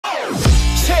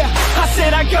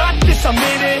said I got this, I'm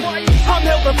in it. I'm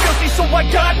hella filthy, so I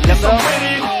got this, I'm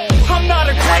winning. I'm not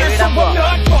a quitter, so I'm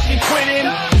not fucking quitting.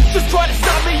 Just try to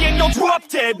stop me and you'll drop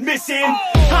dead missing.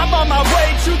 I'm on my way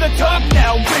to the top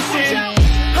now, listen.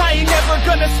 I ain't never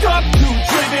gonna stop, too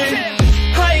driven.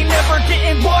 I ain't never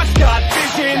getting lost, got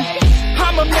vision.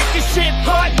 I'ma make this shit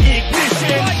hot,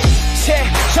 ignition. Yeah,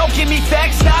 don't give me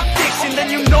facts, not fiction. Then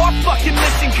you know I fucking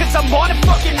listen, cause I'm on a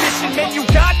fucking mission. Man, you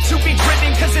got to be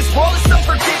driven, cause this world is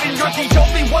unforgiving. You're the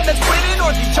only one that's winning,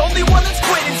 or the only one that's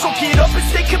quitting. So get up and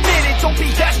stay committed, don't be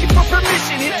asking for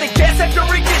permission. Hit the gas after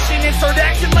ignition and start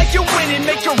acting like you're winning.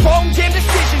 Make your own damn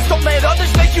decisions, don't let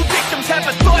others make you victims. Have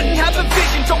a thought and have a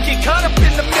vision, don't get caught up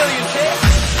in the millions.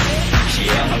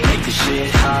 Yeah, I'ma make this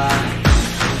shit hot.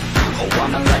 Oh,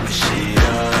 I'ma light this shit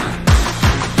up.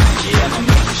 Yeah, I'ma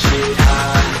make this shit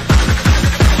hot.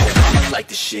 Oh, I'ma light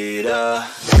this shit up.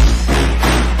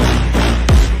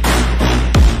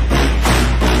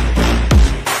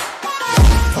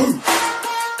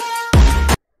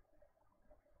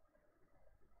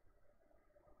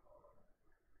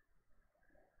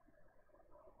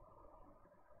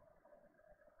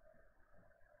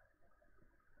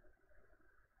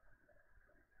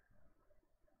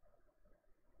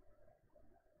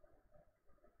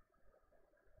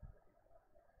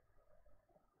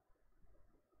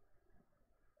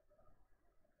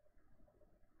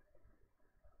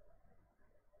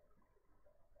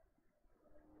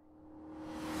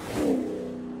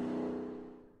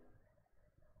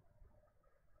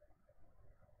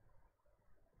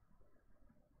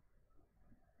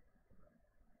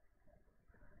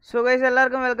 So guys,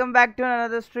 എല്ലാവർക്കും welcome back to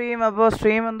another stream. അപ്പോൾ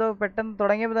stream എന്തോ പെട്ടെന്ന്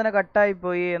തുടങ്ങിയപ്പോൾ തന്നെ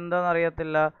കട്ടായിപ്പോയി, എന്താണെന്ന്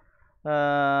അറിയത്തില്ല.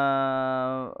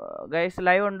 Guys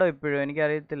live ഉണ്ടോ ഇപ്പോഴും?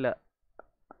 എനിക്കറിയത്തില്ല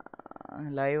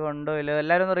ലൈവ് ഉണ്ടോ ഇല്ല.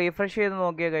 എല്ലാവരും ഒന്ന് റീഫ്രഷ് ചെയ്ത്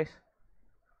നോക്കിയേ ഗൈസ്.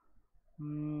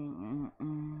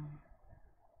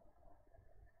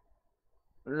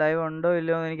 ലൈവ് ഉണ്ടോ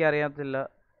ഇല്ലയോ എന്ന് എനിക്കറിയത്തില്ല,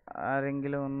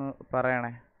 ആരെങ്കിലും ഒന്ന്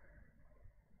പറയണേ.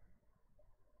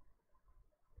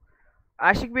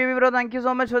 Ashik baby bro, thank you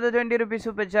so much for the 20 rupees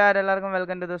super chat. എല്ലാവർക്കും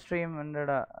വെൽക്കം ടു ദ സ്ട്രീം.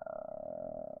 ഉണ്ടടാ,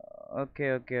 ഓക്കെ.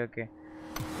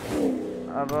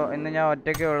 അപ്പോൾ ഇന്ന് ഞാൻ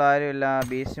ഒറ്റയ്ക്കേ ഉള്ളൂ, ആരുമില്ല.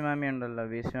 ബിസി മാമി ഉണ്ടല്ലോ,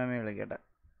 ബിസി മാമി വിളിക്കട്ടെ.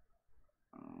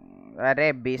 അരേ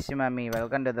ബിസി മാമി,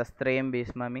 welcome to the stream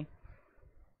BC മാമി.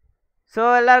 സോ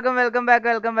എല്ലാവർക്കും വെൽക്കം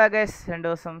ബാക്ക് ഗൈസ്. 2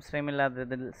 ദിവസം സ്ട്രീം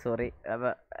ഇല്ലാത്തതിൽ സോറി.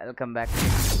 അപ്പോൾ വെൽക്കം ബാക്ക്.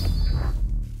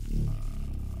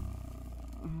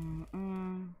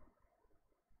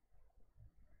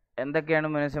 എന്തൊക്കെയാണ്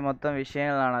മുനിസ്, മൊത്തം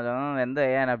വിഷയങ്ങളാണല്ലോ. എന്ത്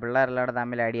ചെയ്യാനാ, പിള്ളേരെല്ലാവരും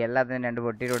തമ്മിൽ അടി, എല്ലാത്തിനും 2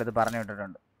 പൊട്ടിയുടെ അടുത്ത് പറഞ്ഞു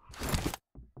വിട്ടിട്ടുണ്ട്.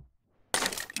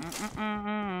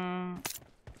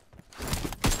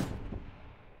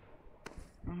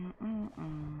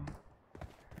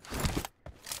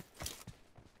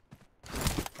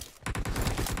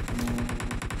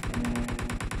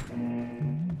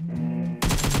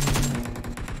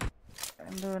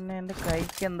 എന്തോ പിന്നെ എൻ്റെ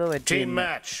കൈക്ക് എന്തോ പറ്റി,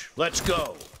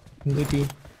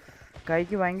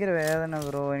 കൈക്ക് ഭയങ്കര വേദന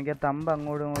ബ്രോ. എനിക്ക് തമ്പ്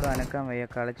അങ്ങോട്ടും ഇങ്ങോട്ടും അനക്കാൻ വയ്യ,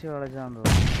 കളിച്ചാന്ന്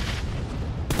തോന്നുന്നു.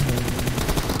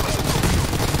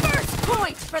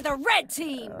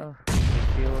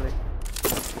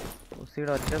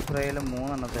 ഉസിയുടെ ഒറ്റ സ്പ്രേയിൽ 3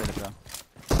 എണ്ണത്തെ എടുക്കാം.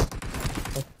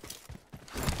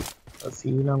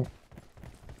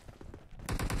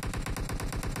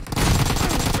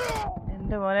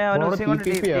 എന്റെ മോനെ, അവൻ ഉസി കൊണ്ട്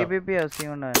TPP ഉസി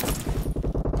കൊണ്ടാണ്.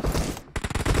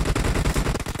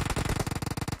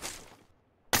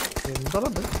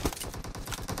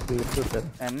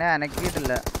 എന്നെ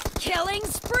അനക്കിയിട്ടില്ല. Killing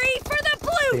spree for the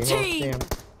blue team.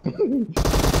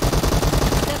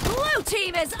 The blue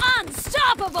team is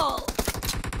unstoppable.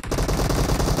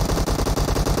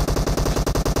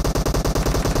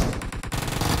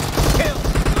 Kill.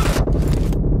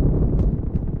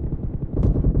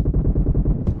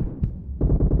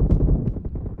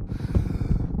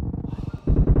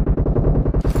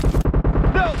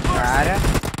 No.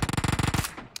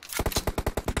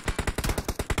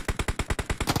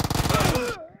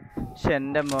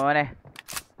 എന്റെ മോനെ.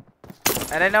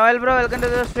 അരെ Noel bro, welcome to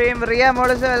the stream. Riya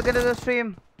mollis, welcome to the stream.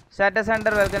 Status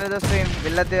centre, welcome to the stream.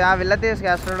 വില്ലത്തി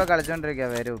കാസ്റ്ററോടെ കളിച്ചോണ്ടിരിക്കുക.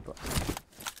 വരും ഇപ്പൊ.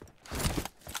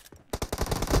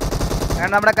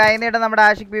 കാരണം നമ്മുടെ കൈ നീട്ടം നമ്മുടെ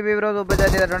ആഷിക് ബിബി ബ്രോ സൂപ്പർ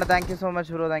ചാറ്റ് ചെയ്തിട്ടുണ്ട്. Thank you so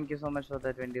much bro, thank you so much for the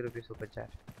 20 rupees super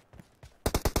chat.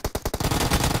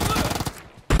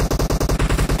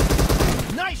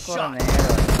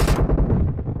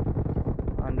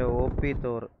 അവന്റെ OP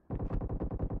Thor.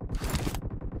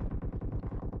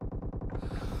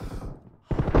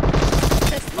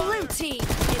 Blue team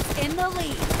is in the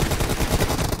lead.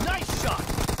 Nice shot.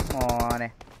 മോനെ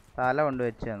തല കൊണ്ട്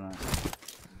വെച്ച് തന്നു.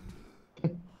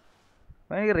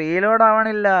 എനിക്ക് റീലോഡ്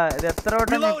ആവണില്ല. ഇത് എത്ര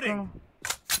വട്ടം നിൽക്കണം?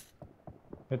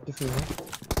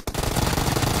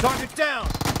 Target down.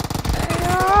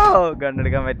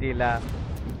 കണ്ടെടുക്കാൻ പറ്റിയില്ല.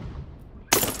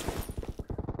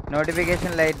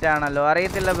 നോട്ടിഫിക്കേഷൻ ലൈറ്റ് ആണല്ലോ,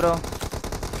 അറിയത്തില്ല bro.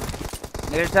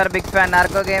 Nils are big fan.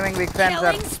 Narco Gaming big fan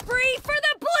sir. Killing spree for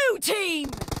the blue team.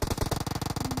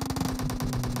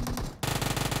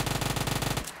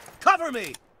 Cover me.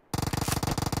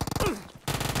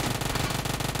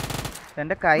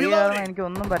 എന്റെ കൈ കാരണം എനിക്ക്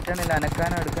ഒന്നും പറ്റണില്ല,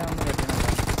 അനക്കാനോ എടുക്കാനൊന്നും പറ്റണില്ല.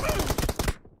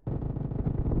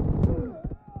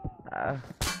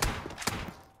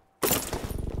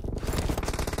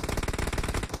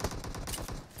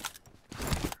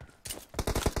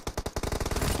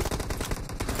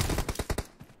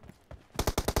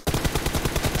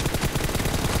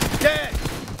 Dead.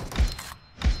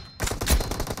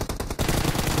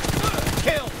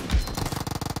 Kill.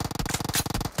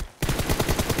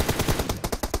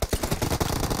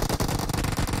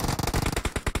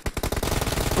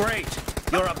 Great.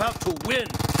 You're about to win.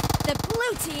 The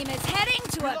blue team is heading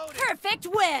to a perfect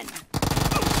win.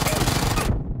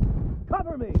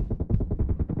 Cover me.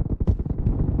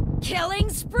 Killing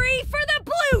spree for the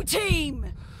blue team.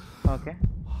 Okay.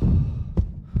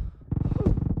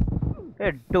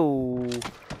 Ettu.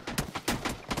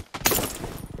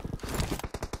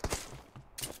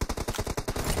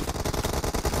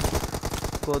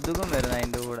 കൊതുകും വരുന്ന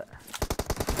അതിൻ്റെ കൂടെ.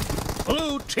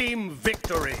 Blue team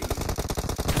victory.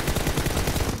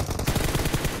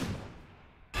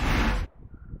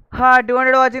 ഹാ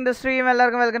 200 വാച്ചിങ് ദ സ്ട്രീം.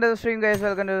 എല്ലാവർക്കും welcome to the stream guys,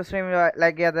 welcome to the stream.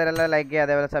 Like ചെയ്യാത്തവരെല്ലാം like ചെയ്യുക,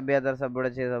 അതേപോലെ sub ചെയ്യാത്തവർ support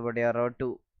ചെയ്ത് സപ്പോർട്ട് ചെയ്യുക. Road to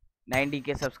 90K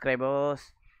subscribers.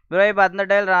 Bro ഈ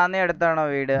 18 റാന്നി അടുത്താണോ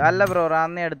വീട്? അല്ല ബ്രോ,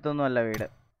 റാന്നി അടുത്തൊന്നും അല്ല വീട്.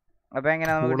 അപ്പൊ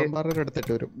എങ്ങനെ നമുക്ക്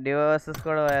ഡിവേഴ്സസ്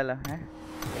കൂടെ പോയാലോ?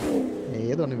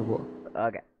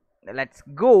 Okay, let's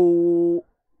go.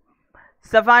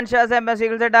 Safan Shaz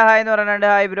എംബസികൾ ചേട്ടാ ഹായ് എന്ന് പറയുന്നുണ്ട്.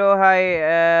 Hi bro, hi.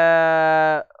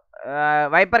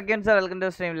 Wiper Queens welcome to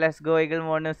stream. Let's go. Eagle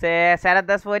മോണുസേ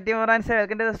സരദസ് 40 മോറാൻസ്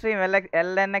welcome to the stream.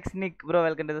 LNX Nick bro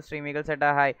welcome to the stream. Eagle ചേട്ടാ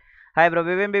hi. Hi bro.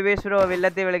 Bibeesh bro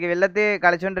വില്ലത്തി വിളിക്ക്. വില്ലത്തി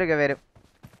കളിച്ചോണ്ടിരിക്കുക വരും.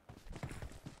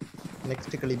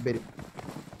 Next കളി വരും.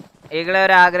 ഈകളെ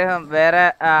ഒരു ആഗ്രഹം, വേറെ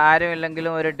ആരും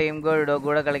ഇല്ലെങ്കിലും ഒരു ടീം കോഡ് ഇടോ,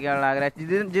 കൂടെ കളിക്കാനുള്ള ആഗ്രഹം.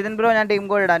 ജിതിൻ ബ്രോ ഞാൻ ടീം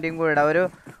കോഡ് ഇടാം.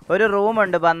 ഒരു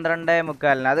റൂമുണ്ട്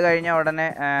 12:45, അത് കഴിഞ്ഞാൽ ഉടനെ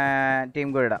ടീം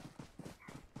കോഡ് ഇടാം.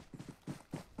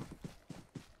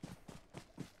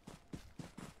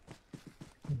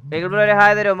 ഈഗിൾ ബ്രോ ഒരു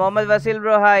ഹായ് തരുമോ? Muhammad Waseel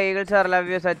bro hi. Eagle sir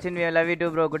love you. Sachin love you to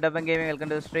bro. Kuttappan gaming welcome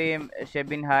to stream.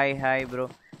 Shebin hi. Hi bro.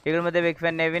 Eagle മറ്റേ big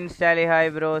fan. Nevin സ്റ്റാലി hi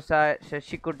bro.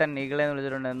 ശശിക്കുട്ടൻ ഈഗിളെ എന്ന്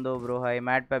വിളിച്ചിട്ടുണ്ട് എന്തോ ബ്രോ ഹായ്.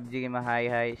 മാറ്റ് PUBG game hi.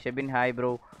 Hi Shebin hi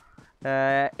bro.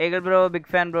 Eagle bro big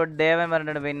fan bro. ദേവൻ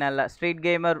പറഞ്ഞിട്ടുണ്ട് പിന്നല്ല. Street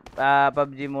gamer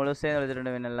PUBG മുളുസേന്ന്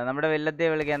വിളിച്ചിട്ടുണ്ട് പിന്നല്ല. നമ്മുടെ വെല്ലത്തി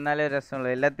വിളിക്കുക, എന്നാലേ രസമുള്ളൂ.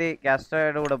 വെല്ലത്തി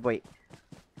കാസ്ട്രോയുടെ കൂടെ പോയി,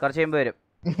 കുറച്ച് കഴിയുമ്പോൾ വരും.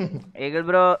 ഈഗിൾ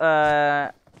ബ്രോ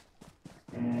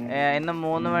ഇന്ന്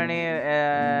 3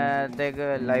 മണിത്തേക്ക്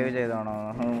ലൈവ് ചെയ്തോണോ?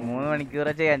 3 മണിക്കൂർ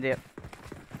ചെയ്യാം.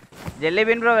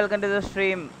 ജെല്ലിബിൻ bro welcome to the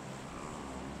stream.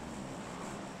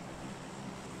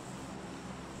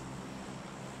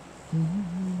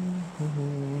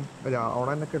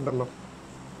 ഉണ്ടല്ലോ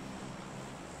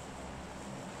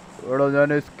എടോ ഞാൻ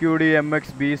SQD MX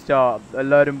ബീസ്റ്റാ,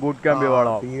 എല്ലാരും ബൂട്ട് ക്യാമ്പിൽ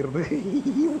വേണം.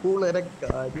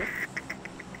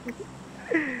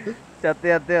 ചത്ത്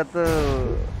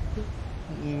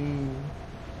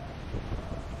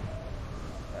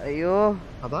അയ്യോ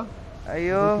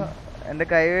അയ്യോ, എന്റെ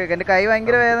കൈ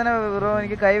ഭയങ്കര വേദന ബ്രോ.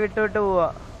 എനിക്ക് കൈ വിട്ട് പോവാ.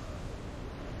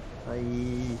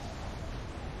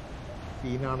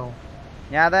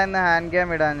 ഞാൻ അതാ ഇന്ന് ഹാൻഡ് ക്യാം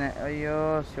ഇടാഞ്ഞ്. അയ്യോ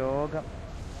ശോകം,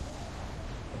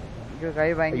 കൈ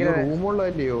ഭയങ്കര.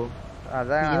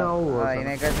 അതാ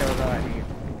അതിനേക്കാൾ ശോകമായിരിക്കും.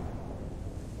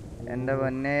 എന്റെ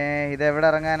പൊന്നെ, ഇതെവിടെ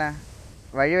ഇറങ്ങാനാ?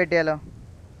 വഴി വെട്ടിയാലോ?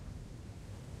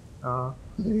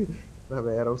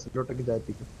 വേറെ ഹൗസിലോട്ടൊക്കെ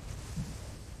ചാറ്റിക്കും.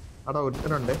 അവിടെ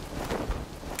ഒരുത്തനുണ്ട്.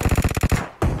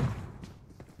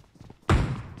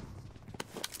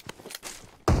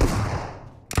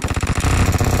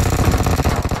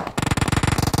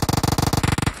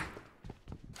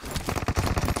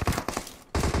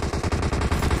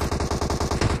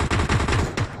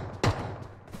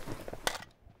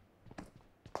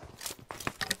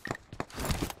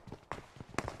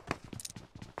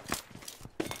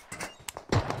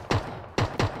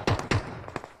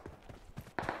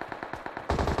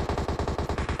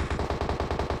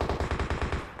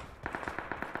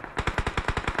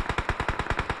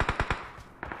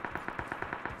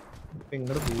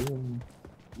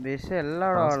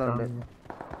 എല്ലായിടും ആളുണ്ട്.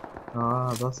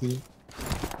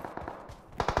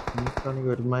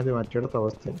 ഒരുമാതിരി മറ്റേടത്തെ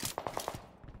അവസ്ഥ.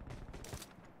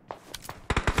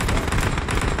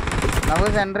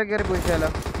 നമുക്ക് സെന്ററിൽ കയറി പൂച്ചാലോ?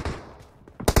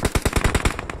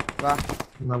 വാ.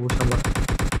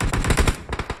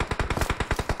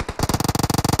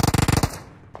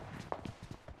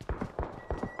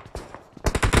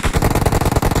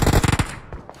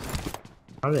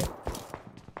 അതെ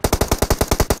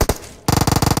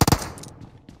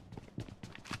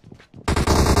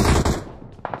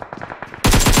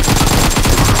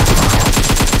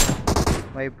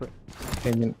വൈപ്പ്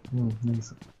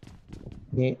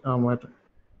മാറ്റ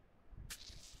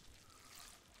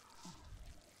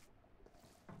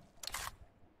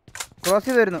ക്രോസ്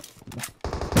ചെയ്ത് വരുന്നു.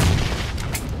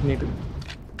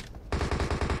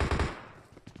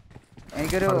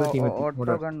 എനിക്കൊരു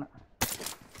ഓട്ടോ ഗണ്ണ്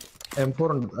M4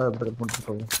 ഉണ്ട്.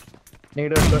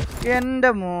 എന്റെ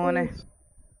മോനെ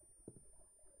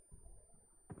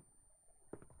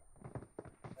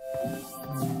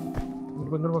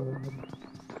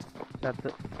ചത്ത്.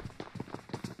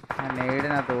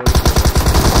 നെയ്ഡിനകത്ത് ഓടി.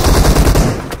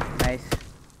 നൈസ്.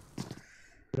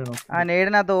 ആ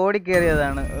നെയ്ഡിനകത്ത്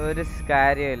ഓടിക്കേറിയതാണ് ഒരു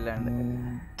കാര്യമില്ലാണ്ട്.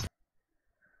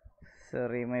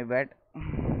 Sorry my bad.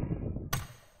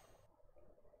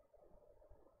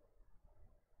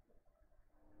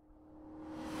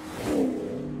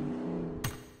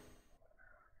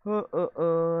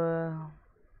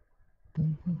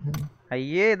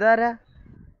 അയ്യേ ഇതാരാ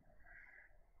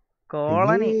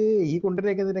കോളനി ഈ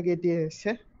കുണ്ടിനൊക്കെ എന്തിനാ കേറ്റിയേ?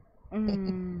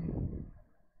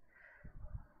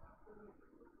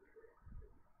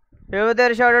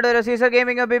 എഴുപത്തേഴ് ഷോട്ട് ഒരു Caesar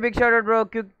gaming up big shot bro.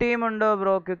 Quick team ഉണ്ടോ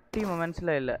ബ്രോ? ക്വിക്ക് ടീം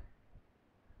മനസ്സിലായില്ല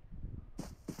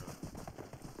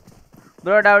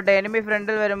ബ്രോ. ഡൗട്ട് എനിമി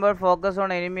ഫ്രണ്ടിൽ വരുമ്പോൾ focus on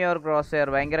enemy or cross air.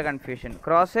 ഭയങ്കര കൺഫ്യൂഷൻ.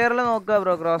 ക്രോസ് എയറിൽ നോക്കുക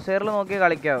ബ്രോ. ക്രോസ് എയറിൽ നോക്കി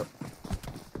കളിക്കാവും.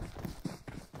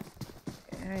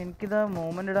 എനിക്കിത്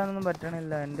മൂവ്മെന്റ് ഇടാനൊന്നും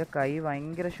പറ്റണില്ല. എന്റെ കൈ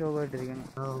ഭയങ്കര ഷോക്കായിട്ടിരിക്കുന്നു.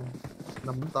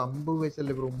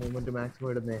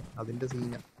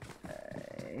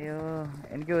 അയ്യോ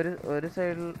എനിക്ക് ഒരു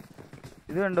സൈഡിൽ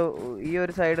ഇത് കണ്ടോ, ഈ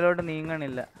ഒരു സൈഡിലോട്ട്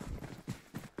നീങ്ങണില്ല.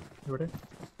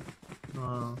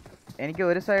 എനിക്ക്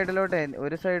ഒരു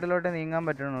സൈഡിലോട്ട് നീങ്ങാൻ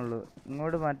പറ്റണുള്ളൂ.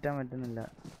 ഇങ്ങോട്ട് മാറ്റാൻ പറ്റുന്നില്ല.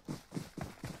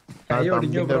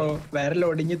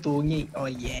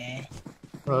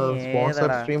 സ്പോൺസർ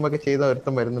സ്ട്രീം ഒക്കെ ചെയ്ത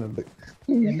ഒരുത്തം വരുന്നുണ്ട്.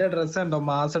 എന്റെ ഡ്രസ് ഉണ്ടോ?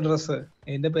 Mass dress.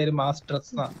 എന്റെ പേര് മാസ്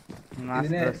ഡ്രസ്.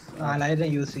 4000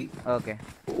 യൂസി. ഓക്കെ.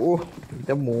 ഓ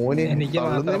എന്റെ മോനെ എനിക്ക്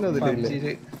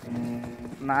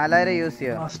 4000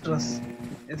 യൂസിയോ? Mass dress.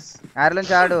 ആരെങ്കിലും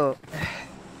ചാടുവോ?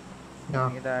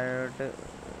 താഴോട്ട്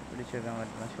പിടിച്ചു വെക്കാൻ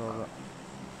പറ്റുന്ന ശോകം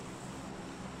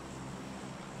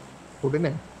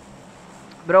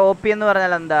ബ്രോ. OP എന്ന്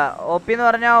പറഞ്ഞാൽ എന്താ? OP എന്ന്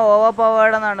പറഞ്ഞാൽ ഓവർ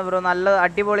പവേർഡ് എന്നാണ് ബ്രോ. നല്ല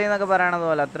അടിപൊളി എന്നൊക്കെ പറയണത്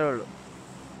പോലെ അത്രേ ഉള്ളൂ.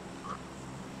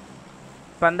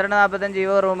 12:45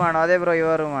 യുവ റൂമാണോ? അതെ ബ്രോ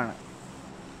യുവ റൂമാണ്.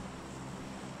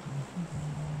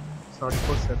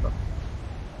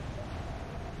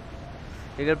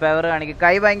 പവർ കാണിക്കും.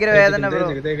 കൈ ഭയങ്കര വേദന ബ്രോ.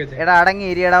 എടാ അടങ്ങി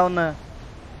ഇരിയടാ ഒന്ന്.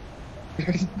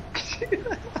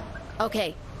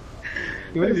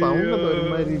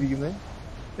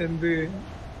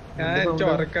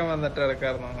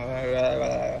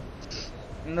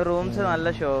 ഇന്ന് റൂംസ് നല്ല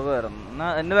ശോകമായിരുന്നു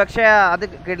ഇന്ന്. പക്ഷെ അത്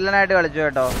കിഡ്ലനായിട്ട് കളിച്ചു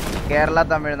കേട്ടോ. കേരള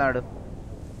തമിഴ്നാട്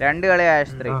 2 കളി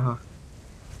ആശുപത്രി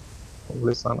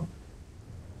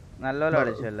നല്ലപോലെ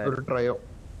കളിച്ചല്ലേ.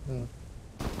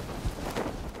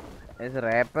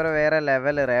 റേപ്പർ വേറെ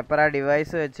ലെവല്. റേപ്പർ ആ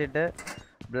ഡിവൈസ് വെച്ചിട്ട്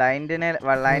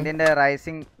ബ്ലൈൻഡിന്റെ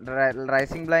റൈസിംഗ്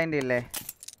ബ്ലൈൻഡ് ഇല്ലേ,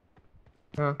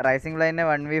 റൈസിംഗ് ബ്ലൈൻഡിനെ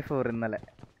 1v4 ഇന്നലെ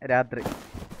രാത്രി.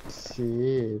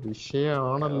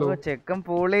 ചെക്കൻ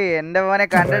പൂളി. എന്റെ മോനെ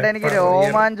കണ്ടിട്ട് എനിക്ക്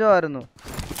രോമാഞ്ചമായിരുന്നു.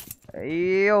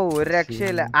 അയ്യോ ഒരു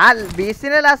രക്ഷയില്ല. ആ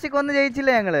ബീസിനെ ലാസ്റ്റിക്ക് ഒന്ന്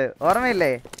ജയിച്ചില്ലേ ഞങ്ങള്?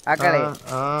 ഓർമ്മയില്ലേ ആ കളി?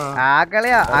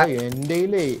 കളിയാ എന്റെ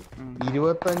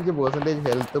 25%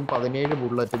 ഹെൽത്തും 17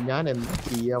 ബുള്ളറ്റും. ഞാൻ എന്താ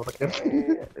ചെയ്യാ?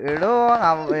 എടോ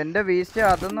എന്റെ ബീസ്റ്റ്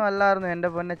അതൊന്നും അല്ലായിരുന്നു എന്റെ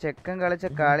പൊന്നെ. ചെക്കൻ കളിച്ച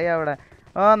കളി അവിടെ.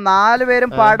 4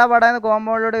 പേരും പടപടാന്ന്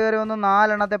കോമ്പൗണ്ടിലോട്ട് കയറി വന്നു. 4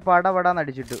 എണ്ണത്തെ പടപടാന്ന്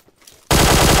അടിച്ചിട്ടു.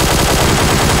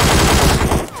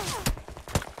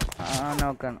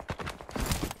 നോക്കണം.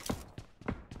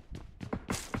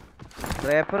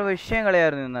 റേപ്പർ വിഷയം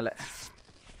കളിയായിരുന്നു ഇന്നലെ.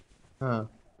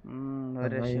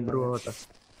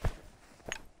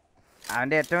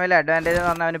 അവന്റെ ഏറ്റവും വലിയ അഡ്വാൻറ്റേജ് എന്ന്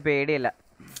പറഞ്ഞാൽ അവന് പേടിയില്ല.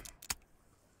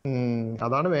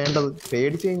 അതാണ് വേണ്ടത്.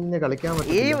 പേടിച്ച് കഴിഞ്ഞാൽ കളിക്കാൻ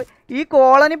പറ്റും. ഈ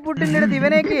കോളനി പുട്ടിന്റെ അടുത്ത്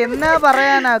ഇവനെയൊക്കെ എന്നാ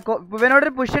പറയാനാ?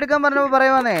 ഇവനോടൊരു പുഷ് എടുക്കാൻ പറഞ്ഞപ്പോ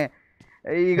പറയുവാന്നേ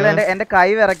ഈകളെ എന്റെ കൈ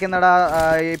വിറയ്ക്കുന്നടാ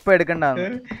ഇപ്പൊ എടുക്കണ്ടാന്ന്.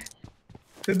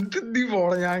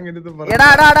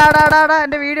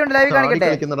 എന്റെ വീഡിയോ ഉണ്ട്, ലൈവ് കാണിക്കട്ടെ?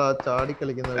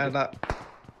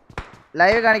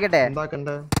 ലൈവ് കാണിക്കട്ടെ?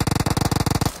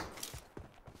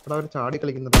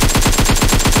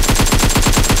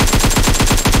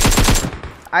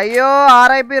 അയ്യോ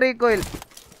RIP റീകോയിൽ.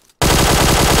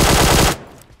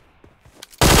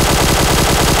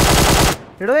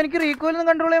 എടോ എനിക്ക് റീകോയിലൊന്നും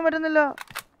കൺട്രോൾ ചെയ്യാൻ പറ്റുന്നില്ല.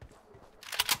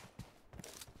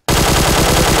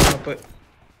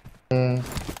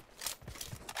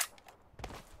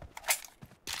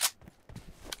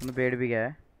 ഒന്ന് പേടിപ്പിക്കാ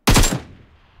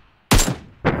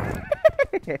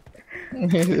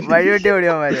വഴിവെട്ടി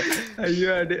ഓടിയോമാര്.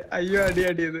 അയ്യോ അടി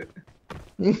അടിയത്.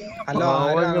 ഹലോ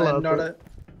ആരാണ് എന്നോട്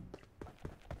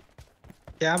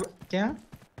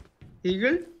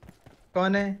ഈഗിൾ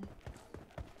കോനെ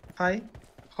हाय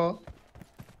हो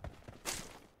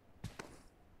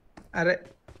अरे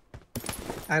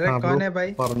अरे कौन है भाई?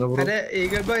 अरे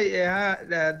ईगल भाई यहाँ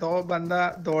दो बंदा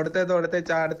दौड़ते दौड़ते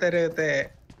चाड़ते रहते हैं.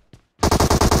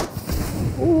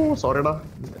 ഓ സോറിടാ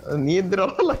നീ എന്തിനാ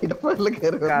ലൈറ്റ് ഫയറിൽ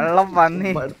കേറി കള്ളം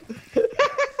പന്നി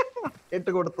ഇട്ട്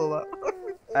കൊടുത്തതാ.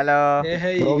 ഹലോ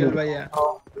ഈഗിൾ ഭയ്യ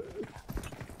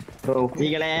ബ്രോ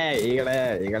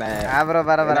ഈകളെ ആ ബ്രോ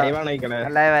പറ ലൈവ്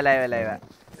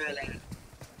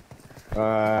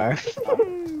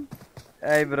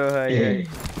ഹായ് ബ്രോ ഹായ്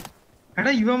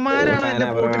എടാ ഇവന്മാരാണ് എന്റെ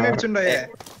പോട്ടിനെ അടിച്ചുണ്ടായേ.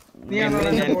 നീ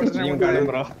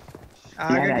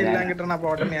ആകെ കില്ലാൻ കിട്ടണ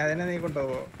പോട്ടനെ അതിനെ നീ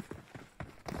കൊണ്ടുപോവോ?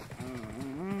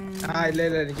 ആ ഇല്ല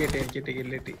എനിക്ക് കിട്ടി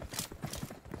കില്ലിട്ടി.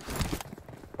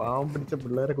 പാവം പിടിച്ച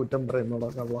പിള്ളേരെ കുറ്റം പറയുന്നോടാ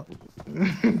കള്ള.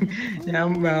 ഞാൻ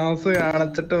മൗസ്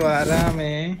കാണിച്ചിട്ട്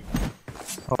വരാമേ.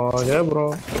 Okay bro.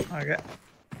 ഓക്കേ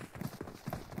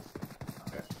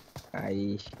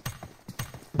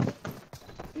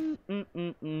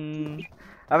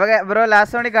അപ്പൊ ബ്രോ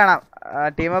ലാസ്റ്റ് മണി കാണാം.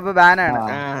 Team up ബാനാണ്.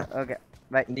 Okay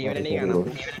bye.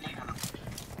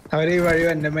 അവര് ഈ വഴി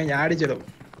എന്റെ ഞാൻ അടിച്ചിടും.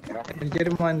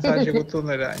 എനിക്കൊരു മനസ്സാക്ഷി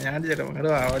കുത്തൊന്നുമില്ല. ഞാൻ അടിച്ചിടും.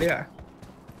 ഇങ്ങോട്ട് അവിടെയാ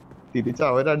തിരിച്ച്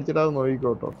അവരടിച്ചിട്ടാന്ന്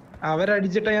നോക്കിക്കോട്ടോ.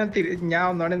 അവരടിച്ചിട്ട് ഞാൻ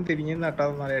ഒന്നോടെ തിരിഞ്ഞു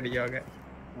നട്ടാന്ന് അടിക്കും. Okay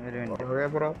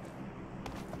bro.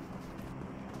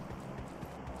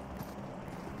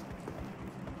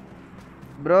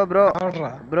 Bro bro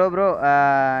bro bro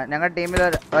ഞങ്ങളുടെ ടീമിൽ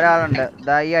ഒരാളുണ്ട്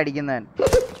ദാ ഈ അടിക്കുന്നവൻ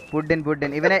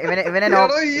പുഡിൻ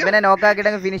ഇവനെ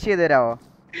നോക്കാക്കിട്ട് ഫിനിഷ് ചെയ്ത് തരാവോ?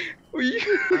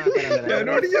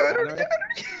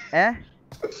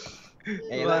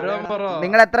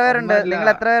 നിങ്ങൾ എത്ര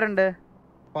പേരുണ്ട്?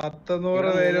 100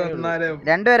 പേര് വന്നാലും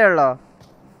 2 പേരേ ഉള്ളോ?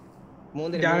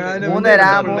 3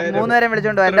 പേരെ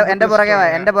വിളിച്ചോണ്ടോ. എന്റെ പുറകെ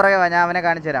വാ ഞാൻ അവനെ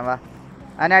കാണിച്ചു തരാം. വാ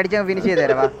അവനെ അടിച്ച് ഫിനിഷ് ചെയ്ത്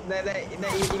തരാം. വാ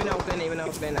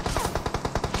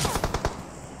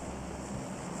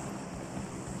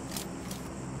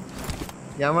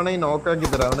ഞാൻ വേണമെങ്കിൽ നോക്കാക്കി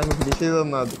തരാം. അവനെ ഫിനിഷ് ചെയ്ത്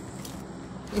തന്നാ മതി.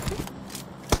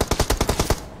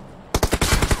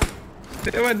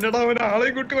 ആളെ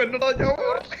കൂട്ടി വന്നടാ.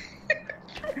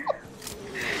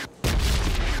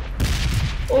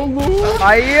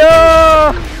 അയ്യോ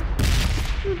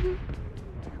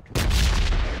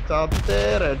ചത്തേ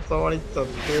റെഡ് സോണി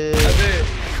ചത്തേ.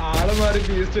 ആള് മാറി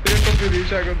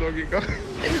പ്രതീക്ഷാക്കാൻ നോക്കിക്കോ.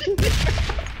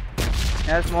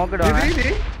 ഞാൻ സ്മോക്ക് ഇടുവാ.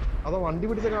 അതോ വണ്ടി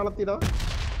പിടിച്ച കാലത്തിടാ.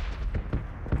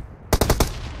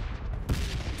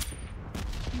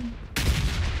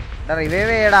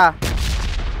 റിവൈവ് ചെയ്യടാ.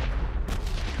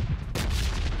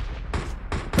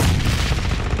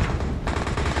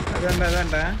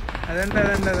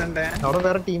 അവിടെ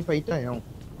വേറെ ടീം ഫൈറ്റ് ആയോ?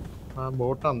 ആ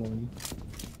ബോട്ടാന്ന് തോന്നി.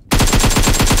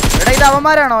 എടാ ഇത്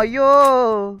അവന്മാരാണോ? അയ്യോ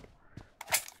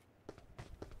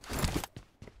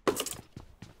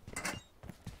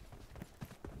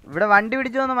ഇവിടെ വണ്ടി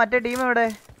പിടിച്ചു വന്നു മറ്റേ ടീം എവിടെ?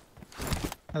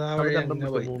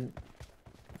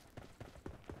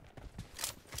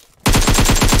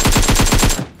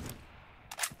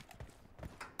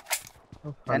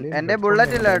 എന്റെ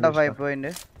ബുള്ളറ്റ് ഇല്ല കേട്ടോ 5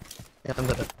 പോയിന്റ്.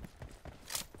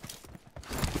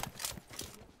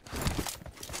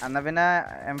 എന്നാ പിന്നെ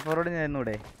M4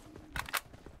 ചെന്നൂടെ?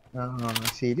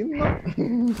 ശരി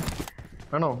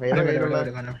ആണോ?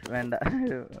 വേണ്ട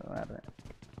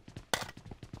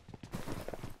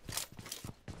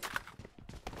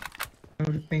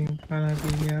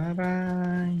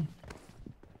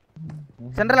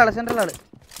സെൻട്രൽ ആള്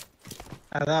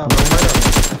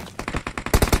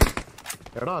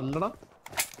എടാ അല്ലടാ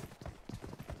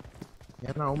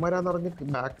ഞാൻ അവന്മാരാന്ന് പറഞ്ഞ്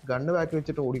ഗണ്ണ് ബാക്ക്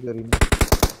വെച്ചിട്ട് ഓടി കയറി.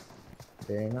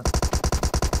 തേങ്ങ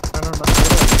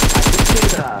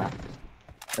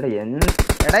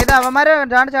എടാ ഇത് അവന്മാരെ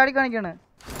ചാടി കാണിക്കാണ്.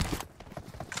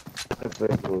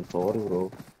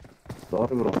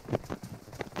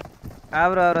 ആ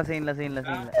ബ്രോ സീനില്ല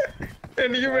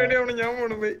എനിക്ക് പേടിയാണ്. ഞാൻ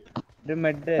പോണു പോയി.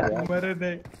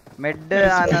 മെഡ്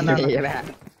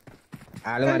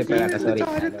ആള് മാറിപ്പോയതാ.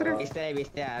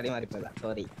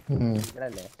 സോറി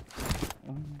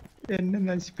എന്നെ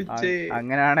നശിപ്പിച്ചേ.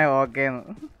 അങ്ങനെയാണെ ഓക്കേ.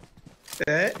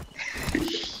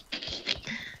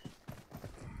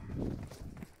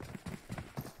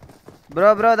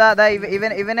 ബ്രോ ദാ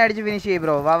ഇവനെ അടിച്ച് ഫിനിഷ് ചെയ്യ്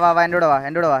ബ്രോ. വാ എന്റെ കൂടെ വാ.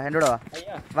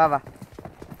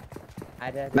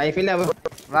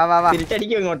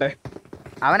 ഇങ്ങോട്ട്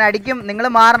അവൻ അടിക്കും. നിങ്ങൾ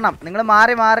മാറണം. നിങ്ങൾ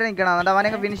മാറി നിക്കണം. എന്നിട്ട് അവനെ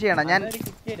ഫിനിഷ് ചെയ്യണം.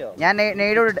 ഞാൻ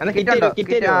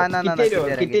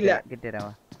കിറ്റ്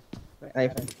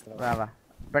വാ വാ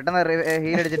പെട്ടെന്ന്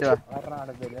ഹീൽ അടിച്ചിട്ട് വാ.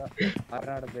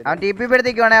 അവൻ ടി പി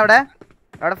എടുത്തേക്കുവാണേ അവിടെ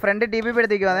ഫ്രണ്ട് ടി പി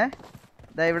എടുത്തേക്കുവാന്നേ.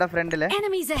 ഇതാ ഇവിടെ ഫ്രണ്ടില്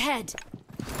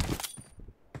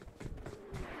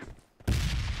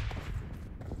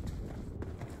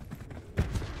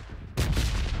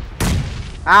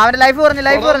അവന്റെ ലൈഫ് പറഞ്ഞു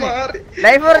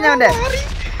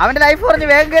അവന്റെ ലൈഫ് പറഞ്ഞു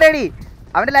വേഗം കയറിയടി.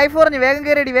 അവന്റെ ലൈഫ് പറഞ്ഞു വേഗം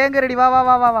കയറിയടി. വാ വാ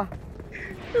വാ വാ വാ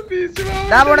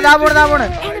ദാ പോണ്.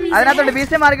 അതിനകത്തോട്ട്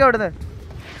ബീസ്റ്റേ മാറിക്കോ അവിടുന്ന്.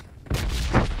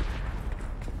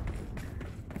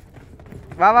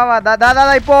 വാ വാ വാ ദാ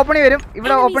ഇപ്പൊ ഓപ്പണിൽ വരും.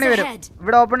 ഇവിടെ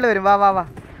ഓപ്പണിൽ വരും. വാ വാ വാ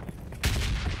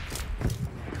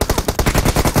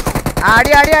അടി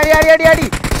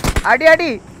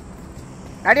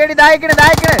ദായിക്കണ്.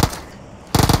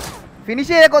 ഫിനിഷ്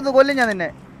ചെയ്തേക്കൊന്ന് കൊല്ലും ഞാൻ നിന്നെ.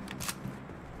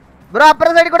 ബ്രോ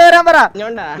അപ്പുറത്തെ സൈഡിൽ കൂടെ വരാൻ പറ.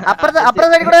 അപ്പുറത്തെ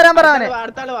സൈഡിൽ കൂടെ വരാൻ പറ അവനെ.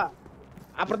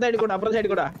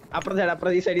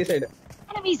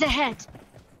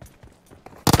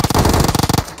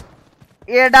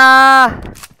 എടാ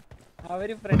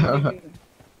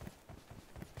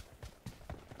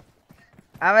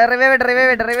അവൻ റിവൈവ്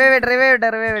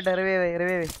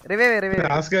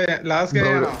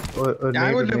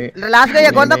ലാസ്റ്റ്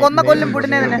കയ്യാ കൊല്ലും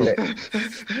പുടിനെ നിന്നെ.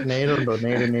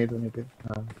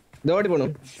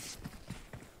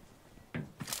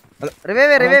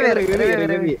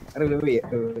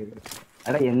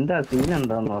 എന്താ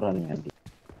സീനുണ്ടോന്ന് പറഞ്ഞു ഞാൻ.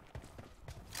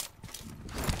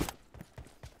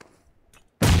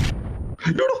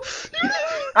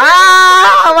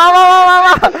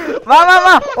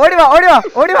 ഓടിവാ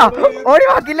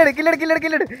കില്ലട്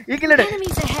ഈ കില്ലട്.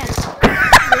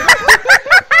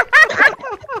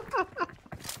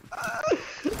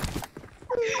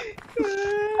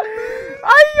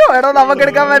 അയ്യോ എടോ നമുക്ക്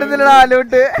എടുക്കാൻ പറ്റുന്നില്ലടാ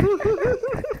loot.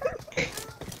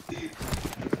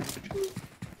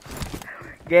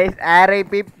 Guys,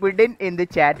 RIP put in the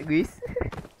chat, guys.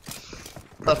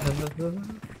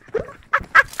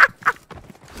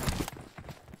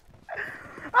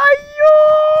 അയ്യോ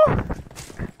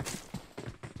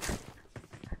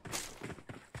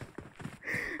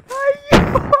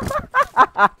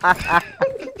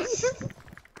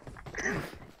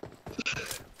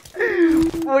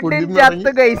പുട്ടിൻ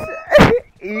ചത്തു ഗൈസ്.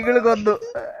 ഈഗിള് കൊന്നു.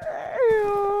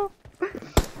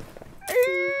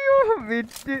 അയ്യോ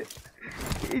വിറ്റ്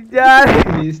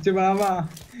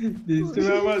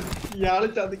ഇയാള്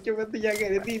ചതിക്കുമ്പോ ഞാൻ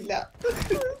കരുതിയില്ല.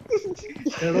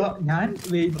 എടോ ഞാൻ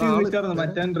വെയിറ്റ് വിളിച്ചായിരുന്നു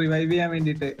മറ്റാൻ റിവൈവ് ചെയ്യാൻ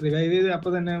വേണ്ടിട്ട്. റിവൈവ് ചെയ്ത് അപ്പൊ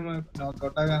തന്നെ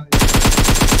നോക്കൗട്ടാകാൻ.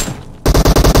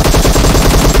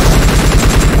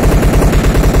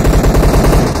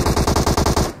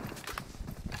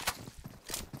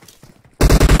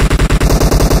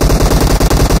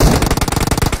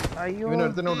 അയ്യോ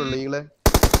ഒരുത്തനോടുള്ളൂ ഈകളെ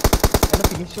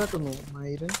ഫിനിഷ് ആക്കുന്നു.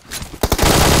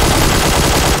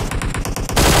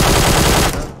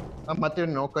 മറ്റേ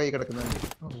നോക്കായി കിടക്കുന്നുണ്ട്.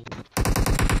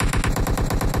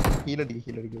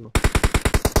 ഹീലടിക്കുള്ളൂ.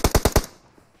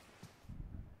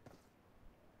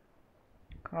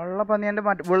 കള്ളപ്പന്നി എന്റെ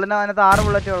ബുള്ളറ്റിന് അതിനകത്ത് 6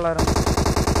 ബുള്ളറ്റ് ഉള്ളായിരുന്നു.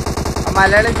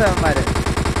 മലയാളി സേവന്മാര്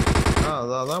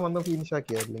അതാ വന്ന് ഫിനിഷ്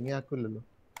ആക്കിയത്. അല്ലെങ്കിൽ ആക്കില്ലല്ലോ.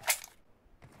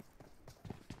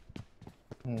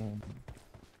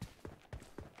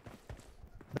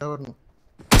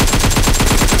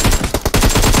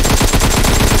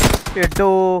 കേട്ടോ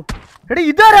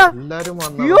ഇതാരാ? എല്ലാരും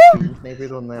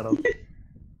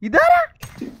ഇതാരാ?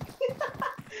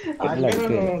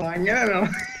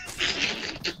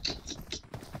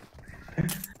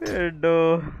 കേട്ടോ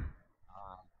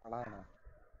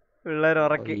പിള്ളേർ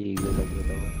ഉറക്കി.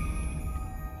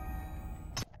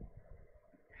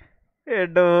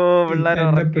 കേട്ടോ പിള്ളേർ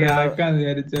പ്രാക്കാന്ന്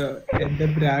വിചാരിച്ചോ? എന്റെ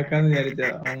പ്രാക്കാന്ന് വിചാരിച്ചോ?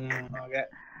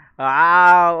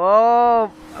 ഓ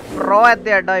പ്രോ എത്തി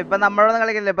കേട്ടോ. ഇപ്പൊ നമ്മളൊന്നും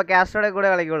കളിക്കില്ല. ഇപ്പൊ കാസ്റ്റോടെ കൂടെ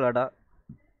കളിക്കുള്ളൂ കേട്ടോ.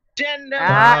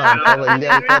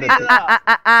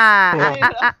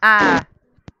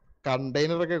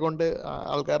 കണ്ടെയ്നറൊക്കെ കൊണ്ട്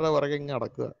ആൾക്കാരുടെ പുറകെ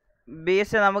നടക്കുക.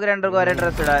 ബീച്ച് നമുക്ക് രണ്ടുപേർക്കും ഒരേ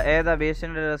ഡ്രസ് ഇടാ. ഏതാ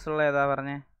ബീച്ചിന്റെ ഡ്രസ്സുള്ള ഏതാ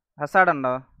പറഞ്ഞേ? ഹസാഡ്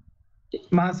ഉണ്ടോ?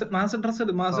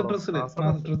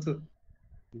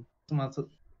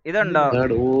 ഇതുണ്ടോ?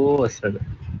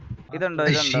 ഇതുണ്ടോ?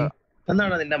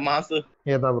 എന്താണ് നിന്റെ മാസ്?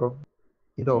 ഏതാ ബ്രോ?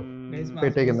 ഇതോ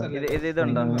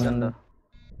ഇതുണ്ടോ?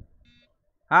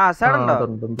 അസാഡുണ്ടോ?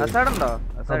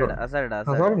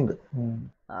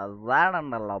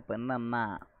 അസാഡുണ്ടല്ലോ.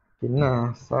 പിന്നെ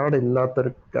അസാഡ്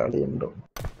ഇല്ലാത്തൊരു കളിയുണ്ടോ?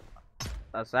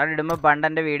 അസാഡ് ഇടുമ്പോ പണ്ട്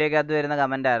എന്റെ വീഡിയോക്ക് അകത്ത് വരുന്ന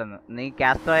കമന്റ് ആയിരുന്നു, നീ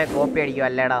കാസ്റ്റോയെ കോപ്പി അടിക്കും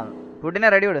അല്ലേടാന്ന്. ഫുഡിനെ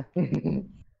റെഡി വിട്.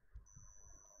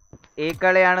 ഈ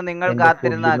കളിയാണ് നിങ്ങൾ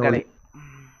കാത്തിരുന്ന ആ കളി.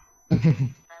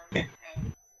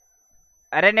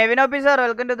 അരെ Nevin officer,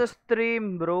 welcome to the stream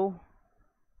bro.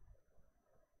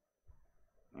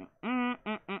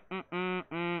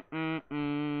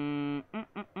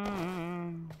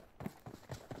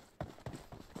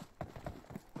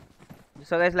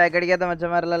 So guys like അടിക്കാത്ത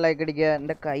മച്ചന്മാരെല്ലാം like അടിക്കുക.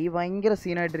 എൻ്റെ കൈ ഭയങ്കര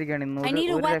സീനായിട്ടിരിക്കുകയാണ് ഇന്ന്.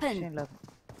 ഒരു രക്ഷയില്ലാത്ത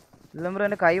വില്ലംബ്രോ,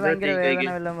 എൻ്റെ കൈ ഭയങ്കര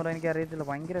വേദന. വില്ലംബ്രോ എനിക്ക് അറിയത്തില്ല,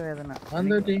 ഭയങ്കര വേദന.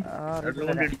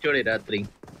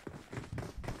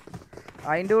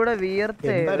 അതിന്റെ കൂടെ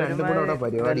വിയർത്ത്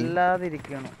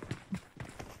വല്ലാതിരിക്കണം.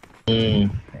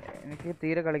 എനിക്ക്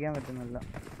തീരെ കളിക്കാൻ പറ്റുന്നില്ല.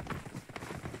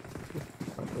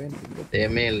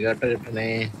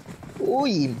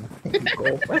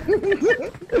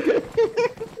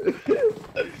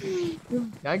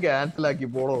 ഞാൻ ക്യാൻസൽ ആക്കി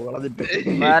പോളോ കളഞ്ഞിട്ട്.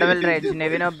 Marvel Rage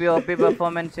Nevin OP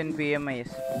performance in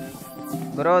PMIs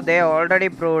bro, they already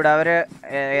proved. അവര്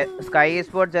സ്കൈ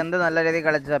സ്പോർട്സ് എന്ത് നല്ല രീതിയിൽ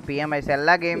കളിച്ച PMIs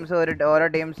എല്ലാ ഗെയിംസും ഓരോ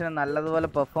ടീംസിനും നല്ലതുപോലെ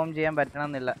പെർഫോം ചെയ്യാൻ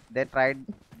പറ്റണമെന്നില്ല. they tried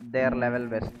their level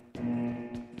best.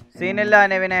 സീനില്ല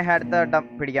നെവിനെ, അടുത്ത വട്ടം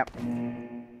പിടിക്കാം.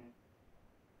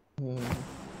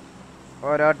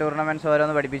 ഓരോ ടൂർണമെന്റ്സ്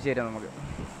ഓരോന്ന് പഠിപ്പിച്ചു തരും നമുക്ക്.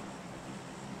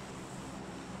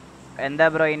 എന്താ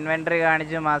ബ്രോ ഇൻവെന്ററി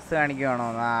കാണിച്ച് മാസ് കാണിക്കുവാണോ?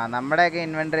 നമ്മുടെയൊക്കെ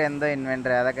ഇൻവെന്ററി എന്തോ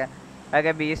ഇൻവെന്ററി,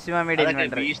 അതൊക്കെ ബീസ്റ്റ് മമ്മിയുടെ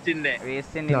inventory.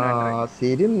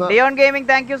 Dion gaming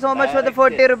thank you so much for the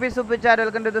 40 rupees super chat.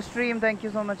 Welcome to the stream. Thank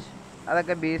you so much.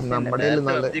 അതൊക്കെ ബീസ്റ്റ്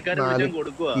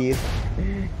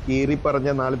കീറി പറഞ്ഞ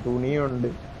 4 തുണിയുണ്ട്.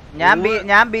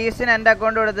 ഞാൻ ബീസിന് എന്റെ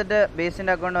അക്കൗണ്ട് കൊടുത്തിട്ട്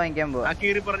ബീസിന്റെ അക്കൗണ്ട് വാങ്ങിക്കാൻ പോകും. ആ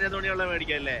കീറി പറഞ്ഞ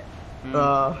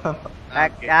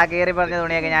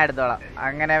തുണിയൊക്കെ ഞാൻ എടുത്തോളാം.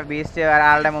 അങ്ങനെ ബീസ്റ്റ്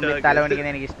ഒരാളുടെ മുമ്പിൽ തലവണിക്കുന്ന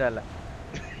എനിക്ക് ഇഷ്ടമല്ല.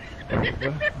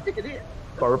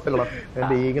 കുഴപ്പമില്ല,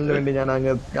 എന്റെ ഈഗിളിന് വേണ്ടി ഞാൻ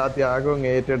അങ്ങ് ത്യാഗം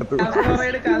ഏറ്റെടുത്തു.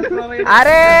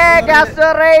 അരേ gastro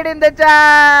ride in the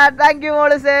chat. Thank you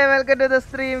മോളിസേ, welcome to the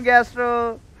stream gastro.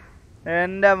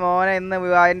 എന്റെ മോനെ ഇന്ന്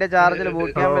അതിന്റെ ചാർജിൽ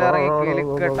ബൂട്ട് ക്യാമ്പിൽ ഇറങ്ങി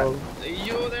കിളിക്കട്ടെ.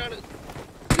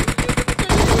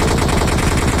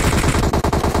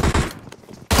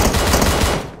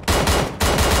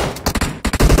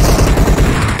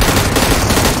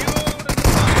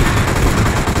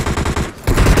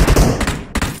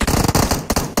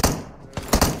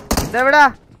 ഇതെവിടാ?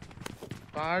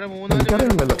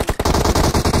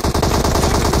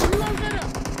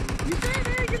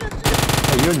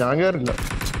 അയ്യോ ഞാൻ കേറില്ല.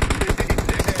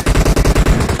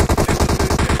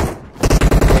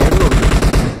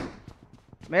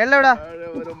 മേളിലെവിടാ?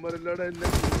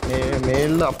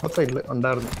 മേളില് അപ്പുറത്തെ സൈഡില്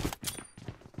ഉണ്ടായിരുന്നു.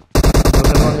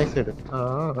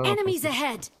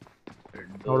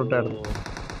 അവിടെട്ടായിരുന്നു.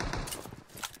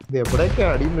 ഇത് എവിടെയൊക്കെ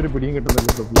അടിയുന്നൊരു പിടിയും കിട്ടുന്നില്ല.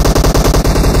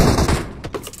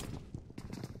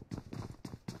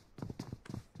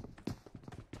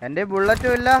 എന്റെ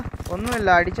ബുള്ളറ്റും ഇല്ല, ഒന്നുമില്ല.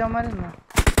 അടിച്ചവന്മാരെന്നാ.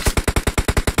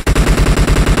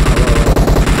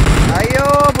 അയ്യോ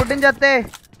പുട്ടും ചത്തേ.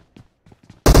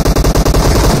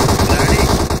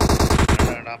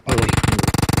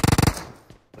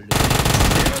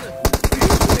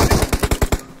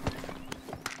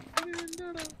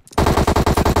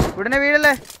 ഉടനെ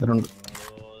വീഴല്ലേ?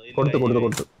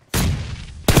 കൊടുത്തു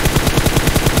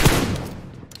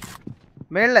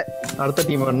മേളില് അടുത്ത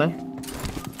ടീം വരണേ.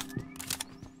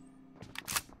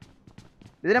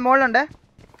 ഇതിന് മുകളിലുണ്ടേ.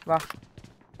 വാ.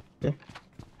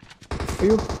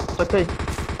 അയ്യോ ചക്കായി.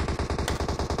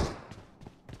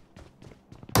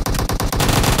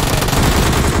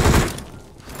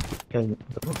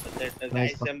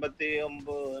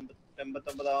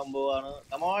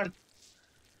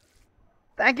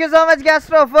 Thank you so much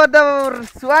Gastro for the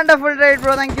wonderful raid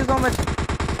bro. Thank you so much.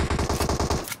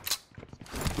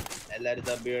 എല്ലാരും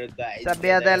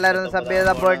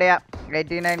സപ്പോർട്ട് ചെയ്യാം.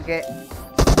 89k.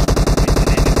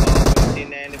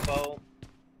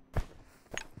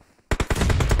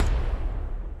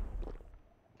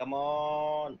 Come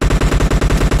on.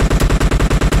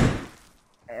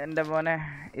 എന്റെ മോനെ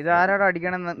ഇത് ആരോടാ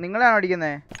അടിക്കണം? നിങ്ങളാണോ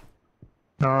അടിക്കുന്നേ?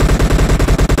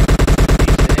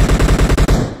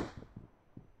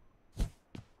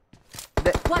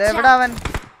 എവിടാ അവൻ?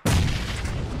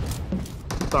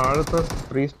 താഴത്തെ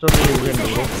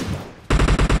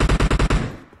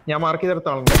ഞാൻ മാർക്ക് ചെയ്തെടുത്ത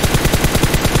ആളുണ്ട്.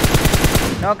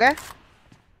 Okay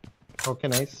okay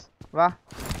nice. വാ.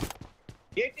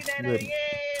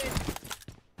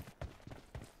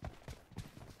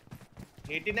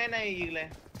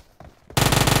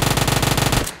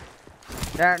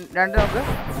 രണ്ട് നോക്ക്.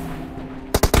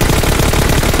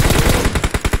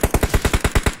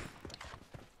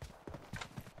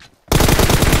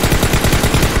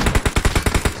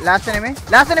 Last enemy.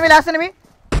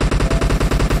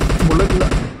 ബുള്ളറ്റ് ഇല്ല.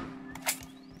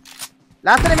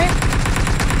 Last enemy.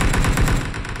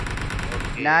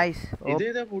 നൈസ്.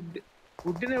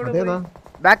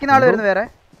 ബാക്കി നാളെ വരുന്നു. വേറെ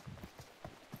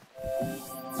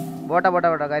ബോട്ടാ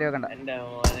കാര്യം വെക്കണ്ട.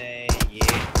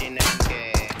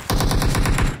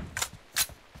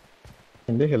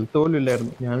 എന്റെ ഹെൽത്ത് പോലും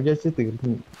ഇല്ലായിരുന്നു. ഞാൻ വിചാരിച്ചു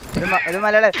തീർന്നു. ഇത്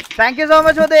Malayalam. Thank you so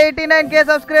much for the 89k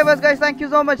subscribers guys. Thank you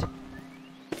so much.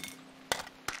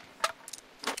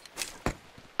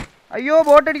 അയ്യോ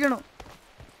ബോട്ട് അടിക്കണു.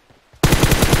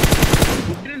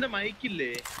 കുട്ടിന്റെ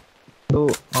മൈക്കില്ലേ?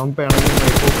 അവൻ പിണങ്ങി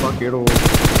മൈക്ക് ഓഫ് ആക്കിയിടോ.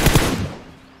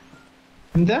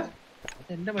 എന്താ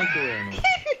എന്റെ മൈക്ക് പോയാണോ?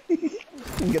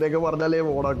 ഇങ്ങനെയൊക്കെ പറഞ്ഞാലേ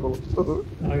ഓണാക്കുള്ളൂ.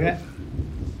 Okay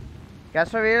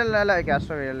Castro വീഴല്ലേ? അല്ല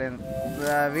കാസ്ട്രോ വീഴല്ലേ,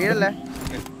 വീഴല്ലേ.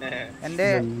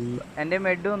 എന്റെ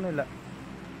മെഡും ഒന്നുമില്ല.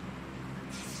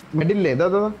 മെഡില്ലേ? ഇതാ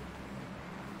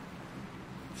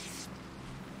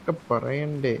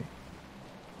പറയണ്ടേ.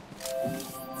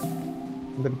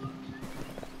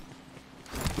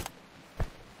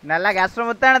 നല്ല കാസ്ട്രോ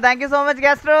മുത്താണ്. Thank you so much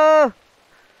Castro.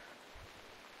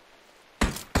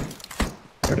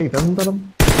 ഇതെന്തരം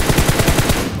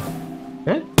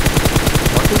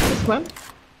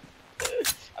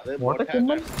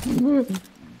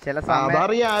ചില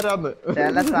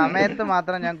സമയത്ത്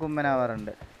മാത്രം ഞാൻ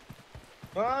കുമ്മനാവാറുണ്ട്.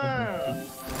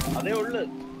 അതേ ഉള്ളു.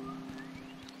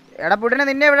 എടാ പുട്ടിനെ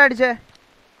നിന്നെ എവിടെ അടിച്ചേ?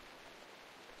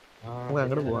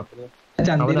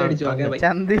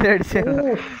 ചന്തിയിലടിച്ചേ.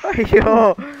 അയ്യോ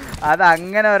അത്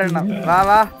അങ്ങനെ ഒരെണ്ണം. വാ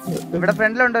വാ, ഇവിടെ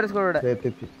ഫ്രണ്ടിലുണ്ട് ഒരു സ്കൂൾ. ഇവിടെ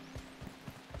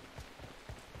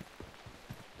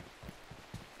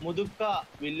മുതുക്ക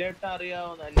വില്ലേട്ട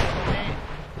അറിയാവോ?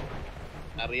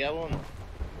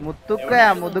 മുത്തുക്കയാ,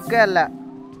 മുതുക്കയല്ല.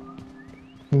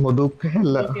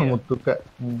 മുത്തുക്ക.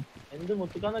 എന്ത്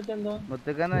മുത്തുക്കാന്ന് വെച്ചാ എന്താ?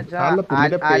 മുത്തുക്കെന്ന് വെച്ചാ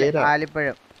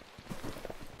ആലിപ്പഴം.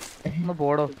 ഒന്ന്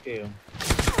പോടോ.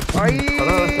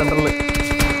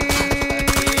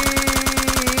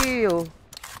 അയ്യോ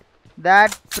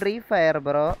ദാറ്റ് ഫ്രീ ഫയർ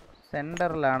ബ്രോ.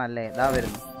 സെന്ററിലാണല്ലേ? ഇതാ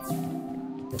വരുന്നു.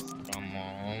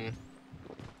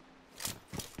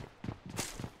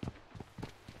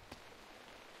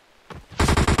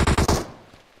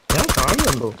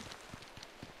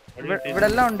 ഇവിടെ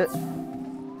എല്ലാം ഉണ്ട്.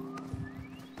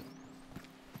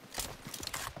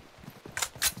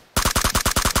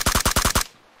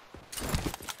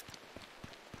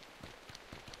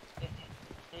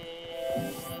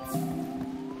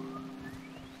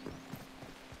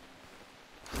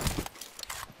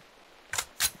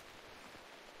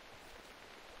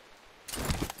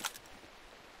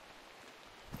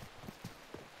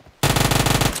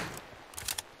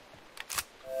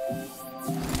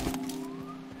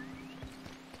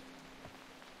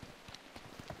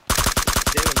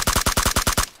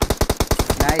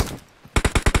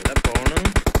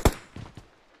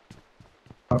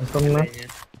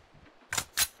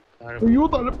 അയ്യോ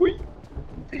തലപ്പോയി.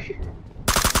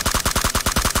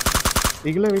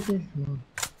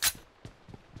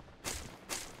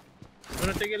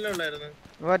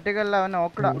 ഒറ്റക്കല്ല, അവൻ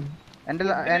നോക്കടാ. എന്റെ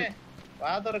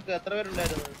എത്ര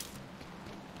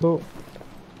പേരുണ്ടായിരുന്നു?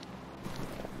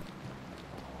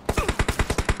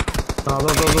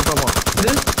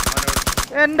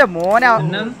 എന്റെ മോനെ,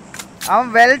 അവൻ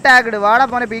വെൽ ടാഗ്ഡ്. വാടാ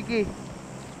മോനെ പീക്കി.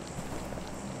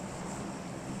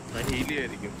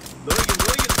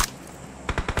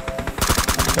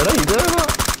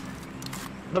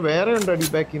 വേറെ ഉണ്ട് അടി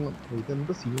ബാക്കിന്ന്.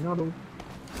 ഇതെന്ത് സീനാടോ.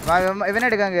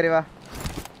 ഇവനെടുക്കാൻ കയറി വാ.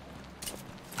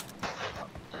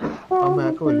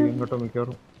 ഇങ്ങോട്ടോ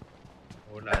മിക്കവാറും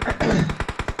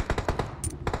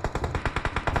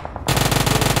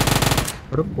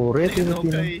കൊറേ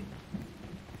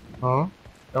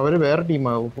അവര് വേറെ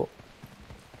ടീമാവും ഇപ്പൊ.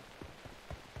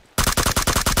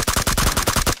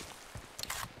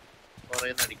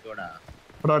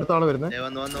 ഇവിടെ അടുത്ത ആള് വരുന്നേ.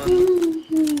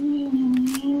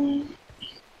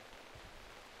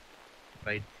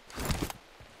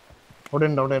 അവിടെ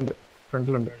ഉണ്ട്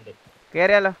ഫ്രണ്ടിലുണ്ട്.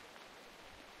 കേറിയാലോ?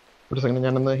 ഒരു സെക്കൻഡ്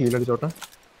ഞാനൊന്ന് ഹീൽ അടിച്ചോട്ടെ.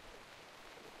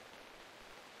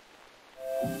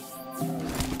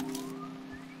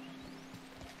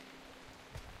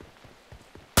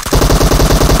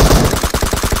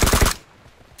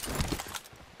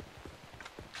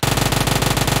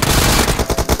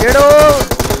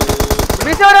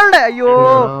 അയ്യോ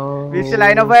വിഷ്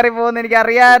ലൈൻ ഓഫ് ഫയറിൽ പോകുന്ന എനിക്ക്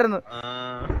അറിയാമായിരുന്നു.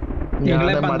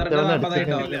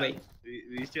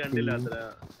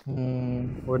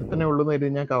 ഒരുത്തന്നെ ഉള്ളൂ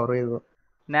ഞാൻ കവർ ചെയ്തു.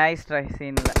 Nice try.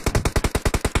 സീനില്ല.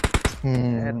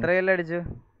 എത്ര കിലോ അടിച്ചു?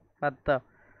 10,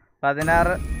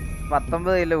 16,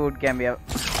 19 കിലോ ബൂട്ട് ക്യാമ്പ് ചെയ്യാം.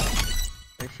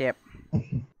 വിഷയം.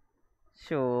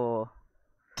 Show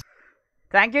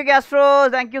thank you Castro.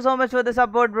 Thank you so much for the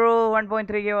support bro.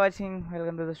 1.3K watching.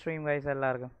 Welcome to the stream guys.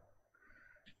 എല്ലാവർക്കും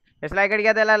ലൈക്ക്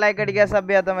അടിക്കാത്ത ലൈക്ക് അടിക്കുക. സബ്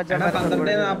ചെയ്യാത്ത മച്ചാൻ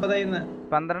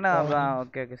 12:40.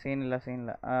 ഓക്കെ സീനില്ല.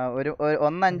 ഒരു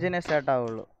 1:05 സ്റ്റാർട്ട്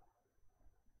ആവുള്ളൂ.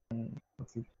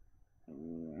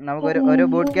 നമുക്കൊരു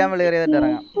ബൂട്ട് ക്യാമ്പ് ക്ലിയർ ചെയ്തിട്ട്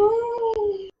ഇറങ്ങാം.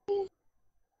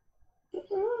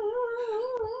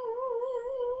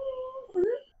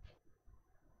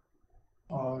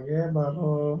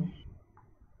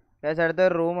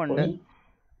 അടുത്തൊരു റൂമുണ്ട്.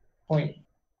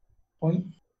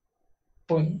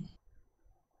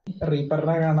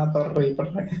 റീപ്പറിനെ കാണാത്ത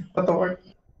റീപ്പറിനെ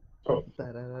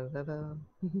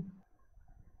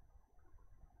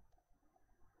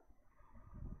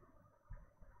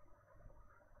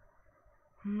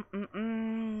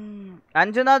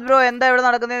അഞ്ജുനാഥ് ബ്രോ എന്താ ഇവിടെ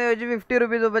നടക്കുന്നതെന്ന് ചോദിച്ചു 50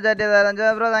 rupees സൂപ്പർ ചാറ്റ് ചെയ്താൽ.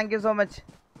 അഞ്ജുനാഥ് bro thank you so much.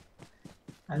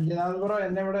 അഞ്ജനാഥ് bro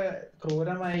എന്നെ ഇവിടെ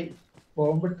ക്രൂരമായി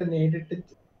ബോംബിട്ട് നേരിട്ട്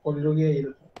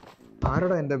കൊല്ലുകയായിരുന്നു.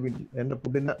 ആരോടാ എന്റെ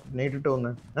ഫുഡിനെ നേരിട്ട്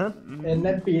വന്ന്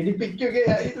എന്നെ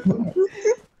പീഡിപ്പിക്കുകയായിരുന്നു.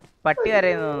 പട്ടി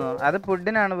കരയുന്നു തോന്നുന്നു. അത്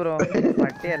ഫുഡിനാണ് ബ്രോ,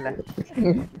 പട്ടിയല്ല.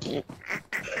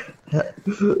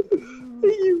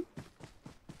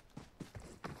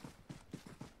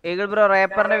 ഈഗിൾ ബ്രോ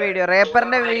റേപ്പറിന്റെ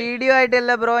വീഡിയോ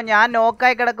ആയിട്ടല്ല ബ്രോ, ഞാൻ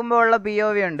നോക്കായി കിടക്കുമ്പോ ഉള്ള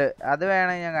POV ഉണ്ട്, അത്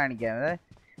വേണം ഞാൻ കാണിക്കാം.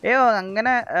 അയ്യോ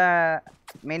അങ്ങനെ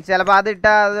മീൻസ് ചിലപ്പോൾ അത്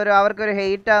ഇട്ടാ അതൊരു അവർക്കൊരു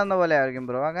ഹെയ്റ്റ് ആവുന്ന പോലെ ആയിരിക്കും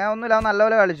ബ്രോ. അങ്ങനെ ഒന്നുമില്ല, അത്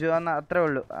നല്ലപോലെ കളിച്ചു, അത്രേ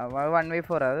ഉള്ളൂ.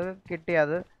 1v4 അത് കിട്ടി.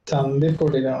 അത്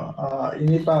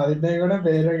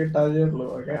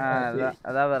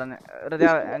അതാ പറഞ്ഞ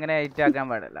അങ്ങനെ ഹെയ്റ്റ് ആക്കാൻ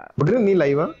പാടില്ല. നീ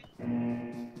ലൈവാ?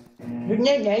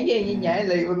 ഞാൻ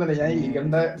ലൈവ് ഒന്നുമില്ല, ഞാൻ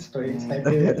ഈഗന്റെ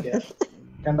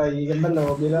കണ്ട ഈഗന്റെ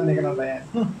ലോബിയിലാണ് നിൽക്കണ ഞാൻ.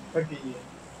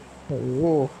 ഓ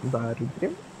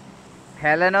ദാരിദ്ര്യം.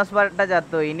 ഹെലനോസ് പട്ട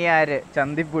ചത്തു, ഇനി ആര്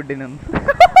ചന്തിപ്പുട്ടിനും.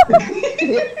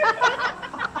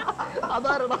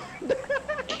 അതാരടാ?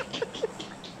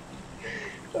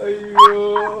 അയ്യോ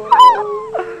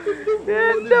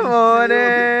എന്റെ മോനെ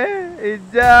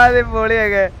ഇജാതി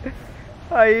പൊളിയൊക്കെ.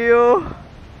 അയ്യോ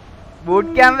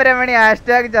ബൂട്ട് ക്യാമ്പ് രമണി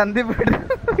 #ചന്തിപ്പുട്ട്.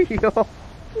 അയ്യോ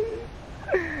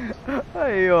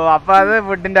അയ്യോ അപ്പൊ അത്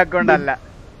ഫുഡിന്റെ അക്കൗണ്ട് അല്ല.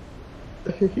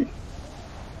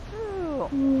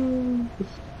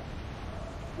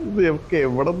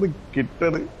 എവിടെ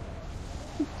കിട്ടത്?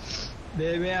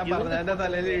 ഞാൻ പറഞ്ഞ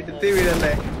തലയിൽ എടുത്ത്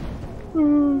വീഴല്ലേ.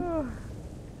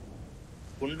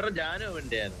 കുണ്ട്രജാനു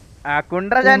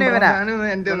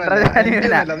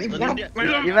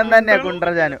ഇവൻ തന്നെയാ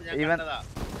കുണ്ട്രജാനു. ഇവൻ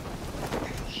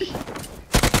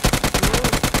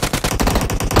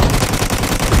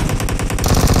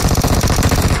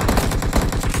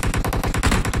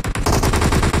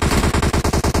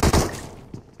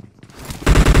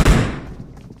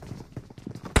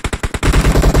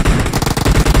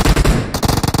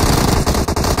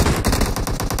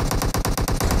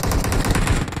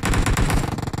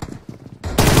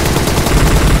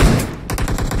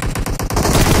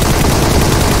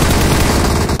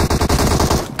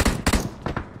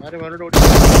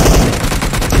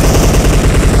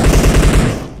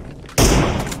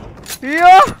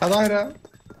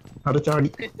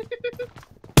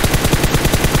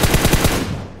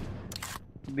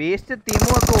ബീസ്റ്റ്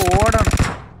തിമുവൊക്കെ ഓടണം,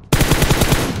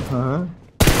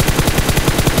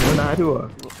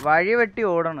 വഴി വെട്ടി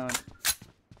ഓടണം.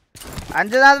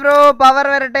 അഞ്ജനാഥ് ബ്രോ പവർ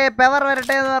വരട്ടെ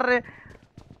എന്ന് പറഞ്ഞ്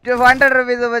 200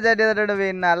 rupees ചാറ്റ് ചെയ്തിട്ടുണ്ട്.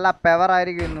 പിന്നെ അല്ല പെവർ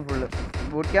ആയിരിക്കും ഇന്ന് ഫുള്ള്.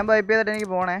 ബൂട്ട് ക്യാമ്പ് വൈപ്പ് ചെയ്തിട്ട് എനിക്ക്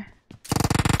പോണേ.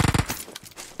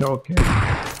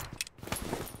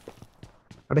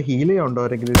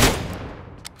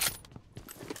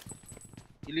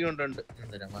 ഹീലുണ്ടോ?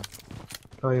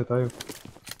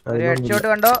 ഒരു ഹെഡ്ഷോട്ട്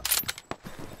കണ്ടോ?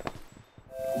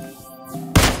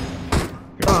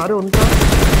 ആരും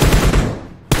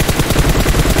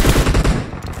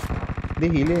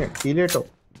ഹീലേട്ടോ.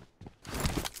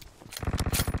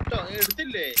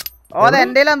 ഓ അത്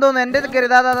എന്റെ തോന്നുന്നു. എന്റെ കയറി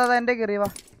എന്റെ കയറി വാ.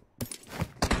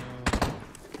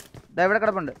 ഇവിടെ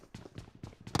കിടപ്പുണ്ട്.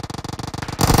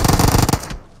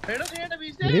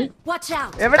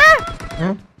 എവിടെ?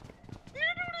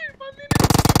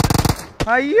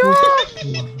 അയ്യോ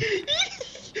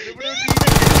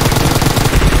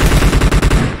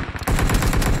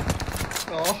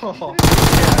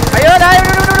അയ്യോ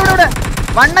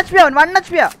 1 HP അവൻ 1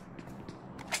 HP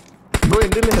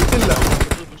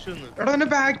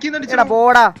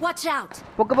പോടാ.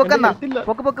 പൊക്ക്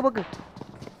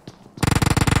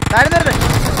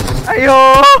അയ്യോ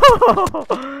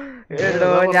എടോ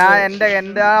ഞാൻ എന്റെ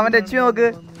അവന്റെ HP നോക്ക്.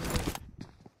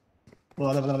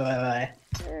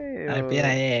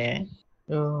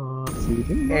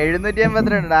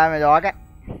 782 ഡാമേജ്. ഓക്കെ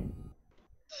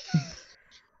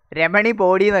രമണി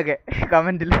പോടിന്നൊക്കെ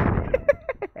കമന്റിൽ.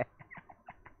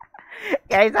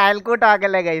 Guys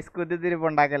അയൽക്കൂട്ടാക്കല്ലേ guys,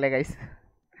 കുത്തിരിപ്പുണ്ടാക്കല്ലേ guys.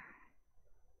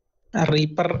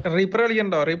 Reaper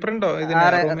കളിക്കണ്ടോ? Reaper ഉണ്ടോ?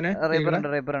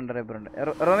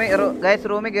 ഗൈസ്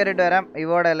റൂമിൽ കേറിട്ട് വരാം.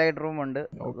 ഇവോടെ എലൈറ്റ് റൂം ഉണ്ട്,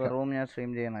 റൂം ഞാൻ സ്ട്രീം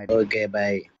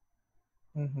ചെയ്യുന്നതായിരിക്കും.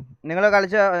 നിങ്ങൾ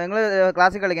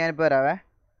ക്ലാസ്സിൽ കളിക്കാൻ ഞാനിപ്പോ വരാവേ.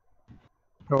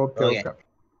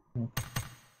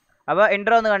 അപ്പൊ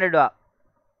ഇൻട്രോ ഒന്ന് കണ്ടിട്ട് വാ.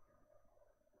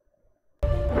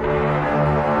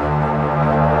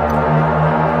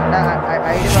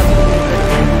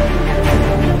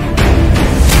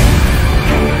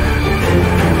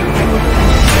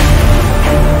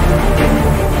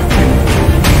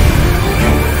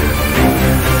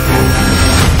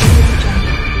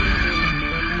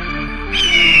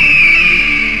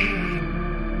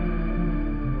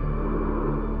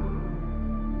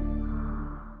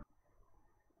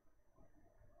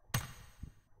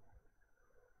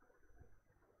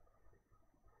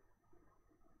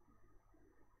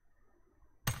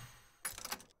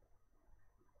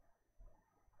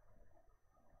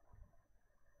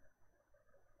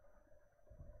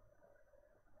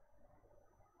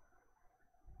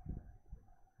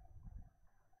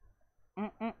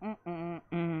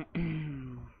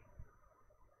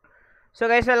 സോ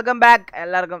ഗൈസ് വെൽക്കം ബാക്ക്,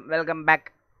 എല്ലാവർക്കും വെൽക്കം ബാക്ക്.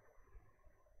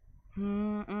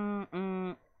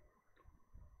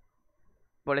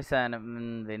 പൊളിസാനം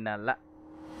പിന്നല്ല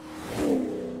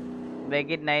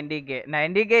ബേക്ക് ഇറ്റ് 90K.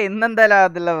 90K ഇന്നെന്തായാലും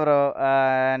ആകത്തില്ല ബ്രോ.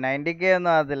 90K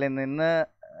ഒന്നും ആകത്തില്ല ഇന്ന്.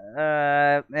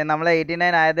 നമ്മൾ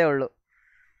 89 ആയതേ ഉള്ളൂ.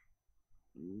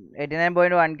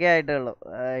 89.1K ആയിട്ടേ ഉള്ളൂ.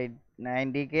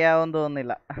 90K ആവുമെന്ന്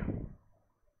തോന്നുന്നില്ല.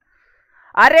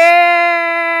 അരേ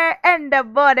എൻ്റെ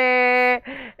പോലെ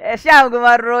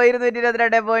Shyamkumar bro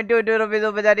 222.22 rupees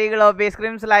ഉപചാരികൾ office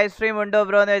screams live stream ഉണ്ടോ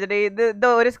ബ്രോ എന്ന് വെച്ചിട്ട് ഇത്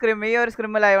ഒരു സ്ക്രീം ഈ ഒരു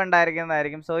സ്ക്രീം ലൈവ്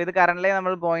ഉണ്ടായിരിക്കുന്നതായിരിക്കും. സോ ഇത് കറൻ്റ്ലി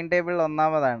നമ്മൾ പോയിന്റ് ടേബിളിൽ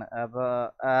ഒന്നാമതാണ്. അപ്പോൾ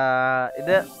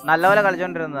ഇത് നല്ലപോലെ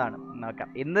കളിച്ചുകൊണ്ടിരുന്നതാണ്. നോക്കാം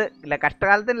ഇന്ന് ഇല്ല,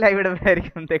 കഷ്ടകാലത്തിന് ലൈവ്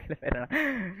ഇടുമ്പോഴായിരിക്കും എന്തെങ്കിലും വരണം.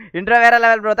 ഇൻട്രോ വേറെ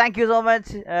level bro, thank you so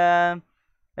much.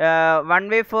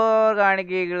 1v4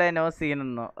 കാണിക്കുകകളെ no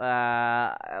സീനെന്നോ.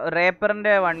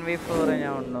 റേപ്പറിൻ്റെ 1v4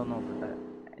 ഞാൻ ഉണ്ടോ നോക്കട്ടെ.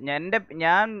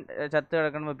 ഞാൻ ചത്ത്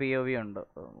കിടക്കുമ്പോൾ POV ഉണ്ടോ?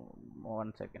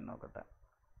 1 സെക്കൻഡ് നോക്കട്ടെ.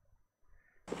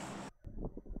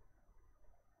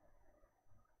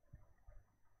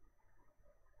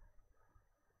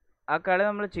 ആ കളി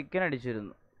നമ്മൾ ചിക്കൻ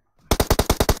അടിച്ചിരുന്നു.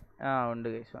 ഉണ്ട്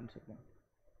ഗൈസ്, 1 സെക്കൻഡ്.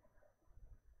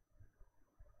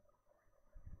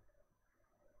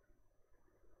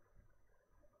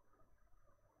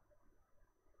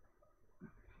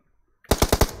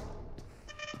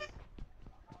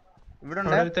 ഇവിടെ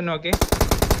തന്നെ ഓക്കെ.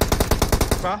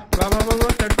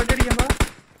 അടിക്കാൻ വാ.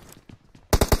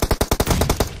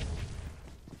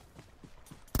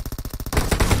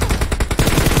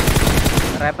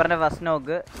 റേപ്പറിന്റെ ഫസ്റ്റ്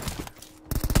നോക്ക്.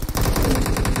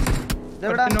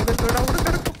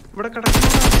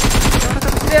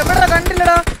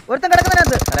 കണ്ടില്ലടാ, ഒരുത്തൻ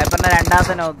കിടക്കുന്നതിനകത്ത്. റേപ്പറിന്റെ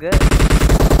രണ്ടാമത്തെ നോക്ക്.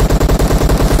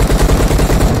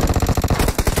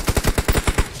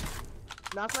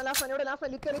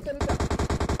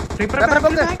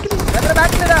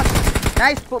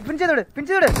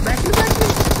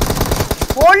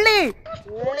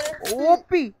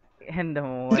 എന്റെ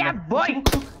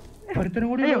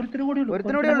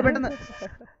ഒരുത്തനോടെ പെട്ടെന്ന്.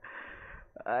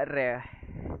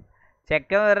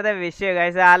 ചെക്കൻ വെറുതെ വിഷയം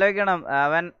ഗൈസ്. ആലോചിക്കണം,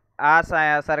 അവൻ ആ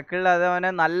സർക്കിളിൽ അത് അവന്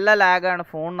നല്ല ലാഗാണ്.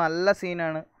 ഫോൺ നല്ല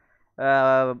സീനാണ്.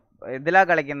 ഇതിലാ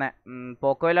കളിക്കുന്നത്,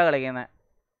 പോക്കോയിലാ കളിക്കുന്നത്.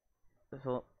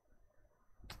 സോ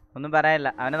ഒന്നും പറയാനില്ല.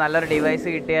 അവന് നല്ലൊരു ഡിവൈസ്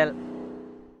കിട്ടിയാൽ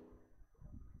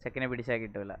ചെക്കനെ പിടിച്ചാൽ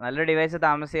കിട്ടൂല. നല്ലൊരു ഡിവൈസ്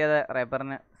താമസിയാതെ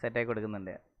റേപ്പറിന് സെറ്റാക്കി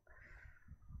കൊടുക്കുന്നുണ്ട്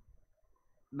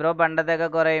ബ്രോ. പണ്ടത്തെയൊക്കെ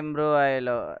കുറേ ഇമ്പ്രൂവ്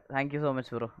ആയല്ലോ. Thank you so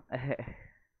much bro.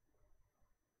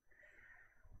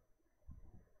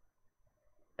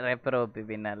 Rapper OP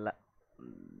പിന്നല്ല.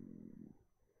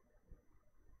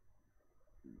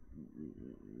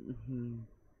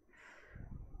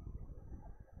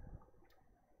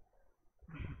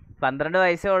 പന്ത്രണ്ട്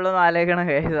വയസ്സേ ഉള്ളൂ എന്ന് ആലോചിക്കണം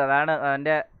കേസ്. അതാണ്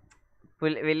അവൻ്റെ.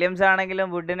 വില്യംസ് ആണെങ്കിലും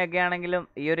വുഡിനൊക്കെ ആണെങ്കിലും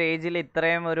ഈ ഒരു ഏജിൽ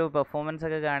ഇത്രയും ഒരു പെർഫോമൻസ്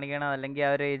ഒക്കെ കാണിക്കണം. അല്ലെങ്കിൽ ആ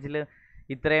ഒരു ഏജിൽ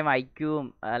ഇത്രയും ഐക്യവും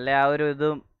അല്ലെ ആ ഒരു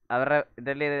ഇതും അവരുടെ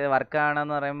ഇതിൽ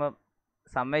വർക്കാണെന്ന് പറയുമ്പോൾ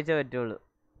സമ്മതിച്ചേ പറ്റുള്ളൂ.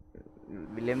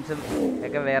 വില്യംസും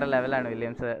ഒക്കെ വേറെ ലെവലാണ്.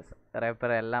 വില്യംസ്,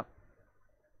 റേപ്പർ എല്ലാം.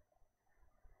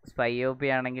 സ്പൈ OP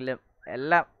ആണെങ്കിലും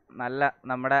എല്ലാം നല്ല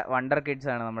നമ്മുടെ വണ്ടർ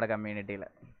കിഡ്സ് ആണ് നമ്മുടെ കമ്മ്യൂണിറ്റിയിൽ.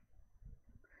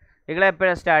 ഇങ്ങളെ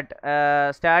എപ്പോഴാണ്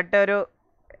സ്റ്റാർട്ട് ഒരു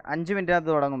 5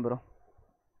 മിനിറ്റിനകത്ത് തുടങ്ങും ബ്രോ.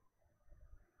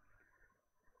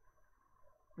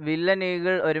 Villain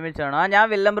eagle ഒരുമിച്ചാണോ? ഞാൻ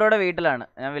വില്ലൻ ബ്രോയുടെ വീട്ടിലാണ്.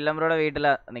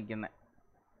 നിൽക്കുന്നത്.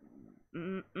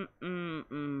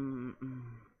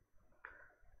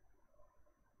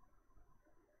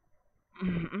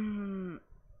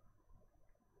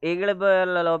 ഈഗിൾ ഇപ്പോൾ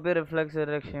ലോബി റിഫ്ലക്സ്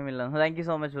ഒരു രക്ഷയുമില്ല. Thank you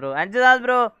so much bro. അഞ്ജുനാഥ്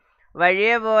bro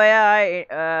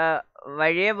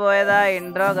വഴിയെ പോയതാ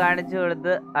ഇൻട്രോ കാണിച്ചു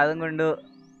കൊടുത്ത് അതും കൊണ്ട്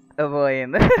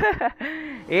പോയെന്ന്.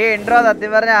 ഈ ഇൻട്രോ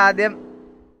സത്യം പറഞ്ഞ ആദ്യം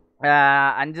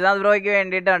അഞ്ജുനാഥ് ബ്രോയ്ക്ക്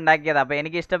വേണ്ടിയിട്ട് ഉണ്ടാക്കിയത്. അപ്പോൾ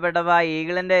എനിക്ക് ഇഷ്ടപ്പെട്ടപ്പോൾ ആ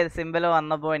ഈഗിളിൻ്റെ സിമ്പിൾ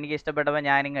വന്നപ്പോൾ എനിക്ക് ഇഷ്ടപ്പെട്ടപ്പോൾ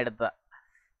ഞാനിങ്ങ് എടുത്ത.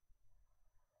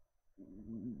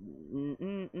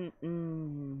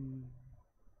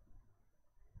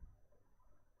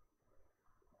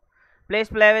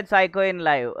 Please play with psycho in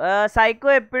live. Psycho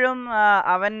എപ്പോഴും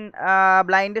അവൻ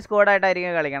ബ്ലൈൻഡ്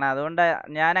സ്ക്വാഡായിട്ടായിരിക്കും കളിക്കണം. അതുകൊണ്ട്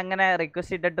ഞാൻ അങ്ങനെ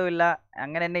റിക്വസ്റ്റ് ഇട്ടിട്ടുമില്ല,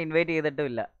 അങ്ങനെ എന്നെ ഇൻവൈറ്റ്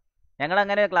ചെയ്തിട്ടുമില്ല.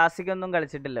 ഞങ്ങളങ്ങനെ ക്ലാസിക്കൊന്നും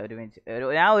കളിച്ചിട്ടില്ല ഒരുമിച്ച്.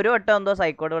 ഞാൻ ഒരു വട്ടം എന്തോ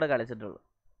സൈക്കോയുടെ കൂടെ കളിച്ചിട്ടുള്ളൂ.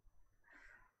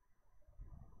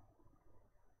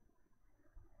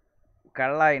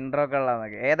 കള്ള ഇൻട്രോ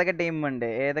കള്ളന്നൊക്കെ.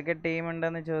 ഏതൊക്കെ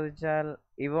ടീമുണ്ടെന്ന് ചോദിച്ചാൽ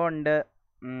ഇവോ ഉണ്ട്,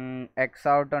 എക്സ്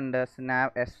ഔട്ട് ഉണ്ട്,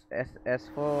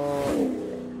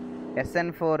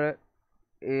 SN4,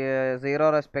 zero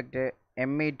respect,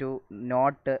 ME2,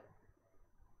 not,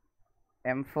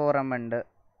 M4M ഉണ്ട്,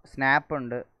 സ്നാപ്പ്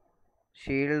ഉണ്ട്,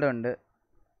 ഷീൽഡ് ഉണ്ട്,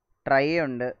 ട്രൈ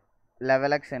ഉണ്ട്,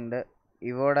 ലെവലക്സ് ഉണ്ട്.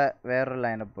 ഇവോടെ വേറൊരു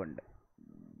ലൈനപ്പ് ഉണ്ട്.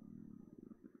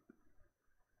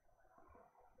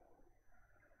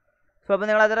 സോ അപ്പോൾ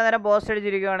നിങ്ങൾ അത്ര നേരം പോസ്റ്റ്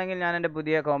അടിച്ചിരിക്കുകയാണെങ്കിൽ ഞാൻ എൻ്റെ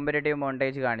പുതിയ കോമ്പറ്റേറ്റീവ്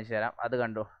മോണ്ടേജ് കാണിച്ചു തരാം. അത്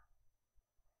കണ്ടു.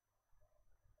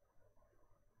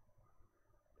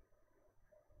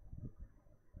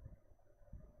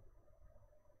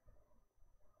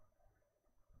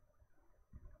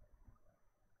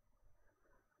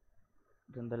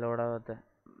 ഇതെന്താ ലോഡാവാത്ത?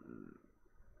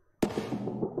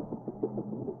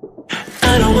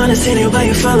 I don't wanna see it while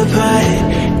you fall apart.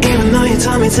 Even though you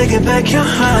told me to get back your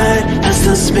heart, I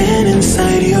still spin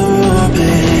inside your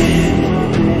orbit.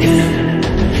 Yeah.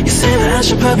 You say that I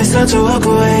should probably start to walk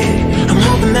away. I'm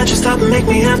hoping that you stop and make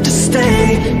me have to stay,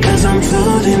 'cause I'm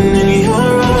floating in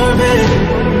your orbit.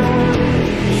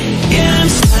 Yeah, I'm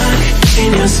stuck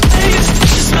in your space.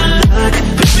 Just my luck.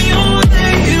 Put me on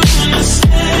where you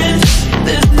understand.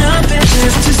 There's nothing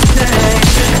left to say.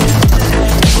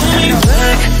 Pull me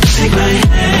back. Take my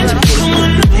hand, come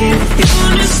on, babe. You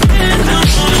understand, I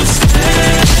wanna stay.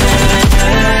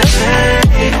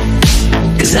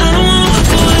 'Cause I don't wanna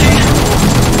walk away.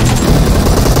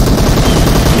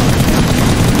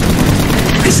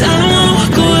 'Cause I don't wanna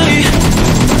walk away.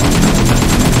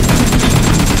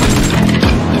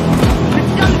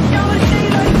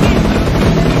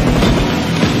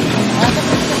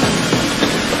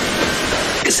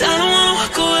 'Cause I don't wanna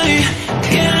walk away.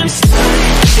 Yeah, I'm stuck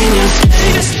in your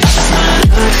space.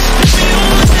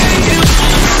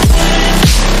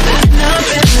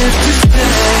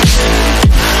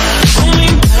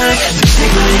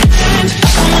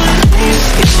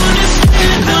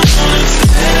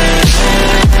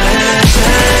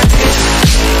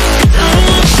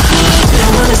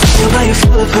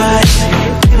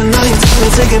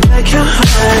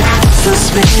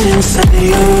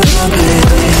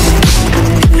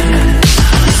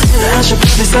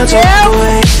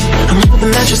 I'm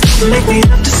hoping that you stop and make me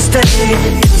have to stay,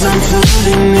 'cause I'm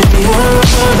floating in your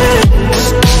orbit.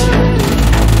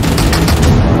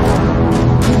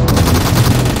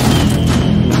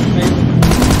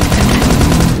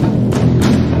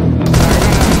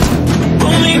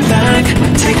 Pull me back,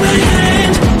 take my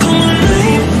hand, come on,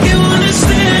 babe. You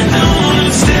understand, I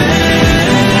wanna stay.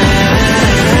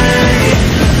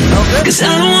 'Cause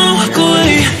I don't wanna walk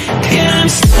away. Yeah, I'm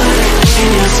stuck in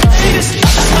your space.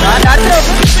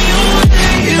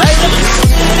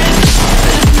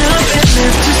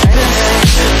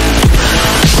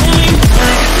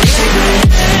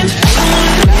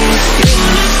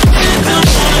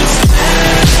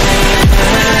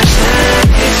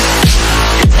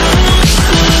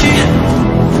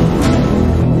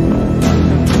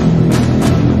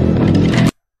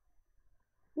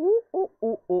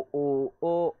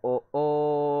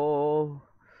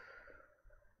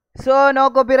 So no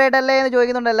copyright അല്ലേ എന്ന്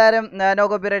ചോദിക്കുന്നുണ്ട് എല്ലാവരും. No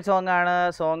copyright song ആണ്.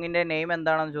 സോങ്ങിൻ്റെ name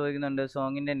എന്താണെന്ന് ചോദിക്കുന്നുണ്ട്.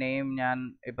 സോങ്ങിൻ്റെ name ഞാൻ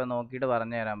ഇപ്പം നോക്കിയിട്ട്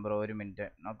പറഞ്ഞുതരാം ബ്രോ, ഒരു മിനിറ്റ്.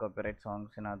 നോ കോപ്പിറൈറ്റ്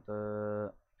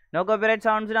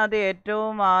സോങ്സിനകത്ത്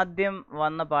ഏറ്റവും ആദ്യം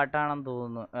വന്ന പാട്ടാണെന്ന്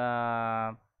തോന്നുന്നു.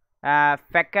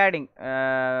 ഫെക്കാഡിങ്,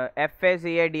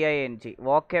 FACADING,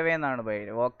 വാക്ക് എവേ എന്നാണ്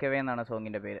പേര്. വാക്ക് എവേ എന്നാണ്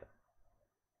സോങ്ങിൻ്റെ പേര്.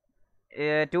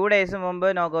 2 days മുമ്പ്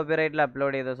നോ കോപ്പിറൈറ്റിൽ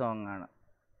അപ്ലോഡ് ചെയ്ത സോങ് ആണ്.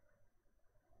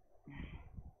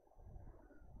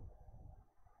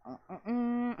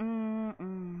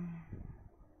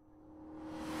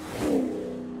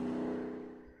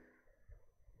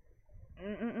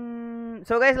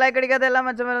 സോ ഗൈസ്, ലൈക്ക് അടിക്കാത്ത എല്ലാം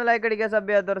മച്ചന്മാരും ലൈക്ക് അടിക്കുക, സബ്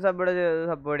ചെയ്യാത്തവർ സപ്പോർട്ട്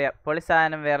ചെയ്യുക. പൊളി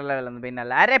സാധനം വേറെ ലെവലൊന്നും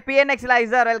പിന്നല്ല. അരെ PNX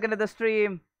laser, welcome to the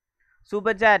stream.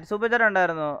 Super chat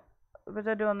ഉണ്ടായിരുന്നു. സൂപ്പർ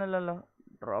ചാറ്റ് വന്നില്ലല്ലോ.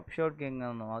 ഡ്രോപ്പ് ഷോട്ട് കിങ്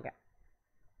ഒന്ന് നോക്കാം.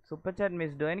 Super chat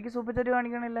മിസ്ഡോ. എനിക്ക് സൂപ്പർ ചാറ്റ്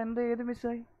കാണിക്കണില്ല. എന്താ, ഏത്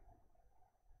മിസ്സായി?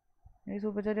 എനിക്ക്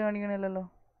സൂപ്പർ ചാറ്റ് കാണിക്കണില്ലല്ലോ.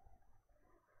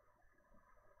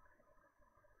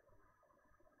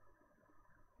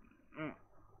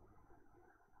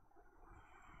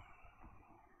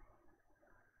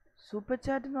 സൂപ്പർ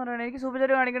ചാറ്റ് എന്ന് പറയണേ, എനിക്ക് സൂപ്പർ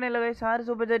ചാറ്റ് കാണിക്കണില്ല ഗൈസ്. ആര്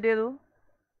സൂപ്പർ ചാറ്റ് ചെയ്തു?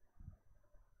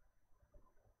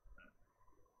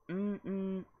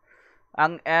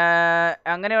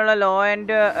 അങ്ങനെയുള്ള ലോ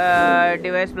എൻഡ്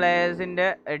ഡിവൈസ് പ്ലേയേഴ്സിൻ്റെ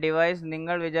ഡിവൈസ്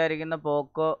നിങ്ങൾ വിചാരിക്കുന്ന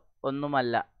പോക്കോ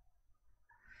ഒന്നുമല്ല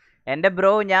എൻ്റെ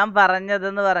ബ്രോ. ഞാൻ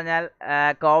പറഞ്ഞതെന്ന് പറഞ്ഞാൽ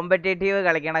കോമ്പറ്റേറ്റീവ്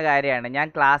കളിക്കണ കാര്യമാണ്. ഞാൻ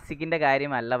ക്ലാസിക്കിൻ്റെ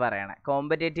കാര്യമല്ല പറയണേ.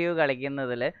 കോമ്പറ്റേറ്റീവ്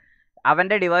കളിക്കുന്നതിൽ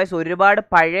അവൻ്റെ ഡിവൈസ് ഒരുപാട്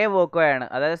പഴയ പോക്കോയാണ്.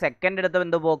 അതായത് സെക്കൻഡ് എടുത്ത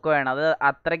എന്തോ പോക്കോയാണ്. അത്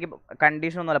അത്രയ്ക്ക്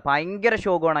കണ്ടീഷനൊന്നുമല്ല, ഭയങ്കര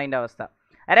ഷോക്കാണ് അതിൻ്റെ അവസ്ഥ.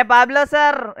 അരെ പാബ്ലോ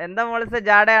സാർ, എന്താ മോളിസെ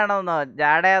ജാടയാണോന്നോ?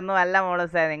 ജാടയൊന്നും അല്ല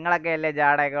മോളിസെ, നിങ്ങളൊക്കെ അല്ലേ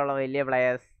ജാടയൊക്കെ ഉള്ള വലിയ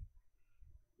പ്ലെയേഴ്സ്.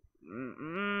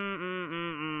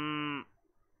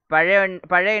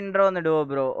 പഴയ ഇൻട്രോ ഒന്ന് ഇടുവോ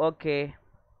bro? Okay.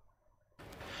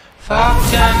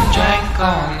 Fucked and drank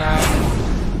all night,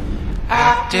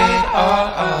 acted all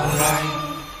alright,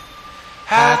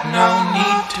 had no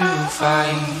need to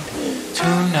fight,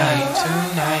 tonight.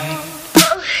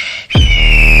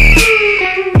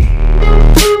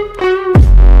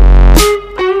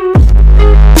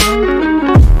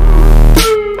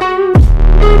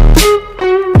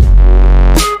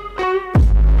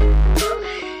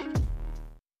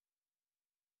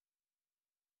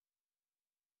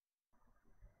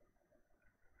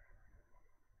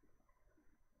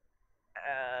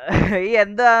 ഈ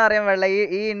എന്താ അറിയാൻ പാടില്ല,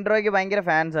 ഈ ഇൻട്രോയ്ക്ക് ഭയങ്കര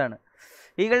ഫാൻസാണ്.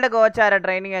 ഈകളുടെ കോച്ച് ആരാ?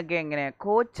 ട്രെയിനിങ് ഒക്കെ എങ്ങനെയാണ്?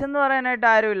 കോച്ച് എന്ന് പറയാനായിട്ട്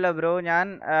ആരുമില്ല ബ്രോ. ഞാൻ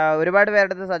ഒരുപാട് പേരുടെ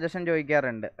അടുത്ത് സജഷൻ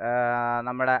ചോദിക്കാറുണ്ട്.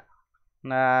 നമ്മുടെ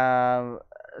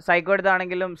സൈക്കോ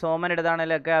എടുത്താണെങ്കിലും സോമൻ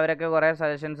എടുത്താണെങ്കിലും ഒക്കെ അവരൊക്കെ കുറേ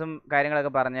സജഷൻസും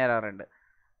കാര്യങ്ങളൊക്കെ പറഞ്ഞു തരാറുണ്ട്.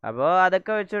 അപ്പോൾ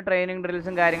അതൊക്കെ വെച്ച് ട്രെയിനിങ്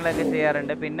ഡ്രിൽസും കാര്യങ്ങളൊക്കെ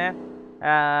ചെയ്യാറുണ്ട്. പിന്നെ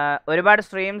ഒരുപാട്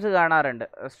സ്ട്രീംസ് കാണാറുണ്ട്.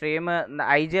 സ്ട്രീം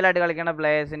IGL ആയിട്ട് കളിക്കുന്ന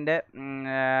പ്ലേയേഴ്സിൻ്റെ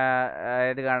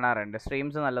ഇത് കാണാറുണ്ട്.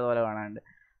 സ്ട്രീംസ് നല്ലതുപോലെ കാണാറുണ്ട്.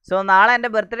 സോ നാളെ എൻ്റെ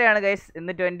ബർത്ത്ഡേ ആണ് ഗൈസ്.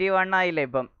 ഇന്ന് 21 ആയില്ലേ,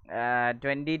 ഇപ്പം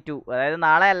 22. അതായത്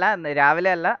നാളെ അല്ല,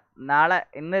 രാവിലെ അല്ല, നാളെ.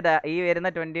 ഇന്ന് ഈ വരുന്ന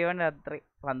 21 രാത്രി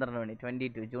 12 മണി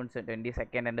 22 ജൂൺ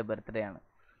 22 എൻ്റെ ബർത്ത്ഡേ ആണ്.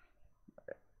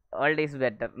 All is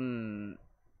better.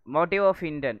 Motive of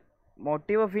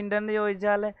intend എന്ന്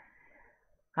ചോദിച്ചാൽ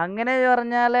അങ്ങനെ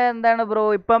പറഞ്ഞാൽ എന്താണ് ബ്രോ,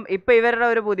 ഇപ്പം ഇവരുടെ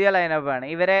ഒരു പുതിയ ലൈനപ്പാണ്.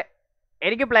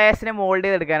 എനിക്ക് പ്ലേയേഴ്സിനെ മോൾഡ്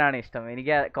ചെയ്തെടുക്കാനാണ് ഇഷ്ടം.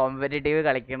 എനിക്ക് കോമ്പറ്റേറ്റീവ്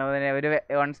കളിക്കണതിന് ഒരു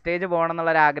ഓൺ സ്റ്റേജ് പോകണം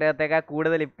എന്നുള്ളൊരു ആഗ്രഹത്തേക്കാൾ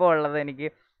കൂടുതൽ ഇപ്പോൾ ഉള്ളത് എനിക്ക്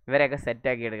ഇവരെയൊക്കെ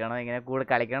സെറ്റാക്കി എടുക്കണം, ഇങ്ങനെ കൂടെ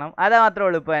കളിക്കണം. അത് മാത്രമേ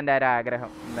ഉള്ളൂ ഇപ്പോൾ എൻ്റെ ഒരു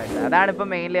ആഗ്രഹം. അതാണ് ഇപ്പം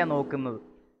മെയിൻലി ഞാൻ നോക്കുന്നത്.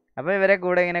 അപ്പോൾ ഇവരെ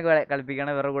കൂടെ ഇങ്ങനെ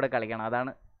കളിപ്പിക്കണം, ഇവരുടെ കൂടെ കളിക്കണം.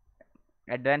 അതാണ്.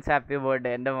 അഡ്വാൻസ് ഹാപ്പി ബർത്ത്ഡേ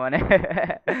എൻ്റെ മോനെ.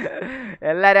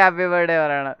 എല്ലാവരും ഹാപ്പി ബർത്ത്ഡേ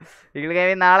പറയണം. നിങ്ങൾ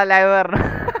കഴിഞ്ഞ് നാളെ ലൈവ് വരണം.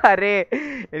 അരേ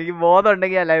എനിക്ക് ബോധം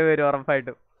ഉണ്ടെങ്കിൽ ആ ലൈവ് വരും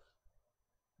ഉറപ്പായിട്ടും.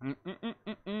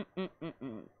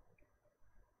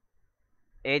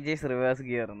 AG's reverse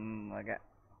gear.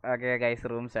 Okay guys,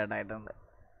 room start ആയിട്ടുണ്ട്.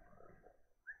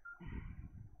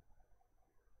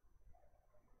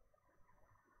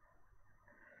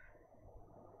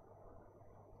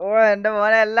 ഓ എൻ്റെ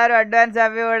മോനെ എല്ലാവരും അഡ്വാൻസ്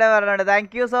ഹാപ്പി ബർത്ത്ഡേ പറഞ്ഞിട്ടുണ്ട്.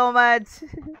 Thank you so much.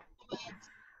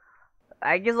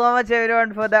 Thank you so much everyone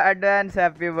for the advance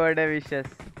happy birthday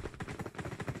wishes.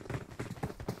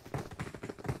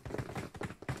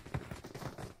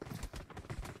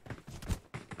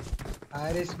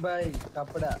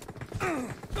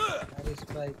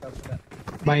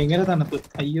 ഭയങ്കര തണുപ്പ്.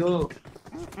 അയ്യോ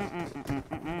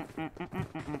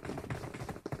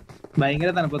ഭയങ്കര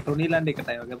തണുപ്പ്. തുണിയില്ലാണ്ട്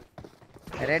ഇക്കട്ടെ.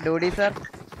 അരെ ഡൂഡി സർ.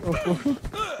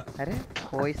 അരെ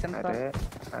പോയിസൺ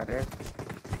സർ.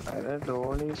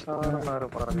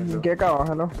 കേക്കാവോ?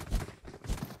 ഹലോ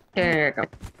കേക്കാം.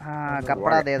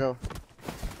 കപ്പട ദേ ദോ,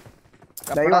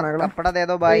 കപ്പട ദേ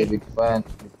ദോ ഭായ്. ബിഗ് ഫാൻ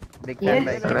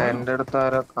എന്റെ അടുത്ത്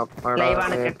ആരോ കപ്പട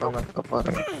എന്നൊക്കെ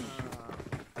പറയും.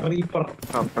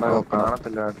 കപ്പട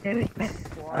കാണത്തില്ല.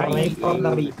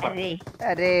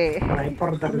 അരേ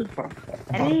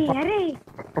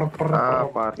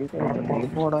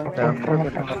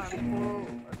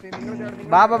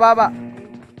ബാബ ബാബ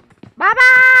ബാബാ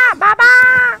ബാബാ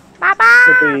ബാബാ.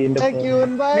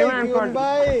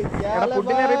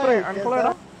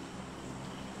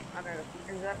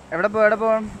 എവിടെ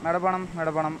പോണം?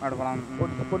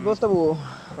 ഫുഡ് ബോസ്റ്റ് പോവോ?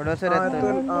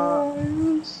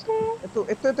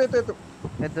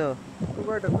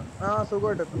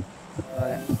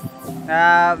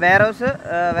 വേറോ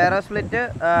സ്പ്ലിറ്റ്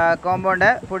കോമ്പൗണ്ട്.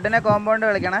 ഫുഡിനെ കോമ്പൗണ്ട്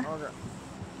കളിക്കണേ.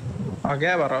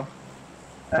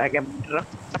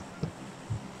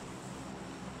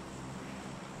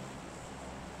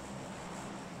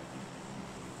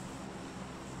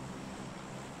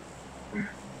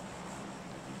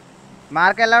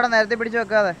 മാർക്ക് എല്ലാവരും നേരത്തെ പിടിച്ചു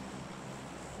വെക്കാതെ.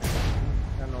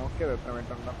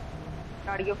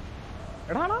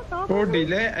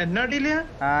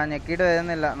 ഞെക്കിട്ട്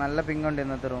വരുന്നില്ല. നല്ല പിങ് ഉണ്ട്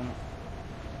ഇന്നത്തെ റൂം.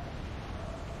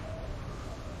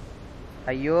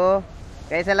 അയ്യോ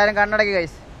ഗൈസ്, എല്ലാരും കണ്ണടക്കി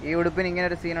ഗൈസ്. ഈ ഉടുപ്പിന് ഇങ്ങനെ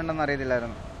ഒരു സീൻ ഉണ്ടെന്ന്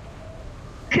അറിയത്തില്ലായിരുന്നു.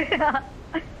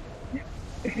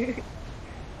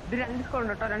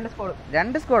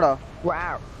 രണ്ട് സ്കോഡോ?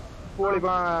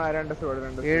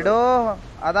 എടോ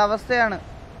അത് അവസ്ഥയാണ്.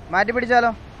 മാറ്റി പിടിച്ചാലോ?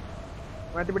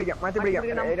 മാറ്റി പിടിക്കാം.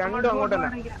 രണ്ടും അങ്ങോട്ടല്ല.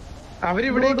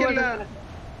 അവരിവിടേക്കല്ല.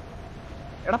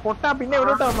 എടാ പൊട്ടാ, പിന്നെ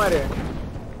എവിടോട്ടാ അവന്മാര്?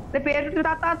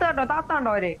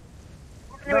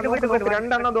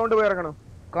 രണ്ടെണ്ണം അതുകൊണ്ട് പോയി ഇറങ്ങണം.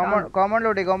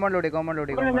 കോമ്പൗണ്ടിലൂട്ടി.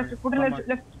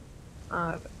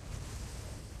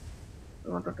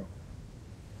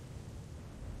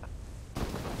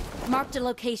 Marked a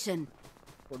location.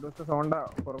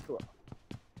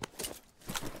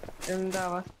 എന്താ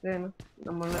അവസ്ഥയാണ്?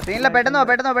 പെട്ടെന്ന്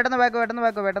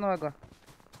വെക്കോ.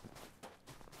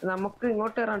 നമുക്ക്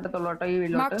ഇങ്ങോട്ട് കയറാൻ പറ്റത്തുള്ളൂ കേട്ടോ ഈ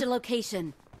വീട്ടിലോട്ട്. Marked a location.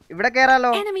 ഇവിടെ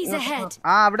കേറാലോ? Enemies ahead.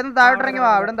 അവിടുന്ന് താഴോട്ടിറങ്ങി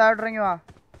വാ.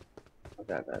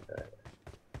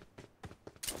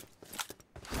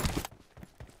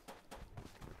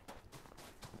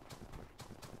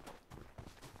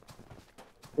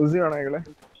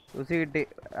 ഉസി കിട്ടി.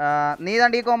 നീ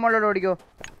തണ്ടി ഈ കോമ്പൗണ്ടിലോട്ട് ഓടിക്കോ.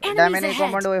 ഡാമേനെ ഈ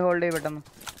കോമ്പൗണ്ട് പോയി ഹോൾഡ് ചെയ്യ് പെട്ടെന്ന്.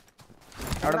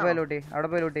 അവിടെ പോയി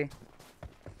ലൂട്ടി.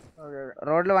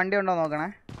 റോഡിൽ വണ്ടി ഉണ്ടോ നോക്കണേ.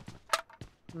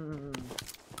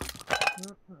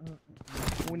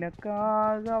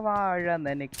 ഉനക്കാക വാഴ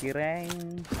നനക്കിറേ.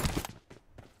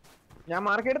 ഞാൻ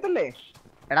മാർക്ക് എടുത്തല്ലേ?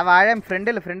 എടാ വാഴ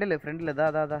ഫ്രണ്ടില് ഇതാ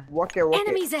ഓക്കേ ഓക്കേ.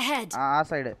 Enemies ahead. ആ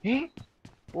സൈഡ്.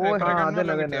 ഓ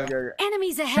അതന്നെ അതന്നെ. Okay okay.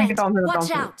 Enemies ahead.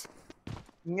 Watch out.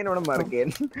 ഇങ്ങനെ വേണം മാർക്ക് ചെയ്യാൻ.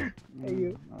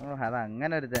 അയ്യോ. ഓ അത്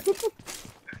അങ്ങനെ ഒരു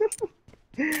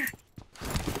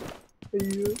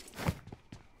അയ്യോ.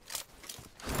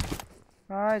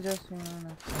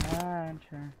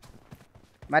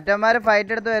 മറ്റന്മാര്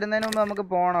ഫൈറ്റ് എടുത്ത് വരുന്നതിന് മുമ്പ് നമുക്ക്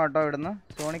പോണം കേട്ടോ ഇവിടുന്ന്.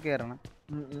 സോണി കയറണം.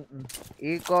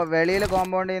 ഈ വെളിയിൽ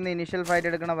കോമ്പൗണ്ടിൽ നിന്ന് ഇനിഷ്യൽ ഫൈറ്റ്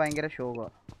എടുക്കണ ഭയങ്കര ഷോകാ.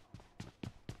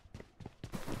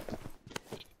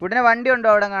 ഉടനെ വണ്ടി ഉണ്ടോ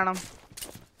അവിടെ കാണാം?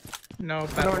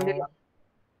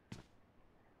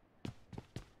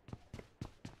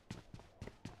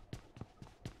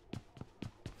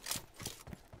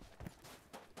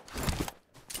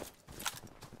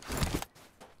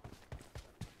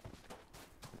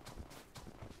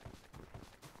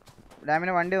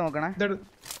 ഡാമിന് വണ്ടി നോക്കണേ.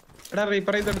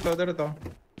 റീപ്പർ ഇതെടുത്തോ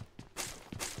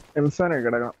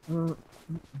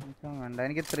വേണ്ട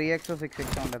എനിക്ക് 3x 6x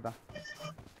ഉണ്ടോ.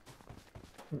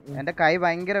 എന്റെ കൈ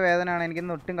ഭയങ്കര വേദനയാണ്.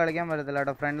 എനിക്കിന്ന് ഒട്ടും കളിക്കാൻ പറ്റത്തില്ല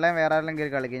കേട്ടോ. ഫ്രണ്ട് ലൈൻ വേറെ ആരെങ്കിലും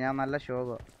കയറി കളിക്കും. ഞാൻ നല്ല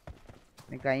ഷോകോ.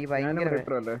 കൈ ഭയങ്കര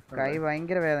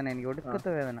വേദന. എനിക്ക് ഒടുക്കത്തെ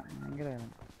വേദന, ഭയങ്കര വേദന.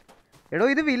 എടോ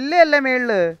ഇത് വില്ലയല്ലേ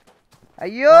മേളില്?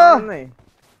 അയ്യോ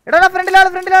എടാ ഫ്രണ്ടിലാള്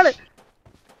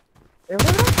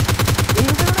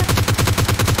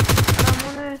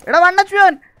എടാ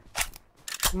വണ്ണച്ചുവൻ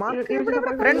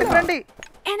ഫ്രണ്ട്.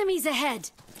 Enemies ahead.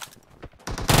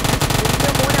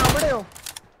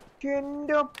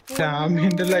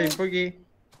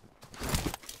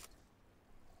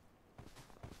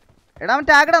 എടാ അവൻ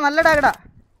ടാഗടാ, നല്ല ടാഗടാ.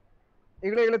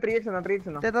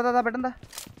 പെട്ടെന്താ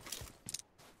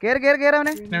കേറി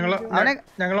അവനെ.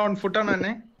 ഞങ്ങൾ ഓൺ ഫുട്ട് ആണ്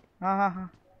തന്നെ.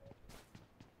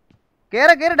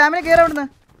 കേറ് ഡാമിനെ കേറ് അവിടുന്ന്.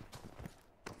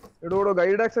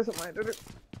 ഗൈഡ് ആക്സസ്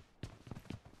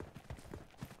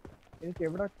എനിക്ക്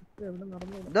എവിടെ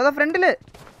നടന്നു? ഫ്രണ്ടില്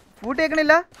ഫൂട്ട്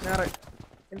കേക്കണില്ല.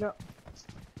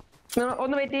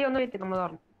 ഒന്ന് വെയിറ്റ് നമ്മൾ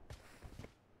പറഞ്ഞു.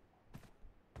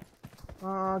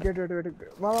 കേട്ടു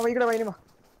വാ ഇവിടെ വൈകുന്നേ വാ.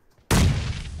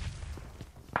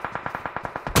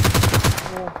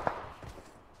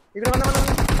 ഇവിടെ വന്ന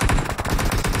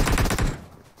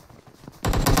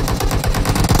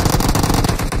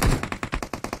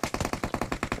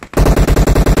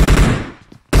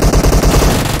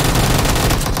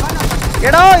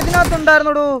എടോ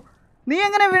ഇതിനകത്തുണ്ടായിരുന്നോടൂ. നീ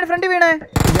എങ്ങനെ ഫ്രണ്ട് വീണേ?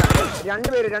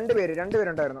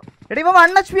 രണ്ടുപേരുണ്ടായിരുന്നു. എടാ ഇവ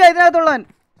 1 HP ഇതിനകത്തുള്ളവൻ.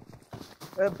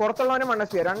 പുറത്തുള്ളവനും 1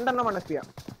 HP, രണ്ടെണ്ണം 1 HP.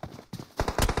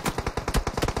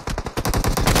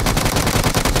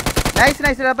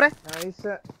 നൈസ് റാപ്പറെ.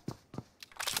 നൈസ്.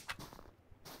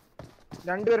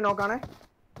 രണ്ടുപേരും നോക്കാണേ.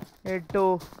 എട്ടോ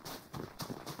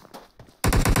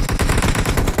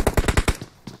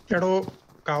എടോ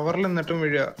കവറിൽ നിന്നിട്ടും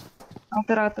വീഴുക.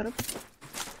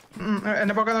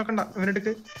 എന്നെ പോക്കാൻ നോക്കണ്ട,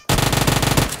 ഇവനെടുക്ക്.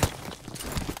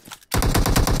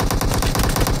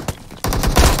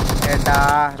 ഏട്ടാ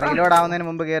റീലോഡ് ആവുന്നതിന്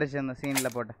മുമ്പ് കയറി ചെന്ന് സീനില്ല.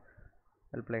 പോട്ടെ.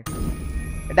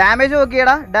 ഡാമേജ്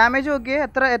നോക്കിയടാ,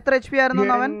 എത്ര HP ആയിരുന്നു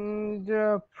അവൻ?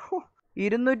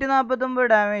 249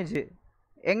 ഡാമേജ്.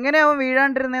 എങ്ങനെയാ അവൻ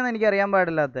വീഴാണ്ടിരുന്നേന്ന് എനിക്ക് അറിയാൻ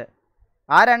പാടില്ലാത്ത.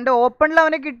 ആ 2 ഓപ്പണിൽ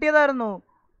അവനെ കിട്ടിയതായിരുന്നു.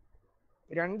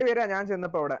 രണ്ടുപേരാ ഞാൻ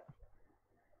ചെന്നപ്പോ അവിടെ.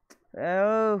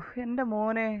 എന്റെ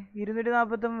മോനെ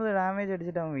 249 ഡാമേജ്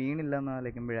അടിച്ചിട്ട് അവൻ വീണില്ലെന്ന്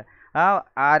ആലോചിക്കുമ്പോഴാ.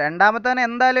 ആ രണ്ടാമത്തവനെ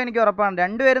എന്തായാലും എനിക്ക് ഉറപ്പാണ്.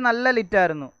 രണ്ടുപേരും നല്ല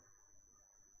ലിറ്റായിരുന്നു.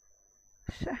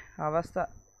 അവസ്ഥ.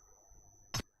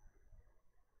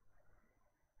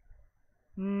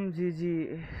 GG.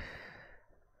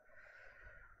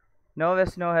 No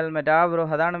west no helmet. Bro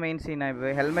അതാണ് മെയിൻ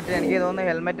സീനായിപ്പോയി. ഹെൽമെറ്റ് എനിക്ക്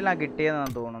തോന്നുന്നു ഹെൽമെറ്റിലാണ്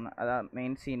കിട്ടിയതെന്നാണ് തോന്നുന്നത്. അതാ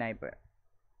മെയിൻ സീനായിപ്പോയി.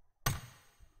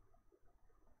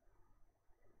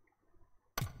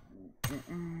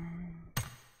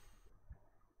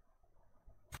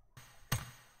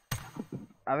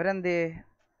 അവരെന്തേ?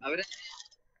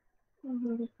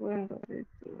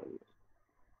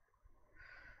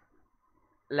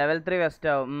 ലെവൽ 3 വെസ്റ്റ്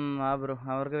ആവും. ബ്രോ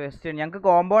അവർക്ക് വെസ്റ്റ്. ഞങ്ങൾക്ക്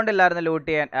കോമ്പൗണ്ട് ഇല്ലായിരുന്നു ലൂട്ട്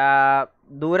ചെയ്യാൻ.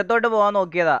 ദൂരത്തോട്ട് പോകാൻ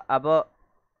നോക്കിയതാ. അപ്പോൾ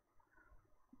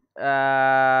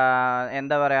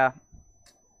എന്താ പറയുക,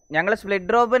 ഞങ്ങൾ സ്പ്ലിറ്റ്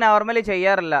ഡ്രോപ്പ് നോർമലി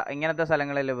ചെയ്യാറില്ല ഇങ്ങനത്തെ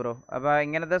സ്ഥലങ്ങളിൽ ബ്രോ. അപ്പോൾ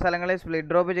ഇങ്ങനത്തെ സ്ഥലങ്ങളിൽ സ്പ്ലിറ്റ്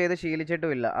ഡ്രോപ്പ് ചെയ്ത്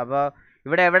ശീലിച്ചിട്ടുമില്ല. അപ്പോൾ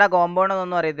ഇവിടെ എവിടെ കോമ്പൗണ്ട്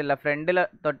എന്നൊന്നും അറിയത്തില്ല.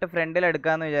 തൊട്ട് ഫ്രണ്ടിൽ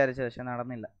എടുക്കാമെന്ന് വിചാരിച്ചു, പക്ഷെ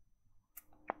നടന്നില്ല.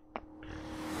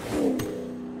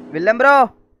 വില്ലം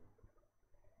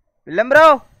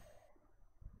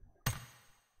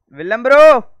ബ്രോ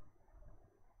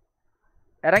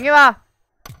ഇറങ്ങി വാ,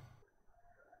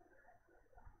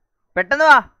 പെട്ടെന്ന്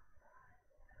വാ.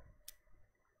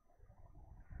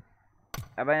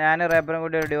 അപ്പം ഞാൻ റേപ്പറും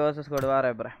കൂടി ഒരു ഡിവോഴ്സസ് കൊടുവാ.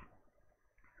 റേപ്പറെ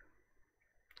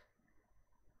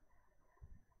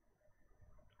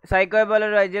സൈക്കോയെ പോലെ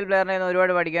ഒരു IGL പ്ലെയറിനെ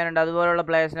ഒരുപാട് പഠിക്കാനുണ്ട്. അതുപോലുള്ള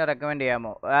പ്ലേയേഴ്സിനെ റെക്കമെൻഡ്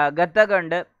ചെയ്യാമോ? ഗത്തൊക്കെ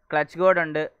ഉണ്ട്. ക്ലച്ച് ഗോഡ്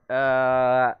ഉണ്ട്,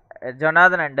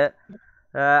 ജൊനാഥൻ ഉണ്ട്,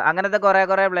 അങ്ങനത്തെ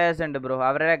കുറേ പ്ലേയേഴ്സ് ഉണ്ട് ബ്രോ.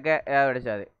 അവരെയൊക്കെ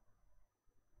വിളിച്ചാൽ മതി.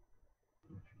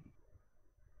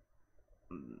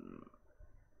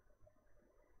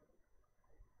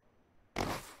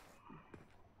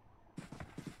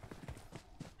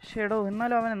 ഷേടോ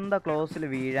എന്നാലും അവൻ എന്താ ക്ലോസിൽ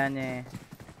വീഴാഞ്ഞേ?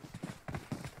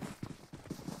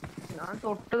 ഞാൻ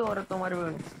തൊട്ട് ഓരോരുത്തന്മാര്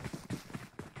വീണു.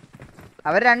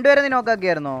 അവർ രണ്ടുപേരും നീ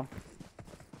നോക്കാക്കിയായിരുന്നോ?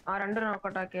 ആ രണ്ടു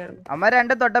നോക്കട്ടാക്കിയായിരുന്നു. അമ്മ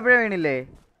രണ്ടും തൊട്ടപ്പോഴേ വീണില്ലേ?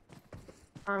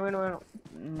 ആ വീണു.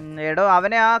 എടോ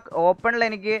അവനെ ആ ഓപ്പണിൽ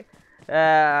എനിക്ക്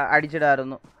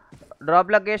അടിച്ചിടായിരുന്നു.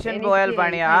 ഡ്രോപ്പ് ലൊക്കേഷൻ പോയാൽ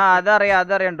പണി.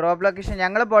 അതറിയാം ഡ്രോപ്പ് ലൊക്കേഷൻ.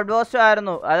 ഞങ്ങൾ പൊഡ് പോസ്റ്റ്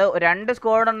ആയിരുന്നു. അത് 2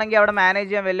 സ്ക്വാഡ് ഉണ്ടെങ്കിൽ അവിടെ മാനേജ്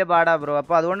ചെയ്യാൻ വലിയ പാടാ ബ്രോ.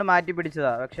 അപ്പോൾ അതുകൊണ്ട് മാറ്റി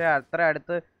പിടിച്ചതാ. പക്ഷെ അത്ര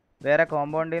അടുത്ത് വേറെ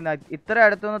കോമ്പൗണ്ടിൽ നിന്ന് ഇത്ര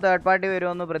അടുത്തൊന്നും തേർഡ് പാർട്ടി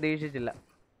വരുമെന്ന് പ്രതീക്ഷിച്ചില്ല.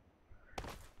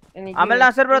 അമൽ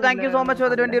Nasar bro, thank you so much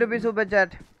for 20 rupees super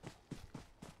chat.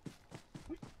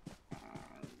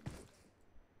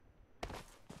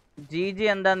 GG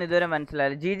എന്താന്ന് ഇതുവരെ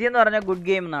മനസ്സിലായില്ല. GG എന്ന് പറഞ്ഞാൽ ഗുഡ്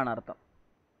ഗെയിം എന്നാണ് അർത്ഥം.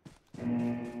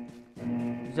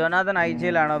 Jonathan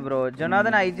IGL-ആണോ bro?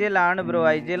 Jonathan IGL-ആണ് bro.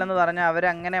 IGL എന്ന് പറഞ്ഞാൽ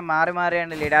അവരങ്ങനെ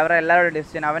മാറിയാണ് ലീഡ്. അവരെ എല്ലാവരുടെ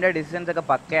ഡിസിഷൻ, അവൻ്റെ ഡിസിഷൻസ് ഒക്കെ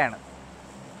പക്കയാണ്.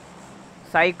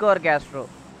 Psycho or Castro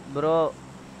bro?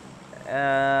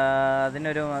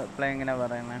 അതിനൊരു പ്ലേ എങ്ങനെ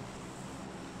പറയുന്നത്?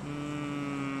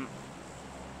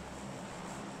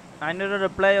 അതിനൊരു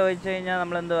റിപ്ലൈ ചോദിച്ചു കഴിഞ്ഞാൽ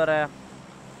നമ്മൾ എന്ത് പറയാ?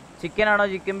 ചിക്കനാണോ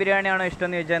ചിക്കൻ ബിരിയാണിയാണോ ഇഷ്ടം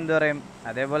എന്ന് ചോദിച്ചാൽ എന്ത് പറയും?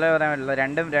 അതേപോലെ പറയാൻ പറ്റില്ല.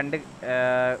 രണ്ടും 2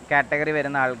 കാറ്റഗറി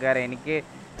വരുന്ന ആൾക്കാർ. എനിക്ക്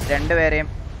 2 പേരെയും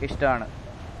ഇഷ്ടമാണ്.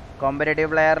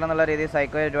 കോമ്പറ്റേറ്റീവ് പ്ലെയർ എന്നുള്ള രീതിയിൽ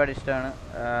സൈക്കോ ഒരുപാട് ഇഷ്ടമാണ്.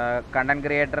 കണ്ടന്റ്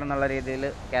ക്രിയേറ്റർ എന്നുള്ള രീതിയിൽ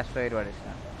കാസ്ട്രോ ഒരുപാട്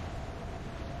ഇഷ്ടമാണ്.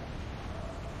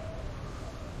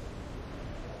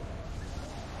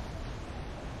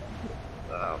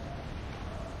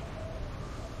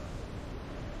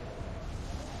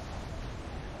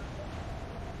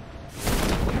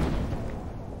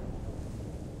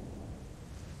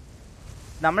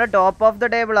 നമ്മൾ ടോപ്പ് ഓഫ് ദ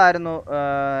ടേബിൾ ആയിരുന്നു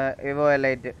ഇവോ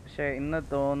എലൈറ്റ്. പക്ഷെ ഇന്ന്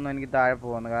തോന്നുന്നു എനിക്ക് താഴെ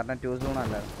പോകുന്നു. കാരണം 2 സൂൺ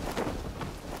അല്ലായിരുന്നു.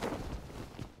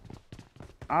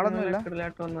 ആളൊന്നുമില്ല.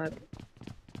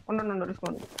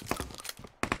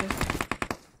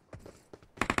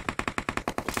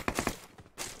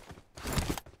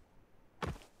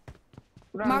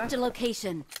 Marked a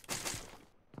location.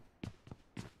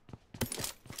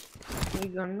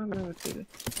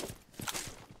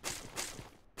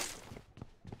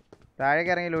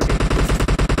 താഴേക്ക് ഇറങ്ങി ലൂട്ടി.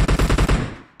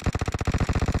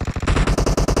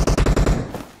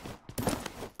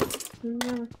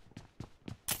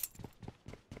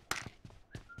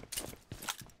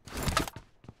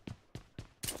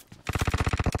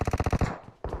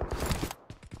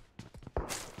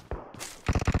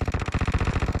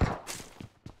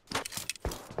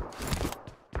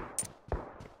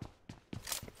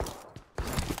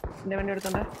 വണ്ടി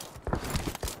എടുത്തോണ്ടേ.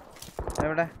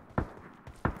 എവിടെ?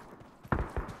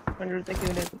 വണ്ടി എടുത്തേക്ക്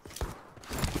ഇതിലേക്ക്.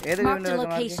 ഏത്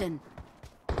location?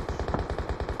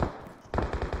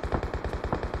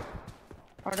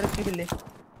 അവിടെ എത്തിയില്ലേ?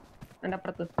 എൻ്റെ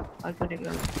അപ്പുറത്ത്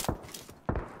ആൾക്കാരൊക്കെയാണ്.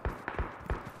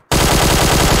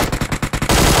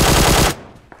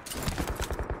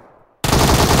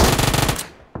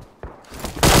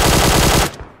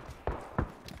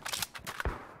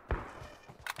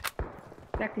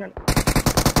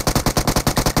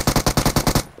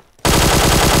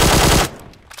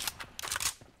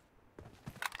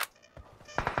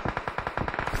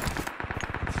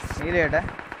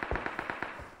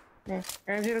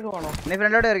 നീ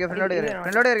ഫ്രണ്ടിലോട്ട്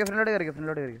കയറിക്കോ.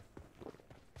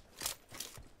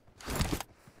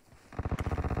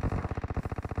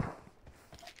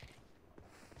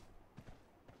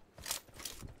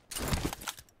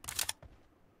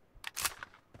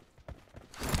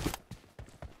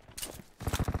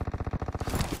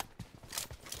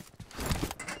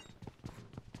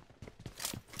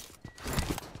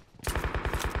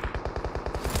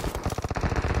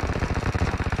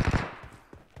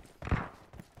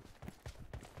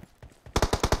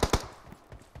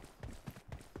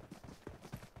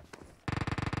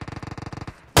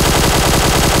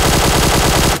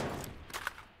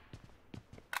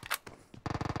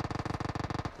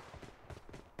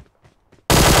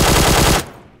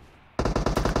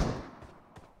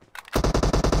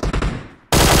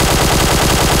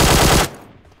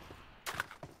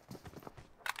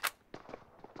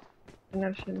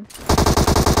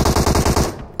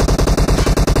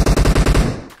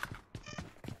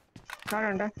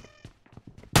 കാണണ്ട.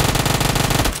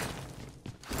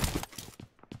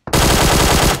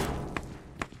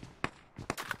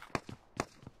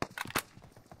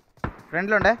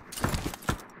 ഫ്രണ്ടിലുണ്ടേ.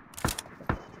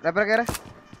 റബ്ബർ കയറ.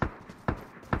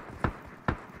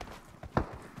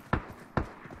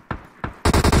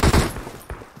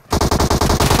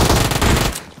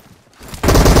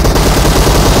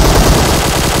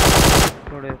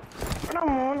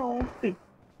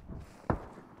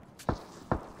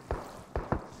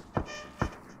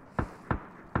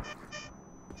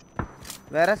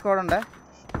 വേറെ സ്ക്വാഡ് ഉണ്ട്.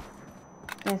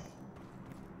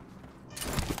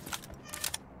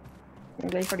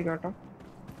 ലൈഫ് അടിക്കാം കേട്ടോ.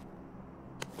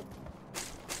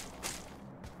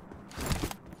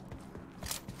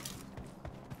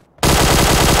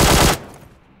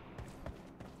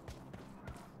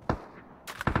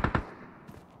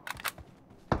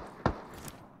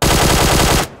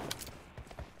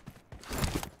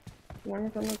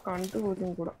 ഞാനൊന്നും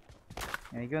കണ്ടുപോലും കൂടാ.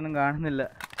 എനിക്കൊന്നും കാണുന്നില്ല.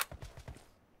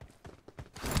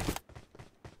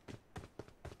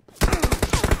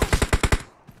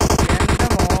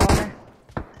 എന്റെ മോനെ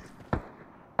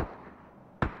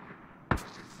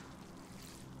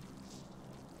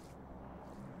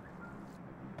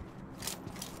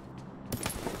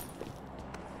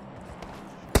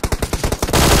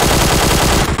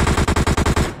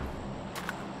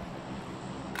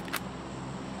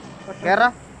കേറാ.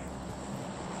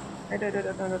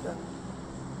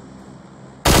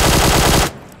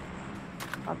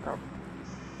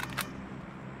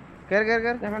 കേറ് കേറ്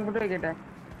കേറ്. ഞാൻ കൺപുട്ട് വയ്ക്കട്ടെ.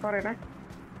 പറയട്ടെ.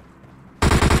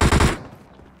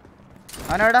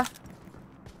 അവനെവിടാ?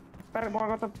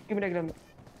 പുറകത്തെ കിമിലേക്കിലൊന്ന്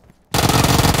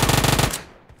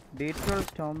ഡീറ്റോൾ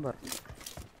സ്റ്റോംബർ.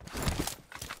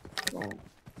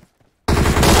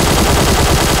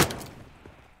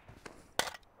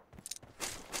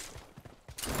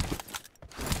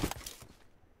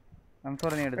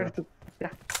 നീ എടുത്തു.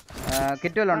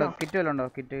 കിറ്റ് വല്ലതും ഉണ്ടോ? കിറ്റ് വല്ലതും ഉണ്ടോ?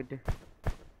 Kit kit.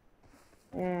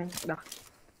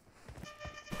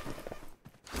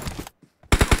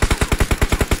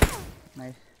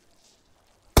 നൈസ്.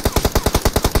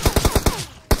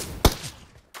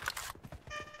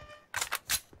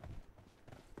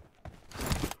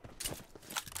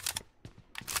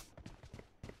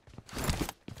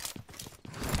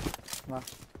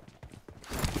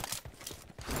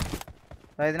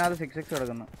 ഇതിനകത്ത് 6x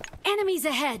കിടക്കുന്നു. Enemies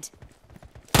ahead.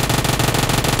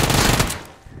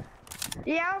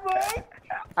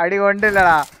 അടി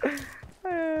കൊണ്ടില്ലടാ.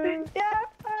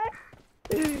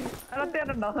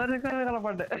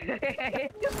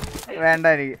 വേണ്ട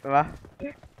എനിക്ക്. വാ.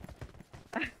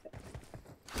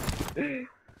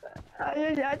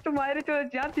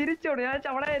 ഞാൻ തിരിച്ചോടും. ഞാൻ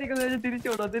അവിടെ ആയിരിക്കും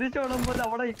തിരിച്ചോടുമ്പോ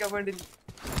അവിടെ നിൽക്കാൻ വേണ്ടി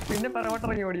പിന്നെ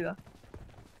പറവട്ടിറങ്ങി ഓടിയതാ.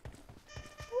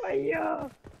 അയ്യോ,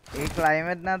 ഈ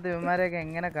ക്ലൈമറ്റിനകത്ത് ഇവന്മാരെയൊക്കെ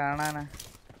എങ്ങനെ കാണാനാ?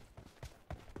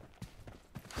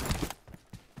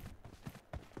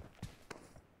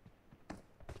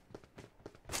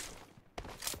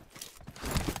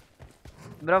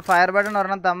 ബ്രോ ഫയർ ബട്ടൺ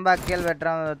ഒരെണ്ണം തമ്പാക്കിയാൽ ബെറ്റർ.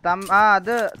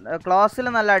 അത് ക്ലോസിൽ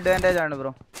നല്ല അഡ്വാൻറ്റേജ് ആണ്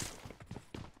ബ്രോ.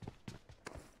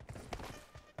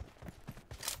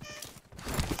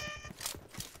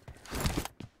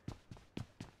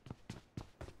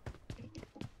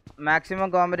 മാക്സിമം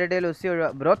കോമ്പറ്റേറ്റീവ് ഉസി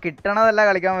ബ്രോ കിട്ടണതല്ല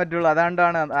കളിക്കാൻ പറ്റുള്ളൂ.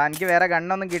 അതുകൊണ്ടാണ് എനിക്ക് വേറെ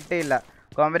ഗണ്ണൊന്നും കിട്ടിയില്ല.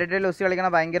 കോമ്പറ്റേറ്റീവ് ഉസി കളിക്കണ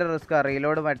ഭയങ്കര റിസ്ക്കാണ്.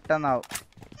 റീലോഡ് പെട്ടെന്നാവും.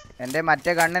 എൻ്റെ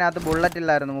മറ്റേ ഗണ്ണിനകത്ത് ബുള്ളറ്റ്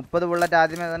ഇല്ലായിരുന്നു. 30 ബുള്ളറ്റ്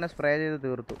ആദ്യമേ തന്നെ സ്പ്രേ ചെയ്ത്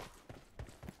തീർത്തു.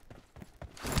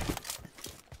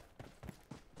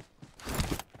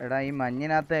 എടാ ഈ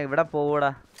മഞ്ഞിനകത്ത് എവിടെ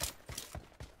പോകൂടാ?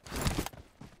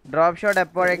 ഡ്രോപ്പ് ഷോട്ട്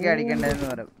എപ്പോഴൊക്കെ അടിക്കേണ്ടതെന്ന്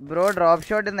പറയും ബ്രോ. ഡ്രോപ്പ്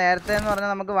ഷോട്ട് നേരത്തെ എന്ന്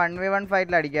പറഞ്ഞാൽ നമുക്ക് 1v1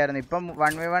 ഫൈറ്റിൽ അടിക്കാമായിരുന്നു. ഇപ്പം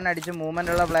 1v1 അടിച്ച്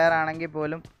മൂവ്മെൻ്റ് ഉള്ള പ്ലെയർ ആണെങ്കിൽ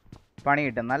പോലും പണി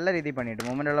കിട്ടും. നല്ല രീതിയിൽ പണി കിട്ടും.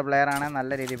 മൂവ്മെൻ്റ് ഉള്ള പ്ലെയർ ആണെങ്കിൽ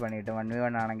നല്ല രീതിയിൽ പണി കിട്ടും.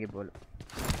 1v1 ആണെങ്കിൽ പോലും.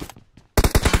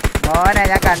 മോനെ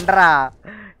ഞാൻ കണ്ടറാ.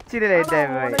 ഇച്ചിരി ലേറ്റ് ആയി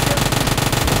പോയി.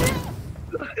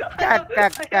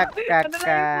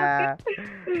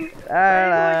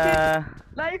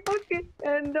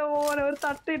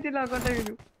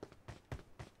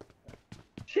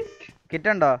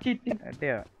 കിട്ടുണ്ടോ?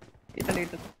 കിട്ടിയോ?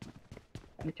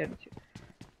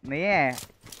 നീയേ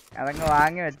അതങ്ങ്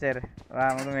വാങ്ങി വെച്ചേര്. വാ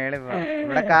നമുക്ക് മേളിൽ പോവാം.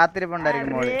 ഇവിടെ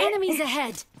കാത്തിരിപ്പുണ്ടായിരിക്കും മോളി.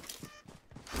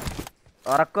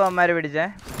 ഉറക്കം അമ്മമാര് പിടിച്ചേ.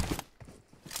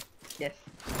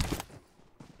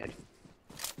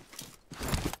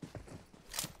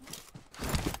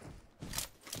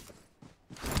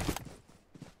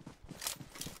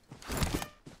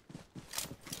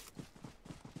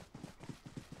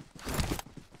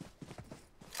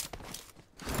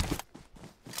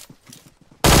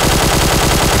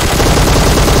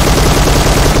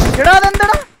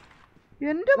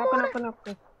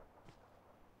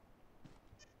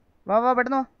 വാ വാ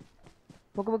പെട്ടെന്ന്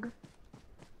പൊക്ക് പൊക്ക്.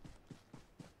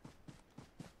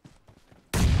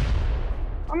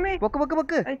 പൊക്ക് പൊക്ക്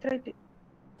പൊക്ക്.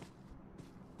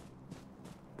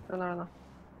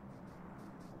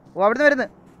 ഓ അവിടുന്ന് വരുന്നു.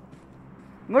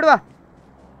 ഇങ്ങോട്ട് വാ.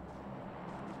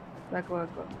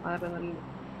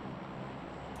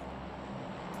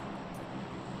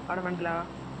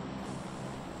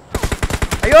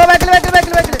 അയ്യോ ബാക്കിൽ ബാക്കിൽ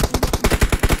ബാക്കിൽ ബാക്കിൽ.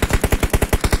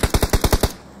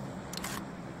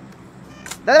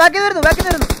 ബാക്കി വരുന്നു ബാക്കി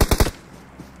വരുന്നു.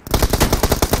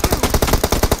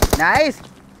 നൈസ്.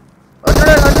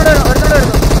 ഒന്നുകൂടെ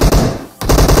വരുന്നു.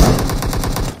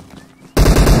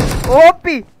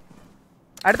 ഓപ്പി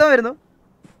അടുത്ത വരുന്നു.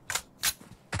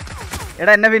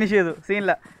 എടാ എന്നെ ഫിനിഷ് ചെയ്തു.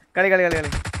 സീനില്ല. കളി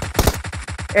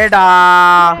എടാ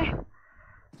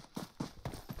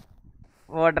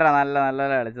ഓട്ടറ. നല്ല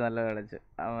കളിച്ചു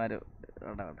അവന്മാര്.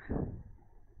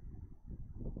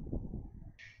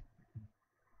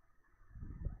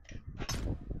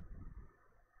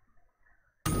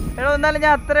 എടാ എന്നാലും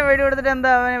ഞാൻ അത്രയും വെടി കൊടുത്തിട്ട് എന്താ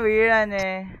അവനെ വീഴാഞ്ഞേ?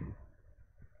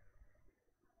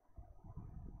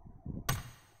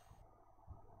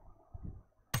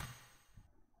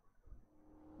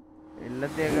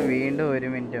 ഇല്ലത്തേക്ക് വീണ്ടും 1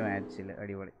 മിനിറ്റ് മാച്ചിൽ.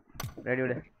 അടിപൊളി. റെഡി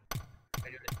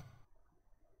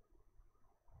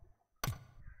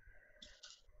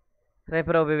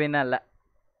റേപ്പറോബി പിന്നല്ല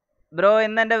ബ്രോ.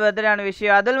 ഇന്ന് എൻ്റെ ബർത്ത്ഡേ ആണ്. Wish you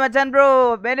Atul Machan bro.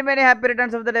 Many happy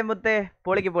returns of the day മുത്തേ.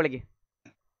 പൊളിക്ക്.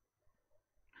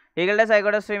 ഈകളുടെ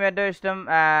സൈക്കോടെ സ്ട്രീം ഏറ്റവും ഇഷ്ടം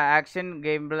ആക്ഷൻ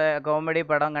ഗെയിം പ്ലേ കോമഡി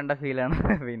പടം കണ്ട ഫീലാണ്.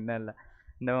 പിന്നല്ല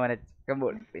എൻ്റെ മോനെ ചക്കൻ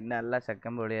പൊളി. പിന്നല്ല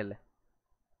ചക്കൻ പൊളിയല്ലേ.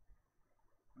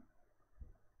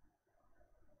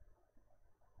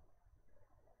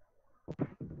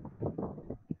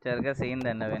 ചെറുക്ക സീൻ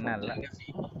തന്നെ. പിന്നല്ല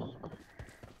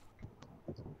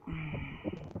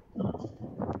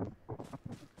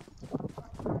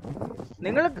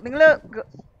നിങ്ങള്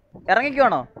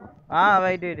ഇറങ്ങിക്കുവാണോ? ആ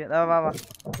വെയിറ്റ് വാ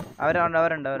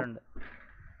അവരുണ്ട്.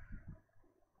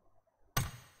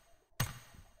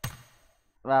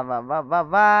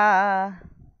 വാ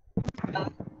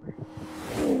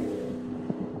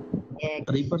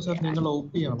നിങ്ങൾ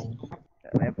OP ആണോ?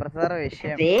 റേപ്പർ സാർ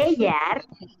വിഷയം.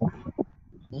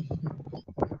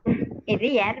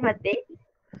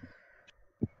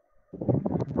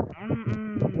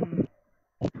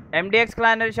 MDX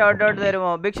ക്ലാൻ ഒരു ഷൗട്ട് ഔട്ട് തരുമോ?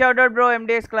 Big shout out bro.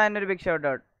 MDX clan ഒരു big shout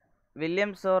out.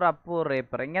 Williams or Appu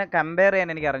rapper. ഇങ്ങനെ കമ്പയർ ചെയ്യാൻ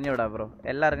എനിക്ക് അറിഞ്ഞൂടാ ബ്രോ.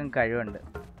 എല്ലാവർക്കും കഴിവുണ്ട്.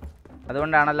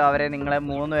 അതുകൊണ്ടാണല്ലോ അവരെ നിങ്ങളെ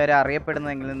 3 പേരെ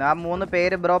അറിയപ്പെടുന്നതെങ്കിൽ. ആ 3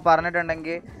 പേര് ബ്രോ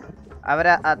പറഞ്ഞിട്ടുണ്ടെങ്കിൽ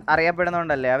അവരെ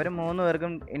അറിയപ്പെടുന്നതുകൊണ്ടല്ലേ. അവർ 3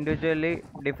 പേർക്കും ഇൻഡിവിജ്വലി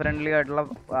ഡിഫറെൻ്റ്ലി ആയിട്ടുള്ള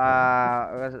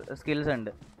സ്കിൽസ്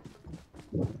ഉണ്ട്.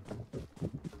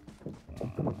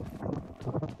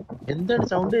 എന്താണ്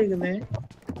സൗണ്ട് കേൾക്കുന്നേ?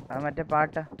 അത് മറ്റേ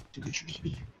പാട്ടാ.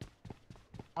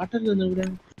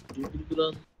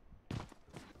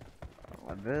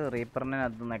 അത് റീപ്പറിന്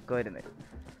അത് നെക്ക വരുന്നത്.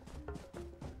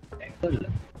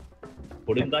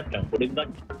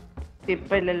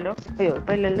 ഇപ്പൊ ഇല്ലല്ലോ.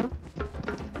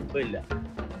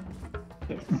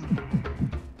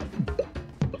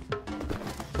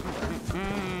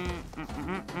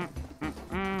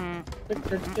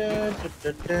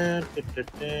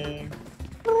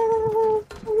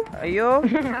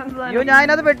 അയ്യോ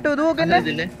ഞാനത് പെട്ടു. ഇത് നോക്കല്ലേ.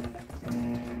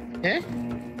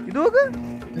 ഇത് നോക്ക്.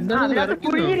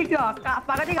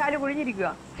 പകുതി കാല് കുഴിഞ്ഞിരിക്കുക.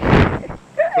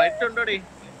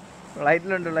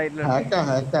 ലൈറ്റിലുണ്ട്.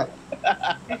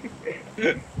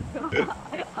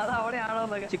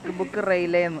 चिक बुक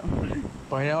रेले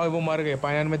पायना वो मर गए।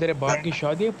 पायना में तेरे बाप की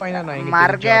शादी है। पायना आएंगे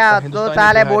मर गया तो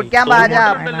साले बोट क्या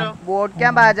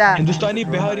बाजा हिंदुस्तानी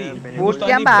बिहारी बोट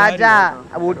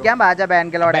क्या बाजा बहन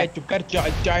के लोड़े। चुप कर।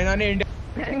 चाइना ने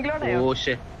इंडिया ओ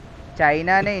शे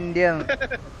चाइना ने इंडिया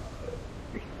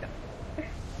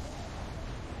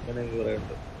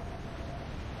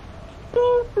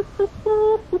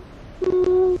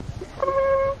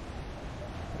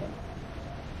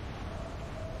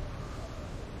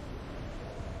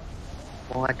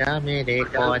कोजा मेरे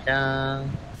कोजा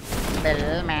दिल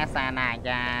में सना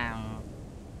जा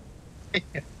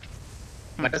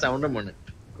मटे साउंड मोने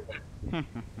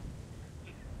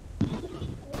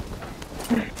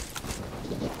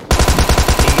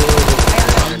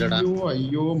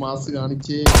അയ്യോ മാസ്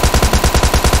കാണിച്ചേ.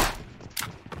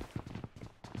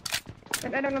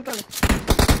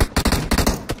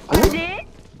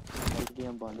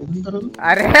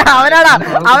 अरे അവനാടാ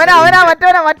അവനാ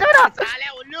മറ്റവനാ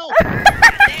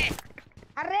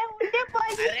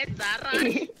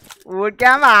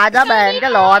ഊക്കാൻ വാടാ ബഹൻ के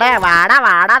ലോടെ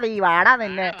വാടാ നീ വാടാ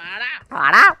നിന്നെ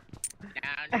വാടാ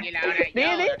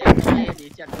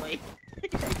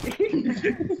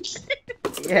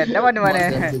എന്നെ പൊന്നുമോനെ.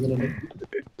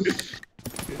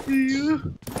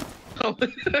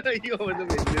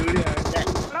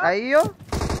 അയ്യോ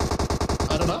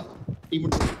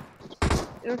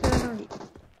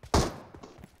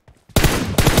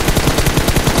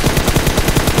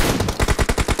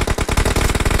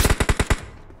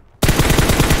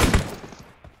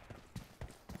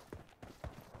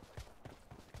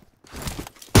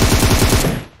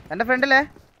എന്റെ ഫ്രണ്ടിലെ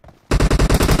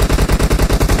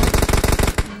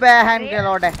बहन के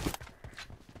लोडे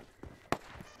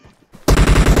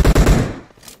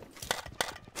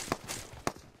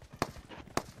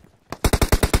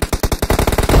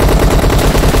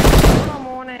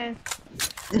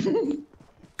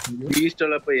ബീസ്റ്റ്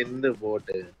ഉള്ളപ്പോ എന്ത്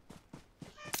ബോട്ട്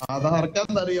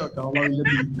അതാർക്കാന്നറിയോ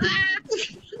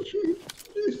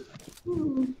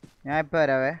ഞാൻ ഇപ്പൊ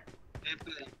വരാവേ.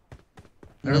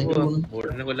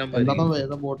 ബോട്ടിനെ കൊല്ലാൻ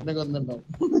ബോട്ടിനെ കൊന്നുണ്ടാവും.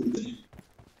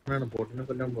 ബോട്ടിനെ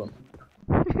കൊല്ലാൻ പോവാ.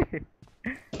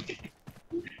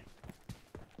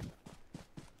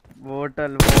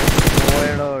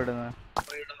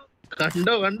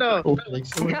 കണ്ടോ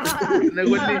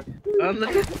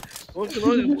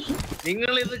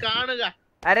നിങ്ങൾ ഇത് കാണുക.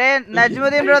 അരെ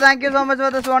Najmuddin bro, thank you so much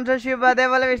for the sponsorship.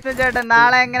 അതേപോലെ വിഷ്ണു ചേട്ടൻ,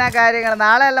 നാളെ എങ്ങനെയാ കാര്യങ്ങൾ?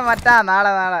 നാളെ അല്ല മറ്റാ,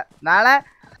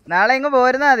 നാളെ ഇങ്ങ്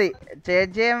പോരുന്നാ മതി.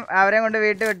 ചേച്ചിയും അവരെയും കൊണ്ട്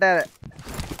വീട്ടിൽ വിട്ടാറ്,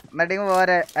 എന്നിട്ട് ഇങ്ങ്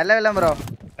പോരെ. അല്ല വല്ലം ബ്രോ?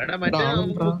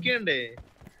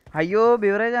 അയ്യോ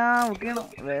ബിവറേജ്, ആ ബുക്ക് ചെയ്യണം.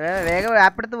 വേഗം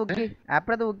ആപ്പെടുത്ത്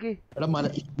ബുക്ക്.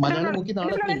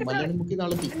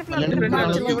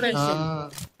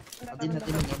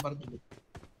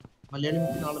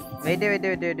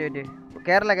 വെയിറ്റ്.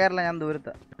 കേരള ഞാൻ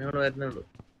ദൂരത്താ.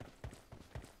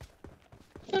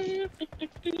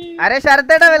 അരെ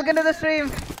ശരത്തേട്ടാ, വെൽക്കം ടു ദ സ്ട്രീം.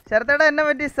 ശരത്തേട്ടാ എന്നെ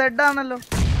പറ്റി സെഡ് ആണല്ലോ.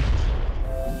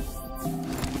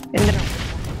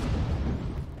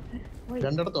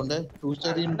 രണ്ടിടത്തുണ്ട്, 2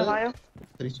 സ്റ്റോറി ഉണ്ട്,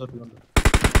 3 സ്റ്റോറി ഉണ്ട്.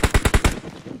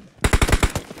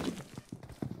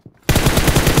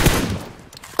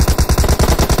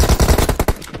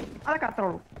 അതൊക്കെ അത്രേ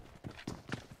ഉള്ളൂ.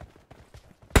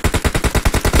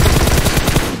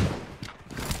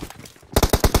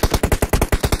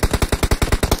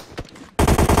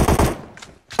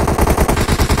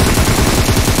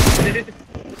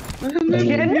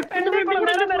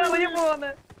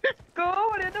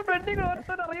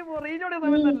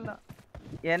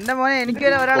 എന്റെ മോനെ എനിക്ക്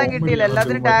ഒരാളെ കിട്ടിയില്ല,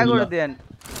 എല്ലാത്തിനും ടാഗ് കൊടുത്തു ഞാൻ.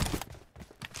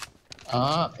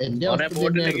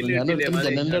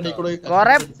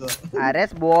 കൊറേ അരെ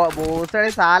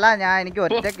ബൂസടി സാല, ഞാൻ എനിക്ക്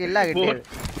ഒറ്റക്കില്ല കിട്ടിയത്.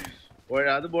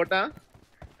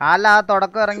 അല്ല, ആ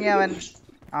തുടക്കം ഇറങ്ങി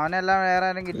അവനെല്ലാം വേറെ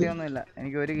ആരും കിട്ടിയൊന്നുമില്ല.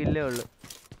 എനിക്ക് ഒരു കില്ലേ ഉള്ളു.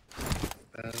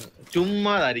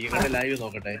 ചുമ്മാതായിരിക്കും, ലൈവ്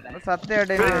നോക്കട്ടെ.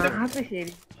 സത്യമായിട്ട്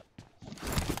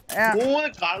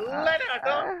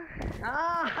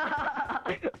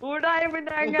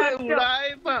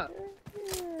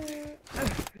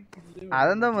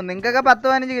അതെന്തോ നിങ്ങക്കൊക്കെ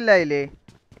 10-15 കില്ലായില്ലേ?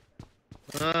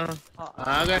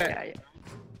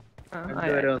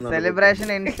 സെലിബ്രേഷൻ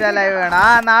ഇൻസ്റ്റാ ലൈവ് വേണം. ആ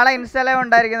നാളെ ഇൻസ്റ്റാ ലൈവ്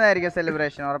ഉണ്ടായിരിക്കുന്നതായിരിക്കും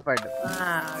സെലിബ്രേഷൻ ഉറപ്പായിട്ടും.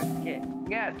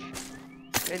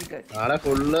 നാളെ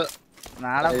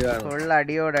ഫുള്ള്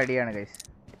അടിയോടടിയാണ് ഗൈസ്.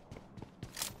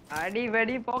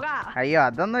 അയ്യോ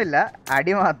അതൊന്നുമില്ല,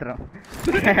 അടി മാത്രം.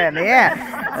 നീ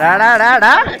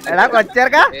എടാ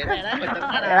കൊച്ചേർക്ക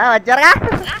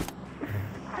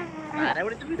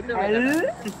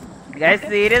ഗൈസ്,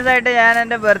 സീരിയസ് ആയിട്ട് ഞാൻ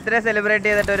എന്റെ ബർത്ത്ഡേ സെലിബ്രേറ്റ്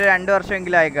ചെയ്തിട്ട് ഒരു 2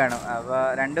 വർഷമെങ്കിലും ആയി കാണും. അപ്പൊ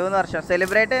 2-3 വർഷം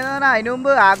സെലിബ്രേറ്റ് ചെയ്യുന്ന പറഞ്ഞാൽ അതിനു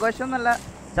മുമ്പ് ആഘോഷം എന്നല്ല,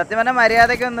 സത്യം പറഞ്ഞാൽ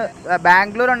മര്യാദയ്ക്കൊന്ന്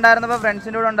ബാംഗ്ലൂർ ഉണ്ടായിരുന്നപ്പോൾ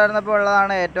ഫ്രണ്ട്സിൻ്റെ കൂടെ ഉണ്ടായിരുന്നപ്പോൾ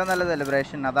ഉള്ളതാണ് ഏറ്റവും നല്ല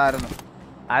സെലിബ്രേഷൻ, അതായിരുന്നു.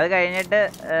 അത് കഴിഞ്ഞിട്ട്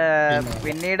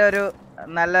പിന്നീട് ഒരു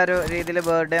നല്ലൊരു രീതിയിൽ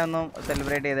ബർത്ത്ഡേ ഒന്നും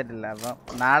സെലിബ്രേറ്റ് ചെയ്തിട്ടില്ല. അപ്പം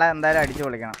നാളെ എന്തായാലും അടിച്ചു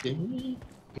പൊളിക്കണം.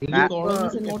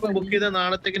 ബുക്ക് ചെയ്ത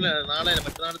മറ്റന്നാളത്തേക്കല്ലേ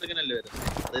വരും?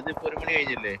 അതായത് ഇപ്പൊ 1 മണി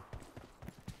കഴിഞ്ഞില്ലേ?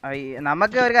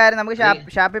 നമുക്ക് ഒരു കാര്യം, നമുക്ക്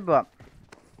ഷാപ്പിൽ പോവാം.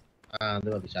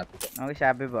 നമുക്ക്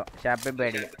ഷാപ്പിൽ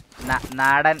പേടിക്കാം.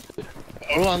 നാടൻ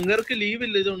ലീവ്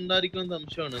ഇല്ല, ഇത് ഉണ്ടായിരിക്കും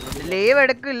സംശയമാണ്. ലീവ്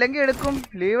എടുക്കും, ഇല്ലെങ്കിൽ എടുക്കും.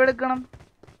 ലീവ് എടുക്കണം,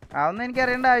 അതൊന്നും എനിക്ക്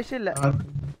അറിയേണ്ട ആവശ്യമില്ല.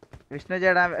 വിഷ്ണു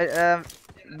ചേട്ടാ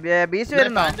ബീച്ച്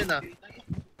വരുന്നോ?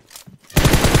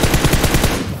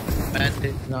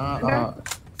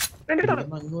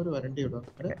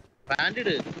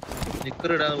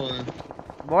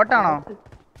 ബോട്ടാണോ?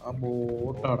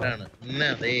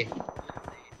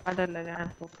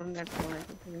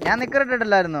 ഞാൻ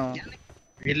നിക്കറിട്ടിട്ടില്ലായിരുന്നോ?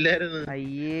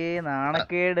 അയ്യേ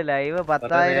നാണക്കേട്. ലൈവ്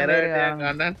 10,000 പേര്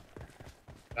കാണും.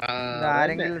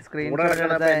 ആരെങ്കിലും സ്ക്രീൻഷോട്ട്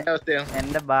എടുത്ത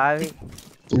എന്റെ ഭാവി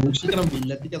സൂക്ഷിക്കണം.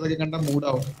 വില്ലത്തിക്ക് അതൊക്കെ കണ്ട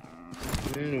മൂടാവും.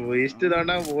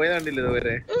 പോയതാണ്ടില്ല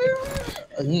ഇതുവരെ.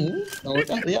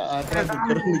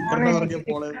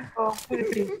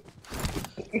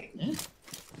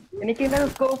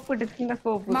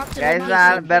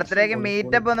 ബർത്ത്ഡേക്ക്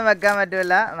മീറ്റപ്പ് ഒന്നും വെക്കാൻ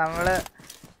പറ്റൂല. നമ്മള്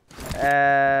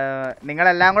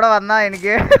നിങ്ങളെല്ലാം കൂടെ വന്നാ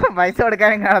എനിക്ക് പൈസ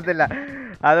കൊടുക്കാനും കാണത്തില്ല.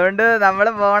 അതുകൊണ്ട് നമ്മൾ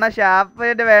പോണ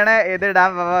ഷാപ്പിട്ട് വേണേ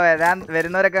ഇതിടാൻ.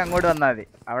 വരുന്നവരൊക്കെ അങ്ങോട്ട് വന്നാൽ മതി.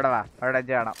 അവിടെ വാ, അവിടെ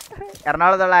വെച്ച് കാണാം.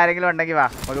 എറണാകുളത്തുള്ള ആരെങ്കിലും ഉണ്ടെങ്കിൽ വാ,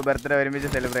 നമുക്ക് ബർത്ത്ഡേ ഒരുമിച്ച്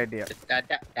സെലിബ്രേറ്റ് ചെയ്യാം.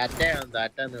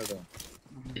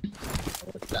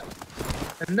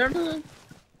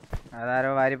 അതാരോ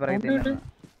വാരി പറയുന്നില്ല.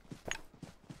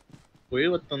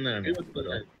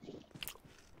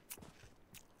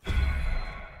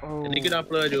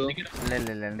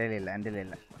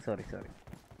 ഇല്ല. സോറി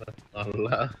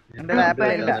എന്റെ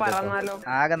ആപ്പിളേ ഇല്ല.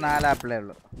 ആകെ 4 ആപ്പിളേ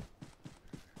ഉള്ളു.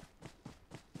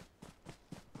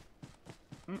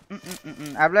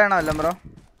 അപ്ലൈ ആണോ bro?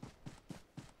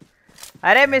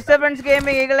 Are mister friends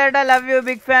gaming ഈഗിളേട്ടാ love you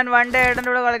big fan. One day ഏട്ടൻ്റെ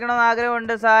കൂടെ കളിക്കണമെന്ന്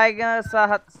ആഗ്രഹമുണ്ട്.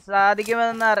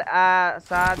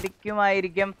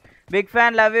 സാധിക്കുമായിരിക്കും. Big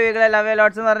fan love you ഈഗിളെ love you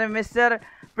lots എന്ന് പറഞ്ഞു മിസ്റ്റർ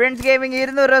പ്രിൻസ് ഗെയിമിംഗ്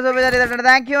 200 രൂപ സൂപ്പർ ചാറ്റ് ചെയ്തിട്ടുണ്ട്.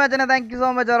 Thank you മച്ചനെ, thank you so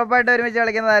much. ഉറപ്പായിട്ട് ഒരുമിച്ച്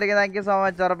കളിക്കുന്നതായിരിക്കും. Thank you so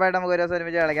much. ഉറപ്പായിട്ട് നമുക്ക് ഒരു ദിവസം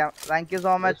ഒരുമിച്ച് കളിക്കാം. Thank you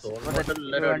so much.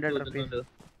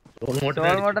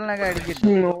 മോട്ടലിനൊക്കെ അടിച്ചിട്ട്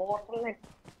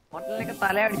മോട്ടലിനൊക്കെ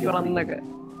തല അടിച്ചു വളർന്നൊക്കെ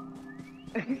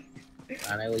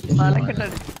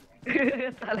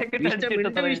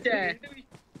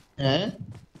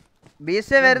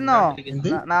ബീസ്റ്റേ വരുന്നോ?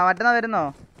 മറ്റന്നാ വരുന്നോ?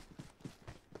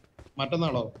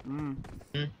 മറ്റന്നാളോ?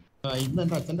 ഇന്ന്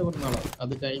എന്റെ അച്ഛന്റെ പിറന്നാളോ.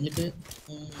 അത് കഴിഞ്ഞിട്ട്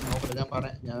നോക്കട്ടെ. ഞാൻ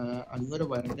പറയാം. ഞാൻ അങ്ങോട്ട്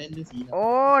വരേണ്ട സീന. ഓ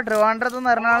ട്രിവാൻഡ്രത്ത്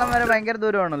നിന്ന് എറണാകുളം വരെ ഭയങ്കര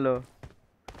ദൂരമാണല്ലോ.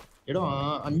 എടോ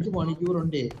 5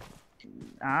 മണിക്കൂറുണ്ടേ.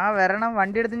 ആ വരണം,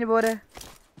 വണ്ടി എടുത്തിഞ്ഞ് പോരെ.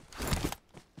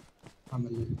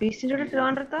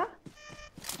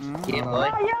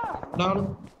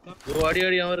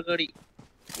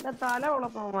 തല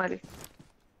ഉളപ്പമാര്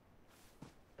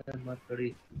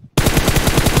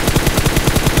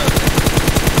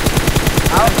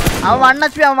അവൻ 1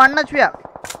 HP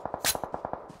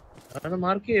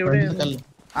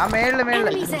ആ മേളില്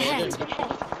Enemies ahead.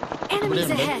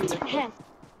 Enemies ahead.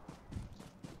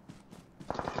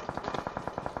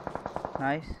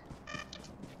 Nice.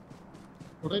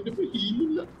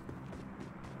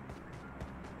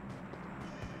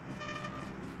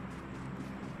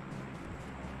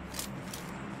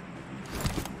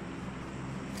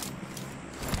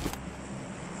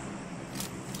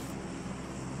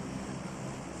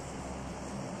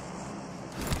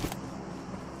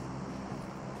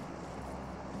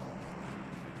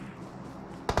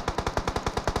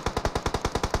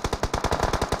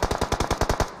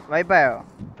 വൈപ്പായോ?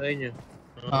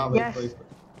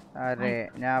 അരെ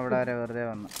ഞാൻ അവിടെ വരെ വെറുതെ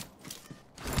വന്നു.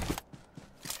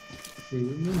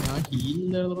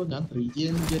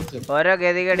 ഓരോ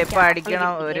ഗതികേട് ഇപ്പൊ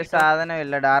അടിക്കണം. ഒരു സാധനം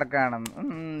ഇല്ല, ഡാർക്ക് ആണ്.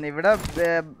 ഇവിടെ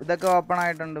ഇതൊക്കെ ഓപ്പൺ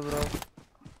ആയിട്ടുണ്ട് ബ്രോ.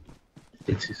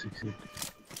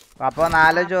 അപ്പൊ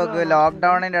ആലോചിച്ച് നോക്ക്,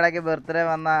 ലോക്ക്ഡൌണിന്റെ ഇടയ്ക്ക് ബർത്ത്ഡേ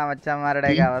വന്ന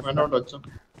അമ്മച്ചന്മാരുടെയൊക്കെ അവസ്ഥ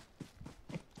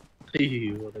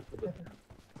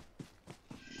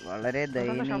വളരെ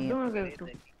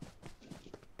ദയനീയം.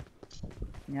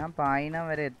 ഞാൻ പായിനം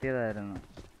വരെ എത്തിയതായിരുന്നു.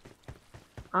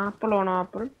 ആപ്പിൾ ആണോ?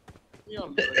 ആപ്പിൾ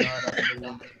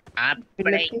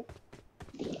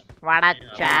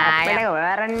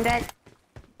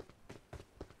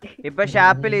ഇപ്പൊ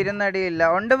ഷാപ്പിൽ ഇരുന്നടിയില്ല.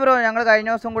 ഉണ്ട് ബ്രോ, ഞങ്ങൾ കഴിഞ്ഞ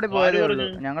ദിവസം കൂടി പോയതേ ഉള്ളൂ.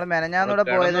 ഞങ്ങൾ മെനഞ്ഞാന്നൂടെ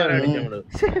പോയതേ ഉള്ളൂ.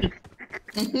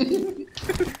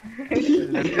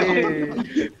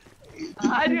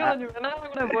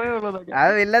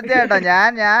 അത് വില്ലത്തി കേട്ടോ.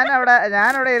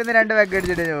 ഞാനവിടെ ഇരുന്ന് 2 പെഗ്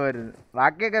അടിച്ചിട്ട് പോയിരുന്നു.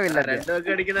 ബാക്കിയൊക്കെ വില്ലത്തി.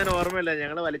 ഓർമ്മയില്ല,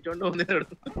 ഞങ്ങള് വലിച്ചോണ്ട് പോകുന്നേ.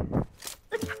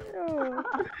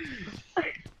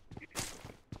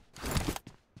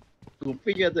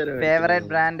 ഫേവറേറ്റ്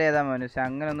ബ്രാൻഡ് ഏതാ മോനുസ്?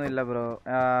 അങ്ങനൊന്നും ഇല്ല ബ്രോ.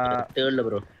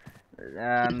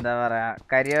 എന്താ പറയാ,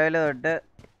 കരിയോയില് തൊട്ട്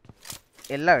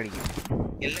എല്ലാം അടിക്കും.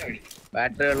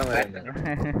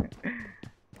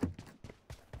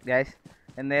 ഗൈസ്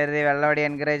എന്ന് കരുതി വെള്ളമടി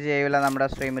എൻകറേജ് ചെയ്യൂല നമ്മുടെ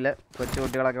സ്ട്രീമില്.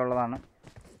 കൊച്ചുകുട്ടികളൊക്കെ ഉള്ളതാണ്.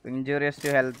 ഇഞ്ചൂറിയസ് ടു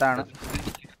ഹെൽത്ത് ആണ്.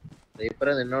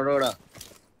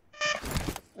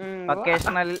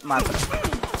 ഒക്കേഷണൽ മാത്രം.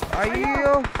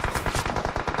 അയ്യോ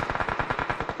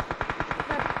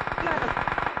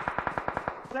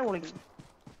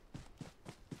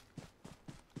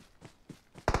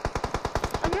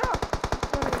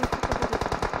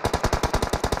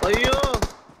അയ്യോ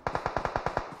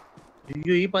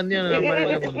അയ്യോ, ഈ പന്നിയാണ്.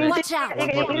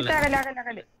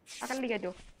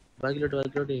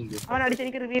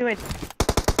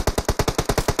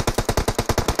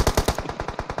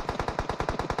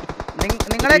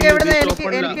 നിങ്ങളൊക്കെ എവിടുന്ന്?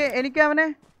 എനിക്ക് അവനെ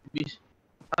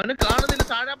കാണുന്നില്ല.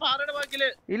 താഴെ പാറയുടെ ബാക്കില്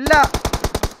ഇല്ല.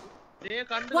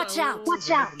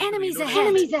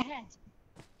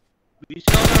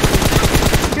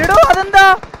 എടോ അതെന്താ?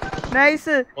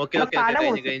 നൈസ്.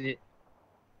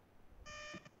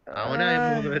 അവനായ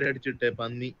 3 പേരെ അടിച്ചിട്ടേ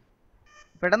പന്നി.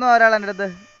 പെട്ടെന്ന് ഒരാൾ എൻ്റെ അടുത്ത്.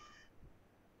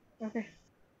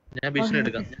 ഞാൻ ഭീഷണി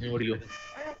എടുക്കാം, നീ ഓടിക്കോ.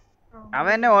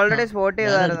 അവൻ എന്നെ ഓൾറെഡി സ്പോട്ട്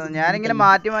ചെയ്തായിരുന്നു. ഞാനിങ്ങനെ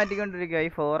മാറ്റിക്കൊണ്ടിരിക്കുക. ഈ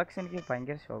 4x എനിക്ക്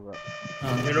ഭയങ്കര ശോകമാണ്.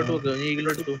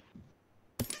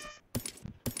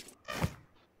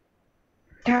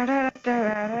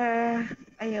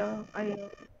 അയ്യോ അയ്യോ.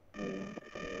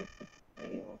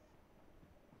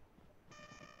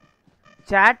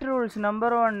 Chat rules. Number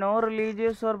 1, no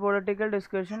religious or political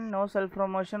discussion, no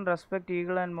self-promotion, respect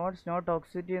eagle and mods, no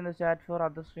toxicity in the chat for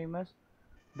other streamers,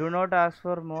 do not ask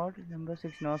for mod. Number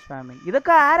 6, no spamming.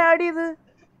 ഇതൊക്കെ ആരാടി ഇത്?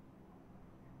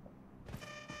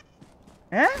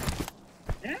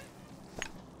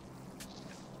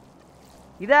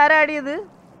 ഇതാരാ ആടിയത്?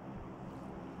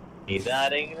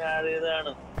 ഇതാരെങ്കിലും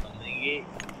ആടിയതാണ്.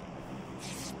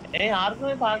 ആർക്കും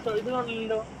പാട്ടോ ഇത്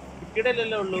കാണില്ലല്ലോ,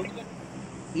 ടിക്കറ്റല്ലേ ഉള്ളൂ.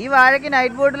 ഈ വാഴയ്ക്ക്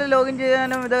നൈറ്റ് ബോട്ടിൽ login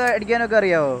ചെയ്യാനും ഇത് അടിക്കാനും ഒക്കെ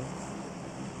അറിയാവോ?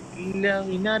 ഇല്ല.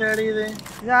 പിന്നെ ആരാ ആടിയത്?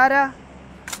 ഇതാരാ?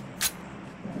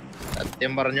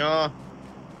 സത്യം പറഞ്ഞോ?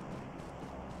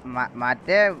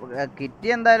 മറ്റേ കിറ്റി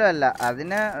എന്തായാലും അല്ല.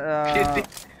 അതിന്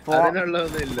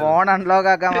അതിനുള്ളതൊന്നുമില്ല. ഫോൺ അൺലോക്ക്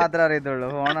ആക്കാൻ മാത്രമേ അറിയത്തുള്ളൂ.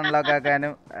 ഫോൺ അൺലോക്ക്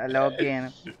ആക്കാനും ലോക്ക്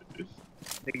ചെയ്യാനും.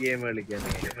 ഗെയിം കളിക്കാൻ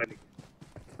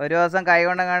ഒരു ദിവസം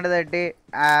കൈകൊണ്ടെങ്ങാണ്ട് തട്ടി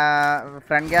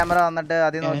ഫ്രണ്ട് ക്യാമറ വന്നിട്ട്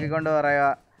അതിൽ നോക്കിക്കൊണ്ട് പറയുക,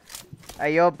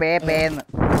 അയ്യോ പേന്ന്.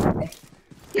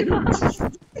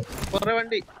 കൊറേ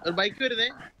വണ്ടി ബൈക്ക് വരുന്നേ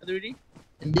അതുവഴി.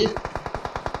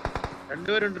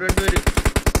 രണ്ടുപേരുണ്ട്.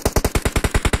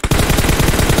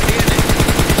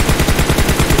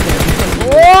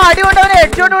 ഓ അടികൊണ്ട് അവനെ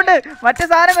ഹെഡ്ഷോട്ട് കൊണ്ട് മറ്റേ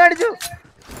സാധനം കാണിച്ചു.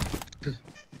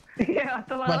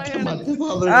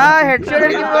 ആ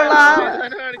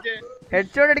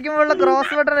ഹെഡ്ഷോട്ട് അടിക്കുമ്പോഴുള്ള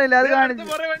ക്രോസ് ബട്ടൺ ഇല്ല, അത് കാണിച്ചു.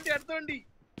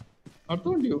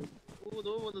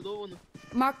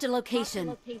 Marked a location.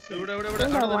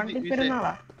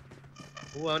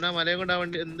 അവനാ മലയും കൊണ്ട് ആ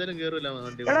വണ്ടി എന്തായാലും കേറില്ല.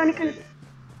 വണ്ടി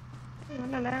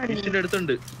വിഷിന്റെ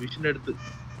അടുത്തുണ്ട്. വിഷിന്റെ അടുത്ത്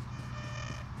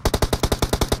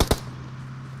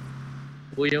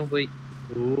പോയി.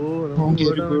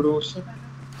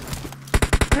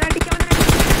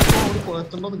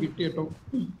 കിട്ടി കേട്ടോ.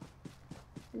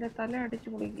 തല അടിച്ചു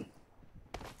പൊളിക്ക്.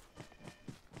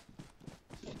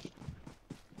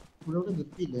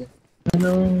 നിർത്തിയില്ലേ?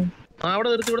 അവിടെ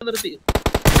നിർത്തി.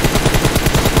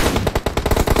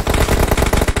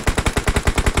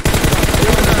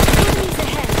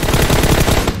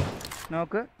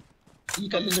 നോക്ക്.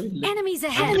 Enemies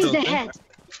ahead.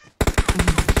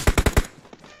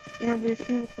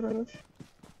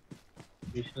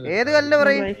 ഏത് കല്ല്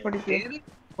പറയും?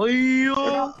 അയ്യോ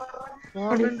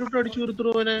അടിച്ചു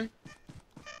നിർത്തുവനെ.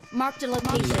 Marked a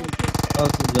location.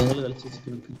 ഒരു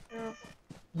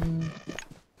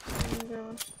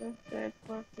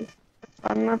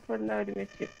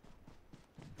വെച്ച്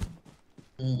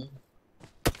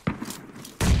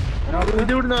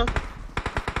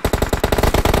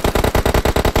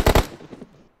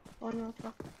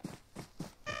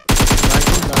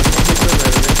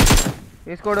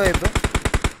ഈ സ്കോഡ് പോയപ്പോ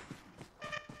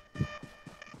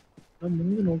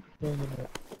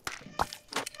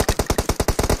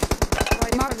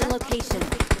Marked a location.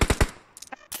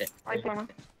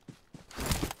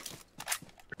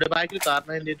 ബാക്കിൽ കാർ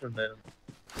 98 ഉണ്ടായിരുന്നു.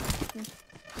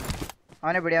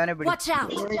 അവനെ പിടി. Watch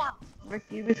out.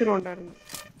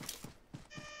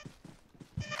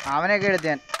 അവനെയൊക്കെ എടുത്ത്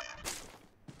ഞാൻ.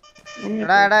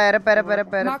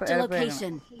 Marked a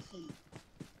location.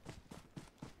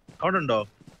 അവിടെ ഉണ്ടോ?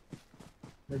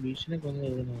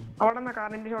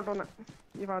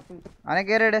 അവനെ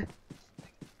കേറിയിട്.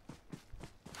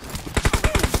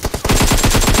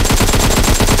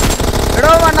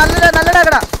 എടോ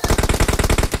നല്ലടാ.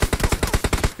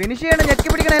 ഫിനിഷ് ചെയ്യണം. ഞെക്കി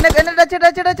പിടിക്കണം. എന്നെ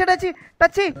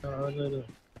ടച്ച്.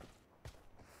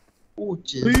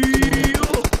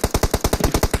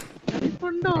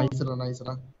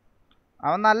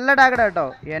 അവൻ നല്ല ടാഗടാ കേട്ടോ.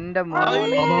 എന്റെ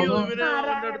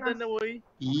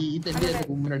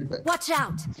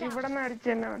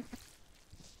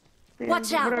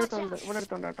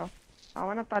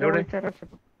അവനെ തല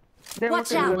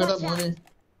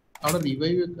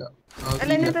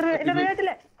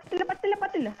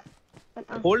പറ്റില്ല.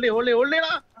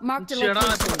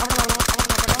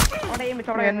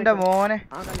 എന്റെ മോനെ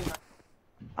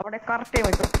അവിടെ കറക്റ്റ്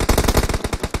വെച്ചു.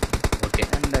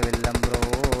 എന്റെ വില്ലം ബ്രോ.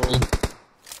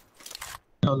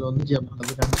 ഒന്നും ചെയ്യാൻ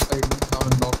പറ്റില്ല. രണ്ട് സൈഡിൽ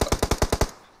അവൻ നോക്കാം.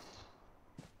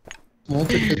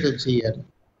 നോക്കിട്ട് ചെയ്യാൻ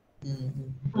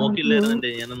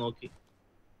നോക്കില്ലായിരുന്നെ ഞാൻ നോക്കി.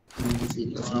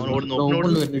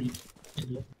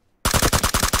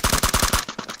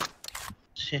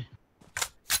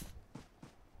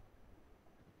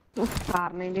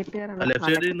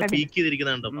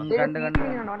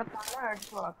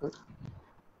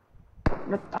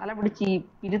 തല പിടിച്ച്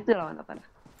ഇരുത്തുകളാ അവന്റെ തല.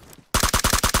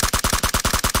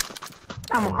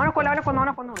 അവനെ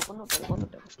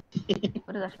കൊന്നിട്ട്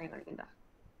ഒരു ദശമയും കാണിക്കണ്ട.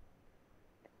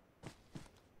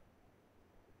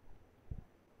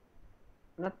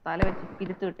 തല വെച്ച്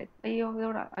പിരുത്ത് കിട്ടെ. അയ്യോ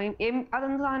ഇതോടാ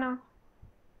അതെന്ത് സാധനം?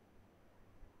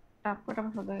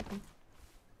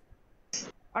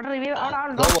 അവിടെ റിവ്യൂ അവിടെ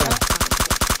ആളുണ്ടോ?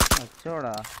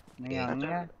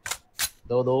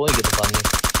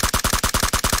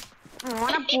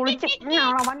 ഓനെ പൊളിച്ച്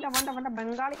അവന്റെ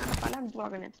ബംഗാളി തല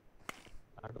ഞാൻ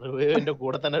എന്റെ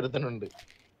കൂടെ തന്നെ ഒരുത്തനുണ്ട്.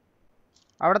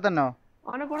 അവിടെ തന്നോ?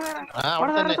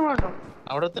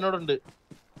 അവിടെ തന്നോടുണ്ട്.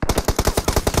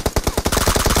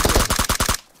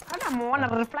 മോനെ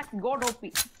റിഫ്ലക്ട് ഗോഡ്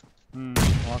ഓപ്പി.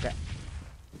 ഓക്കെ.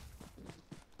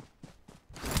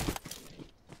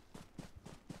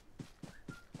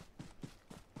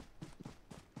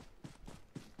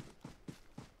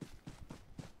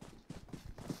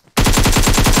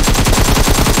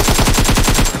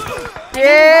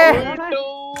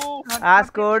 ആ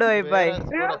സ്കോഡ് വൈപ്പായി.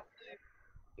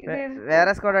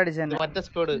 വേറെ സ്കോഡ് അടിച്ചു. മറ്റേ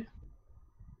സ്കോഡ്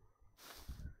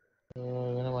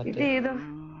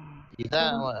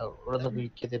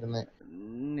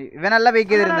ഇവനല്ല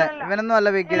പീക്ക് ചെയ്തിരുന്നത്. ഇവനൊന്നും അല്ല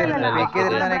പീക്ക് ചെയ്തിരുന്നത്. പീക്ക്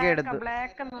ചെയ്തിരുന്നവനൊക്കെ എടുത്തു.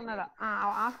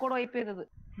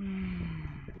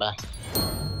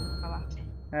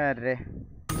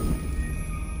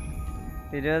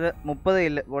 20-30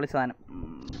 കില്ല് പൊളി സാധനം.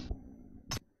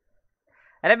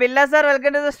 അല്ലെ ബില്ല sir,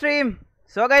 welcome to the stream.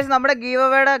 So guys, നമ്മുടെ ഗീവ്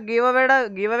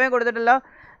അവേ കൊടുത്തിട്ടല്ലോ.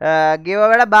 ഗീവ്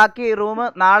അവയുടെ ബാക്കി റൂം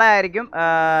നാളെ ആയിരിക്കും.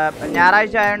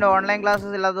 ഞായറാഴ്ച ആയതുകൊണ്ട് ഓൺലൈൻ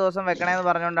ക്ലാസ്സസ് ഇല്ലാത്ത ദിവസം വെക്കണേന്ന്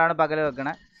പറഞ്ഞുകൊണ്ടാണ് പകല്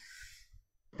വെക്കണേ.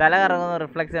 തല കറങ്ങുന്ന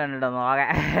റിഫ്ലക്സ് കണ്ടിട്ടോ നോക്കെ.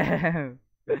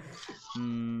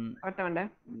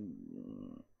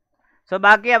 സോ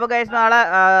ബാക്കി അപ്പോൾ ഗൈസ്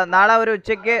നാളെ ഒരു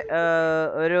ഉച്ചയ്ക്ക്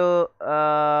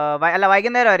അല്ല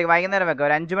വൈകുന്നേരം ആയിരിക്കും. വൈകുന്നേരം വെക്കാം,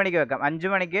 ഒരു 5 മണിക്ക് വെക്കാം. 5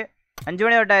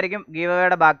 മണി തൊട്ടായിരിക്കും ഗീവ്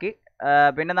അവയുടെ ബാക്കി.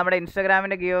 പിന്നെ നമ്മുടെ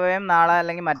ഇൻസ്റ്റാഗ്രാമിൻ്റെ ഗീവ് അവേയും നാളെ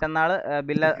അല്ലെങ്കിൽ മറ്റന്നാൾ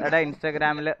ബില്ലയുടെ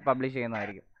ഇൻസ്റ്റാഗ്രാമിൽ പബ്ലിഷ്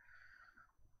ചെയ്യുന്നതായിരിക്കും.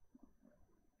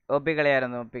 ഒപ്പി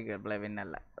കളിയായിരുന്നു. ഒപ്പി പ്ലേ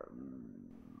പിന്നല്ല.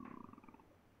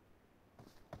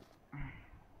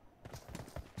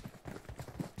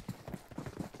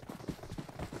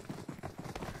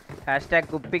 ഹാഷ്ടാഗ്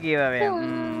കുപ്പി give away.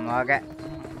 Okay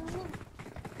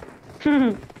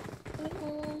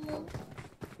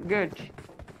good.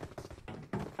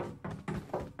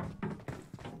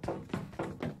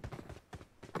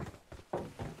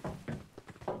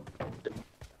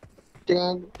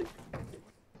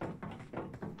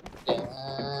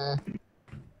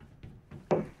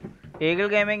 Eagle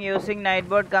gaming using night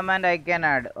boat command I can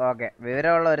add. Okay,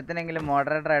 വിവരമുള്ള ഒരുത്തിനെങ്കിലും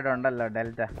മോഡറേറ്റർ ആയിട്ടുണ്ടല്ലോ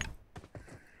ഡെൽറ്റ.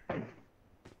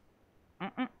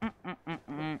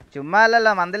 ചുമ്മാ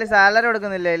അല്ലല്ലോ, മന്ത്ലി സാലറി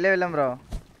കൊടുക്കുന്നില്ലേ? ഇല്ലേ വില്ലം ബ്രോ?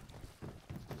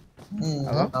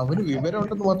 അവന് വിവരം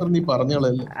ഉണ്ടെന്ന് മാത്രം നീ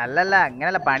പറഞ്ഞോളല്ലേ. അല്ലല്ല,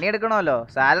 അങ്ങനല്ല, പണിയെടുക്കണമല്ലോ.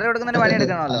 സാലറി കൊടുക്കുന്നതിന്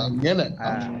പണിയെടുക്കണമല്ലോ.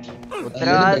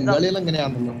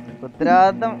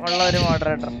 ഉത്തരവാദിത്തം ഉള്ള ഒരു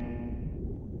മോഡറേറ്റർ.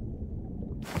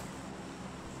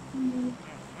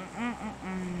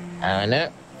 അവന്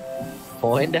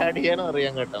പോയിന്റ് ആഡ് ചെയ്യാനും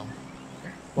അറിയാൻ കേട്ടോ.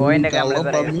 പോയിന്റ്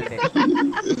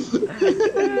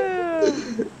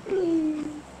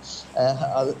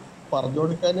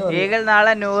ഈഗിൾ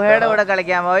നാളെ ന്യൂഹയുടെ കൂടെ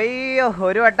കളിക്കാം. അയ്യോ,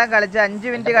 ഒരു വട്ടം കളിച്ച 5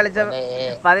 മിനിറ്റ് കളിച്ച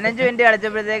 15 മിനിറ്റ്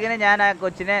കളിച്ചപ്പോഴത്തേക്കിന് ഞാൻ ആ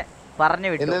കൊച്ചിനെ പറഞ്ഞു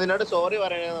വിട്ടു.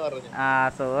 ആ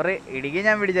സോറി, ഇടുക്കി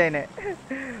ഞാൻ പിടിച്ചതിന്.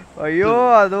 അയ്യോ,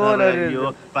 അതുപോലെ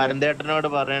പരന്തേട്ടനോട്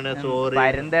പറയണേ സോറി.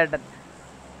 പരന്തേട്ടൻ,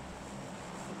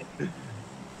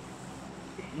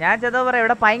 ഞാൻ ചെതാ പറയാം,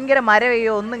 ഇവിടെ ഭയങ്കര മരം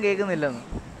പെയ്യോ, ഒന്നും കേൾക്കുന്നില്ലെന്ന്.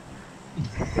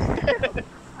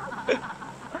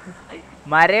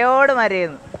 മരയോട്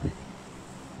മരയെന്ന്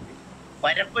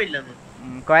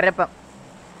കൊരപ്പം.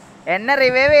 എന്നെ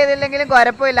റിവൈവ് ചെയ്തില്ലെങ്കിലും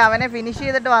കുഴപ്പമില്ല, അവനെ ഫിനിഷ്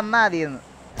ചെയ്തിട്ട് വന്നാ മതിയെന്ന്.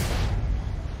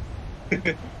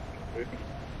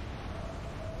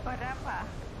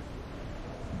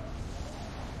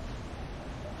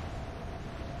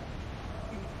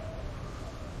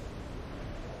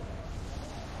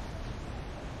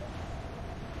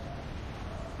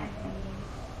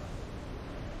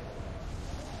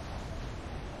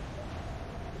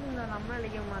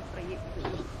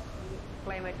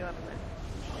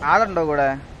 ആളുണ്ടോ കൂടെ?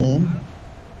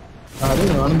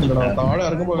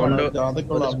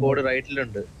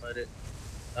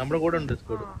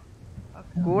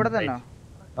 കൂടെ തന്നെ?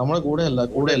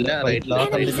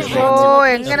 ഓ,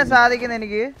 എങ്ങനെ സാധിക്കുന്നു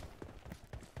എനിക്ക്?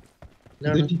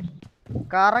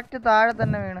 കറക്റ്റ് താഴെ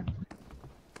തന്നെ വീണ്.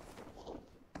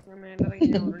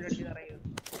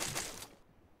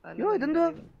 അയ്യോ, ഇതെന്തോ?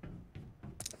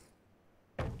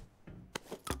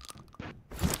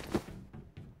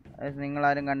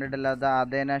 നിങ്ങളാരും കണ്ടിട്ടില്ലാത്ത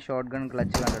അതേന ഷോട്ട് ഗൺ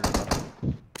ക്ലച്ച് കണ്ടിട്ടുണ്ടോ?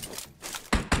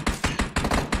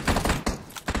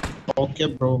 ഓക്കേ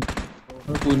ബ്രോ,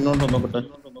 കുഞ്ഞോണ്ട് നോക്കട്ടെ.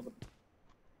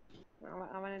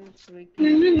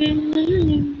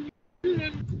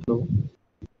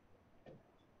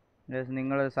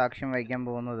 നിങ്ങൾ സാക്ഷ്യം വഹിക്കാൻ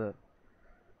പോകുന്നത്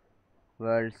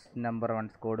വേൾഡ്സ് നമ്പർ 1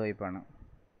 സ്ക്വാഡ് വൈപ്പാണ്.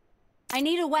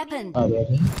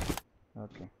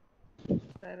 ഓക്കെ,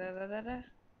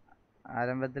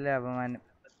 ആരംഭത്തിലെ അപമാനം.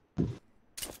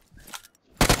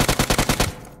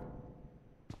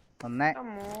 1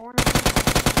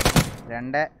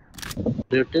 2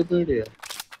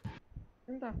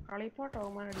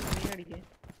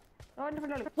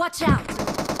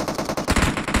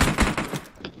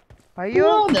 അയ്യോ,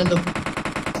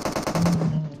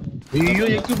 അയ്യോ,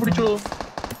 എനിക്ക് പിടിച്ചോ.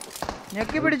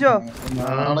 ഞെക്കി പിടിച്ചോ?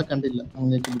 നാളെ കണ്ടില്ല.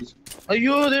 ഞെക്കി പിടിച്ചു.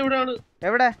 അയ്യോ എവിടെയാണ്?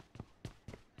 എവിടെ?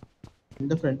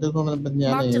 എന്റെ ഫ്രണ്ട്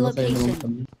ഞാൻ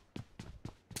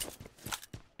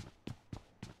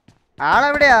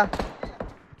ആളെവിടെയാ?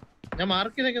 ഞാൻ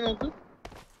മാർക്ക് ചെയ്തൊക്കെ നോക്ക്.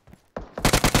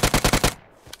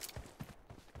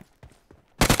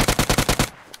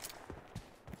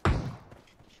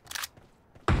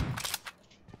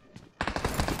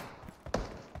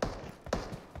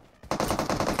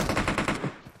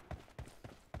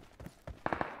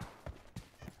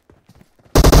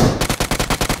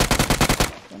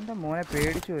 എന്റെ മോനെ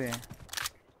പേടിച്ചു പോയേ.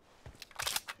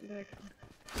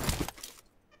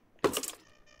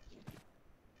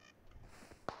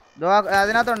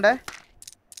 അതിനകത്തുണ്ടേ.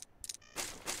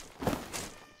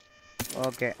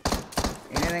 ഓക്കെ,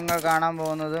 ഇനി നിങ്ങൾ കാണാൻ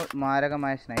പോകുന്നത്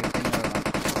മാരകമായ സ്നൈപ്പിംഗുകളാണ്.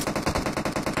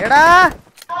 എടാ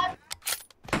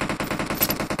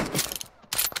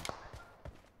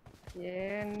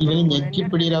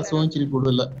ഞെക്കിപ്പിടിയുടെ അസുഖം ഇച്ചിരി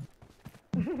കൂടുതല.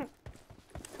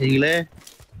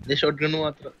 ഷോട്ട് ഗൺ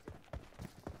മാത്രം.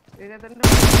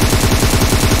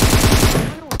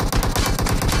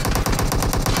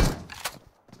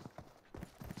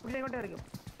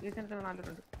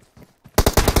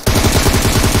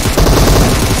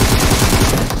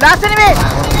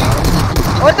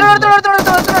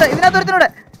 ഇതിനകത്തൊരുത്തനോട്.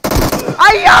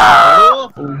 അയ്യോ,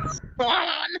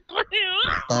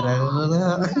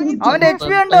 അവന്റെ HP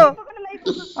ഉണ്ടോ?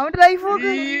 അവന്റെ ലൈഫ്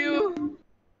നോക്ക്.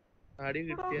 അടി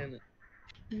കിട്ടിയാണ്.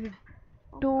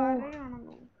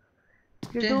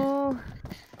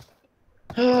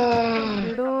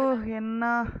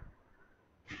 എന്നാ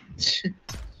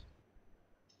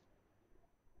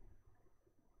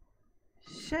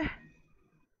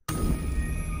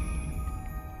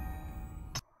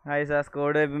ഗൈസ്, ആ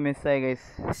സ്കോഡ് മിസ്സായി ഗൈസ്.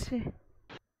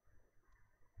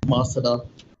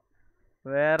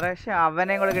 വേറെ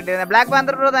അവനെയും കൂടെ കിട്ടിയത്. Black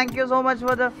Panther bro, thank you so much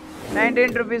for the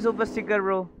 19 rupees super sticker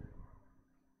bro.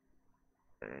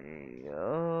 അയ്യോ,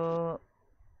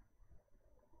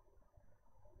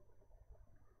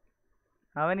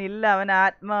 അവനില്ല, അവൻ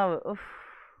ആത്മാവ്.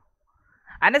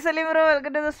 അനസലീം bro,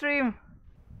 welcome to the stream.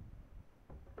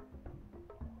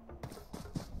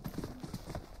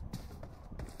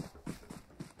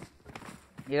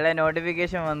 ഇവിടെ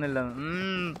നോട്ടിഫിക്കേഷൻ വന്നില്ല.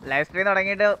 ലൈവ് സ്ട്രീം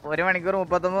തുടങ്ങിയിട്ട് 1 മണിക്കൂർ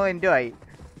 39 മിനിറ്റും ആയി.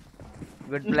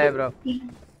 Good play bro.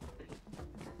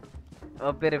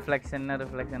 OP reflection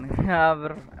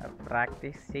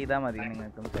practice ചെയ്താൽ മതി,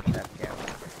 നിങ്ങൾക്കും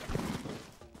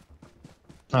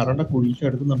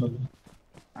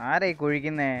ആരാ ഈ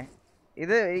കുഴിക്കുന്നേ?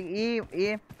 ഇത് ഈ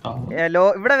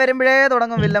ഇവിടെ വരുമ്പോഴേ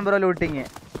തുടങ്ങും വില്ലൻ ബ്രോ ലൂട്ടിങ്.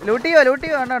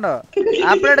 ലൂട്ടിയോ കണ്ടോ?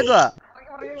 ആപ്പിൾ എടുക്കുക,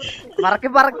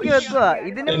 പറക്കി വെക്കുക.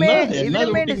 ഇതിനും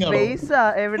വേണ്ടി സ്പേസ്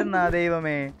എവിടുന്നാ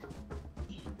ദൈവമേ?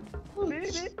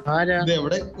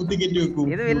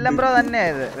 ഇത് വില്ലൻ ബ്രോ തന്നെയാ,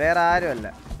 ഇത് വേറെ ആരും അല്ല.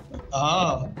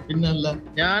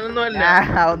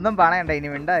 ഒന്നും പറയണ്ട, ഇനി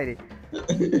മിണ്ടായി.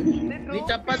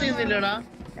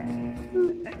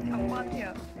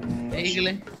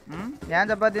 ഞാൻ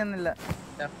ചപ്പാത്തി ഒന്നുമില്ല,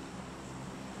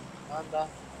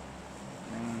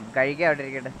 കഴിക്കാൻ അവിടെ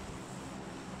ഇരിക്കട്ടെ.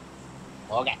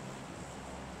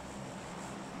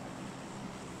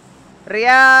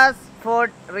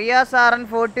 റിയാസ് ആറൻ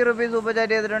 40 rupees സൂപ്പർ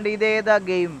ചാറ്റ് ചെയ്തിട്ടുണ്ട്. ഇത് ഏതാ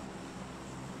ഗെയിം?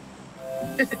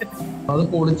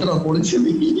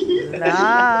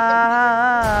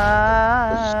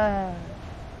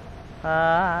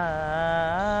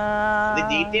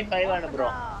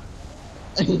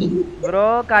 ബ്രോ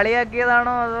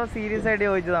കളിയാക്കിയതാണോ അതോ സീരിയസ് ആയിട്ട്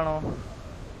ചോദിച്ചതാണോ?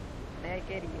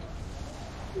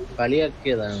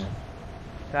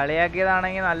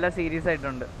 കളിയാക്കിയതാണെങ്കിൽ നല്ല സീരിയസ്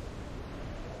ആയിട്ടുണ്ട്.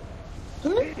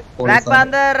 Black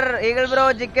Panther eagle bro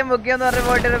chicken ബുക്കിയെന്ന് പറഞ്ഞ്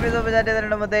 40 rupees സൂപ്പർ ചാറ്റ്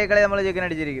ചെയ്തിട്ടുണ്ട്. മൊത്തം കളി നമ്മൾ ചിക്കൻ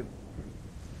അടിച്ചിരിക്കും.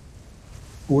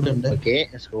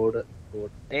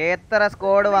 എത്ര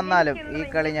സ്കോഡ് വന്നാലും ഈ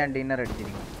കളി ഞാൻ ഡിന്നർ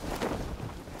അടിച്ചിരിക്കും.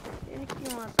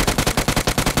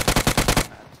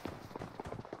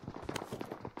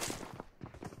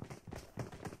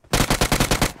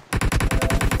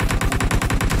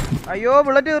 അയ്യോ,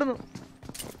 ബുള്ളറ്റ് തീർന്നു.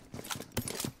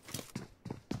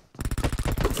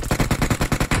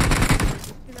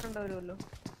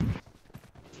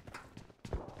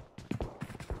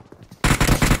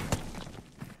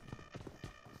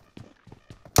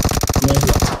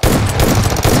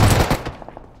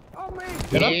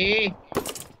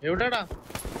 എവിടെടാ?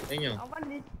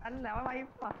 അല്ല, അവൻ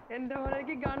വൈഫാ. എന്റെ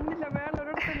മോനേക്ക് ഗണ്ണില്ല, വേണ്ട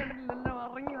ഒരിടത്തില്ല,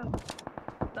 ഇറങ്ങി വന്നു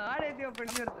താഴെ എത്തിയോ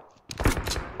പിടിച്ചെടുത്ത്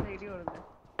നല്ല ഇടി കൊടുത്ത്.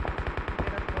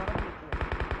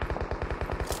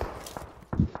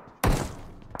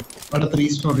 അവിടെ 3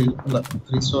 story അല്ല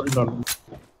 3 story കാണുന്നു.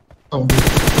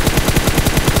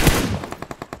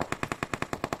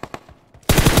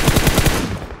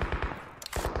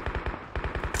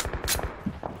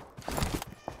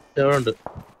 ഉണ്ട്.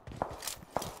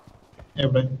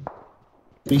 എവിടെ?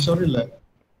 റീഷോറില്ല.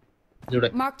 ഇവിടെ.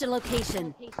 Marked a location.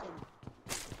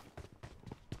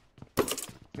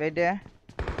 Wait.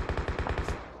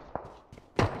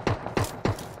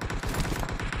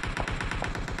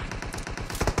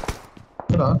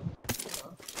 എടാ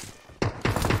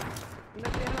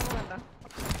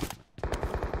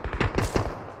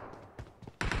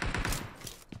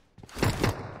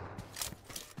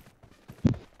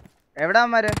എവിടാ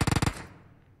അമ്മാര്?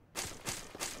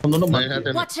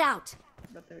 Watch out.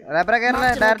 റേപ്പറ കേറല,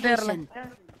 direct കേറല.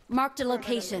 Marked a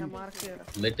location.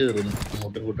 Net തീർന്നു.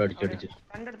 അങ്ങോട്ടും ഇങ്ങോട്ടും അടിച്ചടിച്ച്.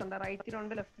 രണ്ടിടത്തുണ്ട്,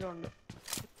 റൈറ്റിലുണ്ട് ലെഫ്റ്റിലുണ്ട്.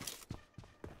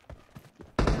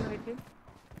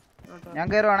 ഞാൻ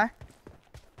കേറുവാണേ.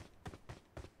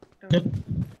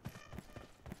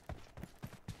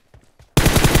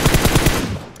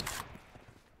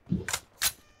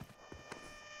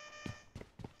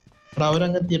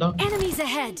 അവരങ്ങെത്തിയടാ. Enemies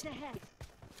ahead.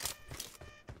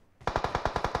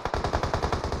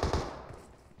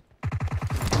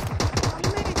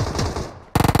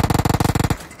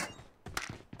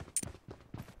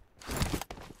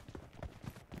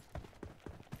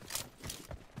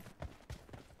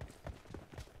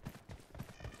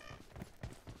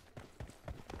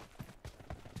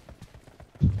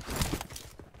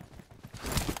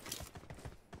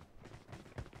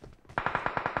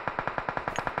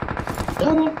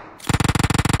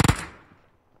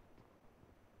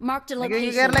 Marked a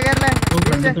location. കേറല.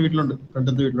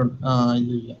 ഫ്രണ്ടത്തെ വീട്ടിലുണ്ട്. ആ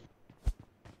ഇല്ല.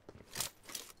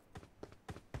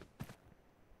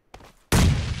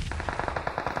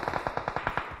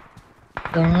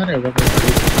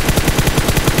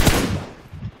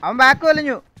 അവൻ ബാക്ക്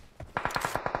വലിഞ്ഞു.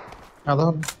 അതാ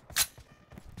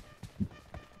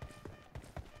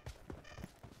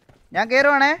ഞാൻ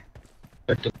കേറുവാണേ.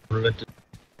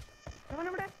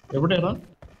 എവിടെയാടാ?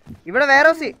 ഇവിടെ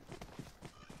വേറെ സി.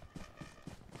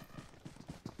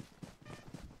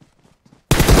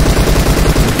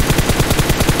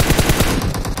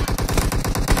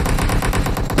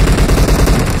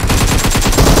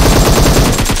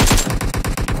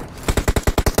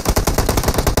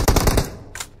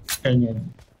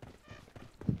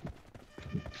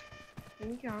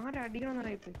 എനിക്ക്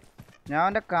ആരടിക്കണമെന്നറിയിപ്പോ. ഞാൻ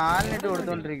അവന്റെ കാലിനിട്ട്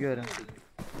കൊടുത്തോണ്ടിരിക്കുവായിരുന്നു.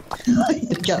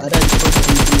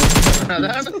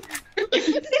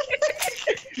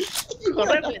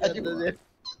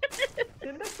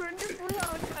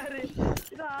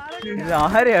 ഇത്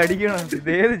ആരെ അടിക്കണം?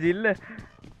 ഇതേത് ജില്ല?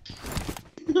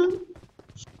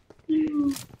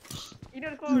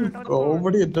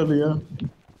 കോമഡി എത്തറിയാ.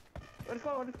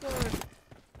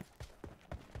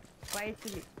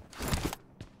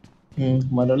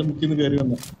 മലയാളി മുക്കിന്ന് കയറി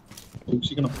വന്ന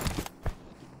സൂക്ഷിക്കണം.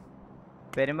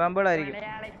 പെരുമ്പാമ്പുകളായിരിക്കും.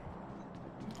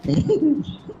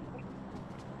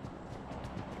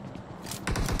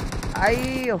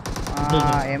 അയ്യോ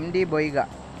MD ബോയ്ഗ.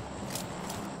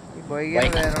 ഈ ബോയ്ഗ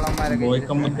വേറെയുള്ളമാരൊക്കെ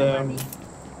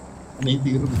നീ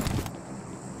തീർന്നു.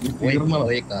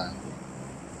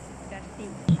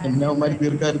 എന്നെ അവന്മാര്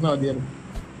തീർക്കായിരുന്നു ആദ്യം.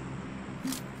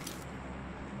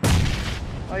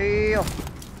 അയ്യോ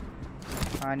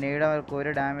നീട അവർക്ക്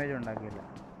ഒരു ഡാമേജ് ഉണ്ടാക്കിയില്ല.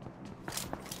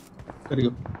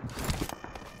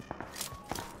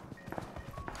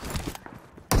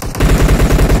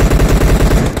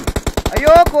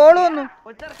 അയ്യോ കോള് വന്നു.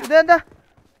 ഇതെന്താ?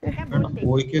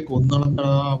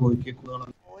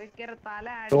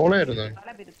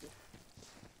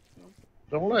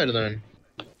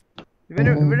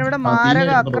 ഇവനിവിടെ മാരക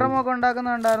അക്രമമൊക്കെ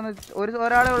ഉണ്ടാക്കുന്നുണ്ടായിരുന്നു.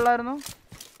 ഒരാളെ ഉള്ളായിരുന്നു.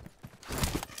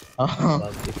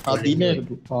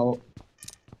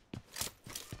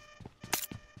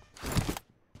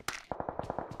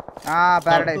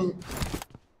 പാരഡൈസ്.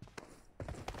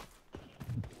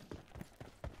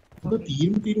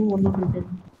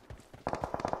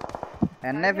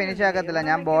 എന്നെ ഫിനിഷ് ആക്കത്തില്ല,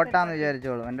 ഞാൻ ബോട്ടാന്ന്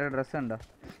വിചാരിച്ചോളൂ. എന്റെ ഡ്രസ് ഉണ്ടോ?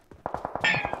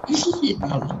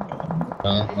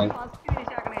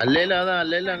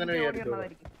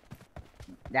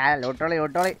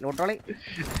 ലോട്ടോളി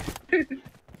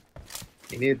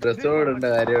ഇനി ഡ്രസ്സോടുണ്ട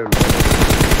കാര്യമുള്ളൂ.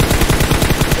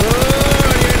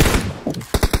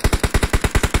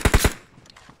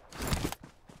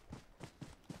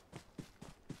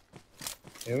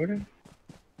 എവിടെ?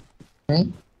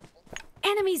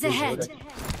 Enemies ahead.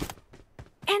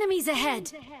 Enemies ahead.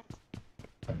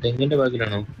 തെങ്ങിന്റെ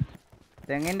ബാക്കിലാണോ?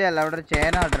 തെങ്ങിന്റെ അല്ല, അവിടെ ഒരു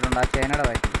ചേന ഇട്ടിട്ടുണ്ട്. ആ ചേനയുടെ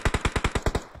ബാക്കി.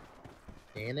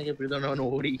 ചേനൊക്കെ പിടിച്ചോണ്ട് അവൻ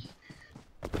ഓടി.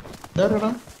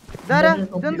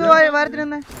 ഇതെന്തോ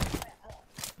വാരത്തിനെന്ന്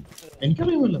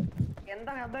എനിക്കറിയുമല്ലോ.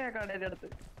 എന്താ കഥ കേൾക്കാടെ അടുത്ത്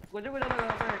കൊച്ചു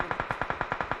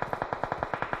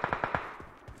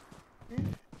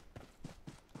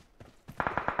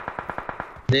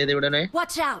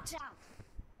Watch out.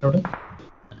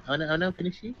 അവനെ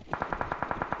ഫിനിഷ്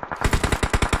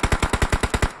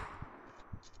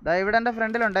ഇവിടെ എന്റെ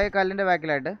ഫ്രണ്ടിലുണ്ട് ഈ കല്ലിന്റെ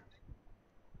ബാക്കിലായിട്ട്.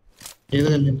 ഏത്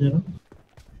കല്ലിന്റെ?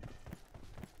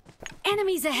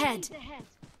 Enemies ahead.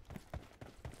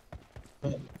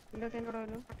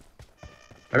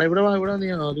 എടാ ഇവിടെ വാ, ഇവിടെ നീ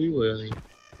ആദ്യം പോയോ നീ?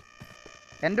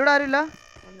 എന്റെ കൂടെ ആരുമില്ല.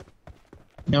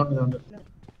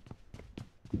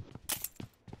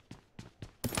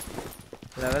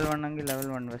 ലെവൽ 1 എങ്കിൽ ലെവൽ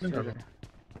 1 വെസ്റ്റ്.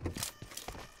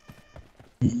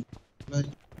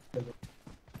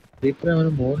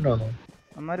 അവന് മോണ്ടാണോ?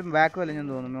 അമ്മാരും ബാക്ക്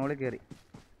വലിഞ്ഞെന്ന് തോന്നുന്നു, മോളിൽ കയറി.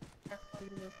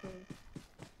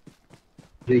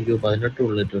 18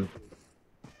 ബുള്ളറ്റ്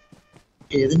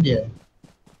ഏതിന്റെ?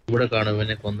 ഇവിടെ കാണും,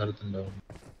 ഇവനെ കൊന്നിടത്തുണ്ടാവും.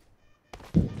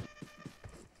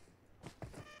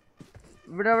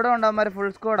 ഇവിടെ എവിടെ ഉണ്ട് അമ്മാര്? ഫുൾ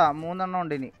സ്ക്വാഡാ, 3 എണ്ണം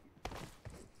ഉണ്ട് ഇനി.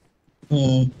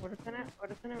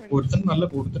 ഒരുത്തൻ നല്ല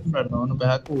കൊടുത്തിട്ടുണ്ടായിരുന്നു, അവന്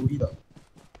ബാക്ക് ഓടിയതാ.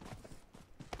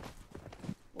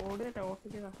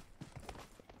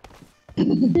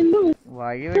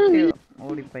 വഴി വെട്ടി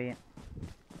ഓടിപ്പയ്യൻ.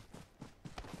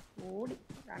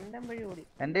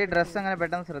 എന്റെ ഈ ഡ്രസ് അങ്ങനെ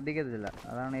പെട്ടെന്ന് ശ്രദ്ധിക്കത്തില്ല,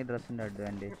 അതാണ് ഈ ഡ്രസ്സിന്റെ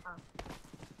അഡ്വാൻറ്റേജ്.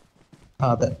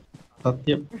 അതെ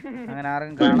സത്യം. അങ്ങനെ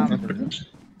ആരും കാണാൻ പറ്റില്ല.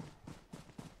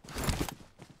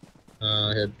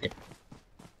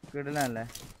 കിടിലല്ലേ?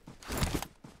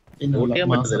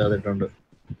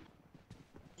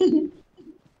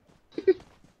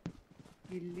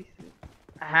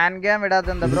 ഹാൻഡ് ക്യാം ഇടാത്ത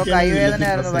എന്താ ബ്രോ?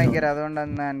 കൈവേദനയായിരുന്നു ഭയങ്കര,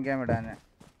 അതുകൊണ്ടാണ് ഹാൻഡ് ക്യാം ഇടാന്.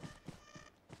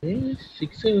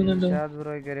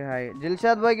 ബ്രോയ്ക്ക് ഒരു hi.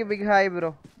 Jilshad ബോയ്ക്ക് big hi bro,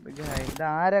 big hi. ഇത്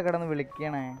ആരാ കിടന്ന്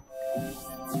വിളിക്കണേ?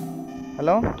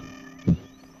 Hello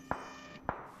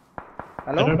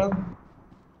hello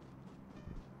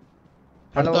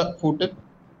hello.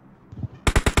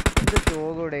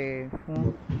 ചോകൂടെ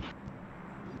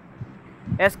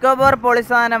എസ്കോബോർ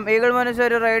പൊളിസാനം ഈഗിൾ മനുഷ്യ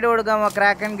ഒരു റൈഡ് കൊടുക്കാമോ?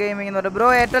 ക്രാക്കൻ ഗെയിമിംഗ് എന്ന് പറഞ്ഞു ബ്രോ.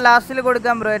 ഏറ്റവും ലാസ്റ്റിൽ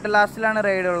കൊടുക്കാം ബ്രോ, ഏറ്റവും ലാസ്റ്റിലാണ്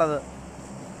റൈഡ് ഉള്ളത്.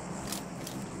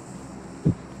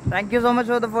 Thank you so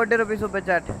much for the 40 rupees super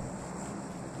chat.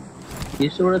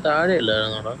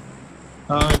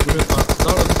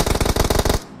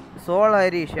 Soul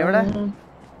Harish എവിടെ?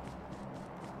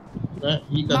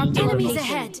 Enemies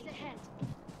ahead.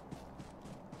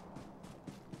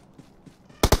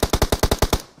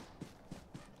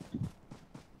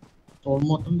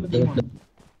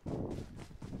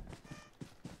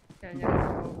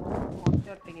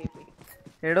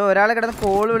 എടോ ഒരാളെ കിടന്ന്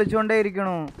കോള് വിളിച്ചോണ്ടേ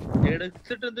ഇരിക്കണു.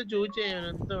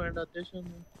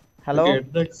 Hello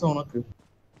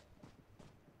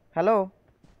hello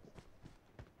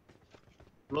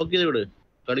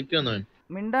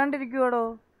മിണ്ടാണ്ടിരിക്കുവാടോ.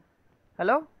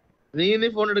 ഹലോ നീ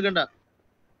ഫോൺ എടുക്കണ്ട,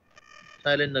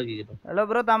 സൈലന്റ് ആക്കി. Hello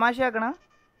bro, തമാശയാക്കണ?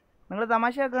 നിങ്ങൾ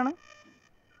തമാശയാക്കാണ്?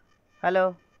 Hello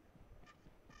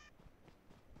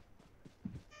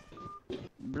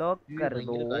block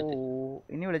കരുതോ.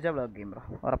 ഇനി വിളിച്ചാ ബ്ലോക്ക് ചെയ്യും ബ്രോ,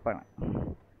 ഉറപ്പാണ്.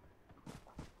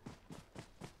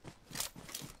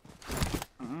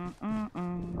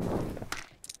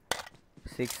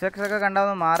 സിക്സ് എക്സ് ഒക്കെ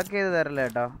കണ്ടാവുന്ന മാർക്ക് ചെയ്ത് തരല്ലേ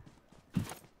കേട്ടോ.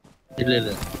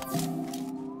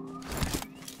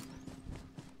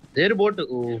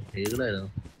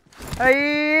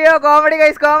 അയ്യോ കോമഡി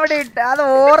ഗൈസ്, കോമഡി. അത്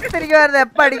ഓർത്തിരിക്കുവായിരുന്നു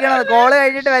എപ്പ അടിക്കണത്. കോള്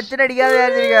കഴിഞ്ഞിട്ട് വെച്ചിട്ട് അടിക്കാതെ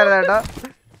വിചാരിച്ചിരിക്കുവായിരുന്നു കേട്ടോ.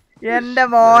 എന്റെ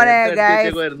മോനെ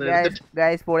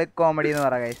ഗൈസ് പൊളി കോമഡി എന്ന്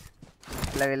പറ ഗൈസ്.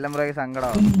 അല്ല വില്ലം ബ്രോയ്ക്ക്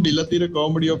സങ്കടം.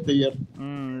 Comedy of the year.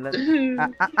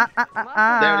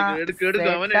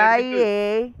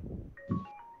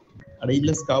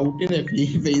 സ്കൗട്ടിനെ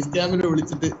face ക്യാമിൽ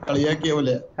വിളിച്ചിട്ട് കളിയാക്കിയ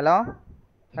പോലെ. ഹലോ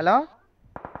ഹലോ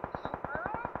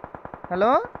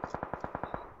ഹലോ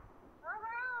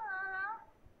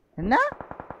എന്നാ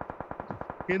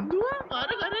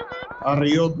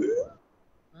അറിയോ?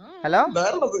 Hello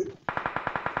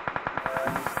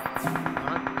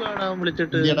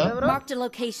Marked a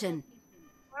location.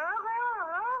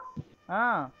 ആ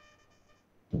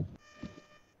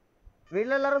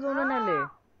വീട്ടിലെല്ലാരും സുഖം തന്നെയല്ലേ?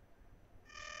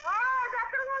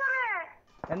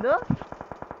 എന്തോ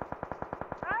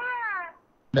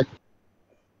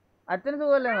അച്ഛന്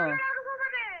സുഖമല്ലേന്നോ?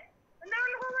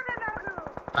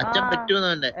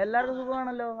 എല്ലാവർക്കും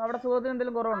സുഖമാണല്ലോ. അവിടെ സുഖത്തിന്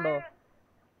എന്തെങ്കിലും കുറവുണ്ടോ?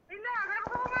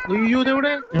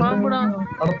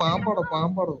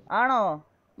 ആണോ?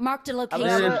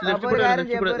 അപ്പൊ ഒരു കാര്യം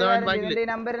ചെയ്യാം,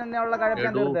 നമ്പറിൽ നിന്നുള്ള കഴപ്പ്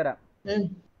തീർത്തു തരാം.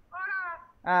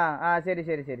 ആ ശരി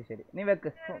ശരി ശരി ശരി. നീ വെക്ക്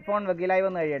ഫോൺ വെക്ക്, ലൈവ്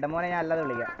ഒന്ന് കഴിയട്ടെ മോനെ, ഞാൻ അല്ലാതെ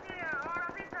വിളിക്കാം.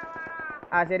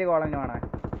 ആ ശരി കോളഞ്ഞു വേണേ.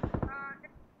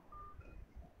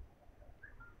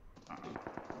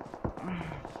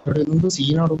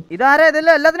 ഇതാരാ?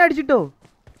 ഇതെല്ലാം എല്ലാത്തിനും അടിച്ചിട്ടോ?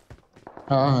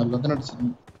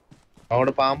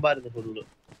 അവിടെ പാമ്പായിരുന്നു ഫുള്ള്.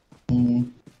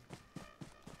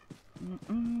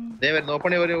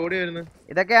 നോപ്പണി ഓടി വരുന്നു.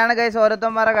 ഇതൊക്കെയാണ് ഗൈസ്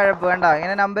ഓരോരുത്തന്മാരെ കഴപ്പ്. വേണ്ട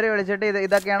ഇങ്ങനെ നമ്പർ വിളിച്ചിട്ട്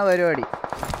ഇതൊക്കെയാണ് പരിപാടി.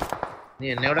 നീ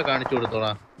എന്നെ ഇവിടെ കാണിച്ചു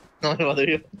കൊടുത്തോളാ.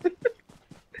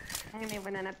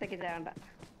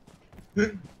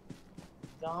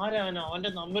 അവന്റെ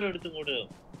നമ്പർ എടുത്ത് കൂട്.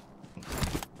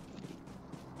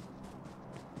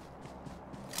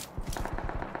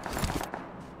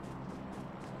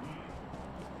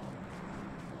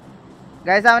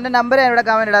 ഗൈസ് അവന്റെ നമ്പർ ഞാൻ ഇവിടെ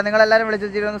കമന്റ് ഇടാം. നിങ്ങൾ എല്ലാവരും വിളിച്ചു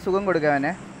വെച്ചിട്ട് ഒന്ന് സുഖം കൊടുക്കുക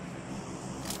അവനെ.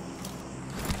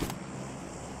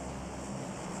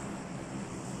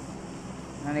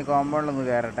 ഞാൻ ഈ കോമ്പൗണ്ടിലൊന്ന്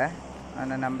കയറട്ടെ.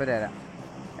 അവൻ്റെ നമ്പർ തരാം.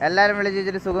 എല്ലാവരും വിളിച്ച്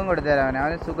വെച്ചിട്ട് സുഖം കൊടുത്തു തരാം അവന്.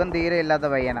 അവന് സുഖം തീരെ ഇല്ലാത്ത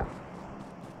പയ്യനാ.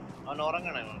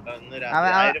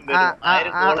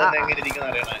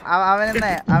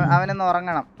 അവനൊന്ന്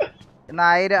ഉറങ്ങണം. ഇന്ന്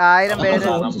 1000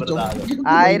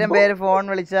 പേര് ഫോൺ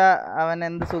വിളിച്ച അവൻ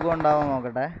എന്ത് സുഖം ഉണ്ടാവും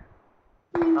നോക്കട്ടെ.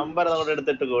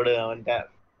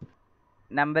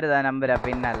 നമ്പരാ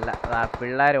പിന്നല്ല.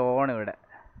 പിള്ളേർ ഓൺ ഇവിടെ.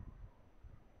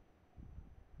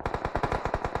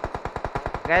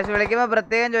 ഗൈസ് വിളിക്കുമ്പോൾ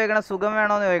പ്രത്യേകം ചോദിക്കണം സുഖം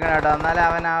വേണോന്ന് ചോദിക്കണം കേട്ടോ. എന്നാലേ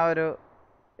അവൻ ആ ഒരു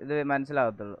ഇത്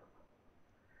മനസ്സിലാവത്തുള്ളൂ.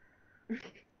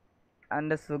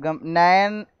 അവൻ്റെ സുഖം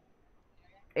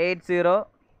 9809170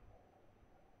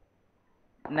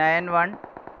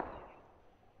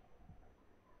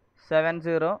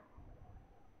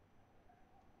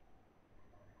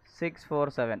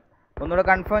 ഒന്നുകൂടെ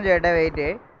കൺഫേം ചെയ്യട്ടെ. വെയിറ്റ്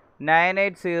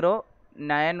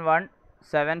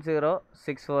 9809170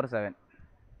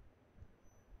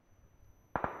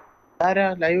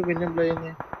 ലൈവ് പിന്നെ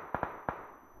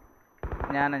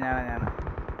ഞാനാ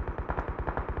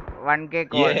 1K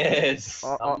കോൾ.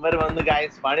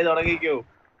 പണി തുടങ്ങിക്കോ.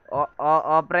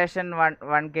 Operation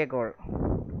 1K call.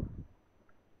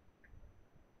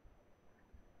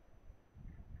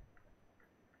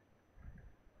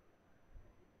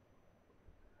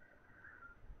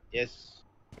 Yes.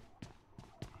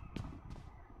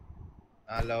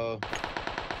 Hello.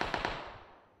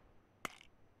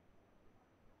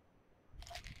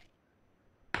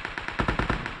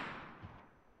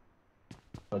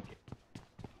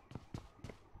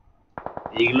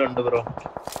 ഈഗിളുണ്ട് bro.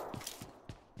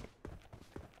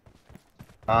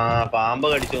 പാമ്പ്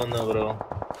കടിച്ചു വന്നു ബ്രോ.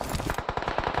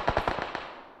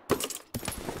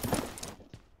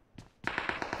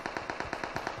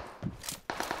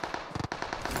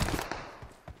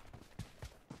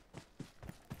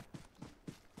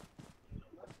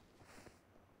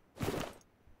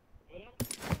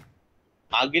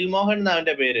 അഖിൽ മോഹൻ എന്നാ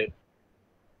അവന്റെ പേര്.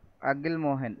 അഖിൽ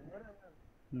മോഹൻ.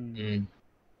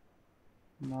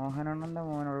 മോഹനണ്ണന്റെ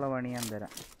മോനുള്ള പണി ഞാൻ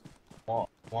തരാം.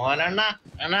 മോഹനണ്ണ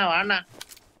അണ്ണാ വാണ.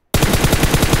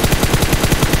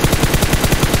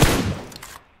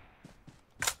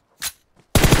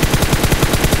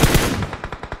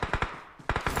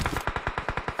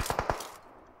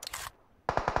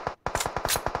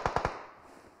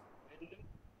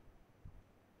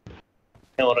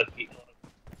 ഉറക്കി.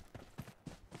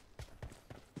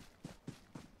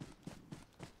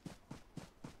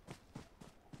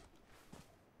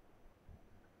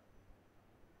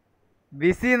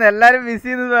 ബിസിന്ന് എല്ലാരും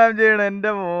ബിസിന്ന് സ്പാം ചെയ്യണം.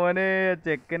 എന്റെ മോനെ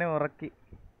ചെക്കനെ ഉറക്കി.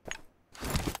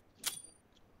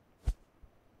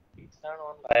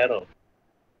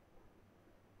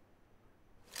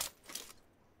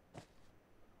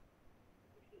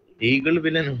 ഈഗിൾ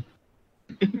വില്ലനും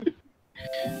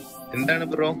എന്താണ്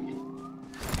ബ്രോ?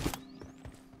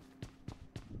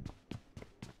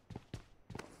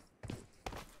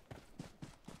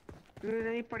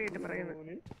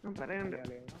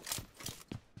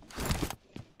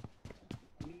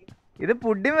 ഇത്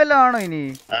പുഡിൻ വല്ലതും ആണോ ഇനി?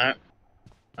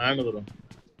 ആണ് ബ്രോ.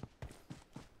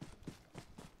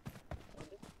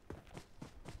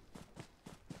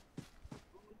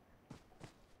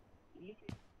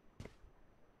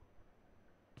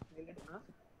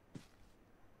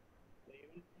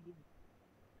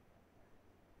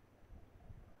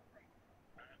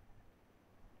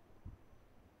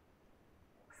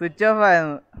 സ്വിച്ച് ഓഫ്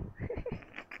ആയിരുന്നു.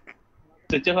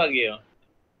 Switch off ആക്കിയോ?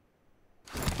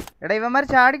 എടാ ഇവന്മാർ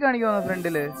ചാടി കാണിക്കുമോ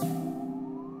ഫ്രണ്ടില്?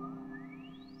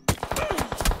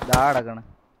 അടക്കണ്.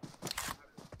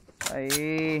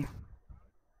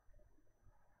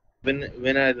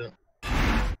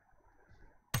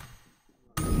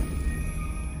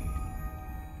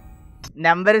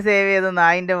 നമ്പർ സേവ് ചെയ്ത്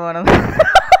നായിന്റെ മോനം.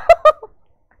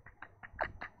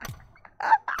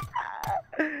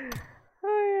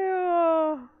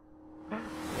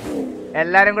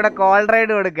 എല്ലാരും കൂടെ കോൾ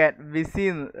റൈഡ് കൊടുക്കാൻ.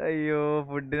 ബിസിന്ന്. അയ്യോ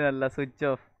ഫുഡിനല്ല. Switch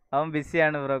off. അവൻ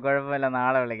ബിസിയാണ് ബ്രോ. കുഴപ്പമില്ല,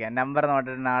 നാളെ വിളിക്കാം. നമ്പർ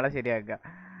നോട്ടിട്ട് നാളെ ശരിയാക്കാം.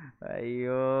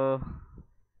 അയ്യോ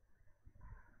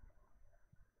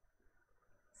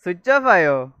സ്വിച്ച് ഓഫ്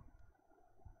ആയോ?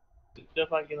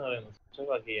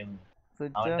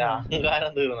 അവന്റെ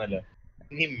അഹങ്കാരം തീർന്നല്ലോ.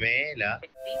 ഇനി മേല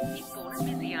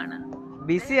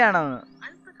ബിസിയാണോ?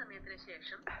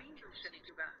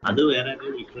 അത് വേറെ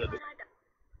വിളിക്കുന്നത്.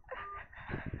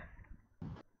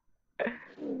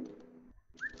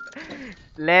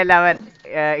 അവൻ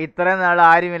ഇത്രയും നാൾ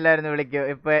ആരുമില്ലായിരുന്നു വിളിക്കോ,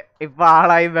 ഇപ്പൊ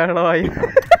ആളായി ബഹളമായി.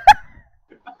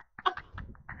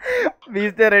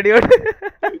 ബീസ്റ്റ് റെഡിയോട്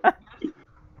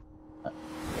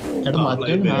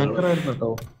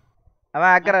അവൻ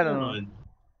ഹാക്കറായിരുന്നു.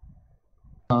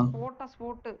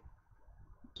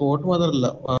 സ്പോട്ട് മാത്രല്ല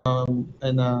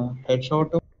ഹെഡ്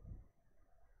ഷോട്ടും.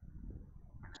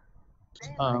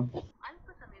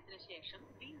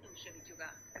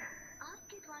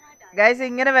 ഗൈസ്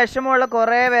ഇങ്ങനെ വിഷമമുള്ള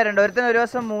കുറേ പേരുണ്ട്. ഒരുത്തിന് ഒരു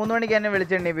ദിവസം 3 മണിക്ക് എന്നെ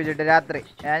വിളിച്ചെണ്ണീപ്പിച്ചിട്ട് രാത്രി.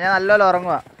 ഞാൻ നല്ലപോലെ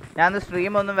ഉറങ്ങുക. ഞാൻ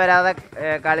സ്ട്രീം ഒന്നും വരാതെ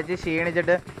കളിച്ച്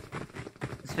ക്ഷീണിച്ചിട്ട്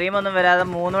സ്ട്രീം ഒന്നും വരാതെ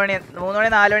 3 മണി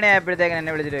 4 മണി ആയപ്പോഴത്തേക്കും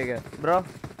എന്നെ വിളിച്ചിട്ട് ചോദിക്കുക, ബ്രോ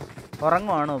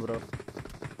ഉറങ്ങുവാണോ ബ്രോ?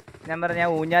 ഞാൻ പറഞ്ഞു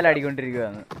ഞാൻ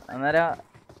ഊഞ്ഞാലടിക്കൊണ്ടിരിക്കുകയാണ്. അന്നേരം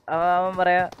അവൻ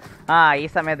പറയാ, ഈ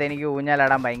സമയത്ത് എനിക്ക്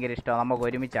ഊഞ്ഞാലാടാൻ ഭയങ്കര ഇഷ്ടമാണ്, നമുക്ക്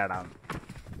ഒരുമിച്ചാടാം.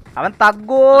 അവൻ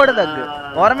തഗ്ഗോട് തഗ്.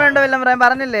 ഓർമ്മയുണ്ടോ എല്ലാം പറയാൻ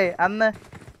പറഞ്ഞില്ലേ അന്ന്?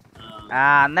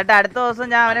 എന്നിട്ട് അടുത്ത ദിവസം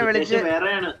ഞാൻ അവനെ വിളിച്ച്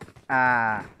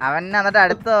എന്നിട്ട്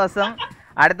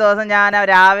അടുത്ത ദിവസം ഞാൻ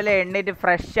രാവിലെ എണ്ണീറ്റ്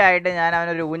ഫ്രഷ് ആയിട്ട് ഞാൻ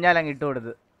അവനൊരു ഊഞ്ഞാലങ്ങ് ഇട്ട്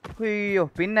കൊടുത്ത്. അയ്യോ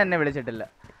പിന്നെ എന്നെ വിളിച്ചിട്ടില്ല.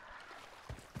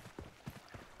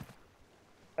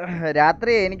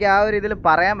 രാത്രി എനിക്ക് ആ ഒരു ഇതിൽ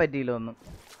പറയാൻ പറ്റിയില്ല ഒന്നും.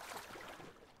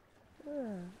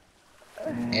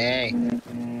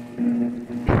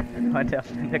 മറ്റേ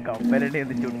കപ്പലണ്ടി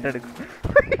ഒന്ന് ചുട്ടെടുക്കും.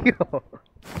 അയ്യോ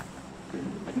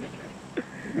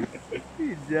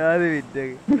ജാതി വിറ്റ്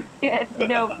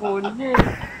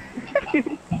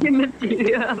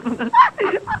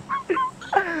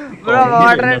bro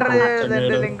moderator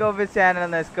link office channel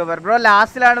ഒന്ന് എസ്കോബർ ബ്രോ.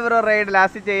 ലാസ്റ്റിലാണ് bro ride.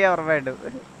 ലാസ്റ്റ് ചെയ്യാൻ ഉറപ്പായിട്ടും.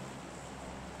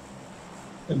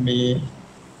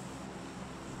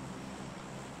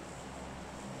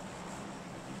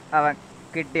 അവൻ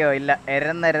കിട്ടിയോ? ഇല്ല,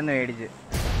 എരന്നെരന്ന് മേടിച്ച്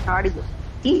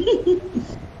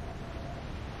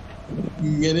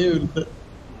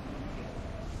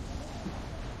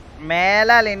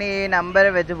മേലാൽ ഇനി ഈ നമ്പർ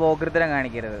വെച്ച് പോകൃത്തരം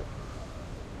കാണിക്കരുത്.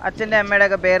 അച്ഛൻ്റെ അമ്മയുടെ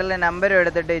ഒക്കെ പേരിൽ നമ്പരും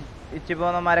എടുത്തിട്ട് ഇച്ചി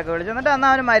പോകുന്നമാരൊക്കെ വിളിച്ചു എന്നിട്ട് അന്ന്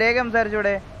അവന് മര്യാദ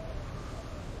സംസാരിച്ചൂടെ?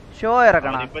 ഷോ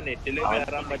ഇറക്കണം.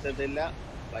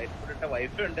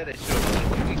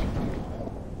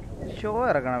 ഷോ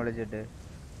ഇറക്കണം വിളിച്ചിട്ട്.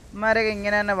 ഇമാരൊക്കെ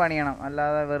ഇങ്ങനെ തന്നെ പണിയണം,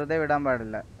 അല്ലാതെ വെറുതെ വിടാൻ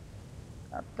പാടില്ല.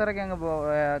 അത്രയ്ക്ക് അങ്ങ്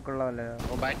കൊള്ളാമല്ലോ.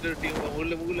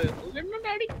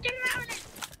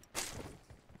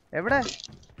 എവിടെ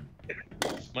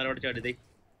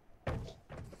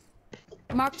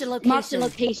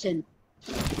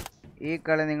ഈ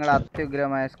കളി നിങ്ങൾ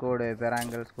അത്യുഗ്രമായ സ്കോഡ്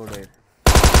പെറാങ്കൽ സ്കോഡ്.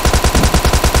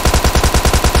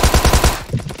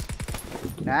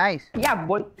 നൈസ്.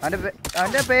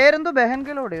 അവന്റെ പേരെന്തോ?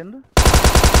 ബെഹൻകലോടെ എന്തു?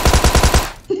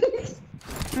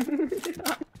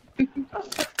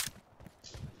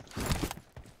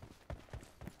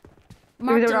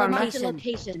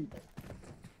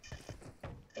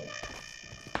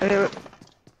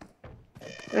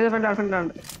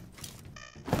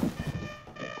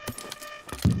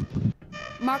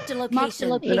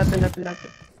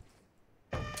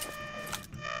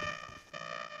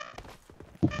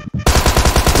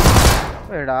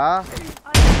 എടാ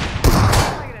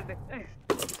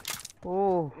ഓ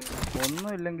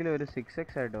ഒന്നുമില്ലെങ്കിൽ ഒരു 6x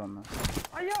ആയിട്ട് വന്നു.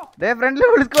 ഫ്രണ്ടില്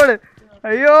വിളിക്കോള്.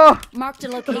 അയ്യോ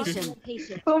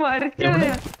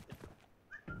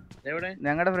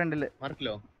ഞങ്ങളുടെ ഫ്രണ്ടില്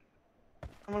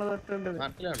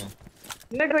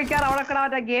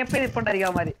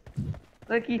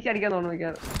കീച്ചടിക്കാൻ തോന്നുന്നു.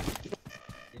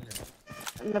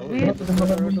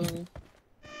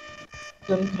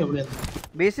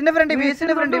 ബീസിന്റെ ഫ്രണ്ട്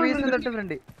ബീസിന്റെ തൊട്ട്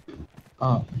ഫ്രണ്ട്.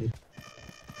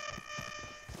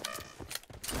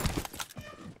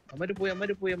 അമ്മര് പോയി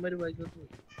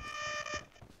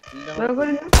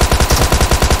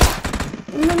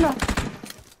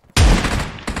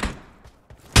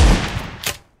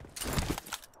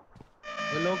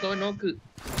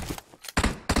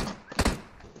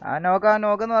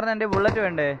നോക്കെന്ന് പറഞ്ഞ എന്റെ ബുള്ളറ്റ്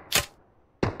വേണ്ടേ?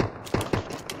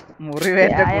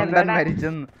 മുറിവേറ്റ കുണ്ടൻ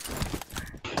മരിച്ചെന്ന്.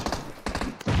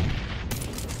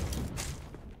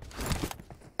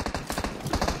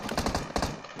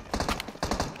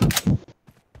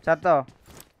 ചത്തോ?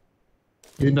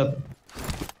 നീയുണ്ട്.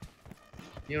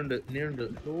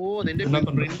 ഓ നിന്റെ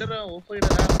പ്രിന്റർ ഓഫ് ചെയ്യണ.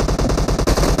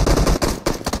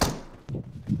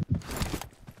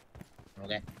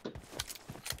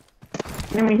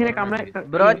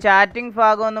 ബ്രോ ചാറ്റിംഗ്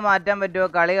ഭാഗം ഒന്ന് മാറ്റാൻ പറ്റുമോ?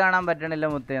 കളി കാണാൻ പറ്റണില്ല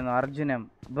മുത്തേന്നു അർജുനം.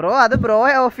 ബ്രോ അത്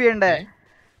ബ്രോയെ ഓഫ് ചെയ്യണ്ടേ?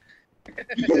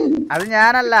 അത്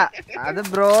ഞാനല്ല, അത്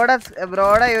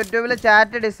ബ്രോയുടെ യൂട്യൂബിൽ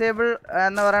ചാറ്റ് ഡിസേബിൾ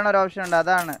എന്ന് പറയുന്ന ഒരു ഓപ്ഷൻ ഉണ്ട്,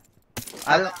 അതാണ്.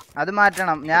 അത്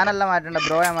മാറ്റണം. ഞാനല്ല മാറ്റണ്ട,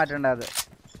 ബ്രോയാ മാറ്റണ്ട. അത്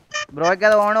ബ്രോയ്ക്ക്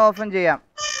അത് ഓണും ഓഫും ചെയ്യാം.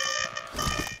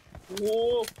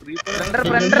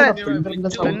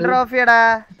 പ്രിന്റർ ഓഫ് ചെയ്യടാ.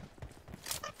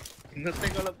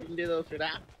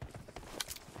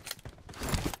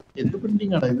 എന്ത്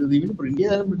പ്രിന്റിംഗ് ആണ് ഇത്? നിങ്ങൾ പ്രിന്റ്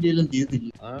ചെയ്താലും പ്രിന്റ് ചെയ്താലും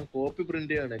തീരത്തില്ല. കോപ്പി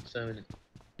പ്രിന്റ് ചെയ്യണം എക്സാമിന്.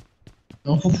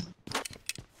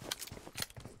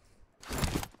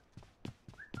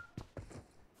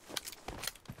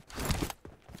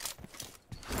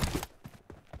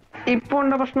 ഇപ്പൊ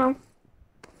ഉണ്ടോ പ്രശ്നം?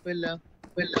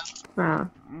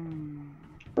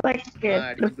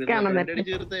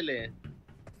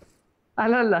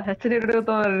 അല്ലല്ല HDD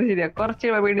ശരിയാ, കുറച്ച്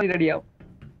വീണ്ടും റെഡിയാവും.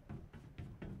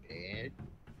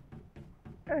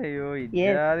 അയ്യോ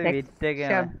ഇല്ലാതെ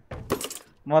വിറ്റൊക്കെയാണ്,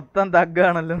 മൊത്തം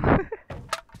തഗ്ഗാണല്ലോ.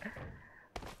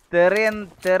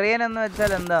 തെറിയൻ എന്ന്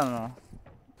വെച്ചാൽ എന്താണോ?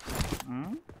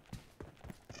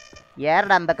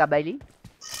 ഏറടാ എന്താ കബലി?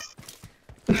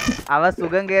 അവ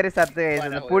സുഖം കയറി സത്ത്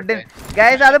കഴിച്ചത് പുഡിൻ.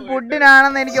 ഗൈസ് അത്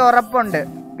പുഡിനാണെന്ന് എനിക്ക് ഉറപ്പുണ്ട്.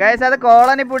 ഗൈസ് അത്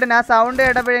കോളനി പുഡിൻ. ആ സൗണ്ട്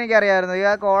കേട്ടപ്പോഴേ എനിക്കറിയാമായിരുന്നു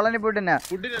ആ കോളനി പുഡിനാ.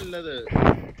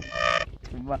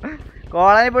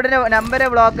 കോളനി പുഡിന്റെ നമ്പര്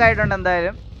ബ്ലോക്ക് ആയിട്ടുണ്ട്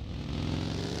എന്തായാലും.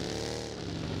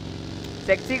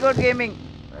 സെക്സി കോഡ് ഗെയിമിംഗ്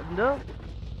എന്തോ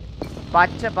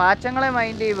പാച്ചങ്ങളെ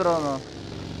മൈൻഡ് ചെയ്യ് ബ്രോന്നോ?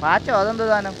 പാച്ചോ അതെന്ത്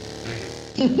സാധനം?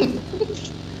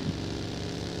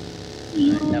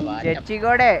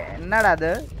 ചെച്ചിക്കോടെ എന്നാടാ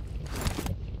അത്?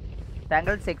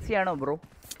 താങ്കൾ സെക്സി ആണോ ബ്രോ?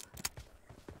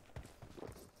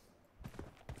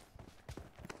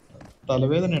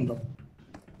 തലവേദന ഉണ്ടോ?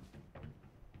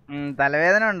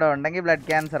 തലവേദന ഉണ്ടോ? ഉണ്ടെങ്കിൽ ബ്ലഡ്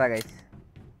ക്യാൻസറാ ഗൈസ്.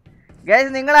 ഗൈസ്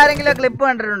നിങ്ങൾ ആരെങ്കിലും ക്ലിപ്പ്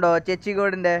കണ്ടിട്ടുണ്ടോ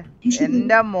ചെച്ചിക്കോടിന്റെ?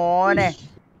 എന്റെ മോനെ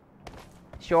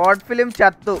ഷോർട്ട് ഫിലിം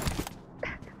ചത്തു,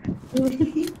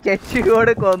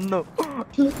 ചെച്ചിക്കോട് കൊന്നു.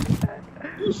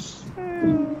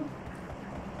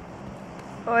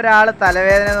 ഒരാള്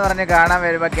തലവേദന എന്ന് പറഞ്ഞ് കാണാൻ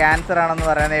വരുമ്പോ ക്യാൻസർ ആണെന്ന്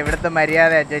പറയുന്നത് ഇവിടുത്തെ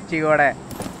മര്യാദയാ ചെച്ചിക്കോടെ.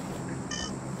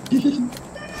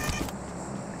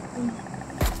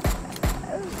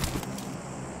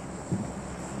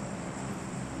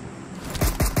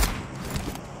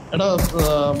 എടാ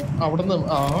അവിടുന്ന്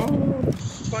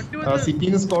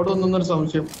സിറ്റിന്ന് സ്ക്വാഡ് വന്നൊരു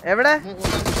സംശയം. എവിടെ?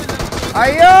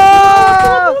 അയ്യോ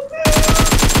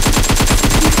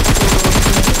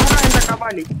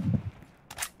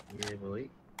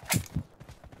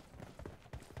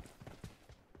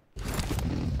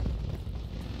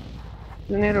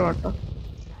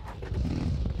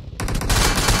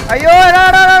അയ്യോ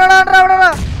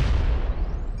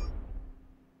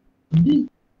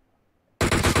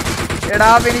എടാ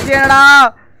ഫിനിഷ് ചെയ്യണടാ.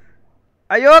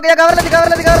 അയ്യോ കവറിലെത്തി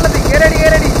കേരടി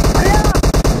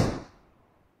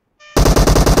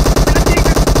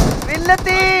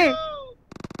വില്ലെത്തി.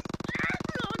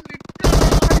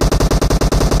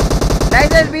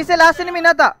 ലാസ്റ്റിന്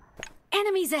മിന്നാത്ത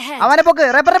അവനെ പൊക്ക്,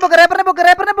 റേപ്പറിനെ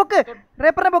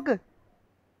പൊക്ക്.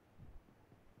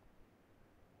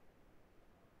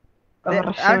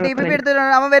 അവൻ ടിപി എടുത്തിട്ട്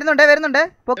അവൻ വരുന്നുണ്ട്.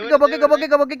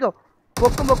 പൊക്കിക്കോ.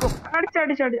 പൊക്കും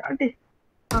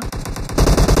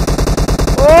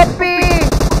ഓപ്പി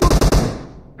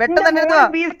പെട്ടെന്ന് തന്നെ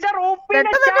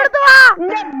എടുത്തുവാ.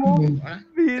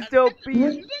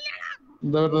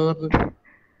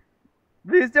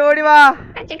 ഓടി വാ.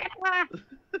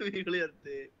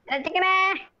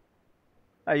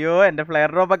 അയ്യോ എന്റെ ഫ്ലെയർ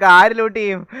ഡ്രോപ്പ് ഒക്കെ ആര് ലൂട്ട്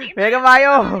ചെയ്യും? വേഗം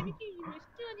വായോ.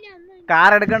 കാർ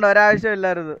എടുക്കേണ്ട ഒരാവശ്യം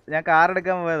ഇല്ലായിരുന്നു, ഞാൻ കാർ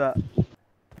എടുക്കാൻ പോയതാ.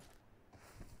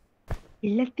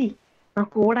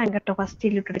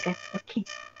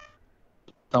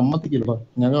 സമ്മതിക്കില്ലടാ,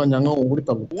 ഞങ്ങൾ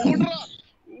ഓടിത്തള്ളു.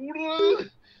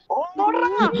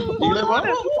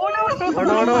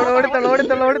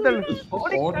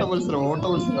 ഓട്ട മത്സരം.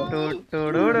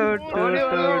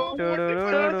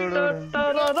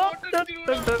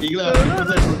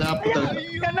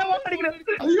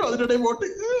 അയ്യോ അതിനിടെ ബോട്ട്.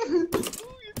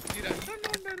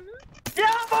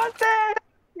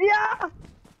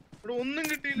 ഒന്നും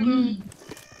കിട്ടിയില്ല.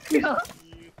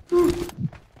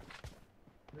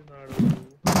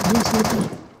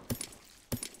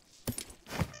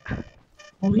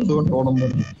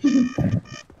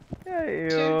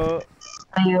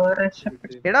 അയ്യോ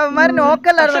എടാ അവന്മാര്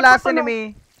നോക്കല്ലായിരുന്നു ലാസ്റ്റ് എനിമി.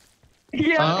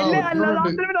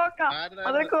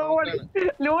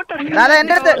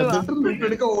 എന്റെ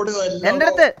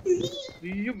അടുത്ത്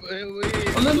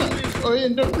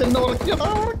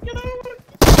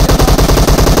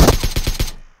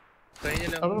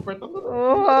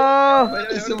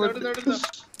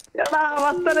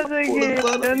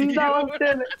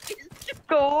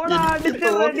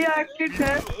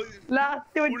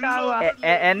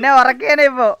എന്നെ ഉറക്കിയാനേ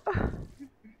ഇപ്പൊ.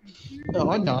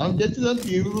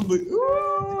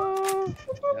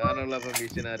 ഞാനുള്ളപ്പോ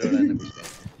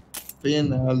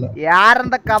പിന്നെ അല്ല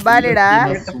യാരെന്താ കബാലിടാ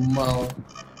ചുമ്മാ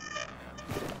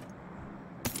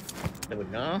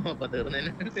എന്നാ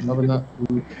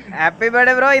ഹാപ്പി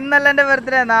ബർത്ത്ഡേ ബ്രോ. ഇന്നല്ല എന്റെ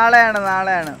ബർത്ത്ഡേ, നാളെയാണ്.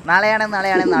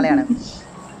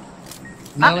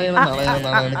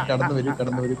 കടന്നു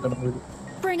വരൂ.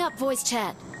 Bring up voice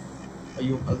chat.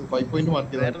 അയ്യോ അത് 5 പോയിന്റ്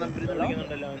മാർക്ക് വേറെ നമ്പറിൽ നിന്ന്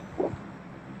വിളിക്കുന്നുണ്ടല്ലോ അവൻ.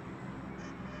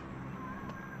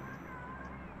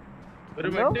 ഒരു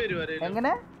മെഡ് വരുവാ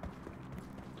എങ്ങനെ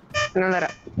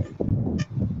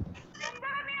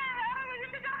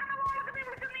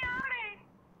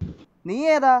നീ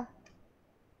ഏതാ?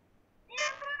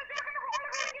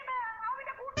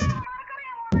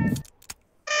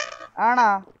 ആണാ?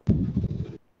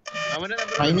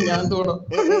 ഞാൻ തോന്നോ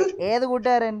ഏത്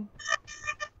കൂട്ടുകാരൻ?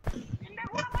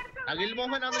 അഖിൽ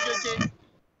മോഹൻ ആണെന്ന് ചോദിച്ചേ.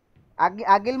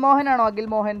 അഖിൽ മോഹനാണോ? അഖിൽ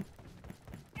മോഹൻ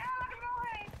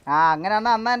ആ അങ്ങനെ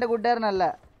അന്നാ എന്റെ കൂട്ടുകാരനല്ല.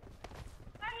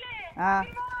 ആ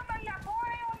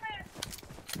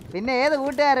പിന്നെ ഏത്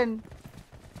കൂട്ടുകാരൻ?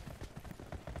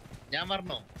 ഞാൻ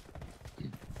പറഞ്ഞോ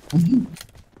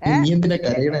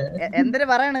എന്തിനു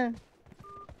പറയണ്?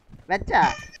 വെച്ചാ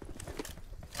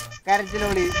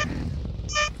കരച്ചിലോളി.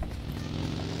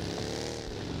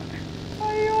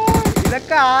 അയ്യോ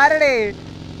ഇതൊക്കെ ആരുടെ?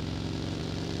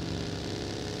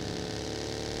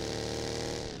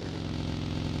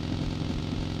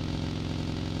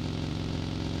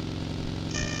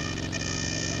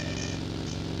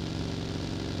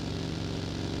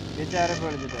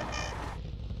 വിളിച്ചിട്ട്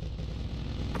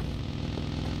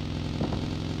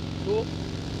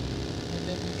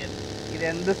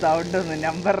ഇതെന്ത് സൗണ്ട് ഒന്ന്?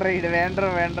 നമ്പർ റീഡ് വേണ്ടോ?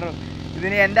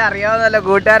 ഇതിന് എന്റെ അറിയാവുന്നല്ല,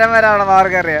 കൂട്ടുകാരന്മാരാണെന്ന്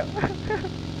ആർക്കറിയാം.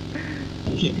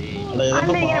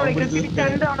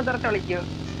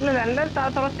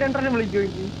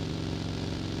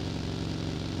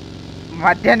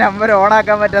 മറ്റേ നമ്പർ ഓൺ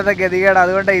ആക്കാൻ പറ്റാത്ത ഗതികേട്,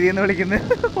 അതുകൊണ്ടാണ് ഇതിന്ന് വിളിക്കുന്നത്.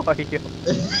 അയ്യോ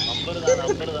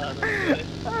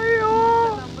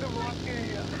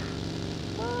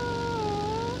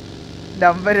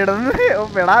നമ്പർ ഇടുന്നു.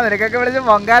 പെടാ നിനക്കൊക്കെ വിളിച്ച്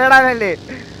പൊങ്കാലിടാനല്ലേ?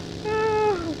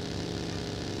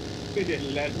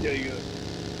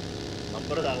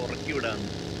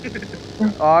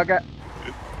 ഓക്കെ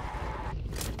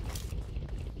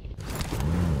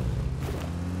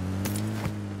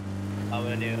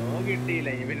അവനെയോ കിട്ടിയില്ല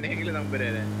പിന്നെങ്കിലും നമ്പർ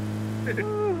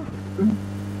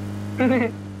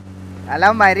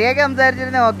അല്ല മര്യാദ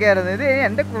സംസാരിച്ചിരുന്ന ഓക്കെ ആയിരുന്നു. ഇത്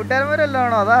എന്റെ കൂട്ടുകാരന്മാരെല്ലാം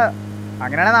ആണോ? അതാ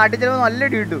അങ്ങനെയാണെങ്കിൽ നാട്ടിൽ ചിലപ്പോൾ നല്ല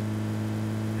ഇടി കിട്ടും.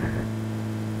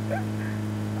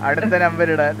 അടുത്ത നമ്പർ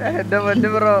ഇടാൻ എന്റെ പൊന്നു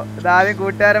ബ്രോ. ഇതാദ്യം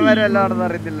കൂട്ടുകാരന്മാരും എല്ലാം ആണെന്ന്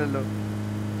അറിയത്തില്ലല്ലോ.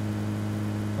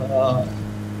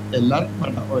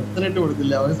 എല്ലാവർക്കും ഒറ്റനായിട്ട്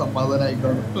കൊടുത്തില്ല, അവന്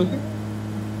സമാധാനമായിക്കോളും.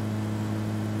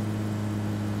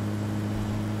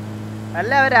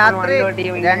 അല്ല അവർ രാത്രി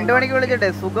 2 മണിക്ക് വിളിച്ചിട്ടെ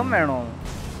സുഖം വേണോ?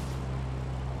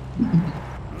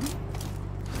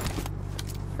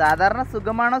 സാധാരണ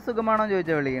സുഖമാണോ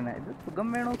ചോദിച്ചാ വിളിക്കണേ. ഇത് സുഖം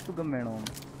വേണോ?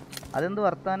 അതെന്ത്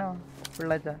വർത്താനോ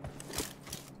പിള്ളേച്ച?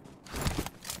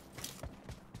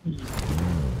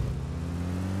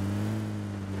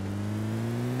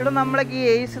 ഇവിടെ നമ്മളൊക്കെ ഈ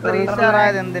ഏസ് 3 സ്റ്റാർ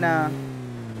ആയത് എന്തിനാ?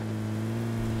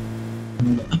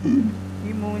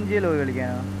 ഈ മൂഞ്ചിയിൽ പോയി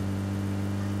കളിക്കാനോ?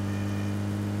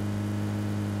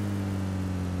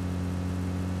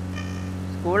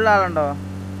 സ്കൂളിൽ ആളുണ്ടോ?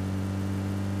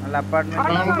 നല്ല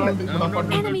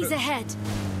അപ്പാർട്ട്മെന്റ്. Enemies ahead.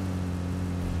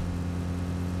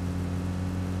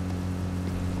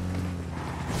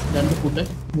 രണ്ട് കൂട്ടെ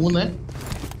 3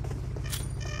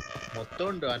 മൊത്തം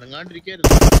ഉണ്ട്. അനങ്ങാണ്ടിരിക്കരുത്.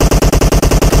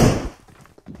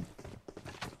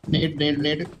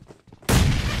 നേട്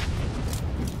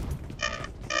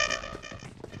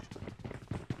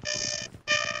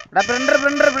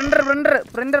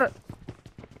പ്രിന്റർ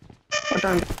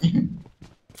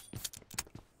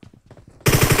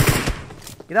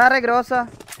ഇതാരെ? ഗ്രോസ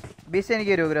ബീസ്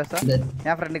എനിക്ക് വരുമോ ഗ്രോസ?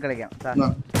 ഞാൻ ഫ്രണ്ടിൽ കളിക്കാം.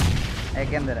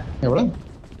 അയക്കാൻ തരാം.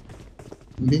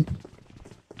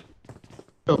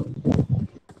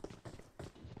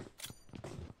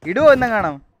 ഇടുവോ എന്നും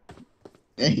കാണാം.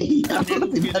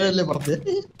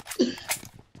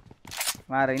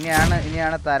 മാറി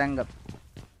ഇനിയാണ് തരംഗം.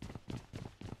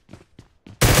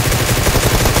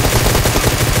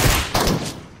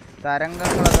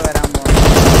 തരംഗങ്ങളൊക്കെ വരാൻ പോകുന്നു.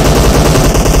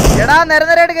 എടാ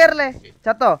നിരനിരയായിട്ട് കേറില്ലേ?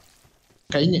 ചത്തോ?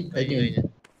 കഴിഞ്ഞ്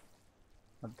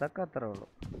അതൊക്കെ അത്രേ ഉള്ളു.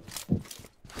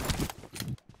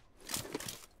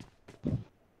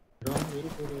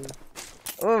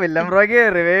 ഓ വില്ലം ബ്രോക്ക്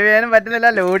റിവൈവ് ചെയ്യാനും പറ്റുന്നില്ല,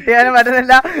 ലൂട്ട് ചെയ്യാനും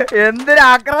പറ്റുന്നില്ല. എന്തൊരു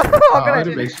ആക്രമണം നോക്കണേ.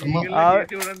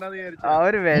 ആ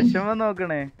ഒരു വിഷമം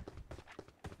നോക്കണേ.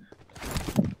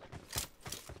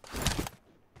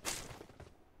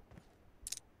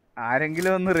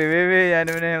 ആരെങ്കിലും ഒന്ന് റിവൈവ്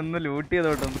ചെയ്യാനും ഇവനെ ഒന്ന് ലൂട്ട്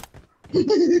ചെയ്തോട്ടൊന്ന്.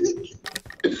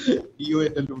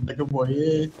 ലൂട്ടൊക്കെ പോയേ.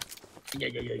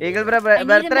 ഈഗിൾ ബ്രോ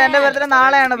ബർത്ത്ഡേ എന്റെ ബർത്ത്ഡേ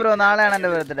നാളെയാണ് ബ്രോ. നാളെയാണ് എന്റെ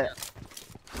ബർത്ത്ഡേ.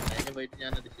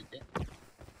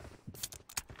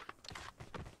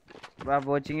 വാ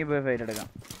കോച്ചിങ്ങിൽ പോയി ഫൈറ്റ് എടുക്കാം.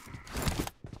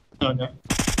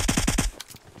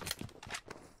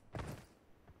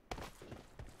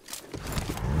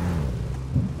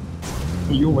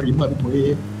 അയ്യോ വഴി മാറി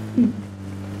പോയേ.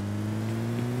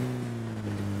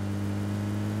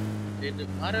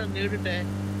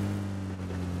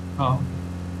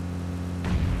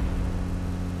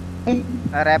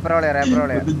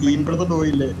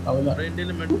 പോയില്ലേ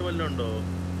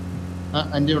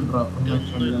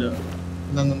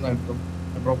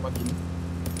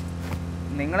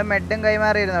നിങ്ങള് മെഡും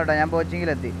കൈമാറിയിരുന്നു കേട്ടോ. ഞാൻ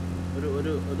കോച്ചിങ്ങിലെത്തി.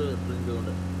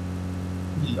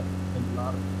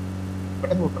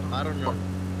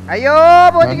 അയ്യോ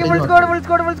coaching full squad full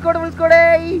squad full squad full squad.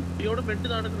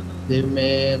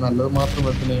 നല്ലത് മാത്രം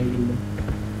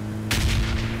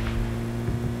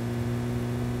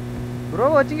ബ്രോ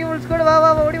കോച്ചിങ് ഫുൾ സ്കോഡ്. വാ വാ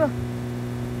ഓടി വാ.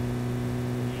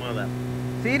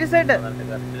 സീരിയസ് ആയിട്ട്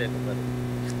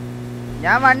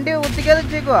ഞാൻ വണ്ടി കുത്തിക്കാതെ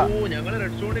വെച്ചേക്കുവാ.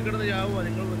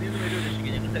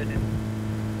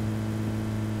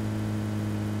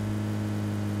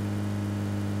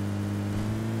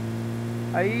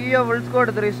 അയ്യോ ഫുൾ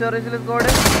സ്കോഡ് 3 സ്റ്റോറേജിൽ സ്കോഡ്.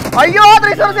 അയ്യോ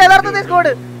 3 സ്റ്റോറേജ് യഥാർത്ഥത്തിൽ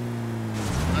സ്കോഡ്.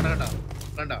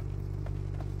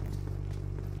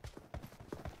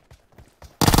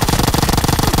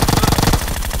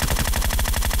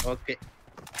 ഓക്കേ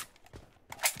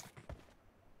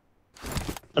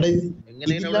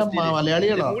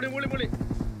മലയാളികളാ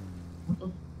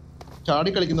ചാടി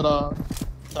കളിക്കുന്നടാ.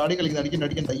 ചാടി കളിക്കുന്ന അടിക്കണ്ട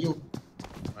അടിക്കണ്ട. അയ്യോ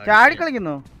ചാടി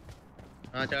കളിക്കുന്നു.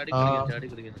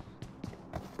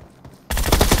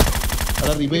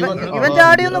 ഇവൻ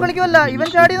ചാടിയൊന്നും കളിക്കുവല്ല. ഇവൻ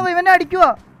ചാടിയൊന്നും ഇവനെ അടിക്കുവാ.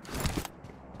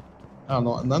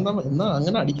 ആണോ? എന്നാ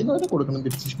അങ്ങനെ അടിക്കുന്നവരെ കൊടുക്കണം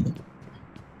തിരിച്ച്.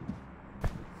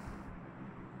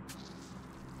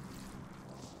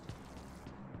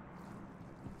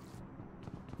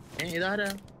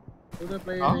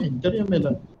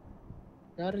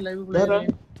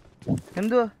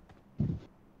 എന്തുവാ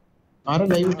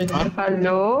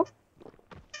ഹലോ?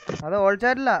 അത് ഓൾ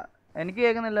ചാറ്റില്ല. എനിക്ക്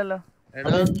കേൾക്കുന്നില്ലല്ലോ.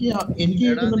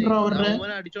 എനിക്ക്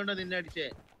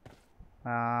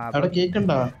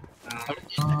കേക്കണ്ട.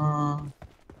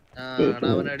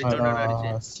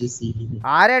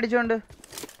 ആരെ അടിച്ചോണ്ട്?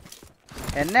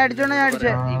 എന്നെ അടിച്ചോണ്ട് ഞാൻ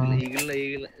അടിച്ചേ.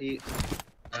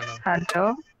 Hello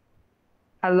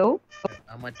hello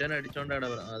മറ്റവനെ അടിച്ചോണ്ടാണ്.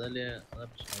 അതല്ലേ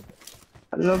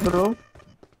ഹലോ ബ്രോ.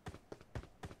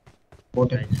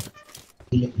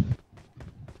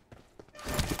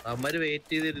 അവന്മാര്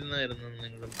വെയിറ്റ് ചെയ്തിരുന്നായിരുന്നു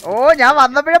നിങ്ങൾ. ഓ ഞാൻ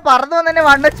വന്നപ്പോഴേ പറന്നു വന്നെ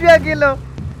 1 HP ആക്കിയല്ലോ.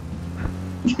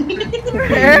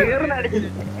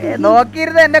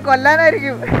 നോക്കിയിരുന്ന എന്നെ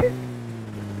കൊല്ലാനായിരിക്കും.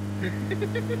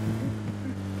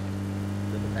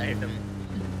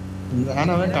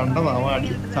 ഞാനവൻ കണ്ടതാ. അവൻ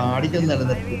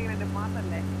ചാടിക്കുന്നുണ്ട്.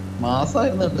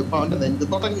 മാസായിരുന്നു. ഇപ്പൊ അവന്റെ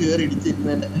നെഞ്ചത്തോട്ടം കേറി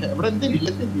ഇടിച്ചിരുന്നെ. എവിടെ എന്തേ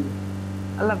വില്ലത്തി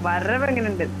അല്ല വരവ്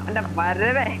എങ്ങനെയുണ്ട് അവന്റെ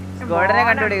വരവേ? സ്ക്വാഡിനെ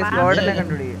കണ്ടുപിടി.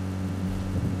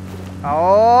 ഓ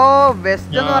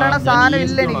വെസ്റ്റ് എന്ന് പറയണ സാധനം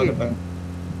ഇല്ല എനിക്ക്.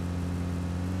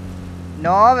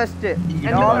 No west.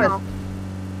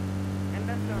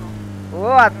 ഓ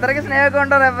അത്രക്ക് സ്നേഹമൊക്കെ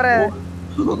ഉണ്ടോ റെഫറെ?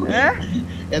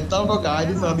 എത്താണ്ടോ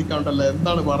കാര്യം സാധിക്കാണ്ടല്ലോ.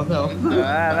 എന്താണ് പറഞ്ഞോ?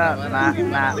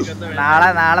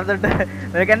 നാളെ തൊട്ട്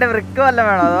നിനക്ക് എന്റെ വൃക്കം വല്ല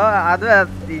വേണോ? അതോ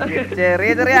അത്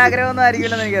ചെറിയ ആഗ്രഹമൊന്നും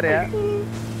ആയിരിക്കില്ലെന്ന് എനിക്കറിയാം.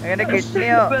 എന്റെ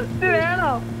കിഡ്നിയോ?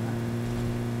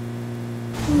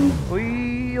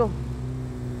 അയ്യോ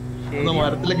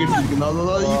മരത്തിലൊക്കെ ഇട്ടിരിക്കുന്നു. അതോ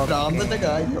ഈ ഭ്രാന്തന്റെ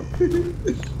കാര്യം.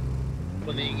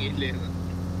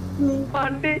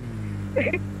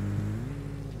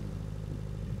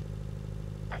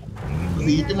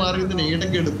 സീറ്റ് മാറി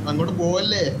നേടൊക്കെ ഇടും. അങ്ങോട്ട്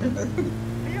പോവല്ലേ?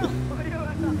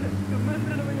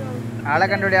 ആളെ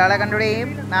കണ്ടുപിടി.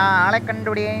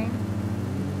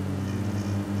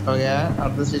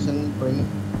 അടുത്ത സ്റ്റേഷൻ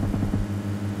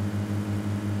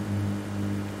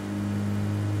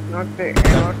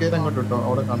അങ്ങോട്ട് കിട്ടോ.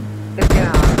 അവിടെ കാണും.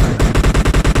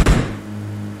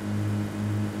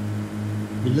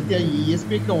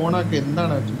 ESP ഒക്കെ ഓണാക്കി.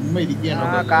 എന്താണ് ചുമ്മാ ഇരിക്കുകയാണോ?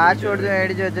 കാശ് കൊടുത്ത്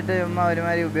മേടിച്ചു വെച്ചിട്ട് ചുമ്മാ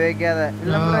ഒരുമാതിരി ഉപയോഗിക്കാതെ.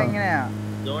 എങ്ങനെയാ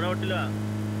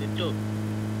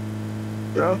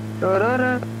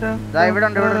ഇവിടെ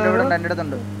ഉണ്ട് എന്റെ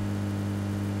അടുത്തുണ്ട്.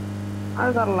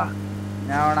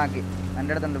 ഞാൻ ഓണാക്കി.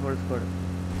 എന്റെ അടുത്തുണ്ട് ഫുൾ സ്കോഡ്.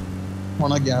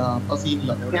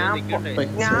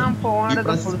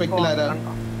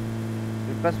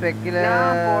 ഇപ്പൊ സ്പെക്കില്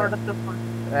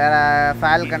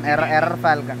ഫാൽക്കൺ എറർ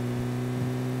ഫാൽക്കൺ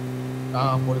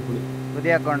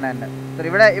പുതിയ അക്കൗണ്ട് എന്റെ.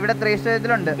 ഇവിടെ 3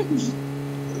 സ്റ്റേജിലുണ്ട്.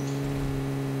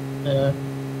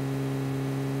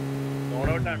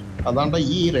 അതാണ്ട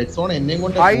ഈ റെഡ് സോൺ എന്നെയും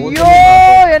കൊണ്ട് അയ്യോ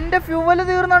എന്റെ ഫ്യൂവല്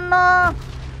തീർന്നണ്ണ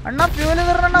അണ്ണ ഫ്യൂവല്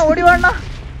തീർന്നണ്ണ ഓടി വേണ്ട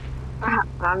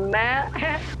അണ്ണേ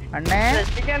അണ്ണേ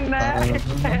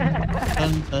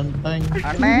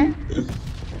അണ്ണേ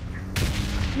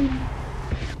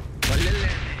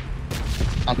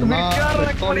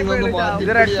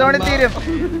ഇത് റെഡ് സോണിൽ തീരും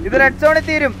ഇത് റെഡ് സോണിൽ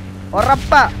തീരും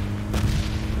ഉറപ്പാ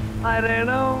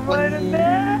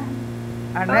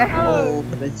അണ്ണേ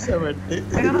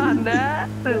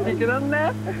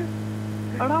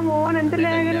മോൻ എന്ത്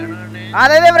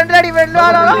അതെ ഫ്രണ്ടിലടി ഫ്രണ്ടിലോ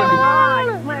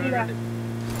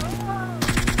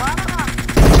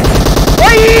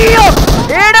അയ്യോ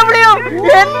AW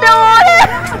എന്റെ മോനെ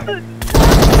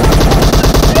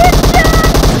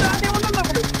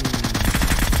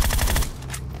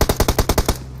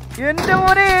എന്റെ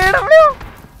മോനെ AW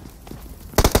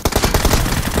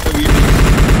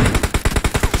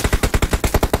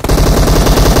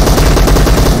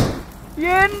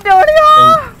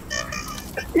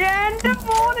എന്റെ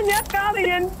മോനെ ഞാൻ കാണും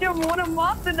എന്റെ മോനെ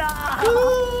മാത്തടാ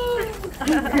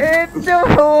എന്റെ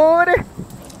മോനെ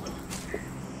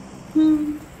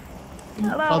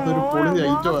അതൊരു പൊളി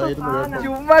ഐറ്റം ആയിരുന്നു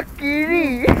ചുമ്മാ കിഴി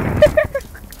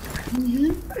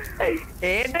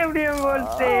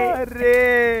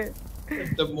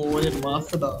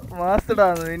മാസ്റ്റഡാ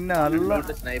പിന്നെ അല്ല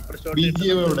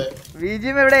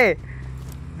ബിജിഎം എവിടെ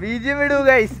ബിജിഎം ഇടൂ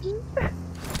ഗൈസ്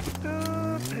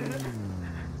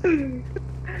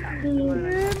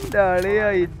എന്റെ അളിയാ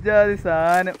ഇജ്ജാതി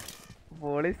സാധനം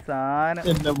പൊളി സാധനം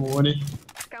എന്റെ മോനെ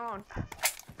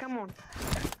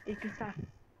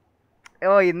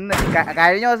ഓ ഇന്ന്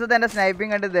കഴിഞ്ഞ ദിവസത്തെ എന്റെ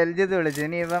സ്നൈപ്പിംഗ് കണ്ട് ദൽജിത്ത് വിളിച്ചു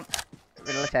ഇനിയിപ്പം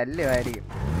ഉള്ള ശല്യമായിരിക്കും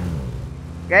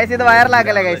ഗൈസ് ഇത്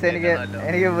വൈറലാക്കല്ലേ ഗൈസ്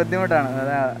എനിക്ക് ബുദ്ധിമുട്ടാണ്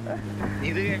അതാ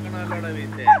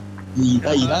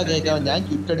ഞാൻ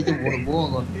കിട്ടടിച്ച്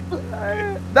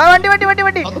വണ്ടി വണ്ടി വണ്ടി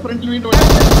വണ്ടി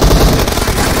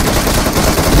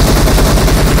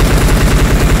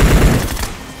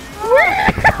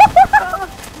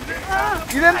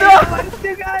ഇതെന്തോ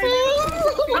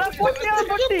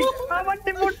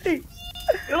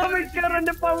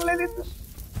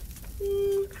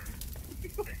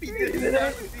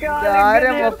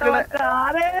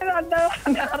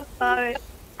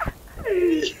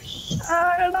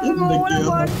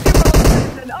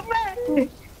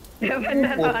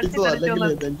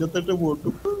നെഞ്ചത്തിട്ട്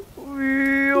പോട്ടും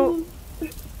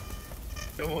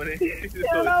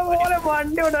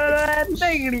വണ്ടി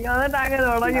കിടി എന്നിട്ട് അങ്ങനെ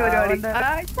തുടങ്ങി പരിപാടി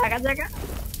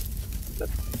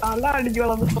നല്ല അടിച്ചു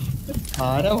വളർന്നു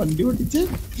ആരാ വണ്ടി ഓടിച്ച്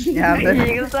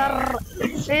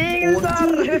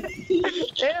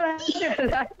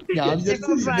ഞാൻ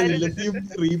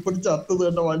ചത്തത്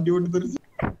കണ്ട വണ്ടി ഓടിത്തൊരു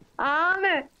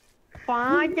ആണ്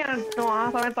പാഞ്ഞോ ആ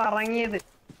സമയത്ത് ഇറങ്ങിയത്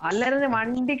അല്ലായിരുന്നു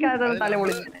വണ്ടിക്കകത്ത് തല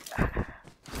പൊളിഞ്ഞ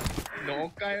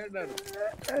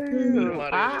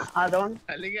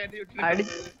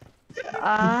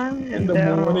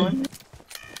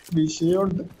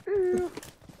വിഷയമുണ്ട്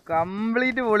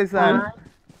കംപ്ലീറ്റ് പോളിസാണ്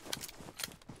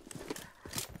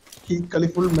ഈ കളി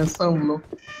ഫുൾ മെസ്സാണല്ലോ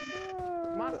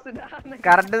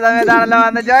കറക്റ്റ് സമയത്താണല്ലോ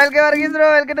വന്നത് Joel K Varghese bro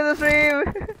welcome to the stream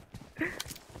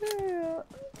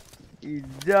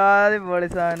ഇജാതി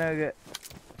പോളിസാനൊക്കെ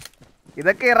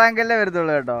ഇതൊക്കെ ഇറാങ്കല്ലേ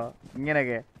വരത്തുള്ളൂ കേട്ടോ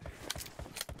ഇങ്ങനൊക്കെ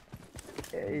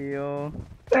അയ്യോ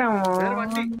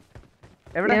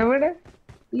എവിടെ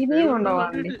ഇനിയും ഉണ്ടോ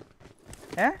വണ്ടി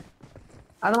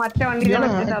അത് മറ്റേ വണ്ടി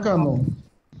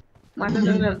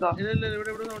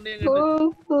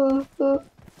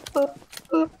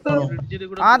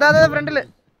അതെ ഫ്രണ്ടില്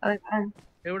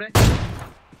എവിടെ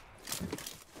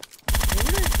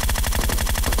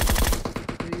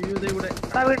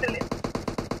വീട്ടില്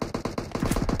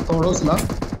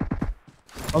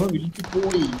അവൻ വീട്ടിൽ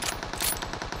പോയി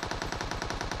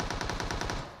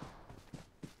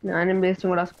ഞാനും ബേസ്റ്റും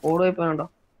കൂടെ സ്കോഡ് പോയി പോകണ്ടോ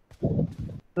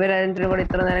ഇവരതിന്റെ കൂടെ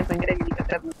ഇത്ര നേരം ഭയങ്കര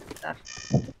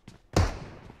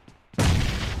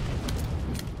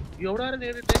എവിടെ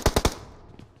നേരിട്ടെ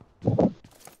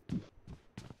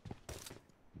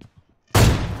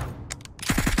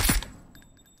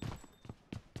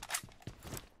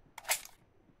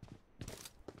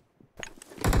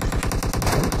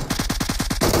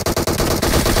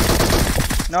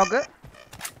നോക്ക്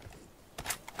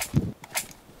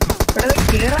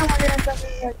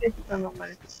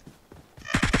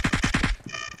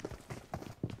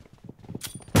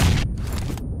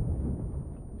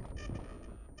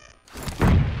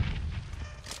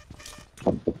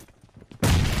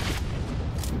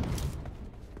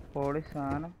പൊളി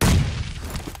സാധനം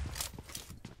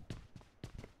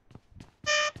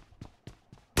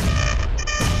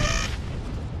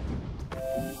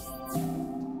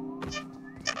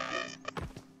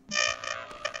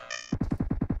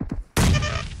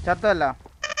ചത്തല്ല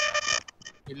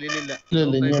ഇല്ല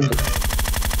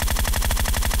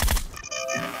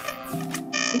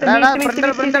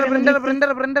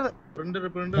പ്രിന്റർ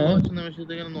കുറച്ച്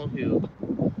നിമിഷത്തേക്ക് നോക്കിയോ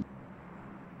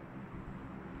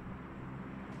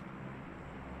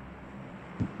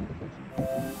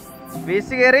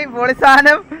വീശി കയറി പൊളി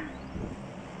സാധനം.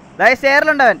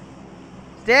 സ്റ്റെയറിലുണ്ടവൻ.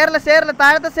 സ്റ്റെയറില്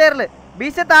താഴത്തെ സ്റ്റെയറില്.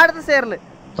 ബീച്ച താഴത്തെ സ്റ്റെയറില്.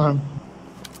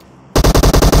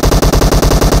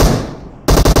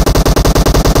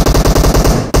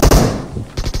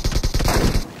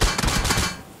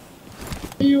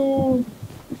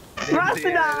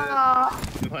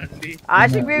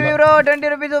 Ashiq B bro 20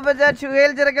 rupees super chat.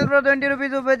 ഷുഹേൽ Chirakkal bro 20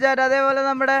 rupees super chat. അതേപോലെ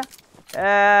നമ്മുടെ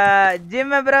gym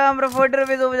Abraham bro 40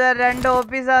 rupees super chat. 2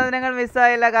 OP സാധനങ്ങൾ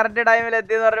മിസ്സായില്ല, കറക്റ്റ് ടൈമിൽ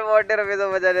എത്തിയെന്ന് പറഞ്ഞ് 40 rupees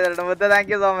സൂപ്പർ ചാറ്റ് ചെയ്തിട്ടുണ്ട്. മുത്ത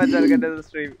thank you so much welcome to the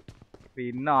stream.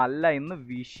 പിന്നെ അല്ല ഇന്ന്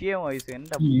വിഷയമായി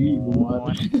എന്റെ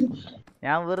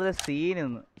ഞാൻ വെറുതെ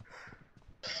സീനിന്ന്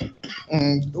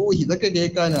ഇതൊക്കെ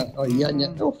കേൾക്കാനാ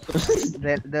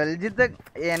ദൽജിത്ത്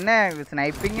എന്നെ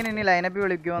സ്നൈപ്പിങ്ങിന് ഇനി ലൈനപ്പിൽ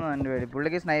വിളിക്കുമോന്ന് എന്റെ പേര്.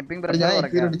 പുള്ളിക്ക് സ്നൈപ്പിംഗ്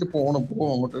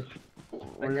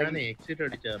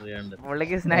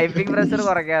പുള്ളിക്ക് സ്നൈപ്പിംഗ് പ്രഷർ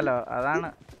കുറയ്ക്കാലോ, അതാണ്.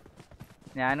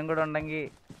 ഞാനും കൂടെ ഉണ്ടെങ്കിൽ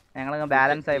ഞങ്ങളങ്ങ്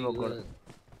ബാലൻസ് ആയി പോക്കോളൂ.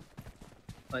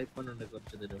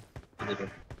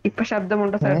 ഇപ്പൊ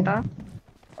ശബ്ദമുണ്ടോ ചേട്ടാ?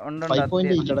 ഉണ്ട്.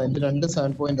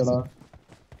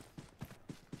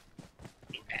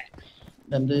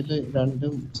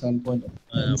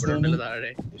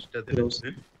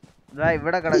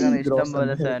 ഇവിടെ കിടക്കുന്ന ഇഷ്ടം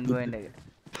പോലെ 7 പോയിന്റ്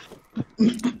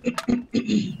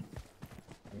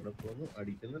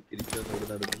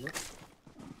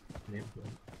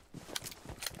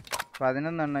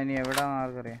 11 ഇനി എവിടെ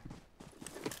ആർക്കറിയാം.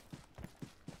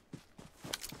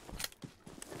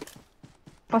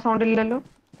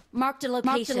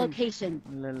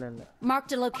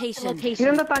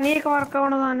 ഇതെന്താ തനിയൊക്കെ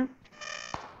വർക്കാവണതാണ്?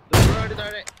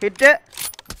 Hit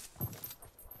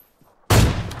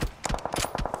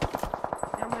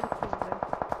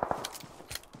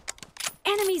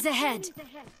Enemies ahead.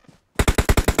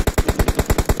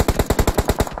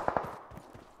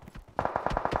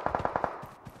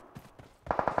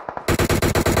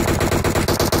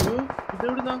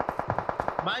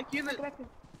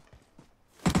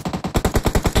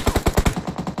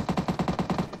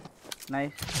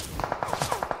 Nice.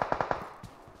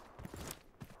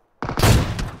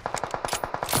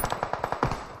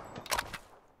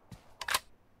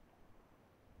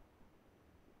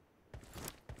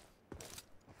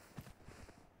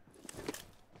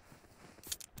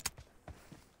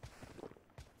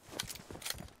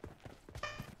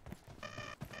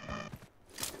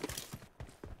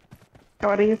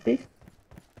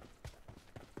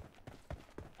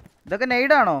 ഇതൊക്കെ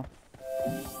നെയ്ഡാണോ?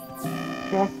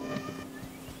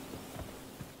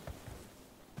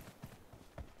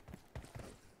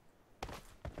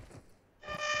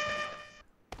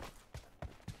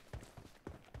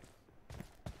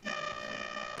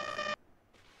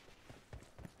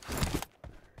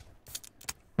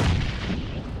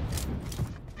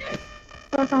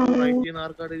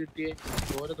 ആർക്കാട് കിട്ടിയേ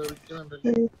ഓരോ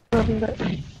തെളിക്കുന്നുണ്ടല്ലോ.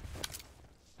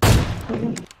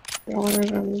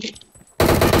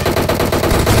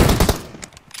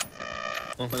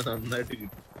 നന്നായിട്ട്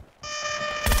കിട്ടി.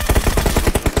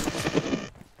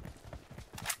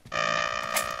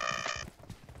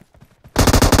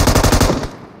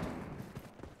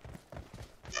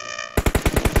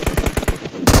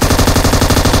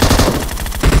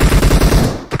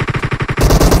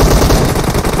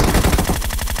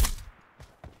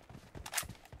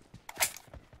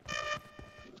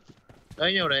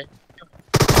 കഴിഞ്ഞോടെ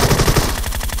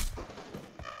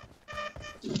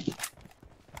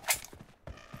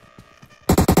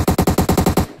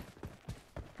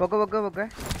പൊക്കെ പൊക്കെ പൊക്കെ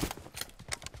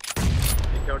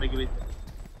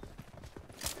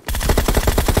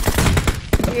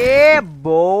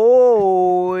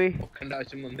ബോയ്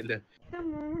ആവശ്യം വന്നില്ല.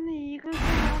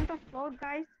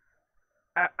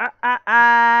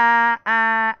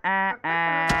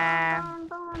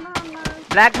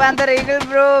 ബ്ലാക്ക് പാന്തർ ഈഗിൾ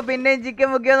ബ്രോ പിന്നെ ചിക്കൻ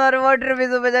മുക്കിയെന്ന് പറയുമ്പോൾ 40 rupees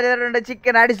സൂപ്പർ ചാറ്റ് ചെയ്തിട്ടുണ്ട്.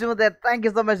 ചിക്കൻ അടിച്ചു മുത്തേ. Thank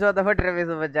you so much for the 40 rupees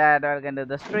super chat. Welcome to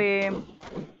the stream.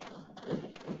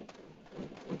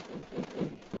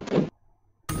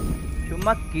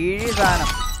 ചുമ്മാ കിഴി സാധനം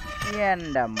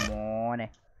എന്റെ മോനെ.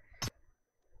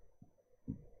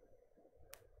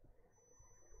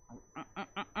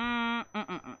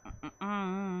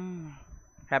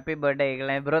 Happy birthday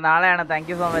ഈഗിളെ bro. നാളെയാണ്.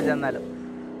 Thank you so much. എന്നാലും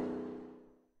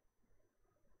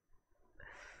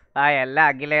ആ എല്ലാ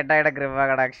അഖിലേട്ടയുടെ കൃപ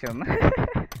കടാക്ഷം.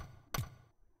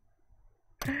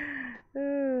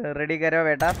 റെഡി കരോ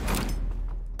ബേട്ടാ.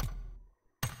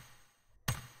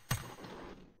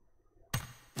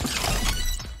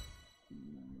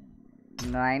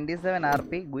 97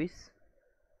 RP guys.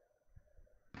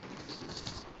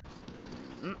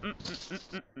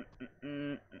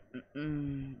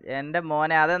 എന്റെ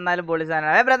മോനെ അതെന്നാലും പൊളി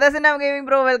സാധനമാണ്. Brothers in gaming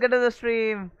bro, welcome to the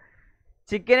stream.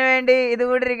 ചിക്കന് വേണ്ടി ഇത്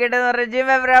കൂടി ഇരിക്കട്ടെ എന്ന് പറഞ്ഞ ജിം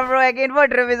ബ്രോ അഗൈൻ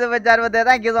 40 rupees വെച്ചാൽ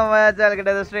thank you so much. Welcome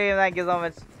to the stream, thank you so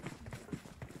much.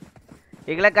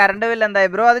 ഇങ്ങളെ കറണ്ട് ബില്ല് എന്തായി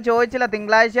ബ്രോ? അത് ചോദിച്ചില്ല,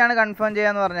 തിങ്കളാഴ്ചയാണ് കൺഫേം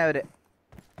ചെയ്യാന്ന് പറഞ്ഞവര്.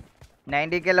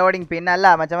 90k loading. പിന്നല്ല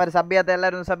മച്ചന്മാർ സബ് ചെയ്യാത്ത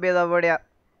എല്ലാവരും സബ് ചെയ്താ പോടിയാ.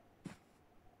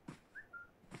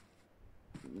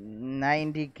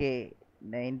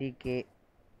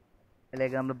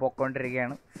 90k ിലേക്ക് നമ്മൾ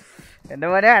പൊക്കോണ്ടിരിക്കുകയാണ്. എൻ്റെ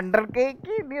മോനെ 100k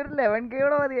ഇനി ഒരു 11k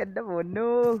കൂടെ മതി. എൻ്റെ മോനു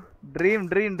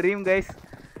ഡ്രീം ഗൈസ്,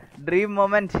 ഡ്രീം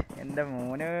മൊമെന്റ്. എൻ്റെ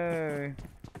മോന്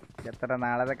എത്ര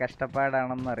നാളത്തെ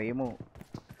കഷ്ടപ്പാടാണെന്ന് അറിയുമോ?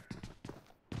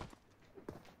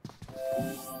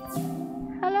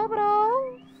 Hello bro.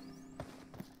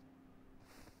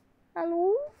 Hello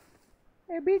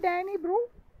AB Dani bro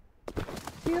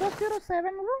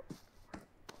 007 bro.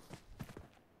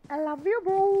 I love you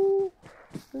bro.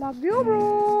 Love you bro.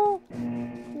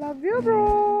 Love you bro.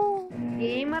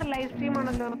 Gamer live stream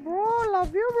ആണല്ലോ. Bro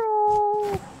love you bro.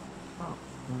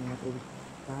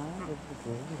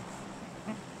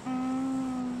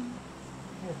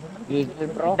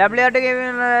 WRT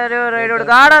ഗെയിമിന് ഒരു റൈഡ്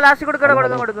കൊടുക്കുക. ആടാ ലാസ്റ്റ് കൊടുക്കണം.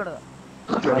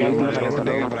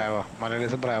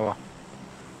 Malayalees Bravo.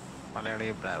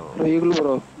 Malayalees Bravo.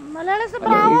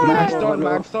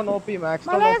 മാക്സ്റ്റോൺ OP.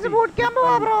 Malayalees boot camp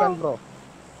പോവാ bro.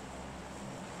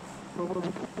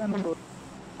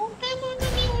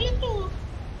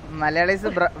 Malayalees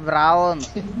Bravo.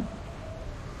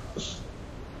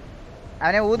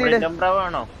 അവനെ ഊതിയിട്.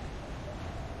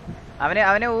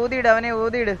 അവനെ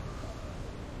ഊതിയിട്.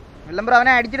 വില്ലം bro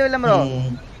അവനെ അടിച്ചിട്ട് വില്ലം ബ്രോ.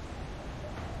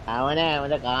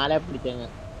 അവന്റെ കാലെ പിടിച്ചങ്ങ്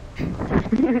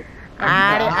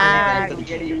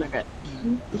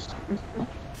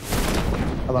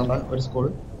അതാണ് ഒരു സ്കോൾ.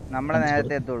 നമ്മളെ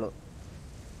നേരത്തെ എത്തുള്ളൂ.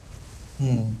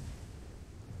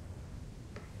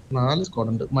 4 സ്കോഡ്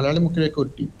ഉണ്ട്. മലയാളി മുക്കിലേക്ക് ഒരു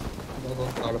ടീം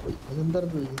താഴെ പോയി.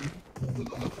 അതെന്തായിരുന്നു?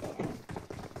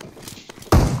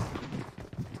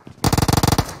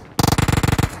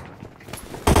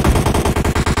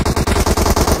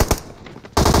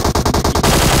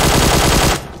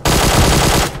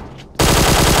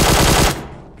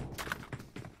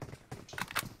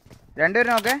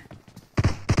 രണ്ടുപേരും നോക്കേ.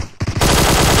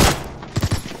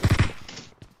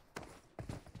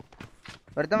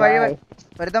 ഒരുത്തൻ വഴി വെട്ടി.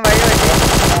 ഒരുത്തൻ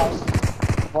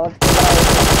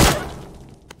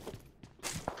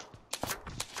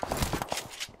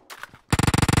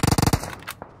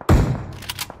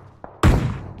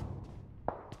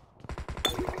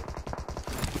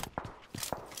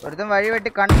വഴി വെട്ടി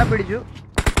കണ്ട പിടിച്ചു.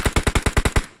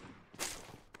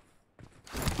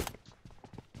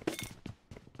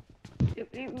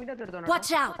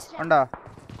 ഉണ്ടോ?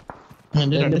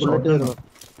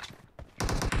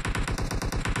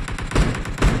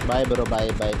 Bye bro, by.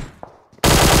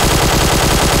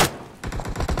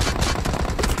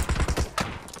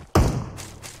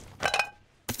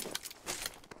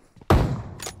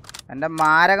 എന്റെ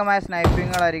മാരകമായ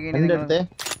സ്നൈപ്പിങ്ങുകളായിരിക്കും.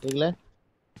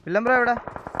 വില്ലം ബ്രോ എവിടെ?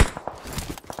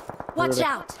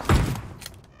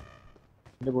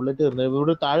 ബുള്ളറ്റ്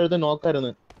ഇവിടെ താഴെ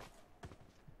നോക്കായിരുന്നു.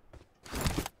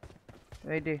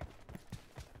 വെയിറ്റ്.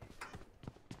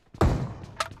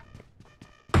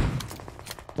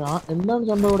 എന്താണ്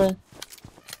സംഭവം ഇവിടെ?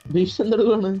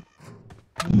 എന്തെടുക്കാണ്?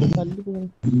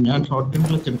 ഞാൻ ഷോർട്ട് ഗൺ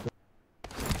വെച്ചെടുത്തു.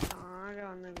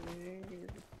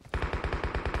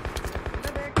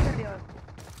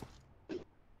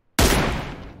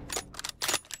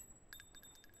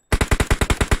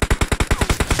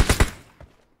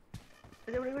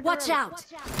 Watch out.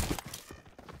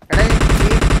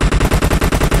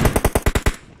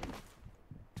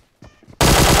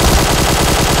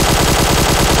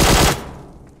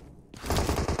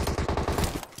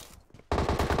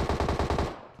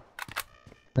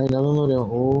 അതൊന്നും അറിയാം.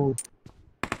 ഓ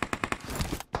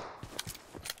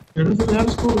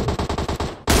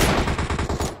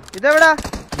ഇതെവിടാ?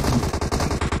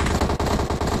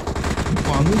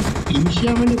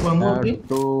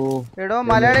 എടോ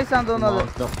മലയാളീസ് ആണെന്ന്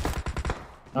തോന്നുന്നത്.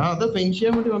 അത് ഫിനിഷ്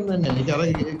ചെയ്യാൻ വേണ്ടി വന്നു തന്നെ. എനിക്കത്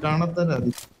കാണാത്തല്ല. അത്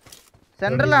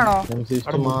സെൻട്രലാണോ?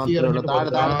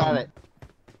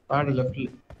 താഴെ ലെഫ്റ്റില്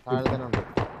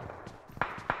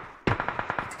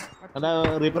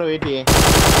റീപ്പർ വെയിറ്റ് ചെയ്യേ.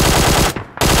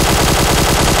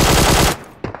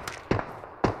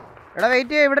 എടാ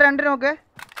വെയിറ്റ് ചെയ്യ. ഇവിടെ രണ്ട് നോക്ക്.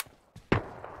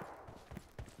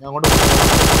 ഞാൻ അങ്ങോട്ട്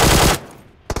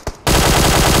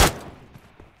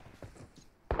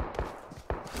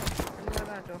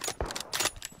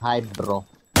ഹായ് ബ്രോ.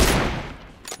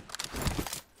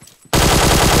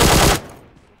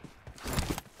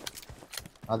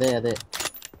 അതെ അതെ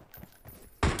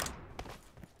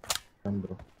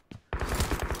ബ്രോ.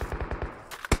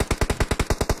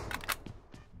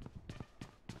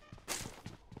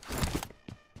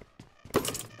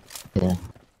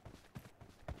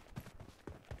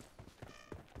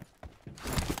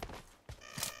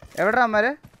 എവിടാ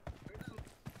അമ്മര്?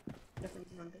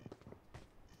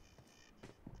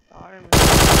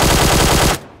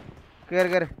 കേറ്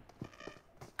കേറ്.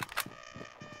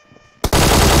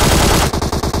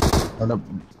 അവിടെ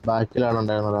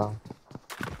ബാക്കിലാണുണ്ടായിരുന്നടാ.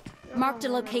 Marked a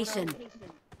location.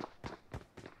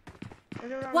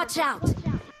 Watch out!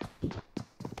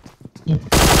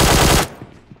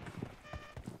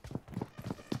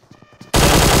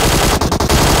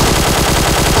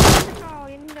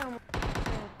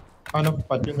 അവനെ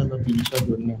പറ്റുന്ന ഫിനിഷാക്കി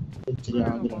വരുന്നു. ഇച്ചിരി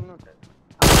ആഗ്രഹം.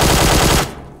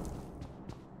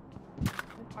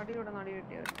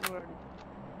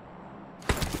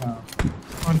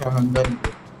 അവന്റെ അഹങ്കാരം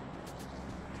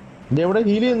എവിടെ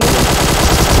ഹീൽ ചെയ്യുന്നു?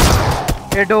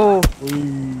 കേട്ടോ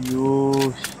അയ്യോ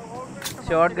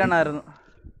ഷോട്ട് ഗൺ ആയിരുന്നു.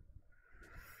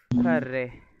 അരേ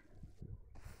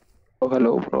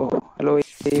hello bro. Hello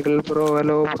eagle bro.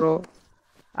 Hello bro.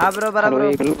 ആ ബ്രോ പറ ബ്രോ.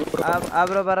 ആ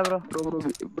ബ്രോ പറ bro. Bro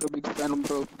big fan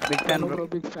bro. Big fan bro.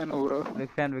 Big fan bro.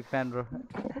 Big fan big fan bro.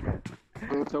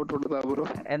 Shout കൊടുത്താ ബ്രോ.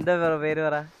 എന്താ ബ്രോ പേര്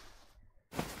പറ?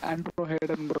 ആൻഡ്രോ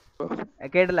ഹൈഡൻ ബ്രോ.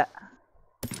 കേട്ടില്ല.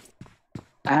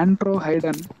 ആൻഡ്രോ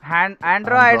Hayden.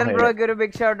 ആൻഡ്രോ Hayden ബ്രോക്ക് ഒരു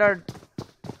big shout out.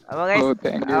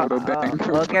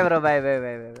 Okay bro bye bye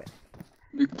bye bye bye.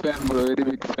 Big fan bro. Very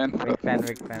big fan. Big fan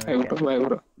big fan. Bye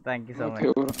bro. Thank you so much.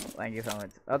 Thank you so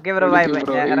much. Okay bro bye bye.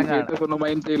 ഞാൻ ഇറങ്ങാണ്.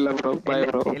 Mind ചെയ്യില്ല bro. Bye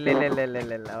bro. ഇല്ല ഇല്ല ഇല്ല ഇല്ല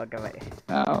ഇല്ല ഇല്ല. Okay bye.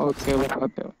 Okay bro.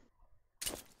 Okay.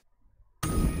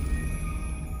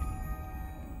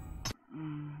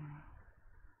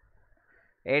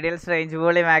 ഏഡിയൽ strange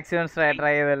poly maximum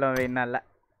try ചെയ്തല്ലോ. പിന്നല്ല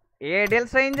ഏഡിയൽ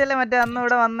സ്ട്രേഞ്ച് അല്ലേ മറ്റേ അന്ന്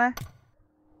ഇവിടെ വന്നേ?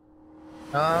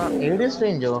 ഏഡിയൽ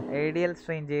സ്ട്രേഞ്ചോ?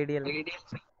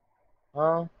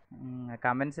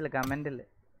 കമന്റില്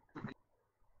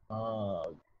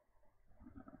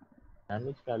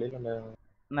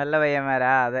നല്ല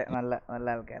പയ്യന്മാരാ. അതെ നല്ല നല്ല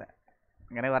ആൾക്കാരാ.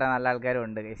 അങ്ങനെ കുറെ നല്ല ആൾക്കാരും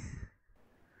ഉണ്ട് ഗൈസ്.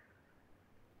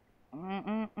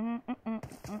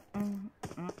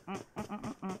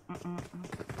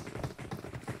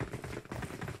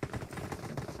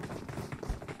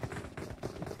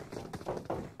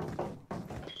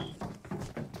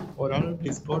 ഒരാൾ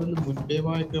ഡിസ്കോഡിൽ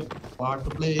മുൻപേമായിട്ട് പാട്ട്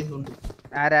പ്ലേ ചെയ്യുന്നുണ്ട്.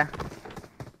 ആരാ?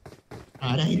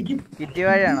 ആരായിരിക്കും? കിറ്റി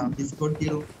വാഴയാണോ? ഡിസ്കോഡ്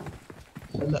ഹീറോ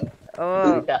അല്ല. ഓ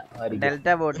ഡെൽറ്റ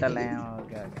ബോട്ട് അല്ലേ?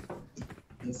 Okay okay.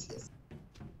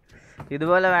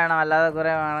 ഇതുപോലെ വേണം, അല്ലാതെ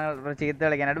കുറെ വേണം ചീത്ത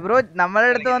വിളിക്കാനായിട്ട്. ബ്രോ നമ്മളെ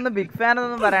അടുത്ത് വന്ന് ബിഗ് ഫാൻ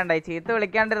എന്നൊന്നും പറയണ്ടായി, ചീത്ത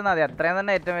വിളിക്കാണ്ടിരുന്നാൽ മതി. അത്രയും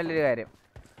തന്നെ ഏറ്റവും വലിയൊരു കാര്യം.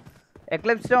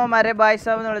 എക്ലിപ്സ് ടോമാരെ ബായ്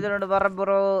സാബ് എന്ന് വിളിച്ചിട്ടുണ്ട്. പറ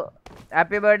ബ്രോ.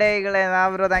 Happy birthday ഈഗിളെ. ആ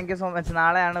bro thank you so much.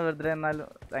 നാളെയാണ് ബർത്ത്ഡേ എന്നാലും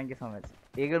thank you so much.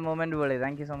 Eagle movement വിളി.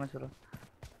 Thank you so much bro.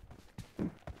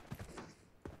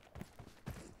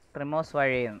 ട്രിമോസ്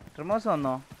വഴിയുന്നു. ട്രിമോസ്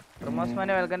വന്നോ? ട്രിമോസ്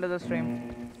മോനെ welcome to the stream.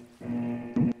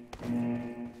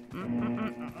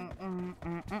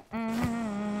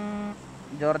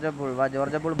 George pool വാ.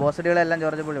 ജോർജ് പൂൾ ബോസഡികളെല്ലാം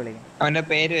ജോർജ് പൂൾ വിളിക്കും. അവന്റെ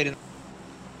പേര് വരുന്നു.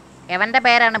 എവന്റെ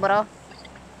പേരാണ് ബ്രോ.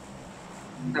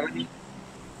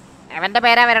 എവന്റെ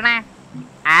പേരാ വരണേ.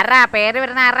 ആരാ പേര്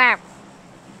വരണ? ആരാ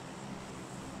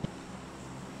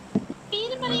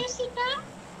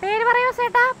പേര് പറയൂ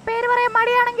ചേട്ടാ. പേര് പറയാൻ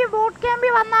മടിയാണെങ്കിൽ ബോട്ട്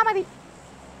ക്യാമ്പിൽ വന്നാ മതി.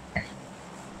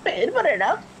 പേര് പറയടാ.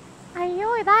 അയ്യോ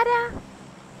ഇതാരാ?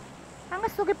 അങ്ങ്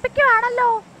സുഖിപ്പിക്കുവാണല്ലോ.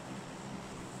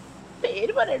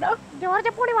 പേര് പറയടാ.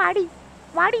 ജോർജ് പൂളി വാടി.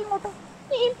 വാടി ഇങ്ങോട്ട്.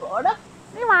 നീ പോടാ.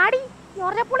 നീ വാടി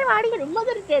ജോർജ് പൂളി വാടി.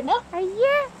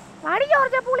 അയ്യേ വാടി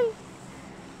ജോർജ് പൂളി.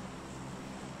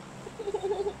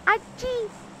 അച്ചി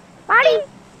വാടി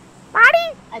വാടി.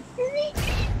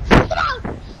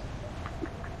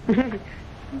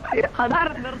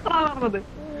 അതാണ് നിർത്താൻ പറഞ്ഞത്.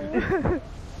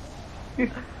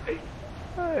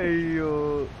 അയ്യോ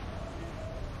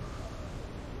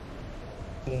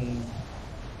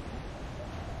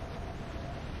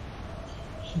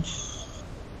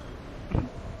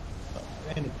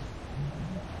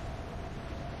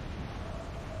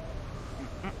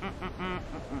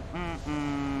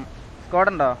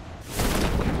സ്കോഡുണ്ടോ?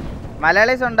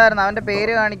 മലയാളീസ് ഉണ്ടായിരുന്നു. അവന്റെ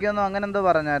പേര് കാണിക്കുമെന്നോ അങ്ങനെ എന്തോ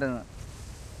പറഞ്ഞായിരുന്നു.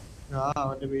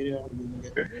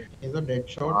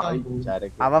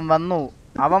 അവൻ വന്നു.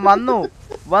 അവൻ വന്നു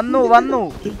വന്നു വന്നു.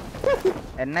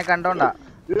 എന്നെ കണ്ടോണ്ടാ.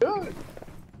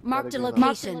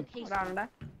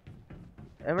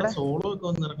 എവിടെ സോളോ?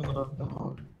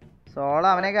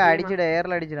 അവനെയൊക്കെ അടിച്ചിട്ട്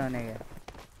എയറിൽ അടിച്ചിട്ട് അവനെയൊക്കെ.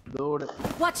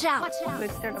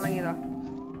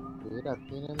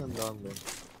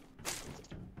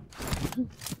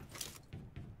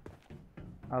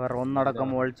 അവർ ഒന്നടക്കം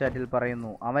വോൾ ചാറ്റിൽ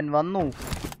പറയുന്നു അവൻ വന്നു.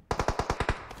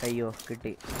 അയ്യോ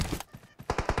കിട്ടി.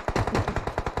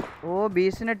 ഓ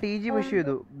ബീസിനെ TG പുഷ്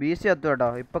ചെയ്തു. BC എത്തു കേട്ടോ.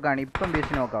 ഇപ്പം BC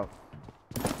നോക്കാം.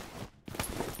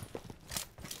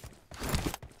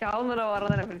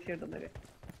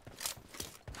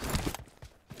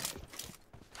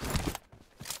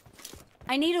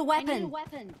 I need a weapon.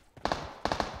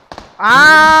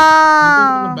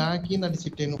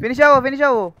 Finish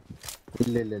ആവോ?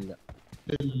 ഇല്ല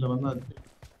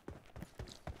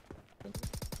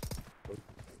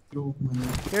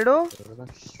എടോ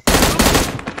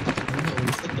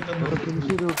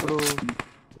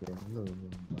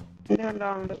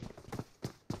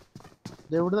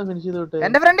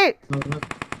എന്റെ ഫ്രണ്ട്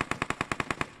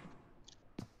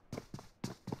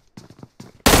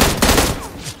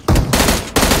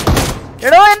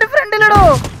എടോ എന്റെ ഫ്രണ്ടിലെടോ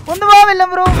ഒന്ന് പോവില്ല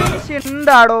ബ്രോ.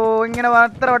 എന്താടോ ഇങ്ങനെ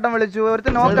എത്ര വട്ടം വിളിച്ചു?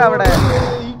 ഒരുത്ത് നോക്കാം അവിടെ.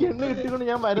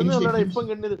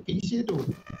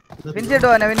 ഫിനിഷ്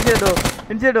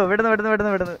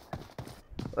വിടുന്നു.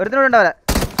 ഒരുത്തിനോട് ഉണ്ടാവില്ല.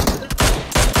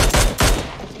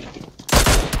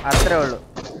 അത്രേ ഉള്ളൂ.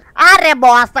 अरे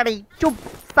बॉसड़ी चुप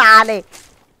साले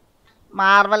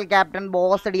मार्वल कैप्टन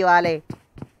बॉसड़ी वाले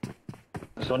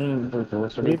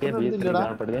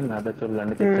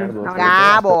क्या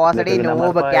बॉसड़ी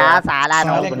नूब क्या साला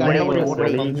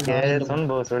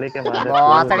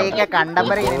बॉसड़ी के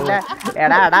कंडपर इनले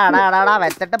एड़ा एड़ा एड़ा एड़ा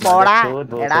വെച്ചിട്ട് പോടാ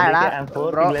എടാ എടാ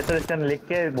ബ്രോ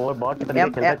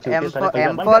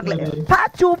M4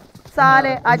 चुप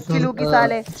साले अच्छलू की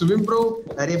साले सुमिम ब्रो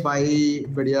अरे भाई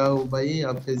बढ़िया हो भाई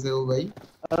आप कैसे हो भाई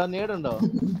अरे नेड ഉണ്ടോ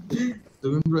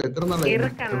सुमिम ब्रो എത്ര നാളായി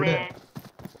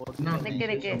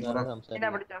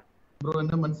ബ്രോ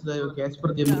എന്നെ മനസ്സിലായോ കാസ്പർ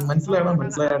ഗെയിമിംഗ്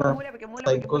മനസ്സിലായടാ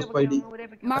സൈക്കോ സ്പൈഡി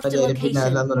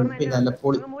പിന്നെ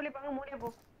പോളി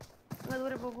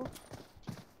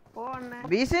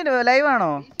ബിസി ലൈവ്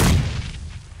ആണോ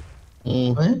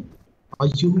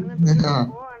അയ്യോ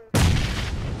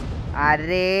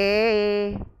അരേ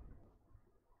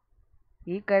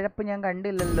ഈ കഴപ്പ് ഞാൻ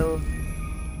കണ്ടില്ലല്ലോ.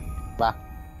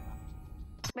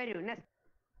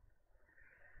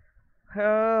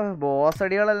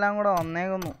 ബോസടികളെല്ലാം കൂടെ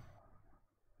വന്നേക്കുന്നു.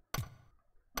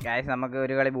 ഗായ്സ് നമുക്ക്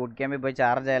ഒരു കളി ബൂട്ട് ക്യാമ്പിൽ പോയി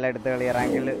ചാർജ് ആയാലും എടുത്ത കളി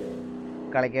റാങ്കിൽ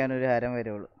കളിക്കാനൊരു ഹരം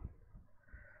വരുള്ളൂ.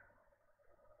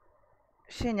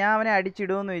 പക്ഷെ ഞാൻ അവനെ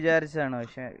അടിച്ചിടുമെന്ന് വിചാരിച്ചതാണ്,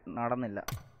 പക്ഷെ നടന്നില്ല.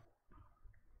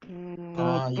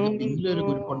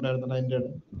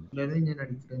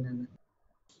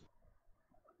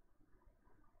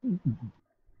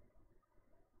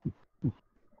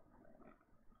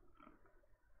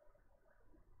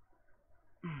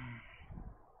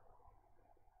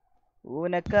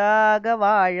 ഉനക്കാക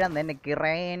വാഴ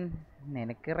നിനക്കിറേൻ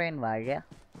വാഴ.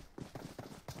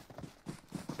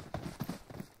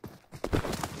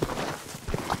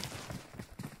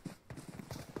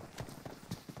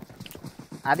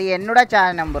 അത് എന്നോட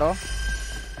ചാനനം ബ്രോ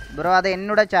അത്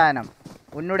എന്നോட ചാനനം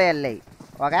ഉന്നൂടെ അല്ലേ.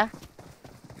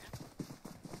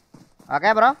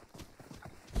 Okay bro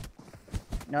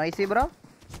noisy bro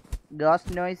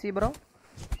ghost noisy bro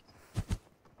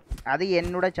അത്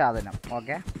എന്നോட ചാനനം.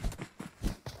 Okay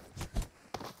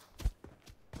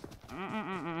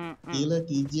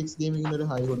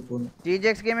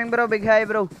TGX Gaming bro big hi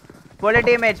bro quality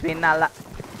teammates pinnalla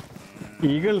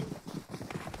Eagle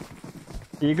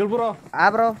bro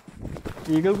bro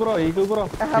Eagle bro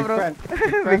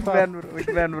big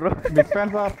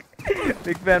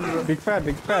fan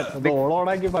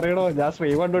ഓളോടാക്കി പറയണോ ഞാൻ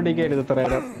സ്ട്രീം കണ്ടോണ്ടിരിക്കായിരുന്നു ഇത്ര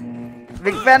നേരം.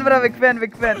 big fan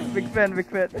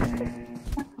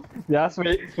ഞാൻ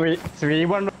സ്ട്രീം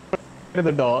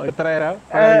കണ്ടോ ഇത്ര നേരം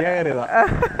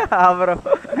ബ്രോ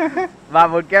വാ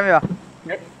ബൂട്ട് ക്യാമ്പ് വാ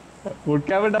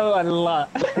ഉണ്ടാവും അല്ല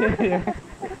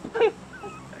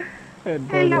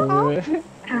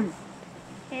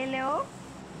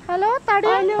ഹലോ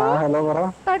തടിയ ഹലോ പറ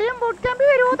തടിയം ബൂട്ട് ക്യാമ്പിൽ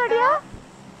വരുമോ തടിയ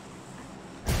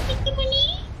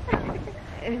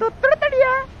തുത്തുട തടിയ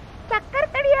ചക്കര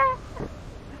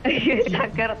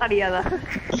തടിയാതാ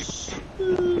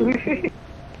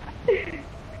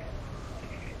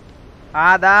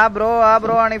ബ്രോ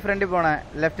ആണ് ഈ ഫ്രണ്ടിൽ പോണേ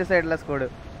ലെഫ്റ്റ് സൈഡിലെ സ്ക്വാഡ്.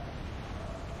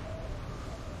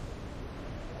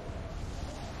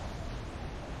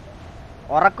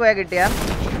 ഉറക്കുവേ കിട്ടിയ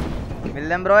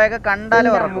വില്ലൻ ബ്രോയൊക്കെ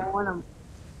കണ്ടാലും ഉറക്കും.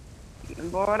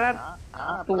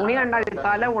 തുണി കണ്ടാൽ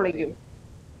തല പൊളിക്കും.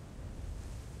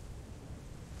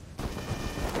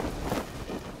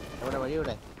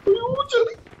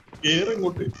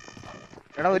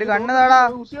 എടാ ഒരു കണ്ണ് താടാ.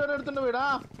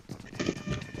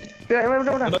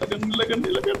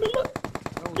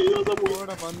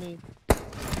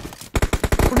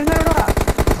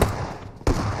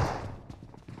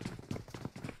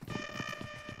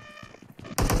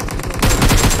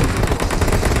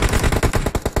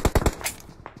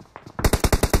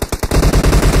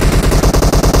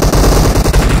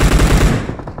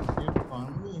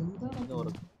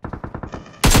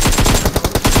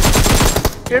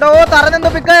 എടോ തറന്നെന്തോ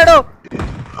പിക്കായടോ.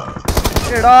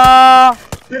 എടോ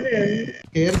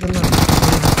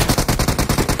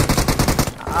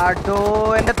അടോ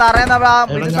എന്റെ തറയെന്നാ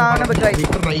സാധനം പിക്കായി.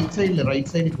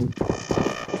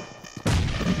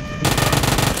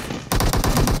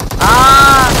 ആ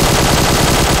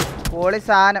പൊളി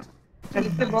സാധനം.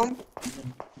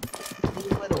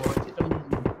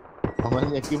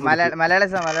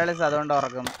 മലയാളീസ് അതുകൊണ്ട്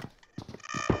ഉറക്കുന്നു.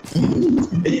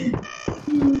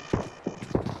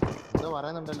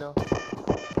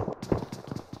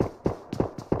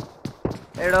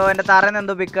 എടോ എന്റെ തറന്ന്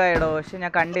എന്തോ പിക്കായടോ. പക്ഷെ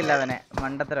ഞാൻ കണ്ടില്ല അവനെ.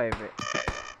 മണ്ടത്തരമായിപ്പോയി.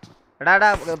 എടാ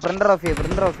printer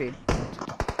of.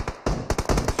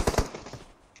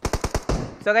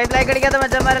 So guys like അടിക്കാത്ത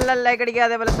മച്ചന്മാരെല്ലാം like അടിക്കുക.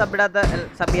 അതേപോലെ സബ്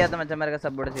ചെയ്യാത്ത മച്ചന്മാരൊക്കെ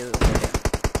സബ്ബോർഡ് ചെയ്തു.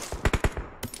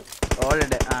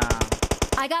 Old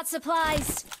I got supplies.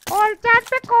 All chat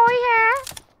पे कोई है?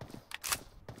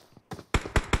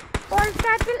 All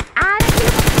chat पे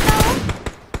आरेങ്കിലും ഉണ്ടോ?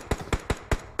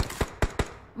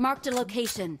 Marked a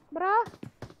location. Bro,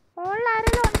 all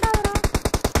ആരെങ്കിലും ഉണ്ടോ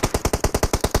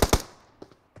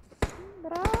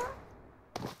bro?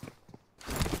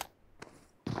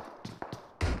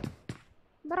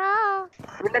 Bro.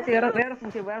 ഇവിടെ വേറെ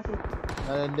ഫംഗ്ഷൻ.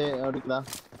 അതെന്റെ അടുക്കള.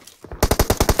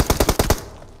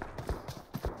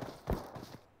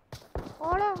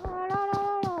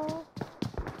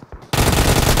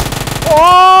 ഓ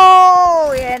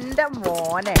എന്റെ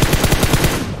മോനെ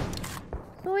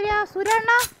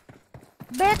സുരണ്ണ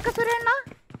ബേക്ക് സുരണ്ണ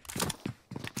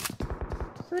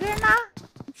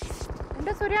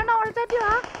എന്റെ സുരണ്ണ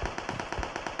ഓൾത്തേറ്റുവാ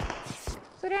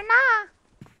സുരണ്ണ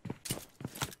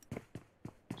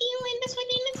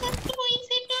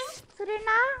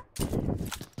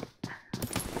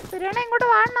സുരണ്ണ ഇങ്ങോട്ട്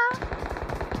വാണ.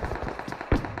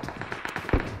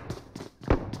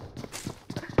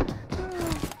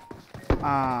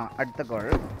 അടുത്ത കോൾ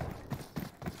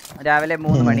രാവിലെ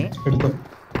 3 മണി.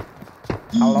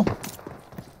 ഹലോ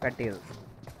കട്ട് ചെയ്തു.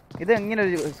 ഇത് എങ്ങനെ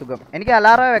ഒരു സുഖം. എനിക്ക്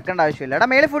അലാറം വെക്കേണ്ട ആവശ്യമില്ല. എടാ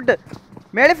മേളി ഫുഡ്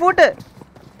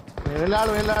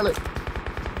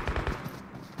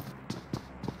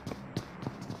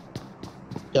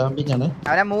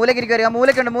അവനെ മൂലക്ക് ഇരിക്കുക.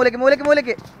 മൂലക്കുണ്ട്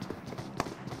മൂലക്ക്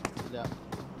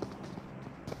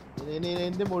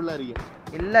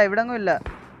ഇല്ല ഇവിടെങ്ങും ഇല്ല.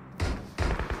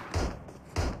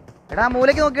 എടാ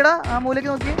മൂലക്ക് നോക്കിയടാ. മൂലക്ക്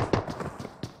നോക്കി.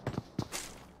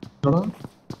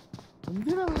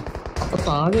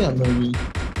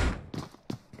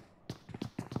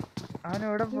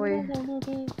 അവനെവിടെ പോയി?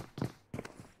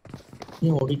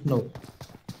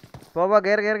 പോവാ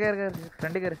കേറി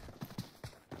ഫ്രണ്ട് കേറി.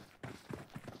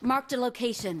 Marked a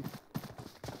location.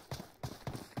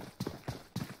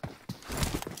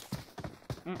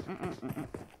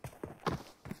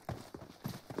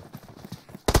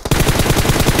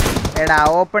 എടാ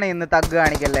ഓപ്പൺ ചെയ്യുന്ന തഗ്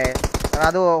കാണിക്കല്ലേ.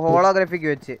 അത് ഹോളോഗ്രാഫിക്ക്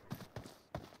വെച്ച്.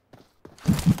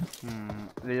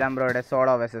 വില്ലാം ബ്രോയുടെ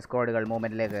സോളോ വേഴ്സസ് സ്ക്വാഡുകൾ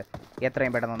മൂവ്മെന്റിലേക്ക്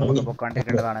എത്രയും പെട്ടെന്ന് നമുക്ക്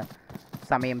പൊക്കോണ്ടിരിക്കേണ്ടതാണ്.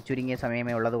 സമയം ചുരുങ്ങിയ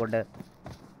സമയമേ ഉള്ളത് കൊണ്ട്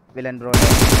വില്ലൻ ബ്രോയുടെ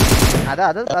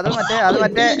അത് മറ്റേ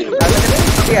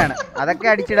ആണ്. അതൊക്കെ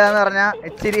അടിച്ചിടാന്ന് പറഞ്ഞാൽ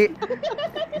ഇച്ചിരി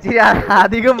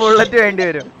അധികം ബുള്ളറ്റ് വേണ്ടി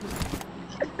വരും.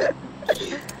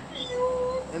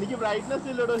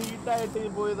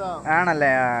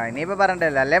 ആണല്ലേ? ഇനിയിപ്പോ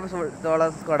പറഞ്ഞില്ല അല്ലേ സോളോ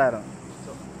സ്ക്വാഡായിരുന്നു.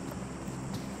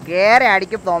 കേറെ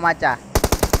അടിക്കും തോമാച്ച.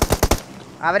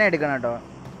 അവനെ എടുക്കണം കേട്ടോ.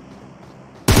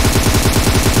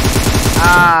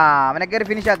 അവനെ കയറി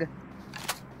ഫിനിഷ് ആക്ക്.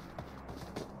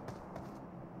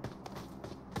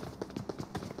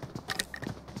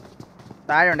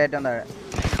 താഴെ ഉണ്ട്, ഏറ്റവും താഴെ.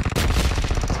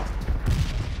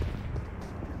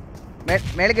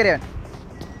 മേളിൽ കയറി അവൻ.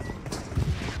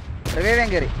 റിവൈവ് ചെയ്യാൻ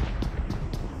കയറി.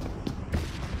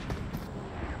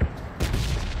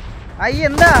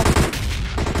 എന്താ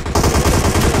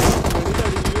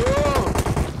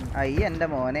എന്റെ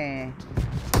മോനെ.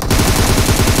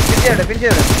 ഫിനിഷ്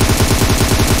ചെയ്തോ.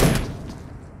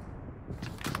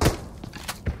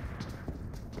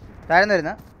 താഴ്ന്നു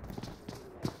വരുന്ന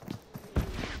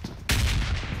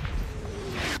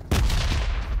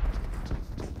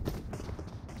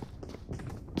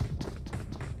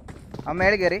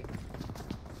മേളിൽ കയറി.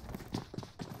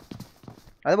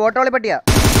 അത് ബോട്ടോളി പട്ടിയാ.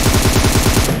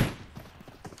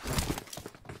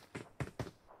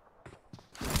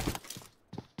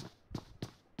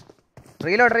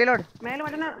 റീലോഡ്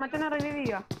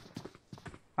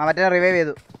മറ്റേ റിവൈവ്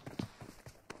ചെയ്തു.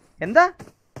 എന്താ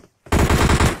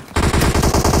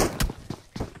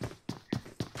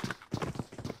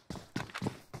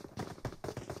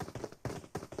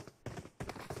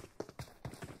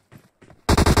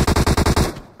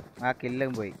ആ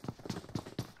കില്ലും പോയി.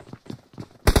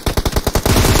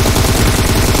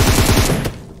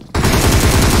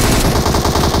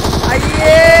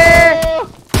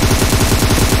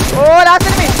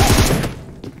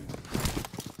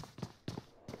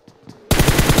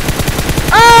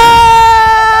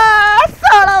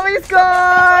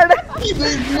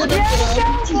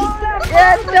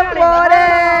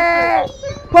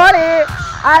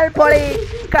 പൊളി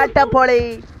കട്ടപ്പൊളി.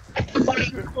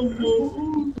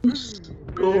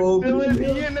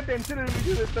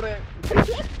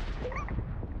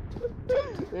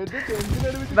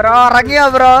 ബ്രോ ഉറങ്ങിയോ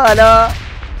bro? Hello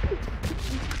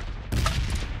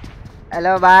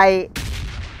hello bye.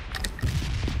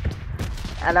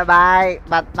 Hello bye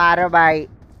ബത്മാരോ bye.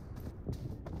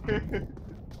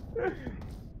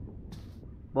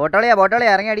 ബോട്ടോളിയാ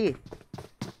ഇറങ്ങി അടി.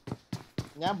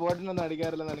 ഞാൻ ബോട്ടിനൊന്നും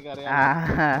അടിക്കാറില്ലെന്ന് എനിക്കറിയാം.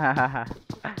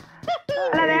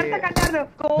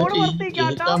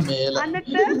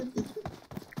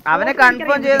 അവനെ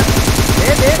കൺഫേം ചെയ്ത്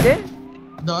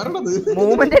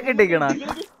മൂവ്മെന്റ് ഒക്കെ ഇട്ടിക്കണ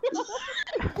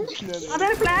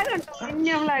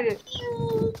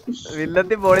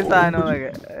വില്ലത്തി പോളി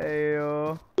സാധനമൊക്കെ. അയ്യോ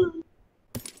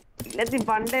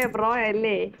പണ്ടേ ബ്രോ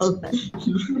അല്ലേ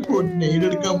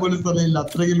എടുക്കാൻ പോലും സ്ഥലമില്ല.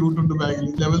 അത്രയ്ക്ക് ലൂട്ടുണ്ട് ബാഗിൽ.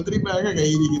 ലെവൽ 3 ബാഗാ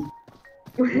കയ്യിരിക്കും.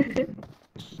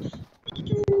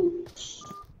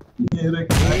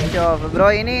 ബ്രോ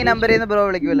ഇനി ഈ നമ്പറിൽ നിന്ന് ബ്രോ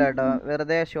വിളിക്കൂല കേട്ടോ.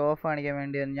 വെറുതെ ഷോ ഓഫ് കാണിക്കാൻ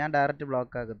വേണ്ടി ഞാൻ ഡയറക്റ്റ്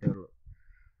ബ്ലോക്ക് ആക്കത്തേ ഉള്ളൂ.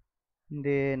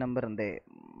 എന്തേ നമ്പർ എന്തേ?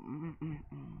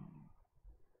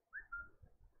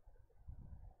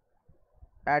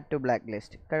 Add to black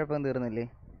list. കുഴപ്പം തീർന്നില്ലേ?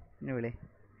 ഇനി വിളി.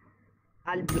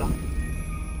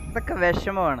 ഇതൊക്കെ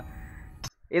വിഷമമാണ്.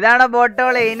 ഇതാണ്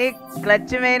ബോട്ടോളെ ഇനി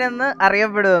ക്ലച്ച് മെയിൻ എന്ന്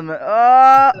അറിയപ്പെടുമെന്ന്. ഓ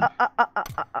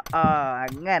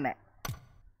അങ്ങനെ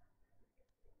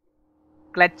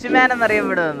ക്ലച്ച് മാൻ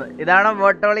എന്നറിയപ്പെടുമെന്ന്. ഇതാണോ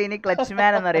ബോട്ടോളെ ഇനി ക്ലച്ച്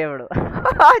മാൻ എന്നറിയപ്പെടും?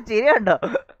 ചിരിയുണ്ടോ?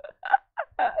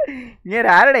 ഇങ്ങനെ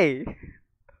ആരുടെ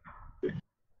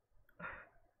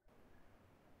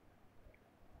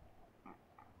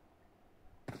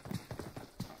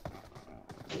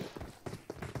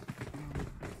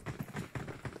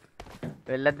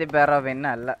വെള്ളത്തി പേറോ? പിന്നെ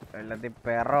അല്ല, വെള്ളത്തി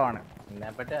പേറോ ആണ്.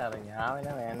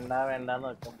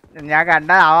 ഞാൻ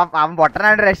കണ്ട അവൻ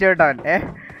പൊട്ടനായിട്ട് രക്ഷപ്പെട്ടവൻ.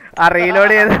 ആ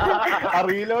റീലോഡ്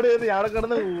ചെയ്ത് ഞാൻ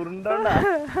കിടന്ന് ഉരുണ്ടോണ്ടാ.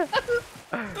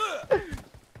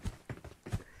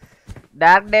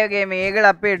 Dark day game eagle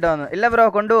up ഇട്ടോന്ന്. ഇല്ല ബ്രോ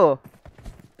കൊണ്ടുപോ.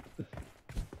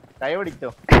 കൈ പിടിച്ചോ.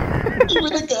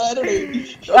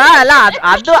 അല്ല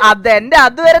അത് എന്റെ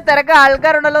അതുവരെ തിരക്ക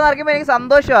ആൾക്കാരുണ്ടല്ലോ എന്ന് അറിയുമ്പോ എനിക്ക്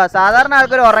സന്തോഷമാ. സാധാരണ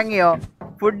ആൾക്കാർ ഉറങ്ങിയോ,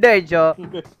 ഫുഡ് കഴിച്ചോ,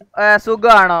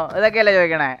 സുഖമാണോ, ഇതൊക്കെയല്ലേ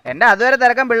ചോദിക്കണേ. എന്റെ അതുവരെ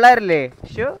തിരക്കാൻ പിള്ളേരില്ലേ?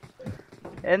 ഷോ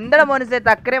എന്താ മോനിസേ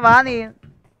തക്കരെ വാ. നീ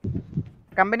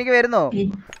കമ്പനിക്ക് വരുന്നോ?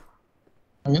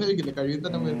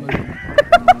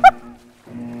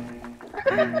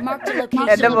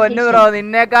 എന്റെ പൊന്നു ബ്രോ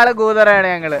നിന്നേക്കാള് കൂതറാണ്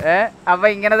ഞങ്ങള്. അപ്പൊ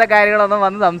ഇങ്ങനത്തെ കാര്യങ്ങളൊന്നും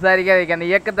വന്ന് സംസാരിക്കാതിരിക്കാൻ.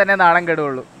 നീയൊക്കെ തന്നെ നാണം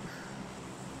കെടുള്ളൂ.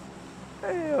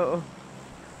 അയ്യോ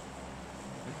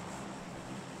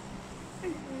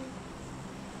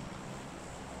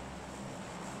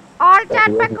ऑल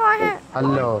चैट पे को है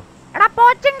हेलो എടാ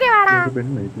പോച്ചിങ്കി വാടാ.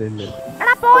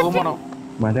 എടാ പോച്ചിങ്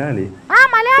മലയാളി. ആ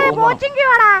മലയാളി പോച്ചിങ്കി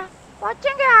വാടാ.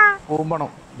 പോച്ചിങ്കി വാ.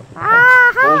 പൂമ്പണം.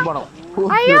 ആഹാ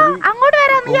അയ്യോ അങ്ങോട്ട്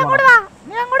വരാ. നീ അങ്ങോട്ട് വാ.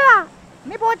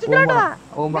 നീ പോച്ചിങ്ങിലോട്ട് വാ.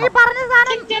 നീ പറഞ്ഞ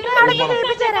സാധനം അവിടെ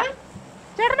കേൾപ്പിച്ചു തരാം.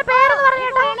 ചേട്ടന്റെ പേരെന്ന്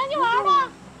പറഞ്ഞേട്ടാ.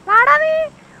 വാടാ നീ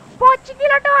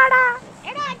പോച്ചിങ്ങിലോട്ട് വാടാ.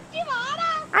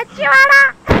 അച്ചി വാടാ.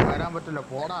 വരാൻ പറ്റില്ല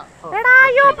പോടാ. എടാ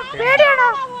അയ്യോ പേടിയാണോ?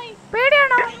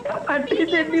 പേടിയാണോ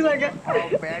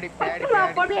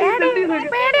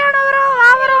ബ്രോ?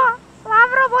 വാ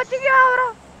ബ്രോ പോച്ചിങ്ങി വാ ബ്രോ.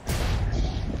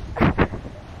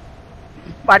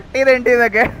 പട്ടി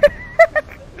തെണ്ടിന്നൊക്കെ.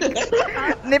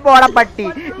 നീ പോടാ പട്ടി.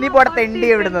 നീ പോടാ തെണ്ടി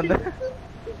എവിടെ നിന്ന്?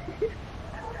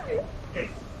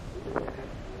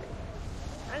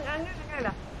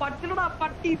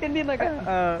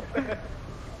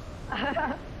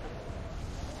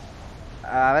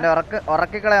 അവനെ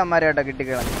ഉറക്കിക്കളെ കേട്ടോ.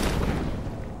 കിട്ടിക്കളെ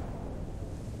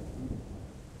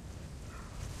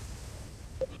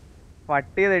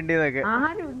പട്ടി തെണ്ടിന്നൊക്കെ.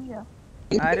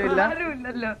 ആരുമില്ല.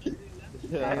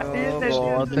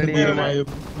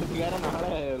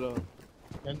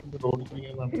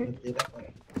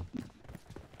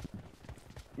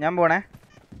 ഞാൻ പോണേ.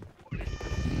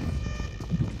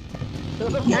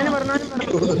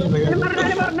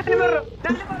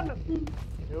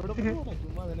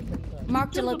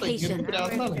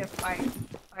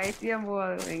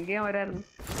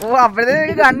 ഓ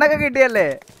അപ്പോഴത്തേക്ക് കണ്ണൊക്കെ കിട്ടിയല്ലേ?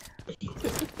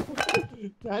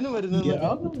 ഞാനും വരുന്നു.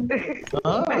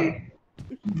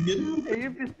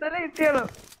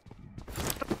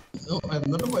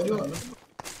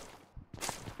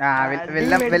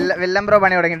 വില്ലം ബ്രോ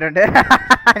പണി തുടങ്ങിയിട്ടുണ്ട്.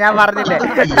 ഞാൻ പറഞ്ഞില്ലേ.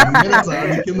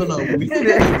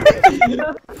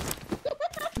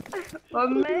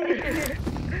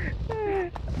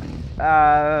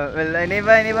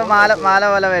 ഇനിയിപ്പോ മാല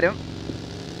പോലെ വരും.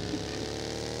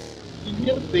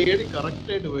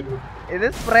 ഇത്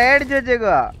സ്പ്രേ അടിച്ചു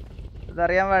വെച്ചേക്കുവാ.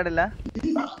 ഇതറിയാൻ പാടില്ല.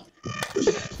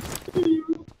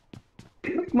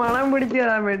 മണം പിടിച്ചു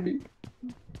തരാൻ വേണ്ടി.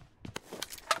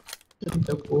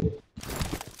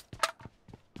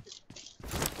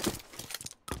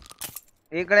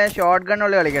 ഈ കളി ഷോർട്ട് ഗൺ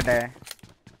ഉള്ളി കളിക്കട്ടെ.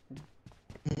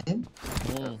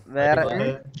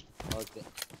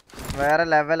 വേറെ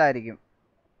ലെവലായിരിക്കും.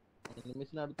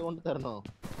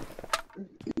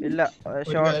 ഇല്ല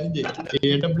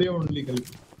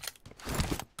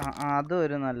അതും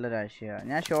ഒരു നല്ലൊരു ആശയമാണ്.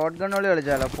 ഞാൻ ഷോർട്ട് ഗൺ ഉള്ളി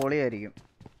കളിച്ചാലോ പൊളിയായിരിക്കും.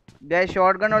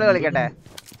 ഷോർട്ട് ഗൺ ഉള്ളി കളിക്കട്ടെ.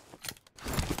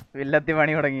 വില്ലത്തി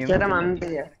പണി തുടങ്ങി.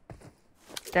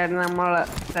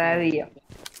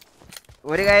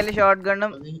 ഒരു കയ്യില് ഷോർട്ട്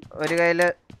ഗണ്ണും ഒരു കയ്യില്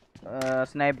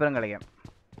സ്നൈപ്പറും കളിക്കാം.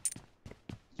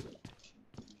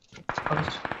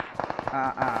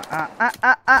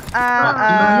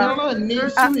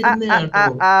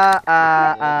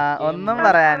 ഒന്നും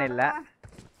പറയാനില്ല.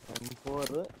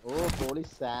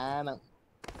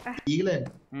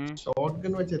 ഷോർട്ട്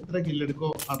ഗൺ വെച്ച് എത്ര കില്ലെടുക്കോ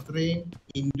അത്രയും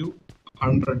ഇൻറ്റു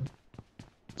 100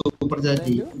 സൂപ്പർ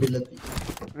ചാറ്റ്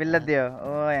വില്ലത്തിയോ? ഓ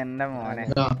എന്റെ മോനെ,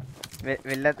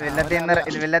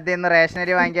 വില്ലത്തിന്ന്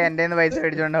റേഷനറി വാങ്ങിക്കാൻ എന്റെ പൈസ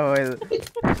മേടിച്ചോണ്ടാ പോയത്.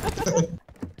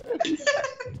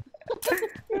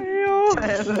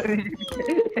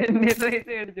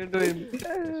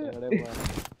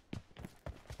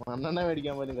 മണ്ണെണ്ണ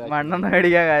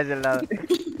മേടിക്കാൻ കാശല്ലാതെ.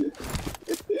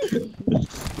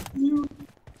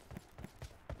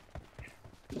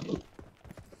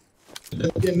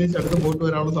 അടുത്ത ബോട്ട്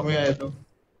വരാനുള്ള സമയമായല്ലോ.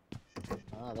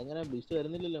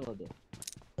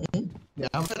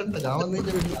 ഞാൻ വരണ്ട, ഞാൻ വന്നിട്ട്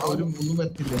ഒരു ഒന്നും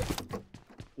പറ്റില്ല.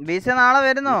 ബീസ നാളെ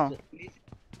വരുന്നോ?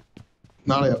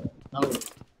 നാളെയോ?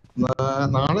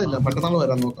 നാളെ ഇല്ല, മറ്റന്നാൾ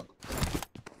വരാൻ നോക്കാം.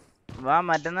 വാ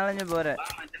മറ്റന്നാൾ ഇഞ്ഞ് പോരെ,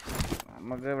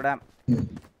 നമുക്ക് ഇവിടെ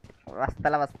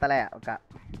വസ്തലയാ ഒക്കെ.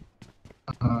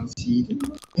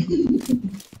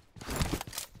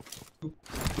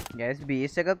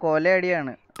 ബീച്ചൊക്കെ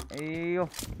കൊലയടിയാണ്. അയ്യോ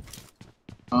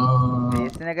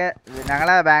ബീച്ചിനൊക്കെ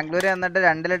ഞങ്ങളെ ബാംഗ്ലൂർ വന്നിട്ട്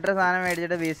 2 ലിറ്റർ സാധനം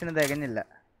മേടിച്ചിട്ട് ബീച്ചിന് തികഞ്ഞില്ല.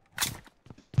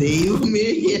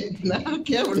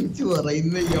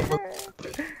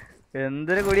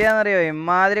 എന്തൊരു കുടിയാന്നറിയോ,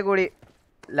 ഇമാതിരി കുടി.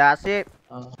 ലാസ്റ്റ്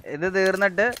ഇത്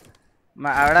തീർന്നിട്ട്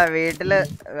അവിടെ വീട്ടില്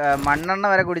മണ്ണെണ്ണ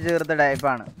വരെ കുടിച്ച് തീർത്ത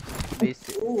ടൈപ്പാണ്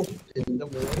beach.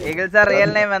 Eagle sir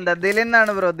real name എന്താ? ദിലിൻ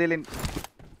എന്നാണ് ബ്രോ. ദിലിൻ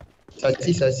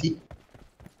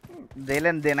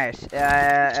ദിലൻ ദിനേഷ്.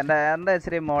 എൻ്റെ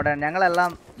ഇച്ചിരി മോഡേൺ.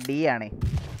 ഞങ്ങളെല്ലാം ഡി ആണ്.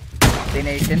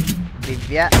 ദിനേശൻ,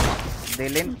 ദിവ്യ,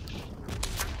 ദിലിൻ,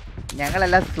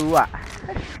 ഞങ്ങളെല്ലാം സുവ,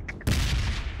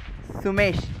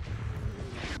 സുമേഷ്.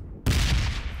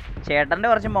 ചേട്ടൻ്റെ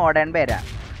കുറച്ച് മോഡേൺ പേരാ.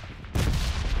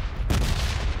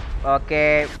 ഓക്കെ,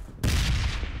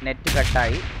 നെറ്റ്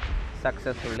കട്ടായി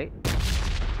സക്സസ്ഫുള്ളി.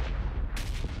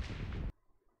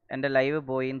 എൻ്റെ ലൈവ്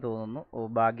പോയി എന്ന് തോന്നുന്നു. ഓ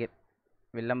ഭാഗ്യം.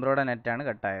 വില്ലംബ്രോയുടെ നെറ്റാണ്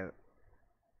കട്ടായത്.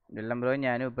 വില്ലംബ്രോ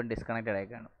ഞാനും ഇപ്പം disconnected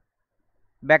ആയിക്കാണ്.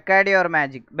 ബെക്കാഡി or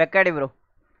magic? ബെക്കാഡി bro.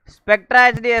 Spectra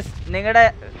HDS നിങ്ങളുടെ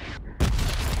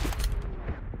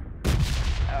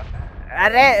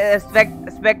അരെ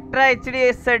സ്പെക്ട്ര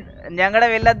HDS ഞങ്ങളുടെ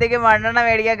വില്ലത്തേക്ക് മണ്ണെണ്ണ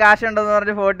മേടിക്കാൻ കാശുണ്ടെന്ന്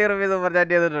പറഞ്ഞ് 40 റുപ്പീസ് സൂപ്പർ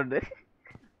ചാറ്റ് ചെയ്തിട്ടുണ്ട്.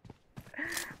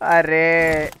 അരേ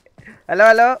ഹലോ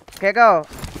ഹലോ കേക്കാവോ?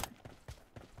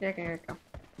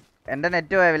 എൻ്റെ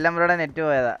നെറ്റ് പോയ, വില്ലംബ്രോയുടെ നെറ്റ്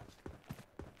പോയതാ.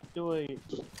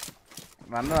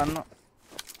 വന്നു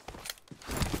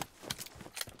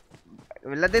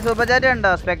വില്ലത്തി സൂപ്പർ ചാറ്റ് ഉണ്ടോ?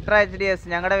 സ്പെക്ട്ര HDS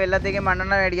ഞങ്ങളുടെ വില്ലത്തേക്ക്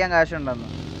മണ്ണെണ്ണ മേടിക്കാൻ കാശുണ്ടെന്ന്.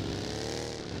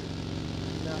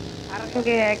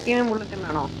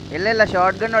 ഇല്ല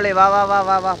ഷോർട്ട് ഗൺ ഉള്ളി. വാ വാ വാ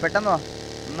വാ വാ പെട്ടെന്ന് വാ.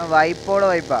 ഒന്ന് വൈപ്പോട്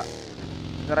വൈപ്പാ.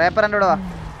 റേപ്പർ എൻ്റെ കൂടെ വാ.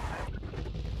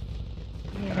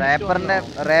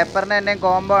 റേപ്പറിന്റെ എന്നെ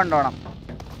കോംബോ ഉണ്ടോണം.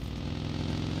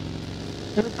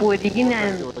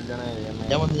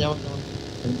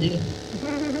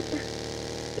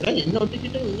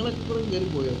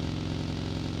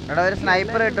 എടാ ഒരു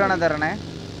സ്നൈപ്പർ കിട്ടുവാണെ തരണേ.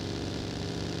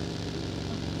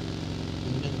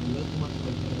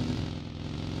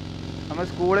 നമ്മൾ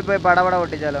സ്കൂളിൽ പോയി പടപട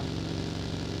പൊട്ടിച്ചാലോ?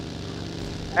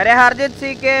 അരെ Harjit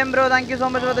CKM bro, thank you so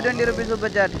much for the 20 rupees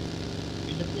super chat.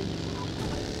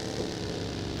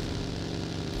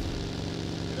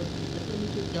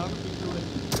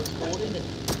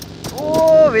 Oh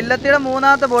വില്ലത്തിയുടെ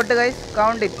 3ാമത്തെ boat guys,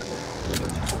 count it.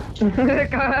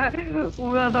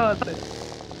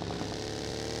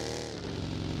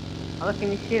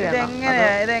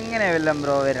 ഇതെങ്ങനെയാ വില്ലം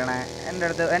ബ്രോ വരണേ എൻ്റെ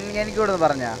അടുത്ത്? എനിക്കൂടെ ഒന്ന്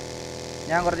പറഞ്ഞാ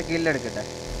ഞാൻ കുറച്ച് കില്ലെടുക്കട്ടെ.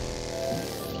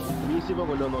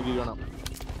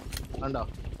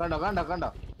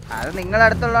 അത് നിങ്ങളെ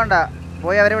അടുത്തുള്ളോണ്ടാ.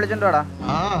 പോയി അവരെ വിളിച്ചോണ്ടോടാ.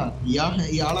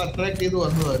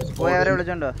 പോയി അവരെ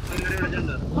വിളിച്ചോണ്ടോ.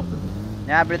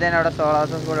 ഞാൻ അപ്പോഴത്തേനും അവിടെ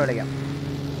സോളോ കൂടെ വിളിക്കാം.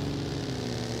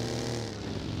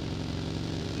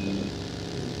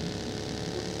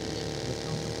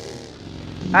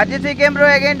 Ajit came bro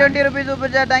again 20 rupees super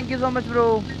chat. Thank you so much bro.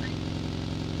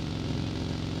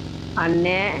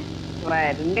 അണ്ണേ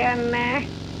വരണ്ടേ അണ്ണേ.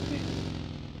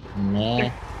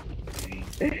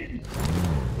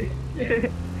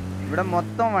 ഇവിടെ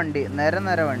മൊത്തം വണ്ടി നിര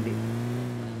വണ്ടി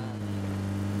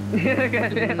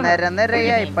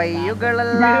നിരയായി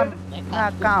പയ്യുകളെല്ലാം ആ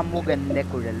കാമുകന്റെ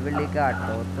കുഴൽ വിളി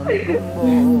കാട്ടോത്തുമ്പോ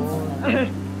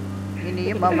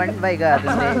ഇനിയും അവൻ വൈകാതെ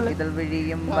ഇതിൽ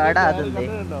വിഴിയും പാടാതെ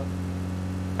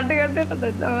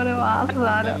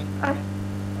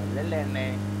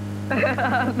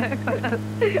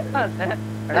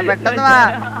പെട്ടെന്ന്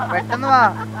വാ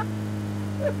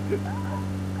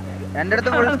എന്റെ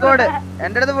അടുത്ത് ഫുൾ സ്കോഡ്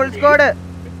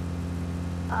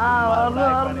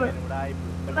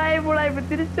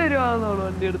തിരിച്ചു വരുവാന്നോളൂ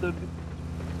വണ്ടി എടുത്തോണ്ട്.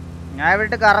 ഞാൻ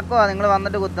ഇവിടെ കറക്കുവാ നിങ്ങൾ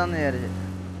വന്നിട്ട് കുത്താന്ന് വിചാരിച്ചു.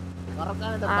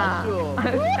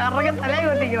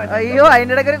 അയ്യോ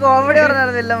അതിന്റെ ഇടയ്ക്ക് ഒരു കോമഡി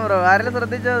പറഞ്ഞിരുന്നില്ല ബ്രോ, ആരെങ്കിലും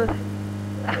ശ്രദ്ധിച്ചോ?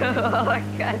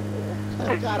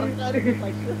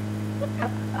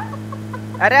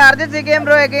 അരെ Arijit സിക്കേം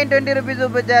bro again 20 rupees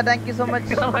super chat. Thank you so much.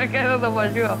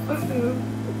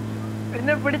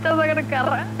 പിന്നെ പിടിച്ചതൊക്കെ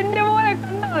എന്റെ മോനെ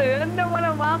കണ്ടത് എന്റെ മോനെ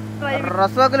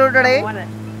റസോക്കിലൂട്ടടേ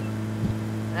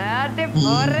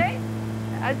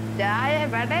ചായ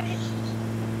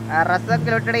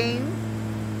റസോക്കിലൂട്ടടേ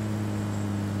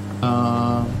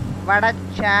വട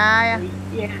ചായ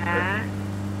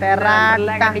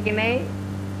അടിക്കണേ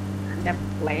എന്റെ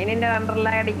പ്ലെയിനിന്റെ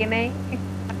കണ്ടറിലാ അടിക്കണേ.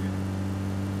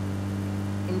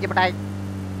 ഇഞ്ചി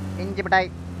മിഠായി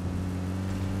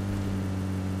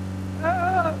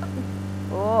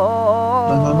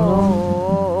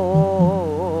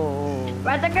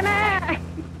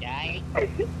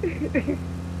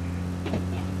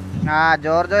ആ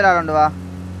ജോർജോയിലാളുണ്ട് വാ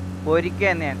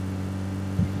പൊരിക്കുന്ന ഞാൻ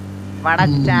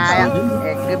വടച്ചായ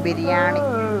എഗ് ബിരിയാണി.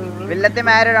 വില്ലത്തി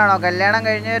മാരീഡ് ആണോ? കല്യാണം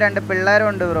കഴിഞ്ഞ് 2 പിള്ളേരും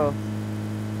ഉണ്ട് ബ്രോ.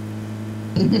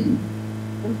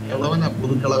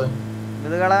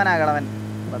 മുതുകളവനാ കളവൻ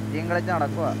പബ്ജിയും കളിച്ച്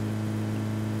നടക്കുവാ.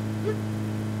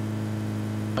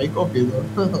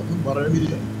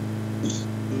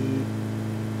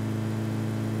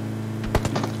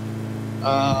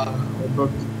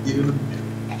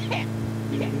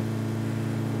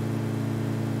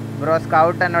 ബ്രോ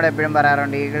സ്കൗട്ട് എന്നോട് എപ്പോഴും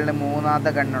പറയാറുണ്ട് ഈഗിളിന്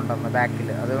 3ാമത്തെ കണ്ണുണ്ടെന്ന് ബാക്കിൽ.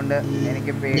 അതുകൊണ്ട്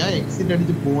എനിക്ക്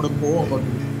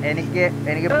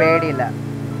പേടിയില്ല.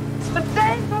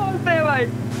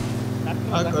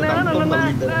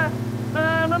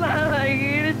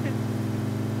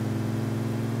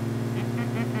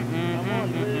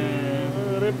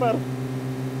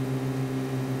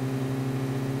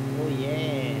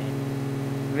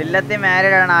 വില്ലത്തി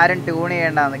മാരീഡ് ആണ്, ആരും ട്യൂൺ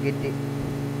ചെയ്യണ്ടെന്ന് കിറ്റി.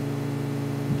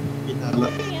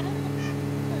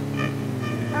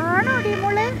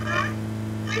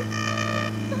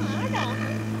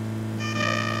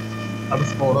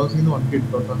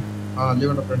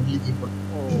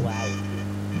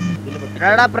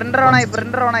 പ്രിന്റർ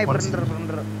ഓണായി.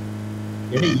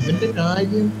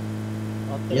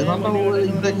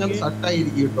 ഇവന്റെ കാര്യം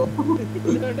സട്ടായിരിക്കും കേട്ടോ.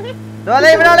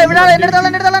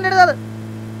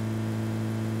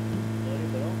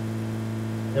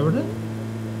 എവിടെ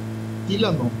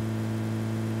ഇല്ലെന്നോ?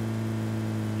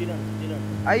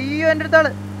 അയ്യോ എന്റെ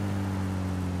അടുത്താള്.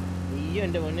 അയ്യോ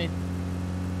എന്റെ മോനെ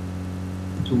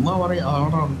ചുമ്മാ പറയാ.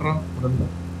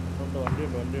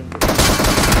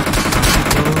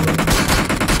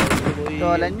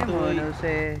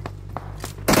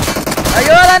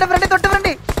 അയ്യോ അതെ ഫ്രണ്ട് തൊട്ട്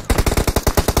ഫ്രണ്ട്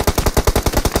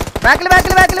ബാക്കില്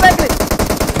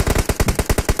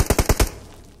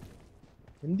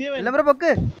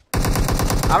പൊക്ക്.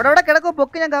 അവിടെ കിടക്കും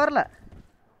പൊക്ക്. ഞാൻ കവറില്ല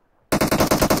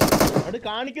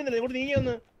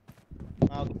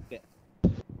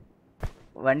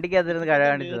വണ്ടിക്കകത്തിരുന്ന് കഴ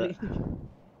കാണിച്ചത്.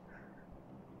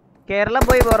 കേരളം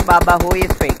പോയി bro. Baba who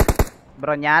is fake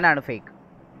bro? ഞാനാണ് ഫേക്ക്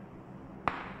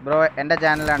ബ്രോ. എന്റെ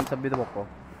ചാനലാണ് സബ് ചെയ്ത് പൊക്കോ.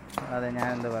 അതെ ഞാൻ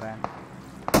എന്ത് പറയാൻ.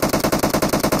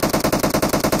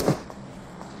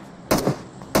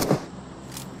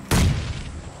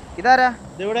 ഇതാരാ?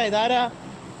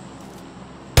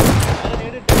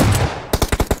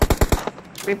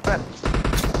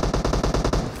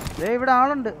 ഇവിടെ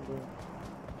ആളുണ്ട്.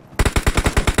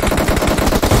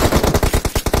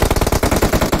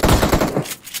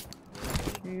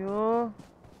 അയ്യോ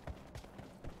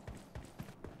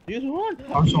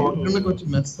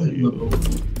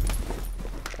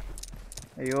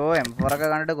അയ്യോ M4 ഒക്കെ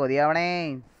കണ്ടിട്ട് കൊതിയാവണേ.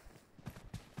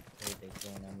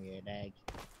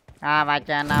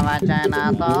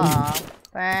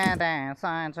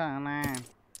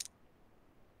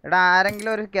 എടാ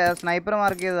ആരെങ്കിലും ഒരു സ്നൈപ്പർ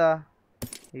മാർക്ക് ചെയ്താ?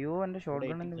 അയ്യോ എന്റെ ഷോട്ട്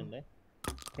ഗണ്ണിന്റെ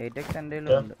 8x എന്റെ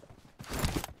ഉണ്ട്.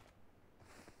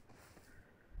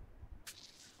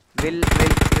 Will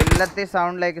they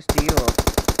sound like Steve?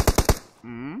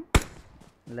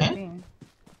 Let me.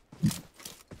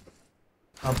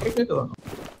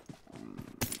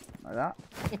 അതാ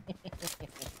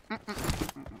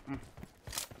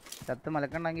ചത്ത്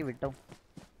മലക്കണ്ടെങ്കി വിട്ടോ.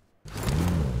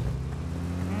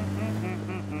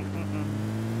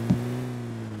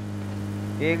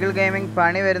 ഈഗിൾ ഗെയിമിംഗ്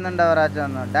പണി വരുന്നുണ്ടോ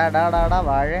റാച്ചൊന്ന്? ഡാ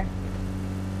വാഴ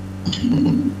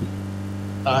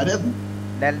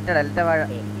ഡെൽറ്റ വാഴ.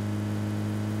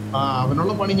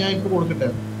 അവനുള്ള പണി ഞാൻ ഇപ്പൊ കൊടുക്കട്ടെ.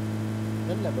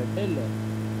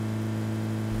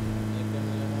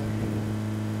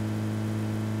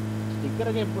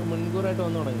 മുൻകൂറായിട്ട്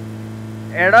വന്നു തുടങ്ങി.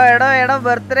 എടോ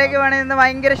ബർത്ത്ഡേക്ക് വേണേ ഇന്ന്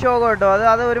ഭയങ്കര ഷോക്ക് കേട്ടോ.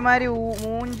 അത് ഒരുമാതിരി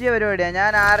മൂഞ്ചിയ പരിപാടിയാ.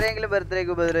 ഞാൻ ആരെങ്കിലും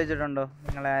ബർത്ത്ഡേക്ക് ഉപദ്രവിച്ചിട്ടുണ്ടോ?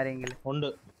 നിങ്ങളെ ആരെങ്കിലും? ഉണ്ട്.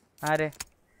 ആരെ?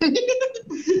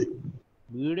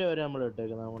 വീഡിയോ വരെ നമ്മൾ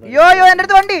ഇട്ടേക്കുന്നത്. അയ്യോ എന്റെ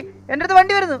അടുത്ത്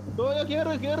വണ്ടി വരുന്നു.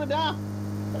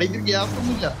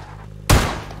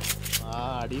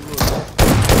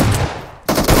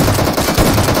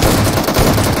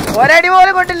 ഒരടി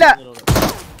പോലും കൊണ്ടില്ല.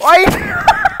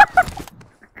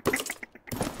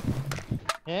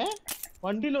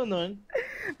 വണ്ടിയിൽ വന്നവൻ.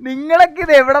 നിങ്ങളൊക്കെ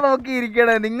ഇത് എവിടെ നോക്കി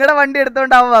ഇരിക്കണേ? നിങ്ങളുടെ വണ്ടി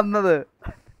എടുത്തോണ്ടാവും വന്നത്.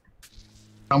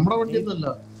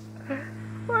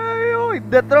 അയ്യോ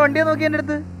ഇത് എത്ര വണ്ടിയാ നോക്കി എന്റെ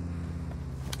അടുത്ത്?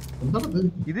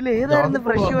 ഇതിലേതായിരുന്നു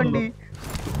ഫ്രഷ് വണ്ടി?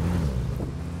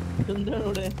 എന്താണ്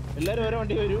ഇവിടെ എല്ലാരും ഓരോ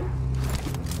വണ്ടി വരൂ.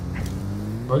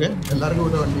 എല്ലാവർക്കും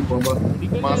ഇവിടെ വണ്ടി പോകുമ്പോ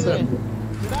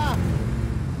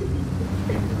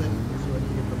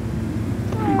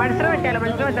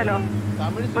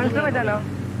മനസ്സിലാവച്ചാലോ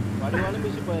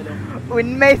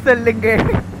ഉന്മൈ സൊല്ലുങ്ക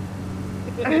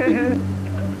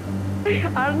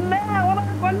അണ്ണേ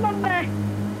കൊല്ലണ്ടേ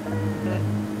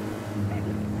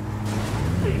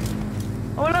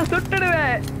അവനെ സുട്ടിടുവേ.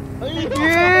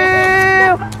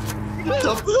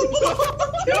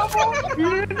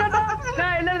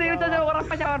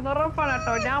 ഉറപ്പാണ്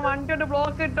കേട്ടോ. ഞാൻ വണ്ടി കൊണ്ട്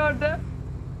ബ്ലോക്ക് ഇട്ടോണ്ട്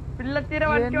പിള്ളത്തീരെ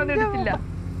വണ്ടി ഒന്നും എടുത്തില്ല.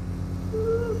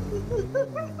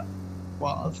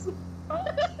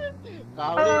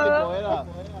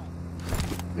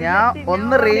 ഞാൻ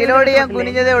ഒന്ന് റീലോഡ് ചെയ്യാൻ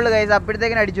കുനിഞ്ഞതേ ഉള്ളു ഗൈസ്.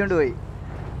 അപ്പോഴത്തേക്കിന് അടിച്ചോണ്ട് പോയി.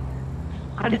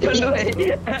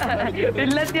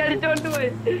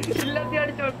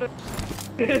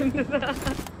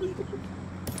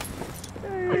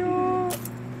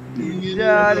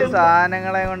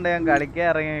 സാധനങ്ങളെ കൊണ്ട് ഞാൻ കളിക്കാൻ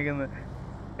ഇറങ്ങിയിരിക്കുന്നത്.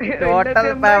 ടോട്ടൽ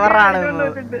പവറാണ്.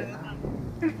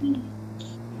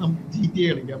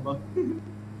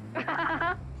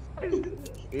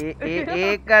 ഈ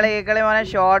കളി മോനെ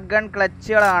ഷോട്ട് ഗൺ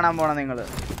ക്ലച്ചുകൾ കാണാൻ പോണം നിങ്ങള്.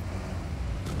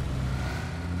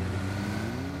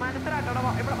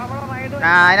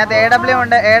 അതിനകത്ത് AW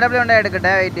ഉണ്ട്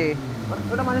എടുക്കട്ടെ. വെയിറ്റ്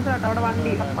മനസ്സിലാട്ടോ അവിടെ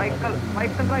വണ്ടി സൈക്കിൾ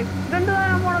ഡ്രൈവ്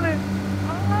ഇതെന്താണ് പോണത്?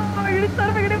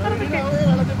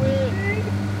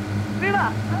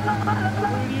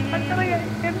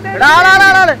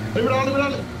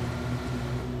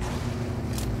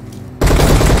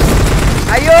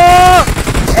 അയ്യോ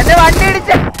എന്നെ വണ്ടി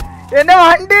ഇടിച്ച്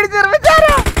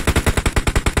നിർമ്മിച്ചാരോ?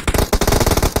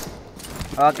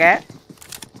 ഓക്കെ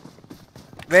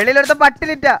വെളിയിലെടുത്ത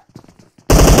പട്ടിലിറ്റ.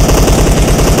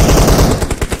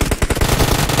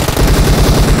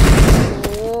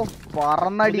 ഓ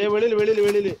പറന്നടി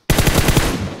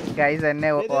ഗൈസ്. എന്നെ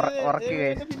ഉറക്കി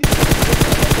ഗൈസ്.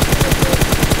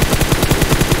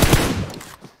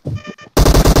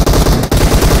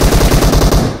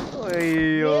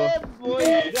 അയ്യോ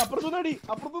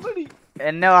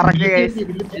എന്നെ ഉറക്കി ഗൈസ്.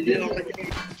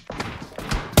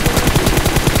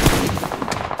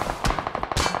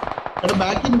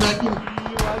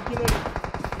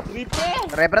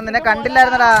 റേപ്പർ നിന്നെ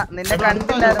കണ്ടില്ലായിരുന്നടാ.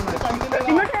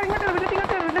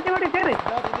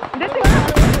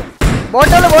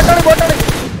 ബോട്ടോള്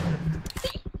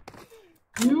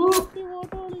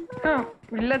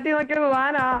വില്ലത്തി നോക്കിയത്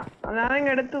വാനാ.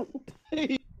 ഞാനങ്ങ് എടുത്തു.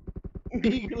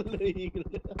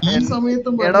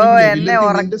 എടോ എന്നെ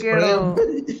ഉറക്കിയടോ.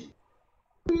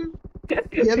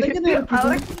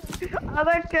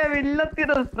 അതൊക്കെ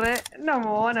വില്ലത്തിയുടെ സ്പ്രേ. എന്റെ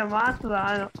മോനെ മാസ്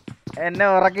സാധനം. എന്നെ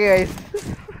ഉറക്കി ഗൈസ്.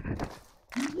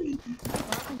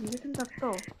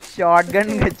 ഷോട്ട് ഗൺ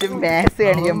വെച്ച് മാസ്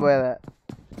കാണിക്കാൻ പോയതാ.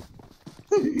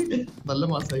 നല്ല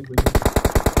മാസായി പോയി.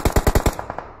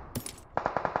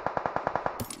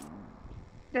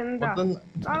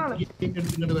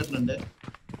 വരുന്നുണ്ട്.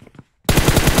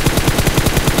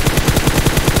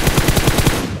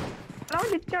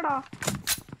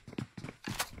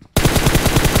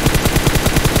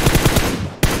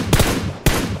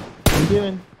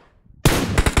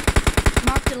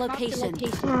 Mark the location.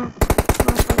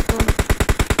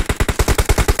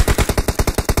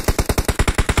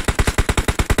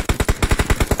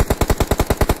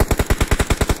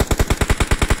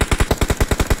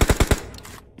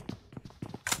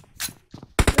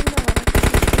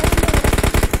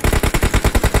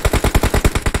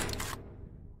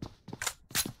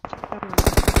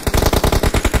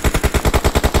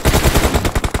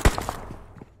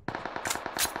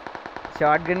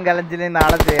 Short gun കലഞ്ചിന്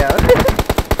നാളെ ചെയ്യാം.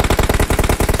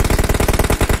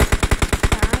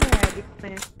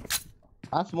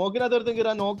 ആ സ്മോക്കിനകത്ത് ഒരുത്തും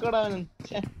കീറാൻ നോക്കടാനും.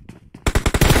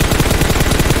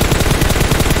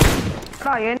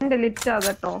 എന്റെ ലിറ്റാ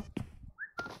കേട്ടോ.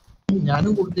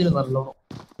 ഞാനും കൊടുത്തില്ല നല്ലോണം.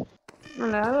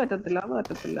 അല്ല അത് പറ്റത്തില്ല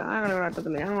അങ്ങനെ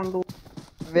പറ്റത്തില്ല. ഞാൻ കൊണ്ടുപോകും.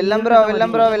 വില്ലം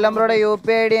ബ്രോയുടെ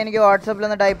UPI ID എനിക്ക് വാട്സാപ്പിൽ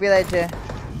ഒന്ന് ടൈപ്പ് ചെയ്ത് അയച്ചേ.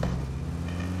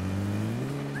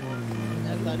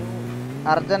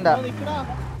 അർജന്റാ.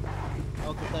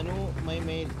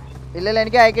 ഇല്ലല്ല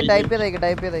എനിക്ക് അയക്ക്, ടൈപ്പ് ചെയ്ത്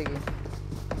അയക്ക്.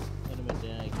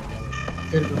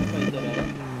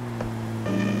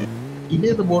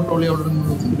 ഇനിയത് ബോട്ടോളി അവിടെ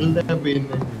സിംഗിൾ ടാപ്പ്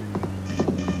ചെയ്യുന്നത്.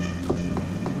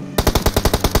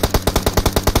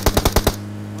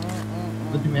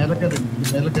 മേലക്കര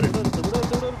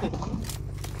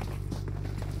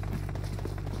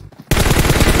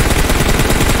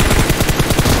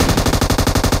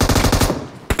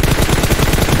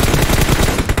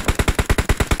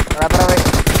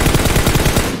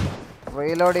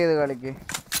റീലോഡ് ചെയ്ത് കളിക്ക്.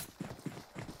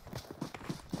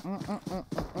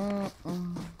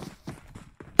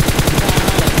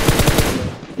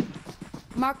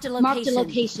 Marked a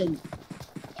location.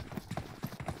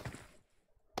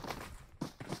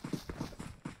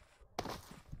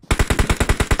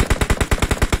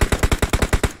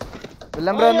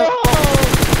 വില്ലം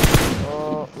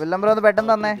ബ്രോ ഒന്ന്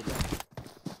പെട്ടെന്ന് തന്നെ.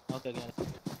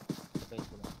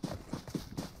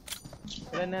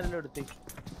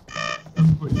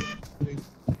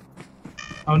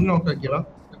 അവൻ നോക്കാക്കിയടാ.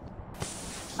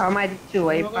 അവൻ മരിച്ചു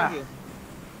വൈപ്പാ.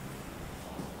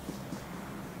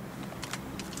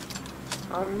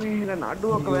 അമ്മയുടെ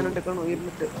നടുവൊക്കെ വേണ്ടിട്ടാണ്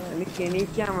ഉയർന്നിട്ട് എനിക്ക്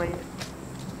എണീക്കാൻ വയ്യ.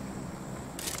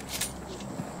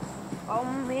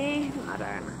 അമ്മേ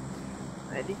നാരായണ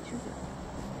മരിച്ചു.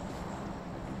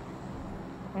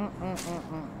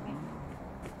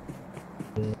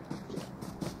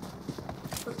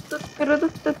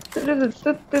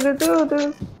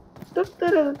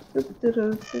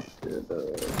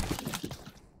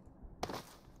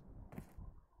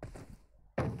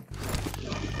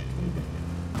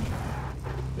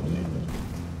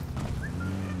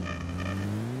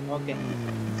 ഓക്കെ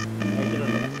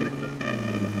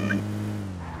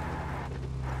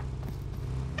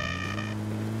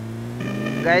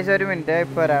ഗൈസ് ഒരു മിനിറ്റ്,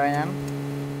 ഇപ്പൊ വരാവേ. ഞാൻ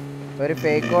ഒരു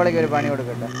ഫേക്ക് കോളിക്ക് ഒരു പണി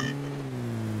കൊടുക്കട്ടെ.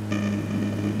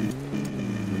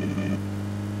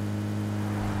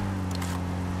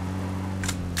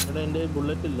 എന്റെ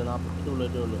ബുള്ളറ്റ് ഇല്ല, 48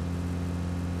 ബുള്ളറ്റേ ഉള്ളൂ.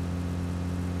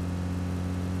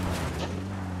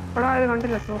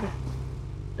 കണ്ടില്ല, സോറി.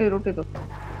 റൂട്ട് ചെയ്തു.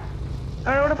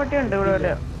 ഇവിടെ പട്ടിയുണ്ട്. ഇവിടെ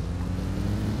പട്ടിയുണ്ട്.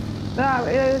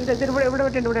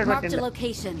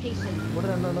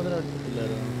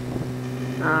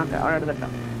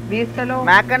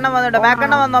 മാക്കണ്ണ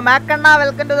വന്നോ. മാക്കണ്ണ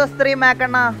വെൽക്കം ടു ദ സ്ട്രീം.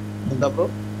 മാക്കണ്ണ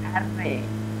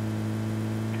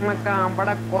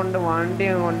അവിടെ കൊണ്ട്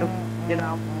വണ്ടിയും കൊണ്ട്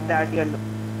അടിയുണ്ട്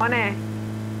മോനെ.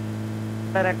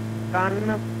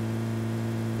 കണ്ണ്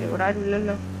ഇവിടെ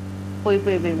ആരുമില്ലല്ലോ. പോയി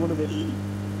ഇങ്ങോട്ട് പോയി.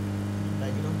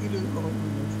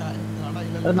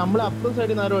 നമ്മള് അപ്പുറം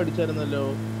സൈഡിൽ നിന്ന് ആരോ അടിച്ചായിരുന്നല്ലോ.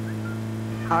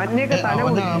 അവനെയൊക്കെ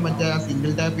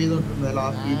സിംഗിൾ ടാപ്പ് ചെയ്തോണ്ടിരുന്നല്ലോ.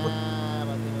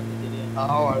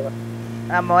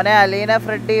 മോനെ അലീന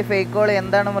ഫ്രെഡി ഫേക്ക് കോൾ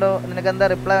എന്താണ് ബ്രോ? നിനക്ക് എന്താ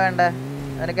റിപ്ലൈ വേണ്ടേ?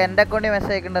 നിനക്ക് എന്റെ അക്കൗണ്ടിൽ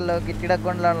മെസ്സേജ് അയക്കണ്ടല്ലോ. കിറ്റിയുടെ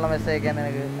അക്കൗണ്ടിലാണല്ലോ മെസ്സേജ് അയക്കാൻ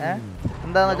നിനക്ക്.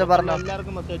 എന്താന്ന് വെച്ചാ പറഞ്ഞു.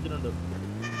 എല്ലാവർക്കും മെസ്സേജ് അയച്ചിട്ടുണ്ട്.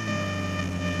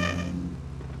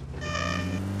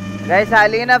 ഗൈസ്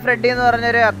അലീന ഫ്രെഡി എന്ന്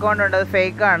പറഞ്ഞൊരു അക്കൗണ്ട് ഉണ്ട്. അത്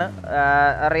ഫേക്ക് ആണ്,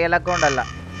 റിയൽ അക്കൗണ്ട് അല്ല.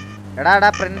 എടാ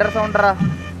പ്രിന്റർ സൗണ്ടറാ.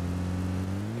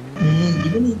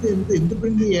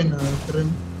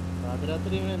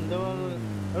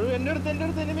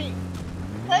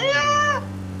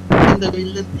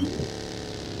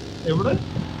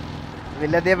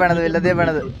 വില്ലത്തിയെ പണത്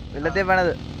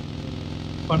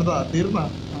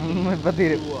ഇപ്പൊ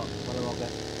തീരും.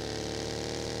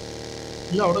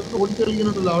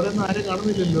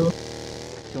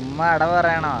 ചുമ്മാ അട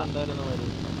പറയണോ?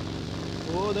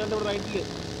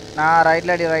 ആ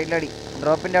റൈറ്റിലടി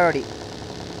ഡ്രോപ്പിന്റെ അവിടെ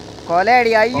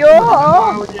കൊലയടി. അയ്യോ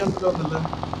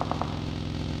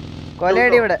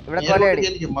കൊലയടി. ഇവിടെ കൊലയടി.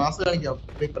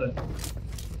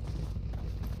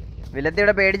 വില്ലത്തി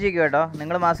ഇവിടെ പേടിച്ചിരിക്കും കേട്ടോ.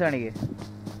 നിങ്ങൾ മാസ് കാണിക്കേ.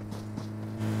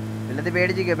 വില്ലത്തി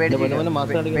പേടിച്ചിരിക്കോ.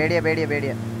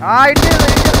 പേടിയാ. ആ ഇട്ട്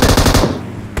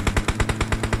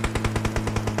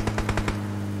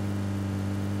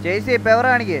ചേച്ചി പെവർ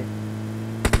കാണിക്കേ.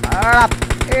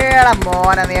 ഏടാ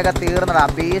മോനെ നീയൊക്കെ തീർന്നടാ.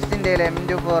 ബീസ്റ്റിന്റെ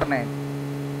M24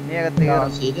 നീയൊക്കെ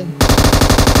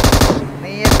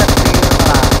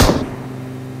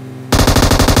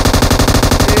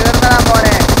തീർന്നടാ.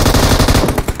 മോനെ.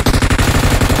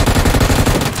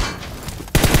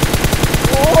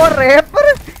 ഓ റേപ്പർ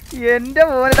എന്റെ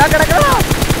മോനെ ഇതാ കിടക്കണോ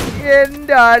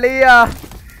എന്റെ അളിയാ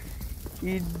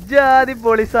ഇജാതി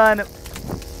പൊളിസാനം.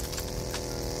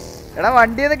 എടാ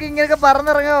വണ്ടി എന്നൊക്കെ ഇങ്ങനെയൊക്കെ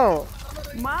പറഞ്ഞിറങ്ങോ?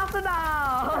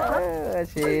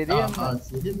 ശരി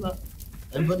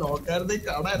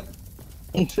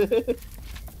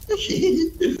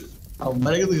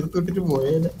അമ്മയൊക്കെ തീർത്തിട്ടിട്ട്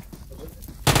പോയേനെ.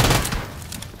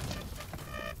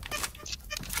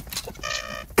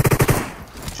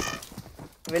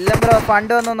 വില്ലൻ ബ്രോ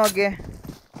ഫണ്ട് വന്നു നോക്കിയേ.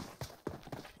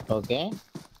 ഓക്കെ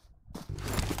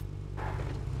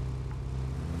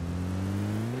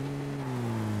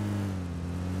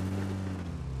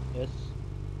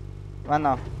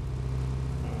വന്നോ?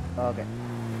 ഓക്കെ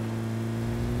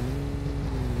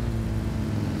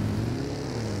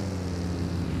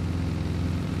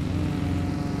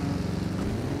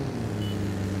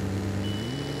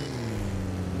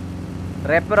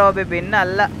റേപ്പറോബി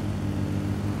പിന്നല്ല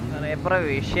റേപ്പറ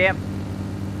വിഷയം.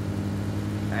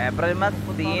 റേപ്പറ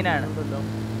സീനാണ്.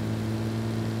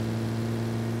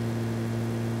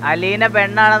 അലീന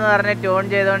പെണ്ണാണെന്ന് പറഞ്ഞ് ട്യൂൺ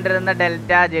ചെയ്തോണ്ടിരുന്ന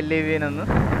ഡെൽറ്റ ജെല്ലിവീനൊന്ന്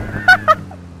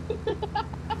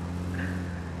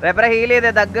റേപ്പറ ഹീൽ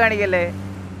ചെയ്തേ. തഗ് കാണിക്കല്ലേ?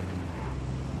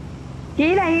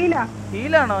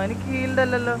 ഹീലാണോ? എനിക്ക് ഹീൽഡ്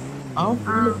അല്ലല്ലോ.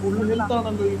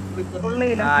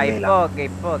 ഇപ്പൊ ഓക്കെ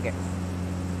ഇപ്പൊ ഓക്കെ.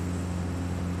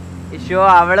 ഇഷോ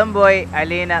അവളും പോയി.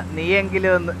 അലീന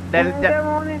നീയെങ്കിലും ഒന്ന് ഡെൽറ്റ.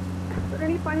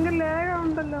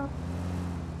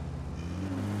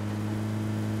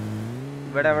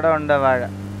 ഇവിടെ എവിടെ ഉണ്ടോ വാഴ?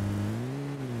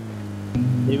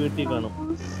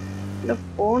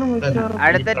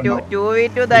 അടുത്ത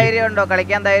 2v2 ധൈര്യം ഉണ്ടോ?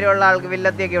 കളിക്കാൻ ധൈര്യമുള്ള ആൾക്ക്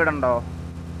വില്ലത്തിയൊക്കെ ഇവിടെ ഉണ്ടോ?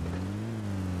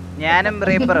 ഞാനും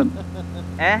റീപ്പറും.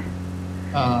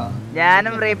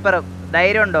 ഞാനും റീപ്പറും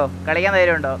ധൈര്യം ഉണ്ടോ? കളിക്കാൻ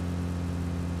ധൈര്യം ഉണ്ടോ?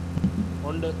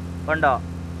 ഉണ്ടോ?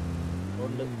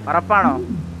 ഉറപ്പാണോ?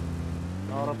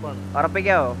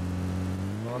 ഉറപ്പിക്കാവോ?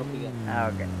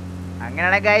 ഓക്കെ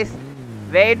അങ്ങനെയാണ് guys.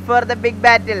 Wait for the big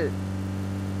ബാറ്റിൽ.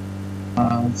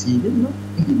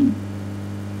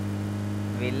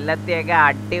 വില്ലത്തിയൊക്കെ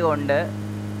അടി കൊണ്ട്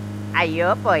അയ്യോ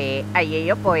പോയേ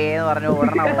അയ്യോ പോയേന്ന് പറഞ്ഞു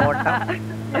ഓടണ ഓട്ടം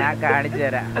ഞാൻ കാണിച്ചു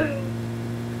തരാം.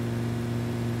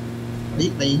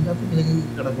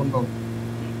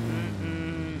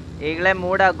 ഈകളെ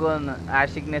മൂടാക്കുമെന്ന്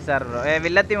ആഷിഖ് നിസാർ ബ്രോ.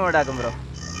 വില്ലത്തി മൂടാക്കും ബ്രോ.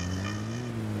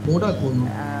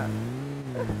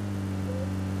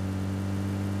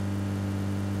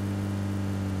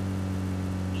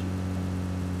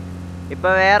 ഇപ്പൊ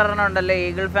വേറൊരെണ്ണം ഉണ്ടല്ലോ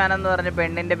ഈഗിൾ ഫാൻ എന്ന് പറഞ്ഞ്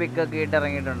പെണ്ണിന്റെ പിക്കൊക്കെ ഇട്ട്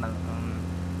ഇറങ്ങിയിട്ടുണ്ടെന്ന്.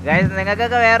 ഗൈസ്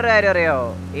നിങ്ങൾക്കൊക്കെ വേറൊരു കാര്യം അറിയോ?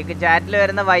 ഈ ചാറ്റിൽ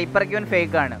വരുന്ന വൈപ്പർ ക്യൂൻ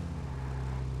ഫേക്ക് ആണ്.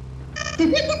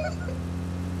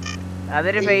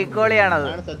 അതൊരു ഫേക്ക് കോളിയാണത്.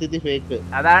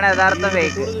 അതാണ് യഥാർത്ഥ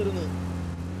ഫേക്ക്.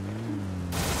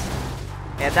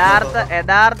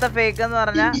 യഥാർത്ഥ ഫേക്ക് എന്ന്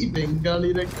പറഞ്ഞ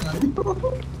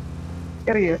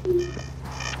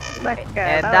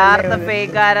യഥാർത്ഥ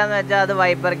ഫേക്ക് ആരാന്ന് വെച്ചാ അത്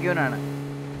വൈപ്പർ ക്യൂൻ ആണ്.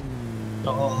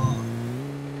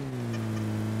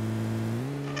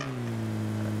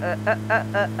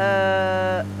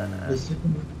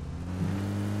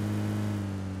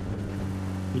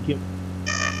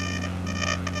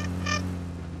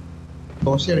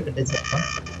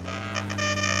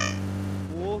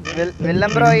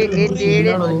 വില്ലൻ ബ്രോ ഈ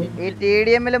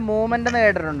TDM-ല് മൂവ്മെന്റ് എന്ന്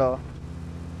കേട്ടിട്ടുണ്ടോ?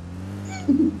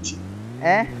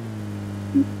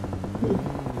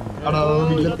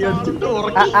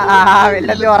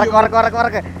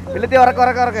 വില്ലത്തി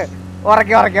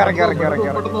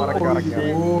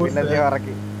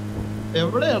ഉറക്കി.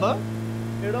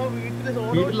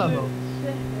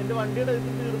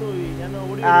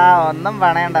 ഒന്നും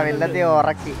പണയണ്ട. വില്ലത്തി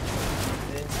ഉറക്കി.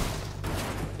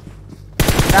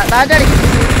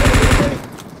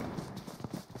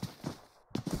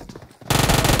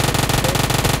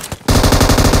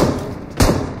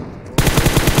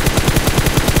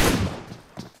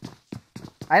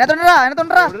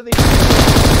 അതിനകത്തുണ്ടാ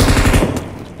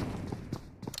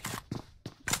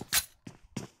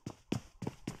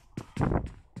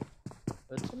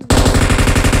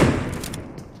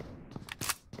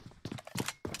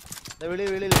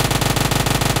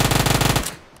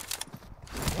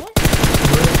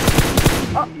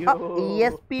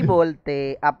ESP പോലത്തെ.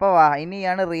 അപ്പൊ വാ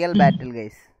ഇനിയാണ് റിയൽ ബാറ്റിൽ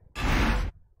ഗൈസ്.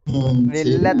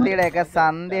 വില്ലത്തിയുടെ ഒക്കെ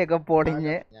സന്ധ്യയൊക്കെ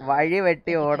പൊടിഞ്ഞ് വഴി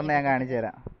വെട്ടി ഓടുന്ന ഞാൻ കാണിച്ചു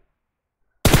തരാം.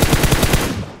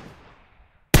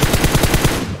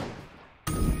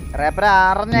 റേപ്പർ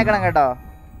അറിഞ്ഞേക്കണം കേട്ടോ.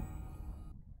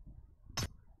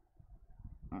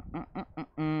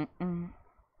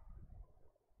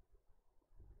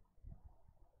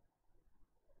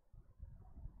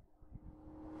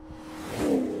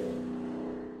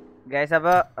 ഗൈസ്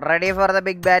അപ്പൊ റെഡി ഫോർ ദ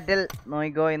ബിഗ് ബാറ്റിൽ.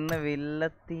 നോക്കിക്കോ ഇന്ന്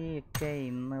വില്ലത്തിയൊക്കെ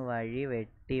ഇന്ന് വഴി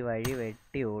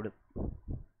വെട്ടി ഓടും.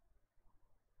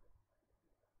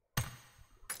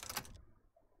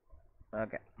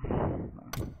 ഓക്കെ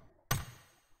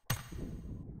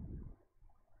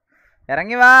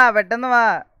ഇറങ്ങി വാ, പെട്ടെന്ന് വാ.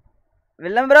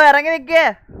 വില്ലൻ ബ്രോ ഇറങ്ങി നിൽക്കേ.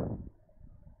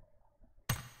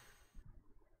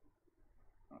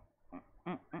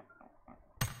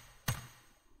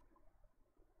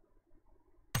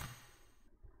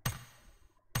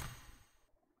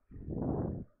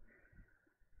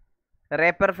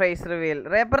 Rapper face reveal.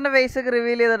 റേപ്പറിന്റെ ഫേസ് ഒക്കെ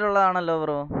reveal ചെയ്തിട്ടുള്ളതാണല്ലോ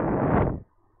bro.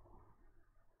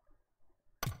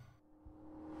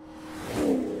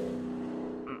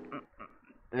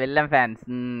 Villain fans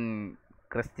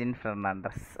Christian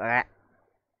Fernandez.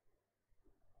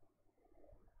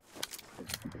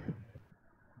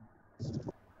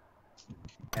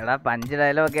 എടാ പഞ്ച്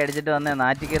ഡയലോഗ് അടിച്ചിട്ട് വന്നേ,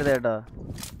 നാറ്റിക്കരുത് കേട്ടോ.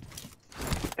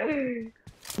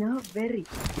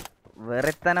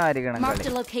 വെറിത്തനമായിരിക്കണം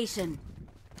കളി.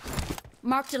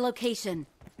 Marked a location.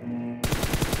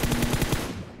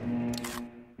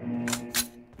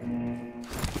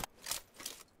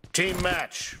 Team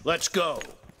match, let's go.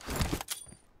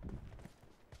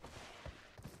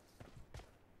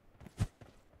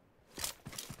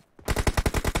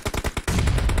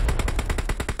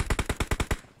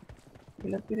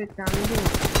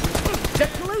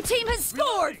 Blue team has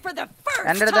scored for the first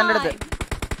time.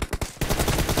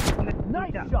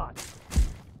 Nice shot.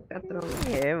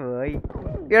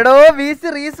 എടോ Weiss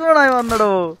respawn ആയി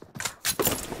വന്നടോ.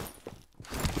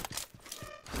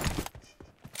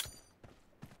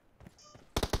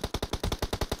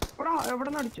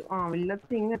 എവിടെ അടിച്ചു? ആ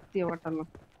വില്ലത്തി ഇങ്ങെത്തിയോ പെട്ടെന്ന്.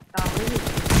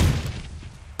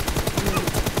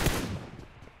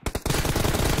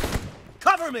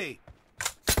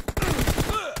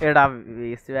 എടാ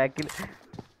വീസ് ബാക്കിൽ.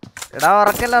 എടാ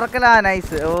ഉറക്കല്ല.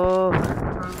 നൈസ്. ഓ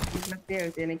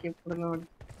എനിക്ക് ഇവിടുന്ന്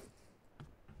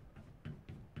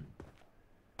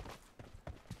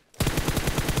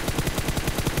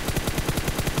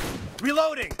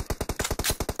Reloading.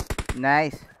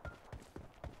 Nice.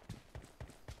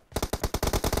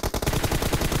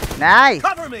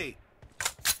 Cover me.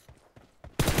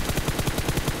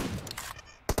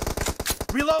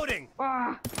 Reloading.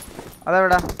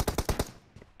 അതെവിടാ?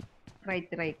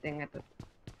 Right എങ്ങോട്ട്?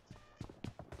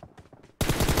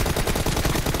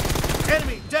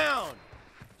 Enemy down.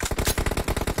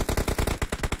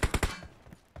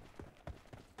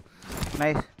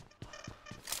 Nice.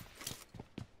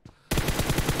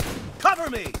 Cover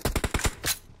me.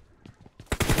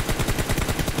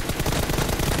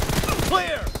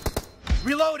 Clear.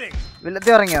 Reloading.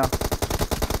 വില്ലത്തി ഇറങ്ങിയോ?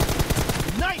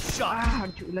 Nice shot.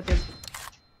 അടിച്ചു വില്ലത്തി അടിച്ചു.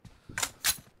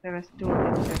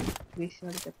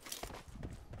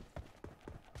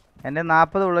 എന്റെ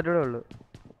 40 ബുള്ളറ്റ് കൂടെ ഉള്ളു.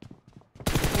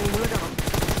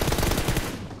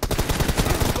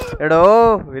 എടോ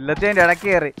വില്ലത്തി അതിന്റെ ഇടയ്ക്ക്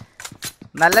കയറി.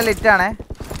 നല്ല ലിറ്റാണേ.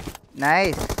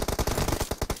 നൈസ്.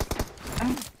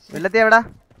 വില്ലത്തി എവിടാ?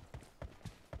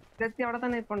 വില്ലത്തി അവിടെ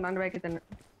തന്നെ ഇപ്പൊ ഉണ്ട്, ബാക്കിൽ തന്നെ.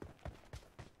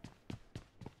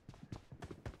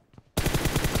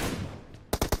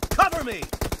 Cover me.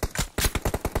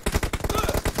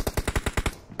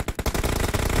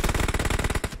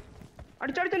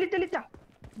 അടിച്ചടിച്ച ലിറ്റ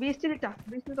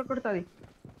ബീസ്റ്റ് തൊട്ടെടുത്താ മതി.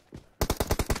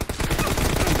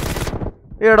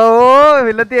 എടോ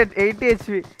വില്ലത്തി 80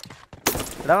 HP.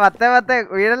 എടാ 10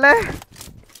 വീഴല്ലേ.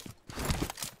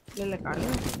 ഇല്ല കളി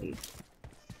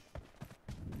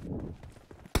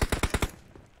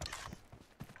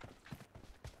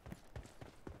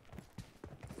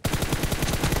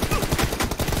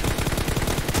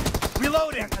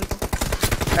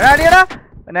എടാ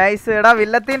നൈസ്. എടാ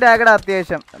വില്ലത്തിന്റെ ടാഗടാ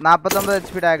അത്യാവശ്യം. 49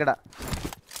 HP ടാഗടാ.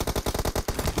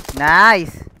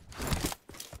 നൈസ്.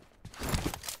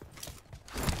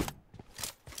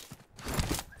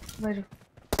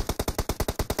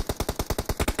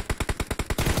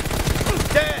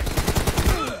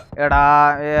 എടാ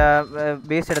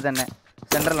ബേസ് എടുത്ത് തന്നെ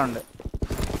സെൻട്രലുണ്ട്.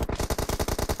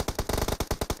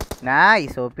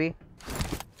 Nice OP.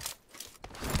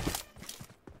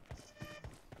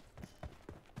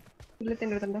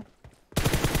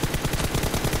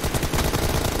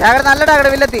 നല്ല ടാഗട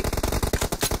വില്ലത്തി.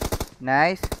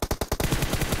 നൈസ്.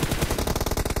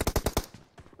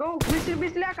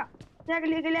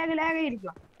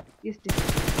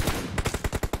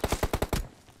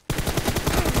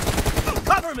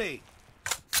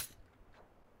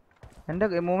 എന്റെ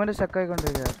മൂവ്മെന്റ് സ്റ്റക്ക്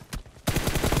ആയിക്കൊണ്ടിരിക്കുക.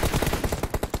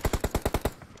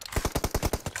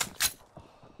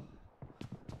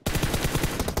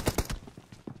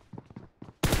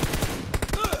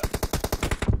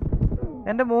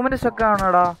 എന്റെ മൂവ്മെന്റ് സ്റ്റക്ക്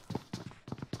ആണോടാ?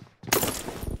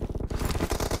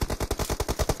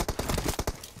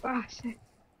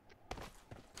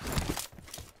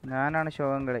 ഞാനാണ്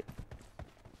ശോകം കളി.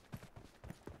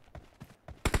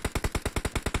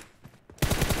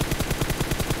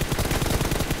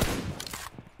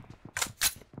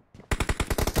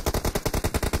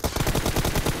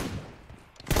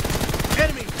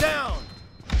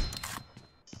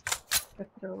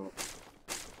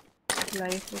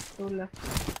 ലൈഫ് ഒട്ടുമില്ല.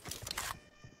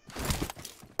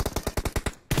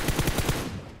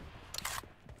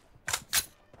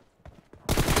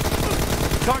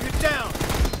 Target down.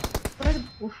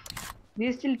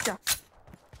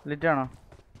 ലിറ്റാണോ?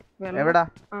 എവിടാ?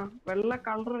 വെള്ള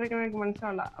കളർ എനിക്ക്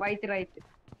മനസ്സിലാവില്ല. റൈറ്റ്.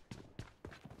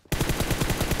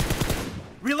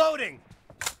 Reloading.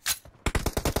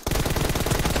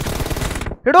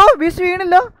 എടോ ബീസ്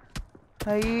വീണില്ല.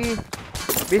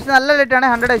 ബീസ് നല്ല ലിറ്റാണ്.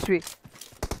 100 HP.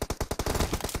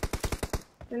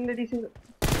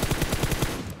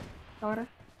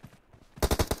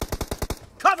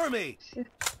 Cover me.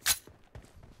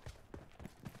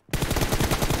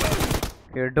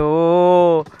 എടോ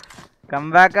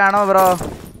കംബാക്ക് ആണോ bro?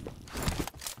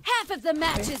 Half of the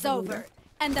match is over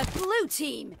and the blue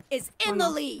team is in the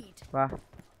lead. വാ.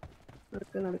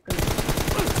 The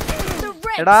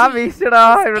red എടാ team വീശടാ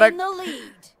ഇവിടെ. in the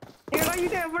lead. എടാ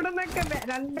ഇത് എവിടെന്നൊക്കെ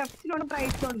രണ്ട് എപ്സിലോൺ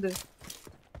പ്രൈസ് ഉണ്ട്.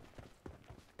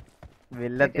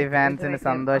 വില്ലത്തി ഫാൻസിന്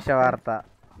സന്തോഷ വാർത്ത.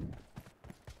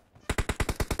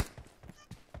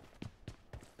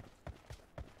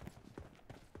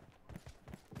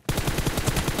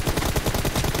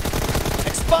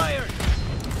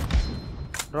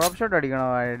 Drop shot അടിക്കണോ?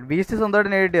 ബീസ്റ്റ്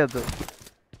സ്വന്തമായിട്ട് നേരിട്ട് കത്തു.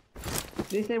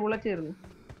 വിളിച്ചായിരുന്നു.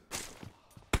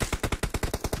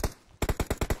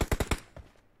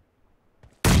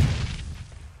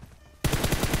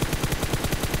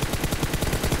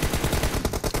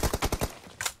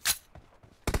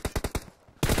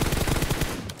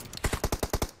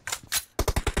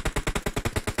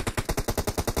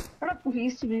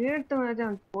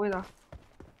 പോയതാ.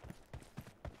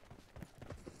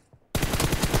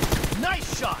 Nice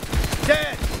shot.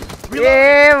 Dead.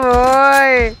 Yeah,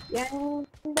 boy.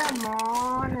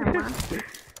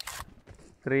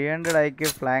 300 IQ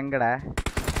flanked.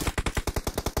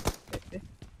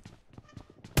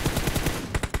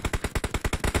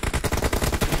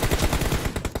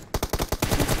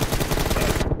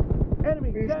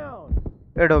 Enemy down.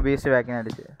 എടോ ബീസ്റ്റ് ബാക്കിന്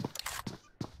അടിച്ച്.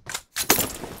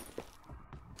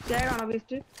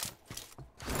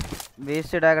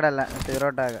 Beast ടാഗഡല്ല, 0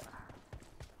 tag.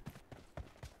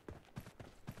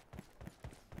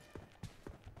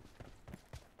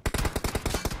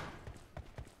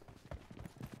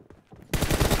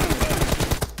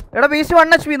 എടാ ബീസ്റ്റ്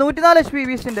 1 HP 104 HP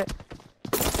ബീസ്റ്റിന്റെ.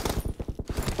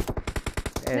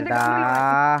 എടാ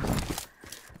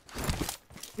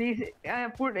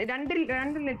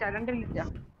രണ്ടില്ല.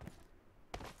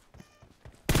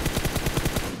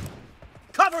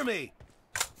 Cover me.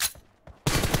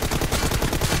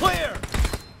 Clear.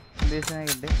 ബീസ്റ്റിനെ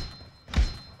കിട്ടി.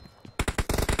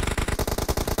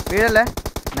 വീഴല്ലേ?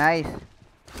 നൈസ്.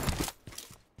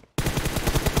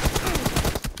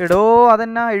 എടോ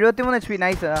അതെന്നാ 73 HP.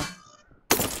 നൈസ്.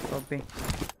 കോപ്പി.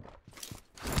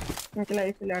 എനിക്ക്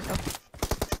ലൈഫില്ല കേട്ടോ.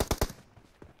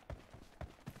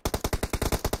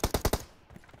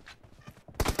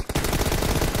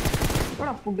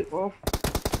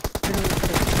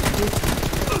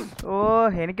 ഓ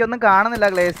എനിക്കൊന്നും കാണുന്നില്ല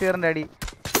ഗ്ലേസിയറിന്റെ അടി.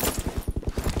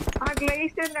 ആ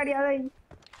ഗ്ലേസിയറിന്റെ അടി അതായി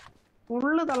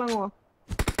ഫുള്ള് തളങ്ങുവാ.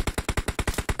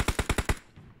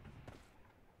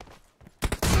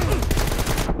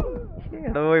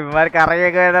 എടോ ഇവന്മാർക്ക്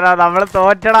അറിയൊക്കെ വേദനാ. നമ്മള്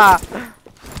തോറ്റടാ.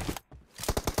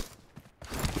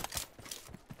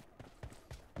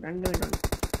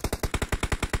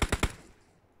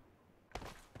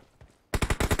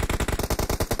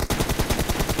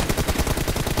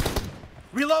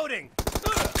 Reloading.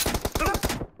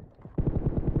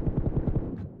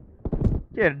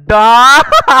 എടാ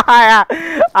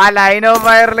ആ ലൈൻ ഓഫ്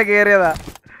ഫയറിൽ കേറിയതാ.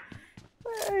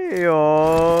 അയ്യോ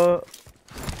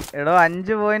എടോ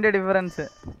 5 പോയിന്റ് ഡിഫറൻസ്.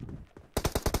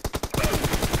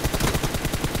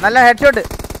 നല്ല ഹെഡ് ഷോട്ട്.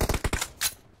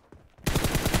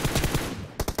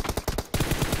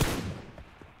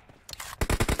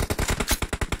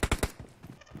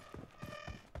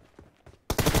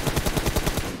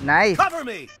 നൈസ്.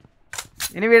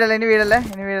 ഇനി വീഴല്ലേ.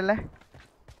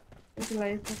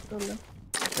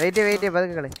 വെയിറ്റ്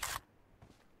പതുക്കെ കളി.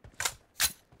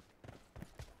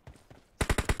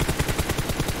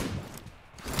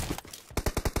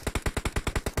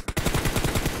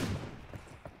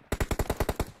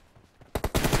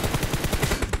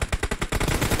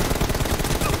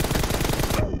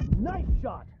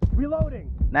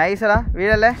 നൈസടാ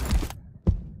വീഴല്ലേ.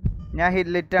 ഞാൻ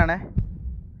ഹിറ്റ് ആണ്.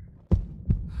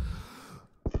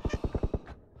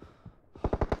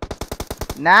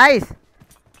 നൈസ്.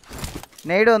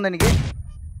 നെയ്ഡ് വന്നു എനിക്ക്.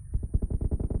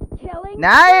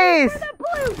 നൈസ്.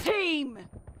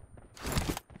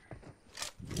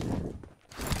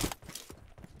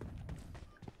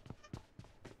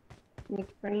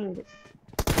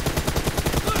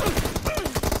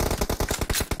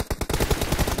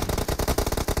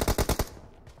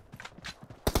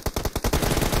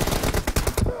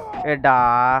 എടാ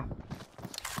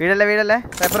വീടല്ലേ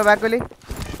പേപ്പർ ബാക്കോലി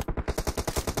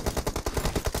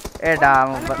എടാ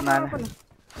 34.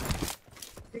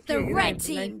 The red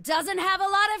team doesn't have a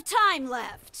lot of time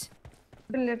left.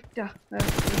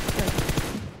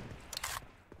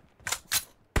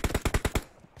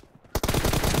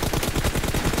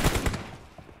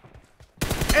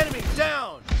 Enemy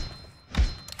down.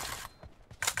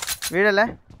 വീടല്ലേ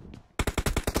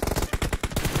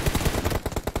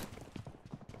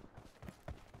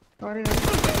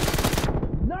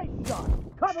Nice shot.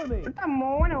 Cover me.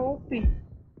 മോനെ ഓപ്പി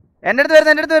എന്റെ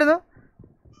അടുത്ത് വരുന്നു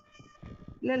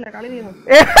ഇല്ല കളി ചെയ്യുന്നു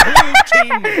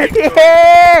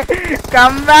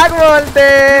കംബാക്ക് ബോൾത്തെ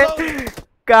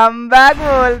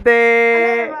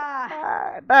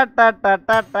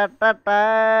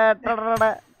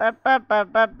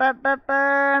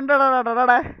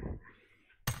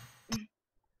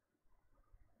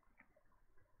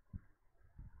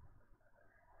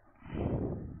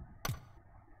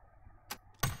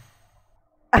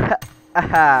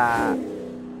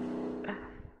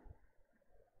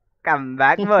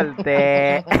കംബാക്ക് ബോൾത്തെ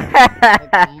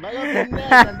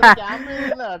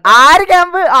ആര്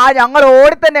ക്യാമ്പ് ഞങ്ങൾ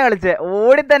ഓടി തന്നെ കളിച്ച്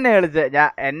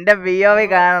എന്റെ BOV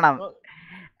കാണണം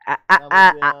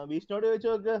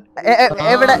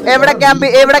എവിടെ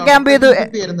ക്യാമ്പ് ചെയ്തു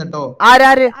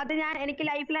ആരാര്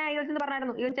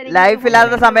ലൈഫ്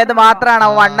ഇല്ലാത്ത സമയത്ത് മാത്രമാണ്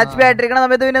 1 HP ആയിട്ടിരിക്കണ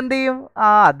സമയത്ത് പിന്നെ എന്ത് ചെയ്യും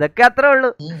അതൊക്കെ അത്രേ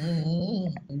ഉള്ളു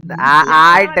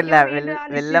ആയിട്ടില്ല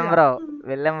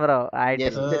വില്ലം ബ്രോ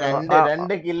ആയിട്ടില്ല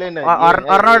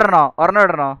ഒരെണ്ണം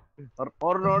ഇടണോ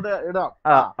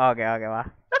ഓക്കെ വാ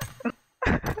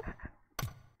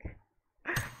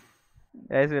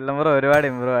വില്ലം ബ്രോ ഒരുപാട്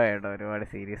ഇമ്പ്രൂവ് ആയിട്ടോ ഒരുപാട്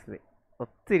സീരിയസ്ലി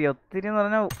ഒത്തിരി എന്ന്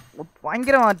പറഞ്ഞാൽ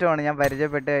ഭയങ്കര മാറ്റമാണ് ഞാൻ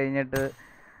പരിചയപ്പെട്ട് കഴിഞ്ഞിട്ട്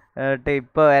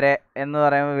ഇപ്പൊ വരെ എന്ന്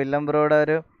പറയുമ്പോൾ വില്ലം ബ്രോയുടെ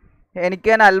ഒരു എനിക്ക്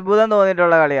തന്നെ അത്ഭുതം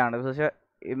തോന്നിയിട്ടുള്ള കളിയാണ് പക്ഷെ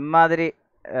ഇമാതിരി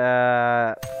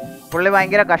പുള്ളി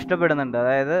ഭയങ്കര കഷ്ടപ്പെടുന്നുണ്ട്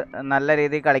അതായത് നല്ല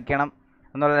രീതിയിൽ കളിക്കണം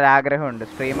എന്നുള്ളൊരാഗ്രഹമുണ്ട്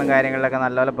സ്ട്രീമും കാര്യങ്ങളിലൊക്കെ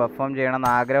നല്ലപോലെ പെർഫോം ചെയ്യണം എന്ന്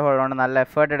ആഗ്രഹമുള്ളതുകൊണ്ട് നല്ല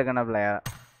എഫേർട്ട് എടുക്കുന്ന പ്ലെയർ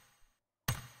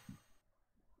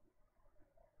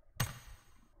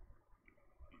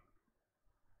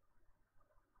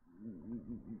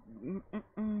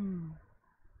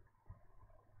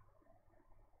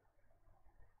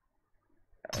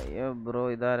അയ്യോ ബ്രോ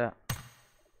ഇതാരാ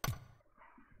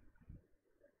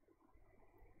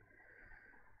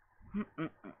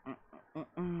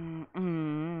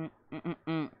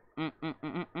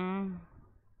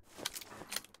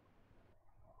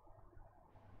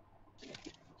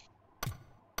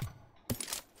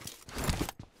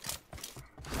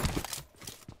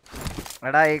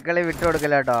എടാ ഈ കളി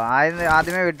വിട്ടുകൊടുക്കില്ല കേട്ടോ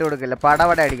ആദ്യമേ വിട്ടുകൊടുക്കില്ല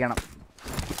പടപട അടിക്കണം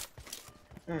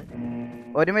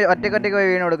ഒറ്റയ്ക്ക് പോയി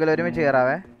വീണ് കൊടുക്കില്ല ഒരുമിച്ച്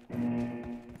കയറാവേ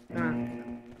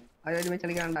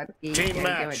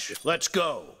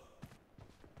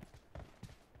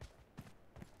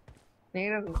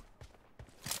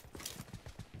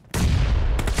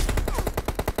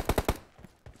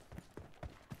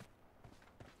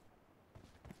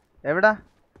എവിടാ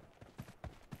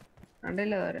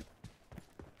കണ്ടില്ല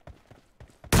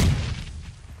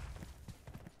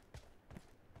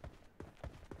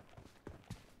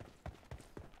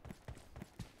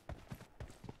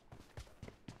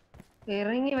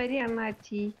ഇറങ്ങി വരികയാണ്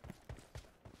അച്ഛി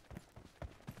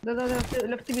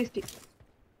left beast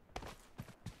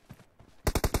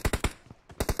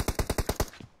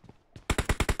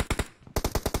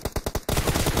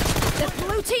The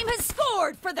blue team has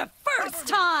scored for the first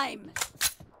time.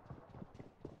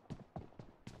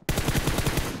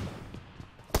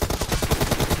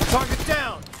 Target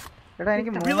down. എടാ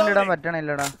എനിക്ക് മൂവ്മെന്റ് ഇടാൻ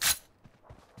പറ്റണില്ലടാ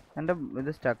എന്റെ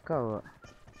ഇത് സ്റ്റക്ക് ആവുക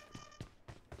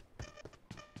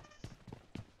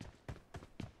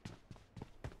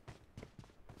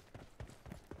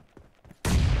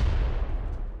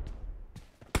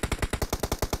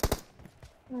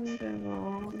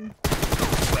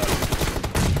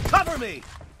Cover me.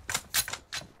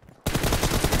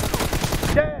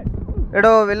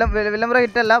 എടോ വില്ലംബ്ര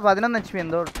ഹിറ്റല്ല 11 HP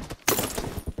എന്തോ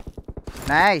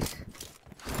നൈസ്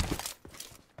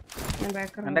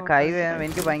എന്റെ കൈ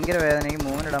എനിക്ക് ഭയങ്കര വേദന എനിക്ക്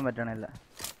മൂവ്മെന്റ് ഇടാൻ പറ്റണില്ല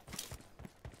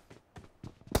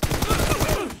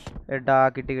എടാ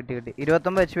കിട്ടി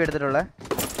 29 HP എടുത്തിട്ടുള്ളേ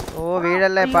ഓ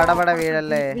വീഴല്ലേ പടപട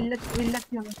വീഴല്ലേ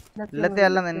ഇല്ലത്തെ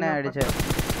അല്ല നിന്നെ അടിച്ചേ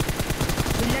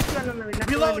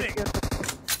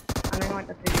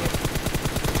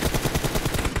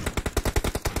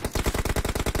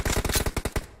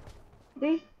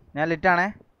ഞാൻ ലിറ്റാണേ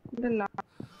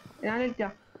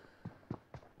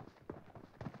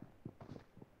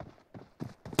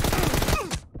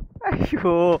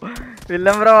അയ്യോ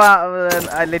വില്ലംബ്രോ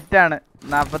ലിറ്റാണ്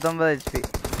 49 HP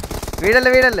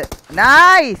വീടല്ലേ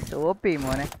നൈസ് ഓപ്പി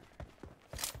മോനെ.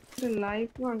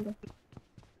 ലൈഫ് ഉണ്ട്.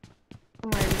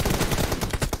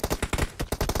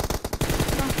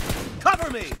 Cover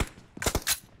me.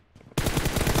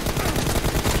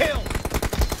 Kill.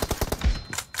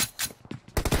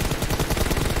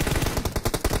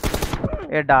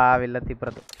 എടാ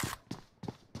വില്ലത്തിപ്പുറത്ത്.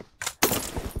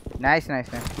 Nice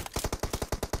nice nice.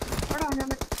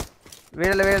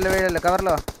 വീഴല്ല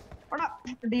കവറിലോ.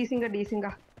 ഡീസിങ്ക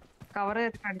കവർ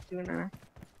അടിച്ചു വീണാണ്.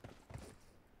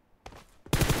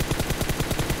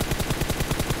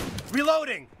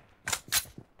 Reloading.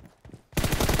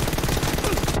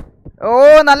 ഓ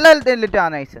നല്ല ലിറ്റ്. ആ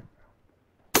നൈസ്.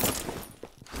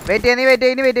 വെയിറ്റ്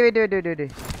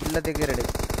ഇല്ലത്തേക്ക് കയറി.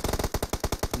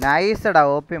 നൈസ് എടാ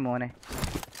ഓപ്പി മോനെ.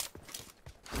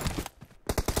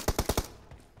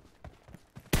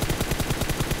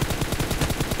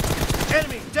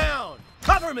 Enemy down.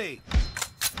 Cover me.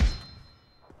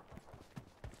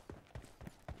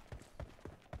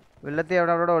 വില്ലത്തി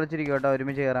അവിടെ ഒളിച്ചിരിക്കും കേട്ടോ,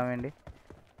 ഒരുമിച്ച് കയറാൻ വേണ്ടി.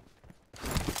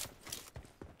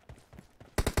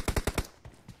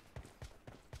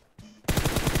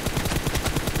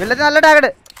 വില്ലത്തി നല്ല ടാഗഡ്.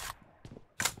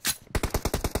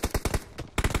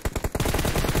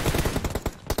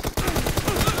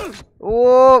 ഓ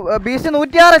ബീസ്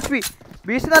 106 HP.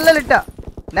 ബീസ് നല്ല ലിറ്റാ.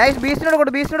 നൈസ്.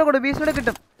 ബീസിനോട്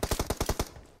കിട്ടും.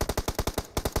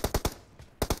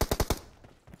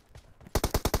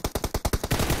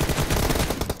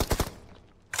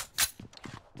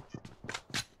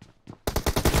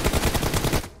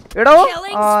 എടോ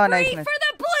ആ നൈസ് നൈസ്.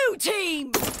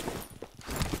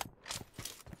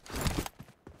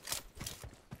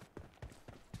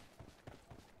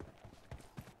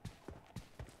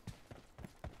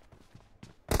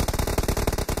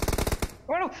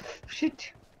 Oh shit.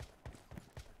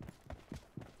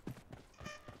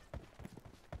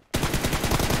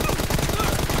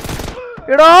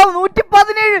 എടോ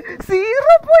 117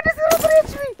 0.03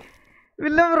 HP.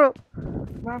 Villain bro.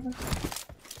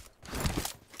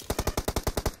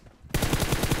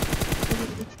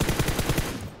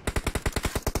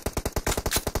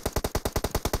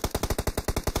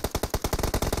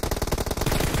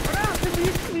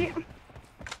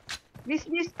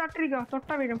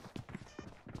 തൊട്ട വീഴും.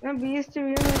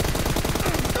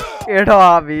 എടോ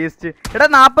ആ ബീസ്റ്റ്. എടാ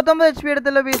 49 HP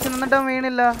എടുത്തല്ലോ ബീസ്റ്റ്, എന്നിട്ട്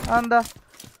വീണില്ല. അതെന്താ?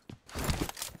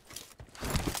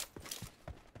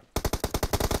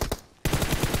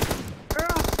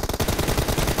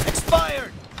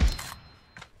 Expired.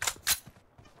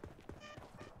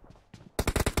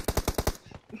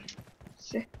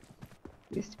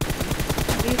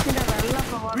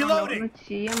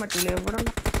 ചെയ്യാൻ പറ്റില്ല. എവിടെ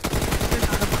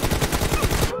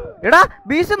എടാ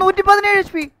ബീസ് 117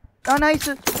 HP. ആ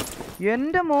നൈസ്.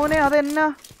 എന്റെ മോനെ അതെന്നാ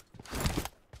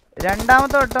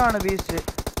രണ്ടാമത്തെ വട്ടമാണ് beast.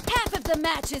 Half of the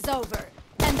match is over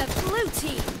and the blue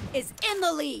team is in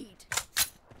the lead.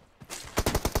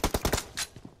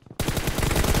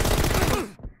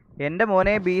 എന്റെ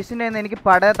മോനെ ബീസിന്റെ എനിക്ക്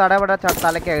തടപട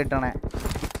തലക്കാ കിട്ടണേ.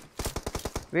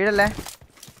 വീഴല്ലേ.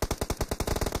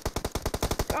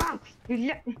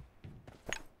 ഇല്ല.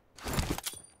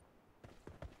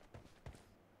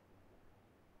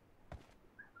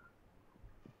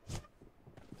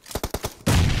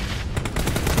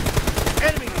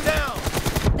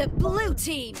 The blue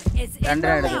team is in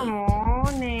the lead.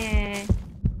 മോനെ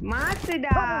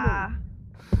മാസിടാ.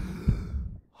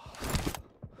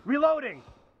 Reloading.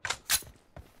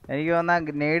 എനിക്ക് വന്നാ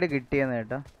നേട് കിട്ടിയെന്ന്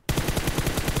കേട്ടോ.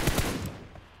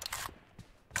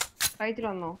 റൈറ്റിൽ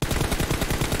വന്നോ?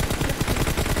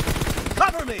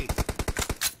 Cover me.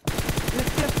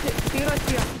 ലെഫ്റ്റ് 0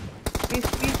 ചെയ്യാം.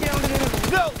 ബീസ്റ്റ് റൗണ്ട് കേറും.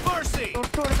 No mercy.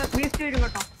 തൊട്ടുകൊടുത്ത ബീസ്റ്റ് വരും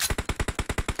കേട്ടോ.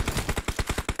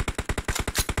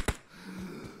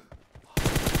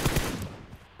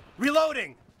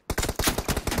 Reloading.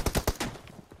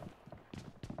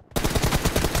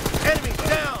 Enemy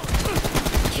down.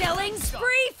 Killing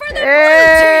spree for the blue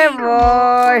team.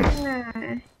 Boy.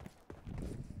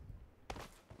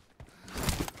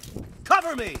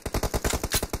 Cover me.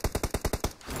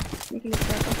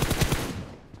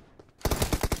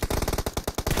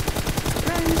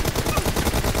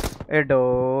 എടോ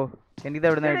എനിക്കിത്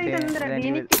എവിടെ നിന്ന്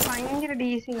എനിക്ക് ഭയങ്കര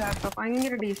ഡീസിംഗ് ആട്ടോ.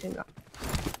 ഭയങ്കര ഡീസിംഗ്.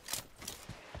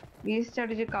 ബീസ്റ്റ്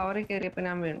അടിച്ച് കവറിൽ കയറിയപ്പോ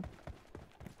ഞാൻ വീണു.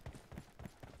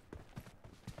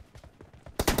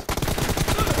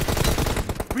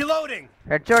 Reloading.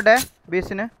 Headshot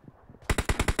ബീസിന്.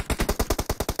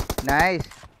 Nice.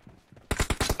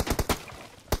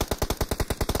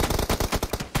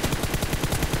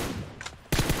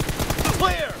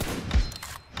 Clear.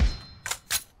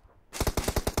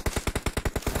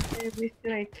 Beast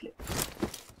റൈറ്റില്.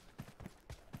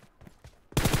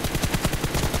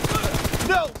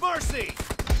 No mercy. mercy.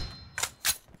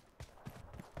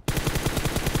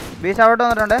 ബീസ് ഔട്ട്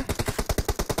വന്നിട്ടുണ്ട്.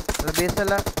 ബീസ്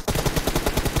അല്ല.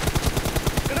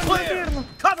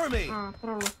 Cover me.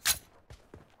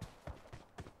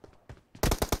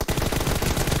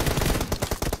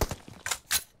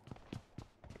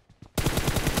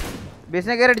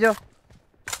 ബീസിനെ കയറി അടിച്ചോ.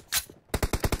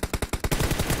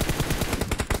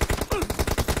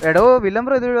 എടോ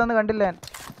വില്ലംബ്രോ ഇത് വന്ന് കണ്ടില്ല ഞാൻ.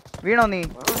 വീണോ നീ?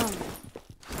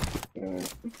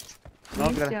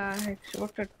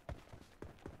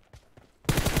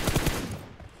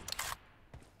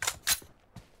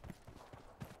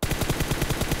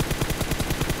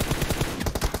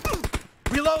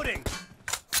 Reloading.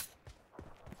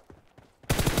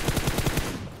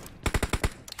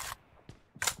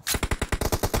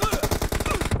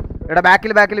 എടാ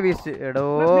ബാക്കിൽ വീശ്. എടോ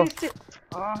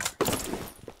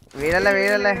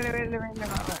വീഴല്ലേ.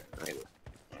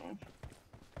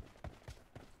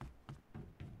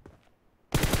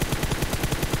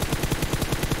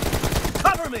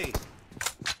 Cover me.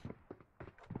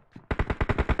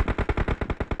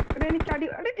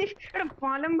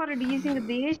 ഫലം പറ ഡീസിന്റെ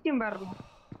ദേഷ്യം പറഞ്ഞു.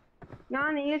 ഞാൻ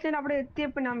നീച്ചൻ അവിടെ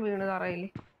എത്തിയപ്പോ ഞാൻ വീണ് തറയില്.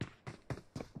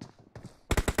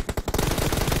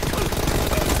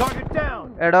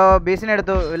 എടോ ബീസിനെ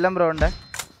എടുത്തു. വില്ലംബ്രോ ഉണ്ട്.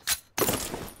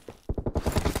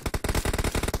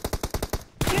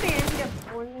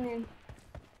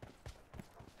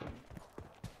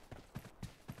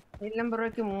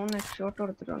 വില്ലംബ്രോയ്ക്ക് 3 ഷോട്ട്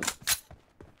കൊടുത്തിട്ടുണ്ട്.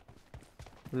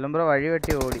 വില്ലംബ്രോ വഴി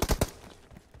വെട്ടി ഓടി.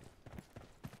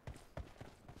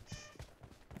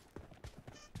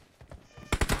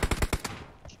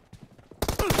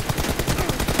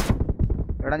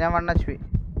 എടാ ഞാൻ 1 HP.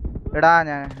 എടാ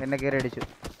ഞാൻ എന്നെ കയറി അടിച്ചു.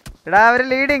 എടാ അവര്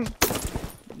ലീഡിങ്.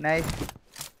 നൈസ്.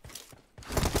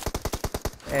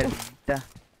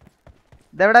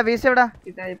 ഇതെവിടാ ബീസ്? എവിടാ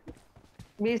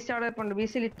ബീസ്? അവിടെ ഉണ്ട്.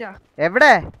 ബീസ് ലിറ്റാ.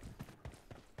 എവിടെ?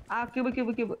 ആ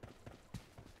cube.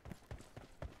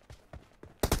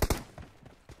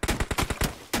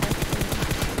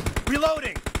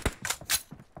 Reloading.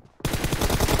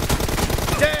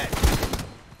 Dead.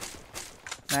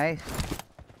 Nice.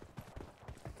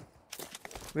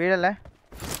 വീഴല്ലേ.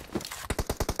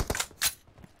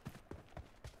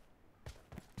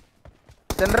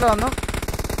 Centre വന്നു.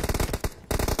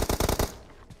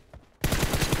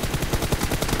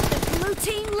 Blue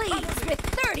team leads with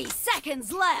 30 seconds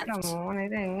left.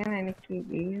 ഇത് എങ്ങനെ എനിക്ക്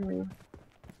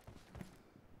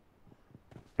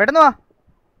പെട്ടെന്ന് വാ.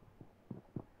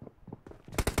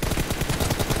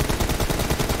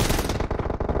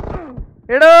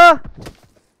 എടോ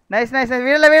നൈസ്.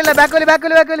 വീഴല്ലേ.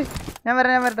 ബാക്കോലി. ഞാൻ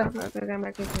വരട്ടെ.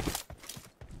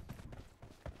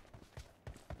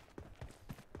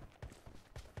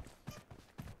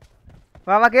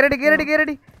 വാ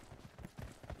കേറടി.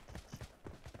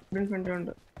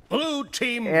 Blue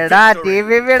team. എടാ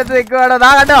TVP എടുത്ത് നിൽക്കുവാണോ?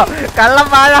 ദാ കണ്ടോ കള്ളം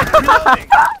വാഴ.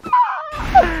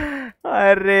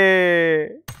 അരേ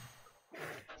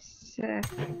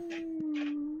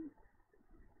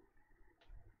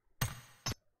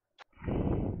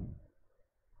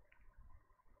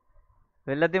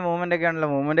വെല്ലത്തി മൂവ്മെന്റ് ഒക്കെ ഉണ്ടല്ലോ.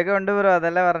 മൂവ്മെന്റ് ഒക്കെ ഉണ്ട് ബ്രോ.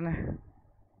 അതല്ലേ പറഞ്ഞേ.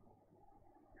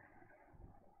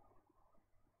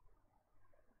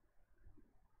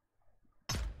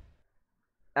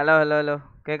 ഹലോ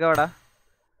കേക്കാവടാ?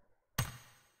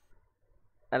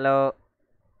 ഹലോ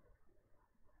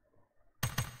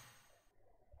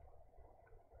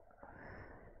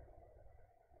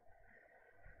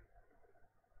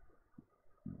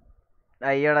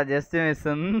അയ്യോടാ ജസ്റ്റ്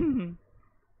മിസ്.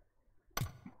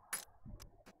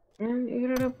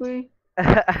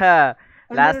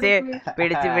 ലാസ്റ്റ്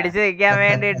പിടിച്ചു നിൽക്കാൻ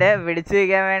വേണ്ടിട്ട്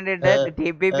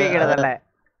TPP കിടന്നല്ലേ.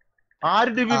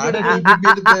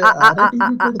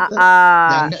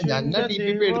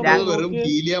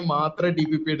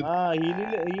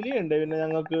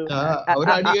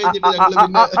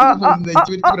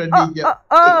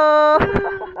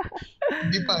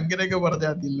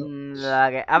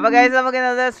 അപ്പൊ ഗൈസ് നമുക്ക്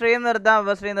ഇന്നത്തെ സ്ട്രീം നിർത്താം.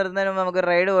 അപ്പൊ സ്ട്രീം നിർത്തുന്നതിന് മുമ്പ് നമുക്ക്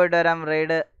റൈഡ് പോയിട്ട് വരാം.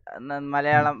 Ride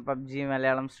Malayalam PUBG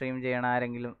Malayalam stream ചെയ്യണ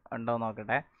ആരെങ്കിലും ഉണ്ടോ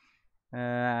നോക്കട്ടെ.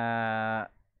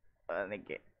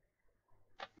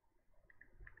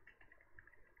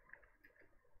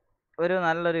 ഒരു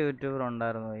നല്ലൊരു യൂട്യൂബർ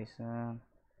ഉണ്ടായിരുന്നു ഗൈസ്.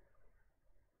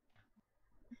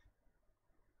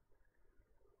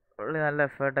 പുള്ളി നല്ല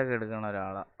എഫേർട്ടൊക്കെ എടുക്കണ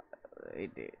ഒരാളാ.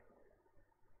 വെയിറ്റ്.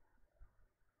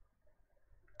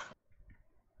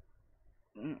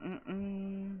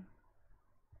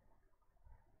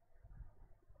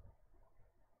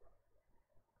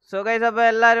 സോ ഗൈസ് അപ്പോൾ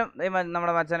എല്ലാവരും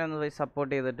നമ്മുടെ മച്ചാനെ ഒന്ന് പോയി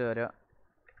സപ്പോർട്ട് ചെയ്തിട്ട് വരിക.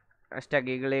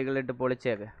 ഹാഷ്ടാഗ് ഈഗിളിട്ട്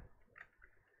പൊളിച്ചേക്ക്.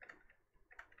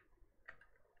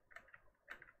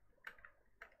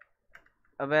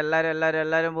 അപ്പോൾ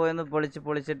എല്ലാവരും പോയി ഒന്ന്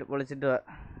പൊളിച്ചിട്ട് വാ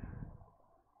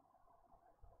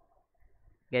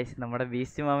ഗൈസ്. നമ്മുടെ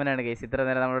ബീസ്റ്റ് മാമനാണ് ഗൈസ് ഇത്ര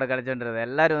നേരം നമ്മളിവിടെ കളിച്ചുകൊണ്ടിരുന്നത്.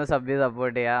 എല്ലാവരും ഒന്ന് സബ് ചെയ്ത്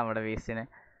സപ്പോർട്ട് ചെയ്യുക നമ്മുടെ ബീസ്റ്റിനെ.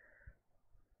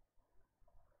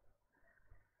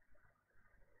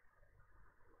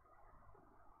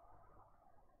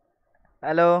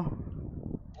 ഹലോ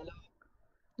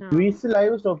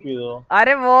ലൈവ് സ്റ്റോപ്പ് ചെയ്തോ?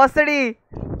 അരെ ബോസടി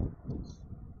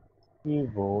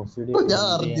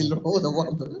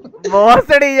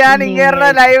ബോസടി ഞാൻ ഇങ്ങനെ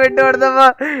ലൈവ് ഇട്ട് കൊടുത്തപ്പോ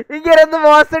ഇങ്ങനെ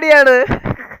ബോസടിയാണ്.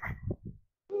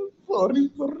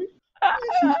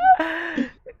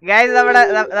 ഗൈസ്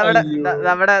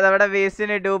നമ്മുടെ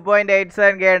ബീസിന്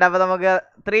 2.87K ഉണ്ട്. അപ്പൊ നമുക്ക്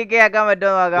 3K ആക്കാൻ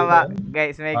പറ്റുമോ നോക്കാം.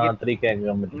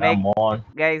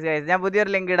 ഗൈസ് ഞാൻ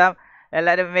പുതിയൊരു ലിങ്ക് ഇടാം.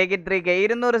 എല്ലാരും make it 3K.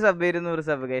 200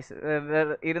 sub guys.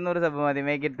 200 sub മതി.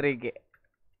 Make it 3K.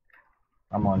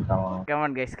 Come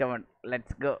on guys, come on.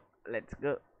 Let's go.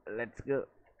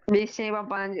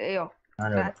 അയ്യോ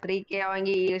 3K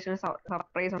ആവാങ്കി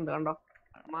സർപ്രൈസ് ഉണ്ട് കണ്ടോ.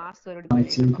 മാസ് ഒരു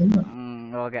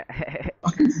ഓക്കെ.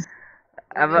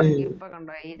 ഇപ്പൊ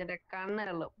കണ്ടോ ഇതിന്റെ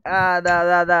കണ്ണുകളും.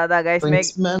 Guys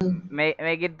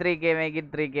make it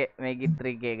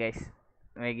 3K guys.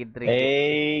 Make it 3K.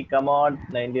 Hey, come on.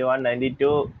 91,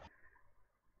 92.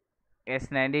 Yes,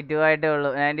 92 ആയിട്ടേ ഉള്ളൂ.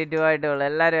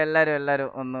 എല്ലാരും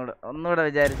ഒന്നുകൂടെ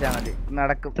വിചാരിച്ചാ മതി.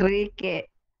 നടക്കും. 3K.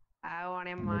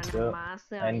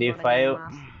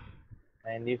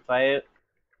 95,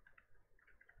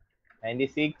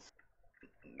 96.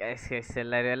 ഗൈസ്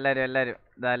എല്ലാരും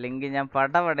ദാ ലിങ്ക് ഞാൻ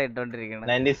പടപട ഇട്ടോണ്ടിരിക്കണം.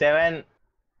 97.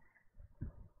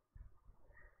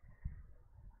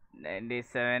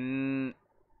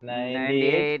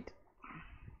 98.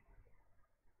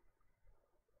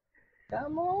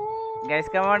 Guys,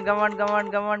 come on.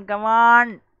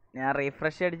 ഞാൻ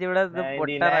റീഫ്രഷ് അടിച്ച് ഇവിടെ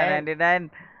പൊട്ടറ. 99.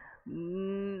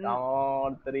 Come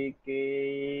on, 3K.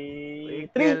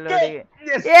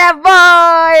 Yeah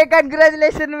boy,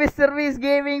 congratulations Mr. Beast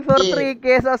Gaming for 3K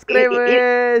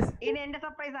subscribers. ഇത് എന്റെ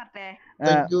സർപ്രൈസ് ആട്ടെ.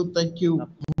 Thank you.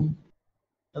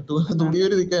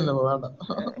 തുണിയൊരു നിൽക്കാനല്ലോ വേണ്ട.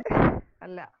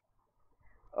 അല്ല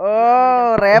ഓ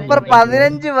റേപ്പർ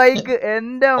 15 ബൈക്ക്.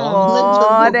 എന്റെ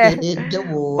മോനെ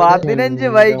 15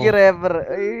 ബൈക്ക് റേപ്പർ.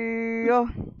 അയ്യോ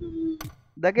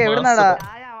ഇതൊക്കെ എവിടുന്നാടാ?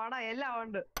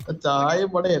 ചായ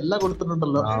പട എല്ലാം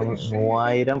കൊടുത്തിട്ടുണ്ടല്ലോ.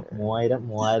 3000,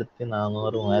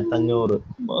 3400, 3500.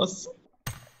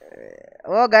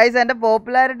 ഓ ഗൈസ് എന്റെ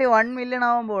പോപ്പുലാരിറ്റി 1 മില്യൺ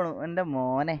ആവാൻ പോണു. എന്റെ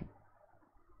മോനെ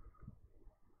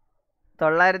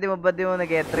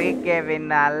 933K 3K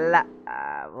പിന്നെ അല്ല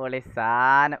പൊളി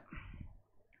സാധനം.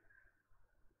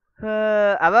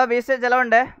 അപ്പൊ ബീസ്റ്റ്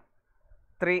ചെലവുണ്ട്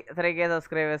 3K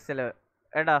സബ്സ്ക്രൈബേഴ്സ് ചെലവ്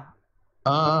കേട്ടോ.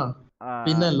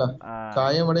 പിന്നല്ല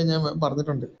ചായ ഇവിടെ ഞാൻ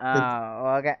പറഞ്ഞിട്ടുണ്ട്.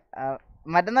 ഓക്കെ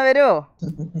മറ്റന്നാ വരുവോ?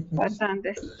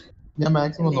 ഞാൻ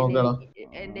മാക്സിമം നോക്കണം.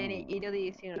 എന്റെ 20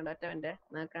 ഈസി ഉണ്ട് ഒറ്റവന്റെ.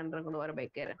 നമുക്ക് രണ്ടും കൊണ്ട് ഓരോ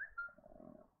ബൈക്ക് തരാം.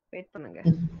 വെയിറ്റ് பண்ணுங்க.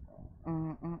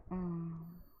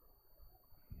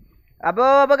 അപ്പൊ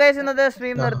ഗൈസ് ഇന്നത്തെ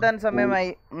സ്ട്രീം നിർത്താൻ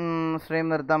സമയമായി. സ്ട്രീം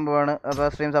നിർത്താൻ പോവാണ്. അപ്പൊ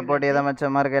സ്ട്രീം സപ്പോർട്ട് ചെയ്ത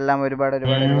മച്ചന്മാർക്ക് എല്ലാം ഒരുപാട്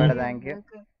thank you.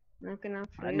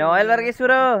 Noel Varghese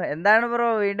bro എന്താണ് ബ്രോ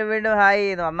വീണ്ടും ഹായ്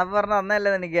വന്നപ്പോ വന്നല്ലേ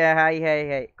എനിക്ക്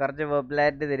ഹായ് കുറച്ച്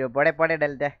പോപ്പുലാരിറ്റി തരുമോ? പോടെ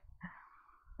ഡെൽറ്റ.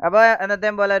 അപ്പൊ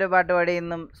എന്നത്തെയും പോലെ ഒരു പാട്ട് പാടി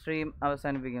ഇന്നും സ്ട്രീം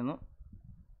അവസാനിപ്പിക്കുന്നു.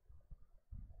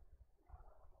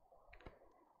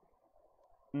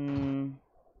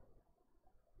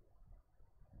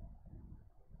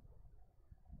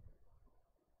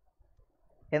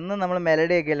 എന്നും നമ്മൾ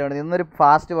മെലഡി ഒക്കെ അല്ലേ പാടുന്നത്. ഇന്നൊരു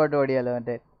ഫാസ്റ്റ് പാട്ട് പാടിയാലോ?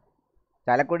 മറ്റേ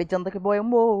ചാലക്കുടി ചന്തക്ക്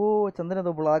പോയമ്പോ ചന്ദന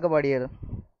തോപ്പുള്ള അതൊക്കെ പാടിയായിരുന്നു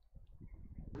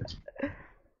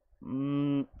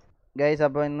ഗൈസ്.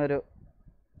 അപ്പോൾ ഇന്നൊരു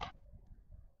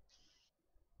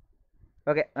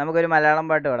ഓക്കെ നമുക്കൊരു മലയാളം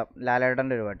പാട്ട് പാടാം.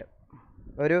 ലാലേട്ടൻ്റെ ഒരു പാട്ട്,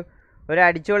 ഒരു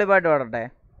അടിച്ചുപൊളി പാട്ട് പാടട്ടെ.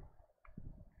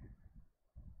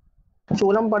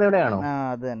 ചൂലംപടയുടെയാണോ? ആ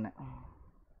അത് തന്നെ.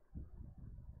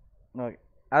 ഓക്കെ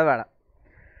അത് പാടാം.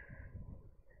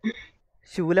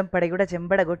 ശൂലം പടയുടെ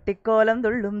ചെമ്പട കൊട്ടിക്കോലം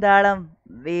തുള്ളും താളം,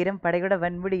 വീരം പടയുടെ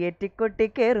വൻമുടി ഏറ്റിക്കൊട്ടി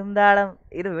കേറും താളം,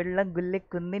 ഇത് വെള്ളം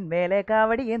കുല്ലിക്കുന്നിൻ മേലെ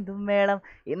കാവടി എന്തും മേളം,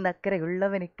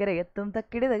 ഇന്നക്കരയുള്ളവൻ ഇക്കരെ എത്തും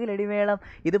തക്കിടി തകിലടി മേളം,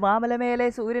 ഇത് മാമല മേലെ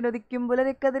സൂര്യൻ ഉദിക്കും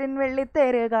പുലരിക്കതിരിൻ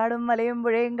വെള്ളിത്തേര്, കാടും മലയും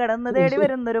പുഴയും കടന്നു തേടി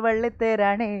വരുന്നൊരു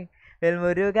വള്ളിത്തേരാണേ.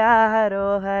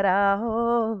 വെൽമുരുകാരോഹരാഹോ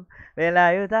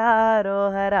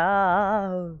വേലായുധാരോഹരാഹോ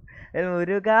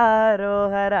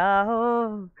വെൽമുരുകാരോഹരാഹോ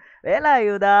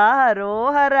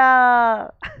വേലായുധാരോഹരാ.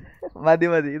 മതി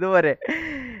ഇതുപോലെ.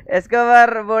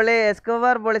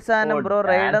 എസ്കോബാർ പൊളിസാനം ബ്രോ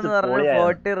റൈഡ് എന്ന് പറഞ്ഞ്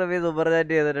 40 റിവ്യൂ സൂപ്പർ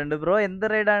ചാറ്റ് ചെയ്തിട്ടുണ്ട്. ബ്രോ എന്ത്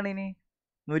റൈഡാണ് ഇനി?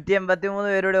 183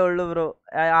 പേരുടെ ഉള്ളു ബ്രോ.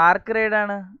 ആർക്ക്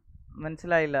റൈഡാണ്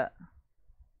മനസ്സിലായില്ല.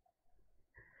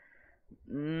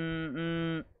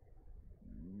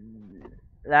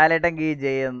 ലാലേട്ടൻ കീ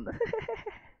ചെയ്യുന്നു.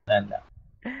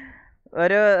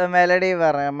 ഒരു മെലഡി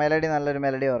പറയാം. മെലഡി നല്ലൊരു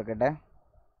മെലഡി ഓർക്കട്ടെ.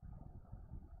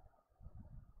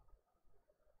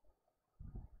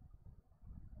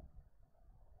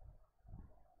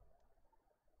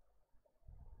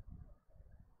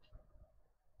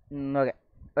 ഓക്കെ,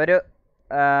 ഒരു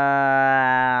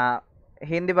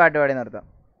ഹിന്ദി പാട്ട് പാടി നിർത്താം.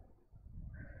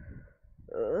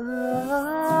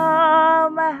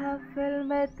 महफिल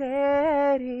में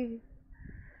तेरी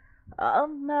अब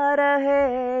न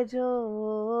रहे जो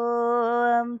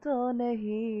हम तो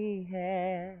नहीं है,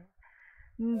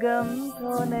 गम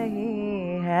तो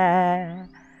नहीं है,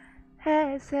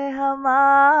 ऐसे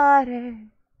हमारे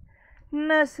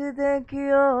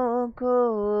नज़दीकियों को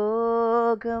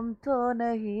गम तो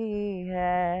नहीं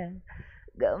है,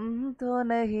 गम तो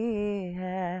नहीं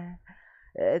है,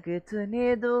 कितनी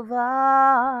दुआ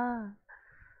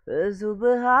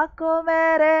सुबह को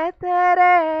मेरे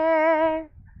तेरे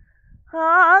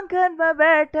आंगन में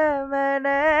बैठे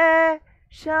मैंने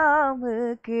शाम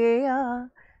किया,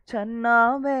 चन्ना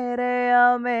मेरे या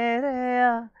मेरे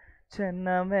या,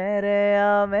 चन्ना मेरे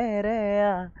या मेरे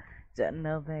या,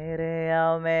 चन्ना मेरे या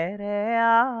मेरे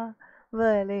या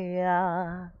बलिया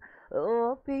ओ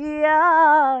पिया,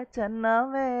 चन्ना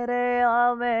मेरे या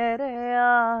मेरे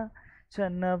या,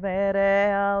 चन्ना मेरे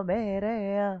या मेरे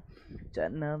या,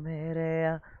 चन्ना मेरे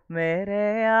या मेरे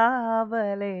या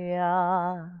बलिया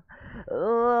ओ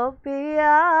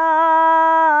पिया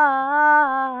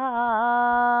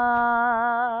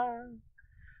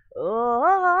ओ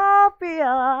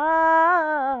पिया.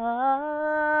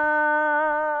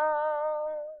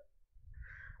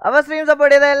 അപ്പോൾ സ്ട്രീം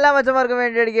സപ്പോർട്ട് ചെയ്ത എല്ലാ മച്ചന്മാർക്കും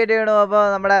വേണ്ടി ഡെഡിക്കേറ്റ് ചെയ്യണു. അപ്പോൾ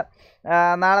നമ്മുടെ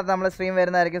നാളെ നമ്മൾ സ്ട്രീം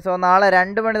വരുന്നതായിരിക്കും. സോ നാളെ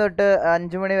 2 മണി തൊട്ട്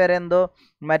 5 മണി വരെ എന്തോ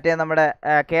മറ്റേ നമ്മുടെ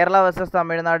കേരള വേഴ്സസ്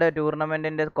തമിഴ്നാട്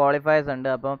ടൂർണമെൻറ്റിൻ്റെ ക്വാളിഫയേഴ്സ് ഉണ്ട്.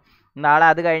 അപ്പം നാളെ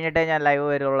അത് കഴിഞ്ഞിട്ടേ ഞാൻ ലൈവ്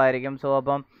വരുള്ളായിരിക്കും. സോ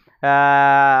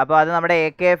അപ്പോൾ അത് നമ്മുടെ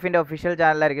AKFൻ്റെ ഒഫീഷ്യൽ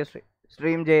ചാനലായിരിക്കും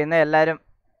സ്ട്രീം ചെയ്യുന്നത്. എല്ലാവരും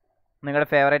നിങ്ങളുടെ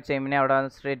ഫേവറേറ്റ് ടീമിനെ അവിടെ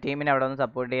വന്ന്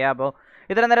സപ്പോർട്ട് ചെയ്യുക. അപ്പോൾ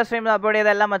ഇത്ര നേരം സ്ട്രീം സപ്പോർട്ട് ചെയ്ത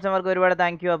എല്ലാ മച്ചന്മാർക്കും ഒരുപാട്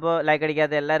താങ്ക് യു. അപ്പോൾ ലൈക്ക്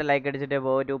അടിക്കാത്ത എല്ലാവരും ലൈക്ക് അടിച്ചിട്ടേ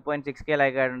പോകും. 2.6K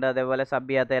ലൈക്ക് ആയിട്ടുണ്ട്. അതേപോലെ സബ്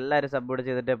ചെയ്യാത്ത എല്ലാവരും സപ്പോർട്ട്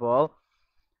ചെയ്തിട്ടേ പോകും.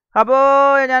 അപ്പോൾ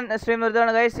ഞാൻ സ്ട്രീം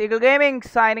നിർത്തുകയാണ് guys. Eagle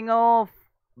gaming signing off.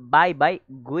 Bye bye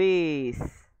guys.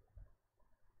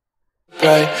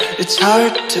 It's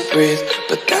hard to breathe,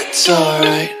 but that's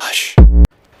alright. Hush.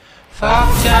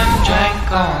 Fucked and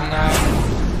drank all night,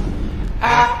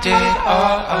 acted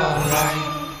all alright,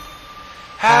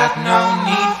 had no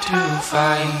need to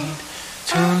fight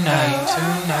tonight.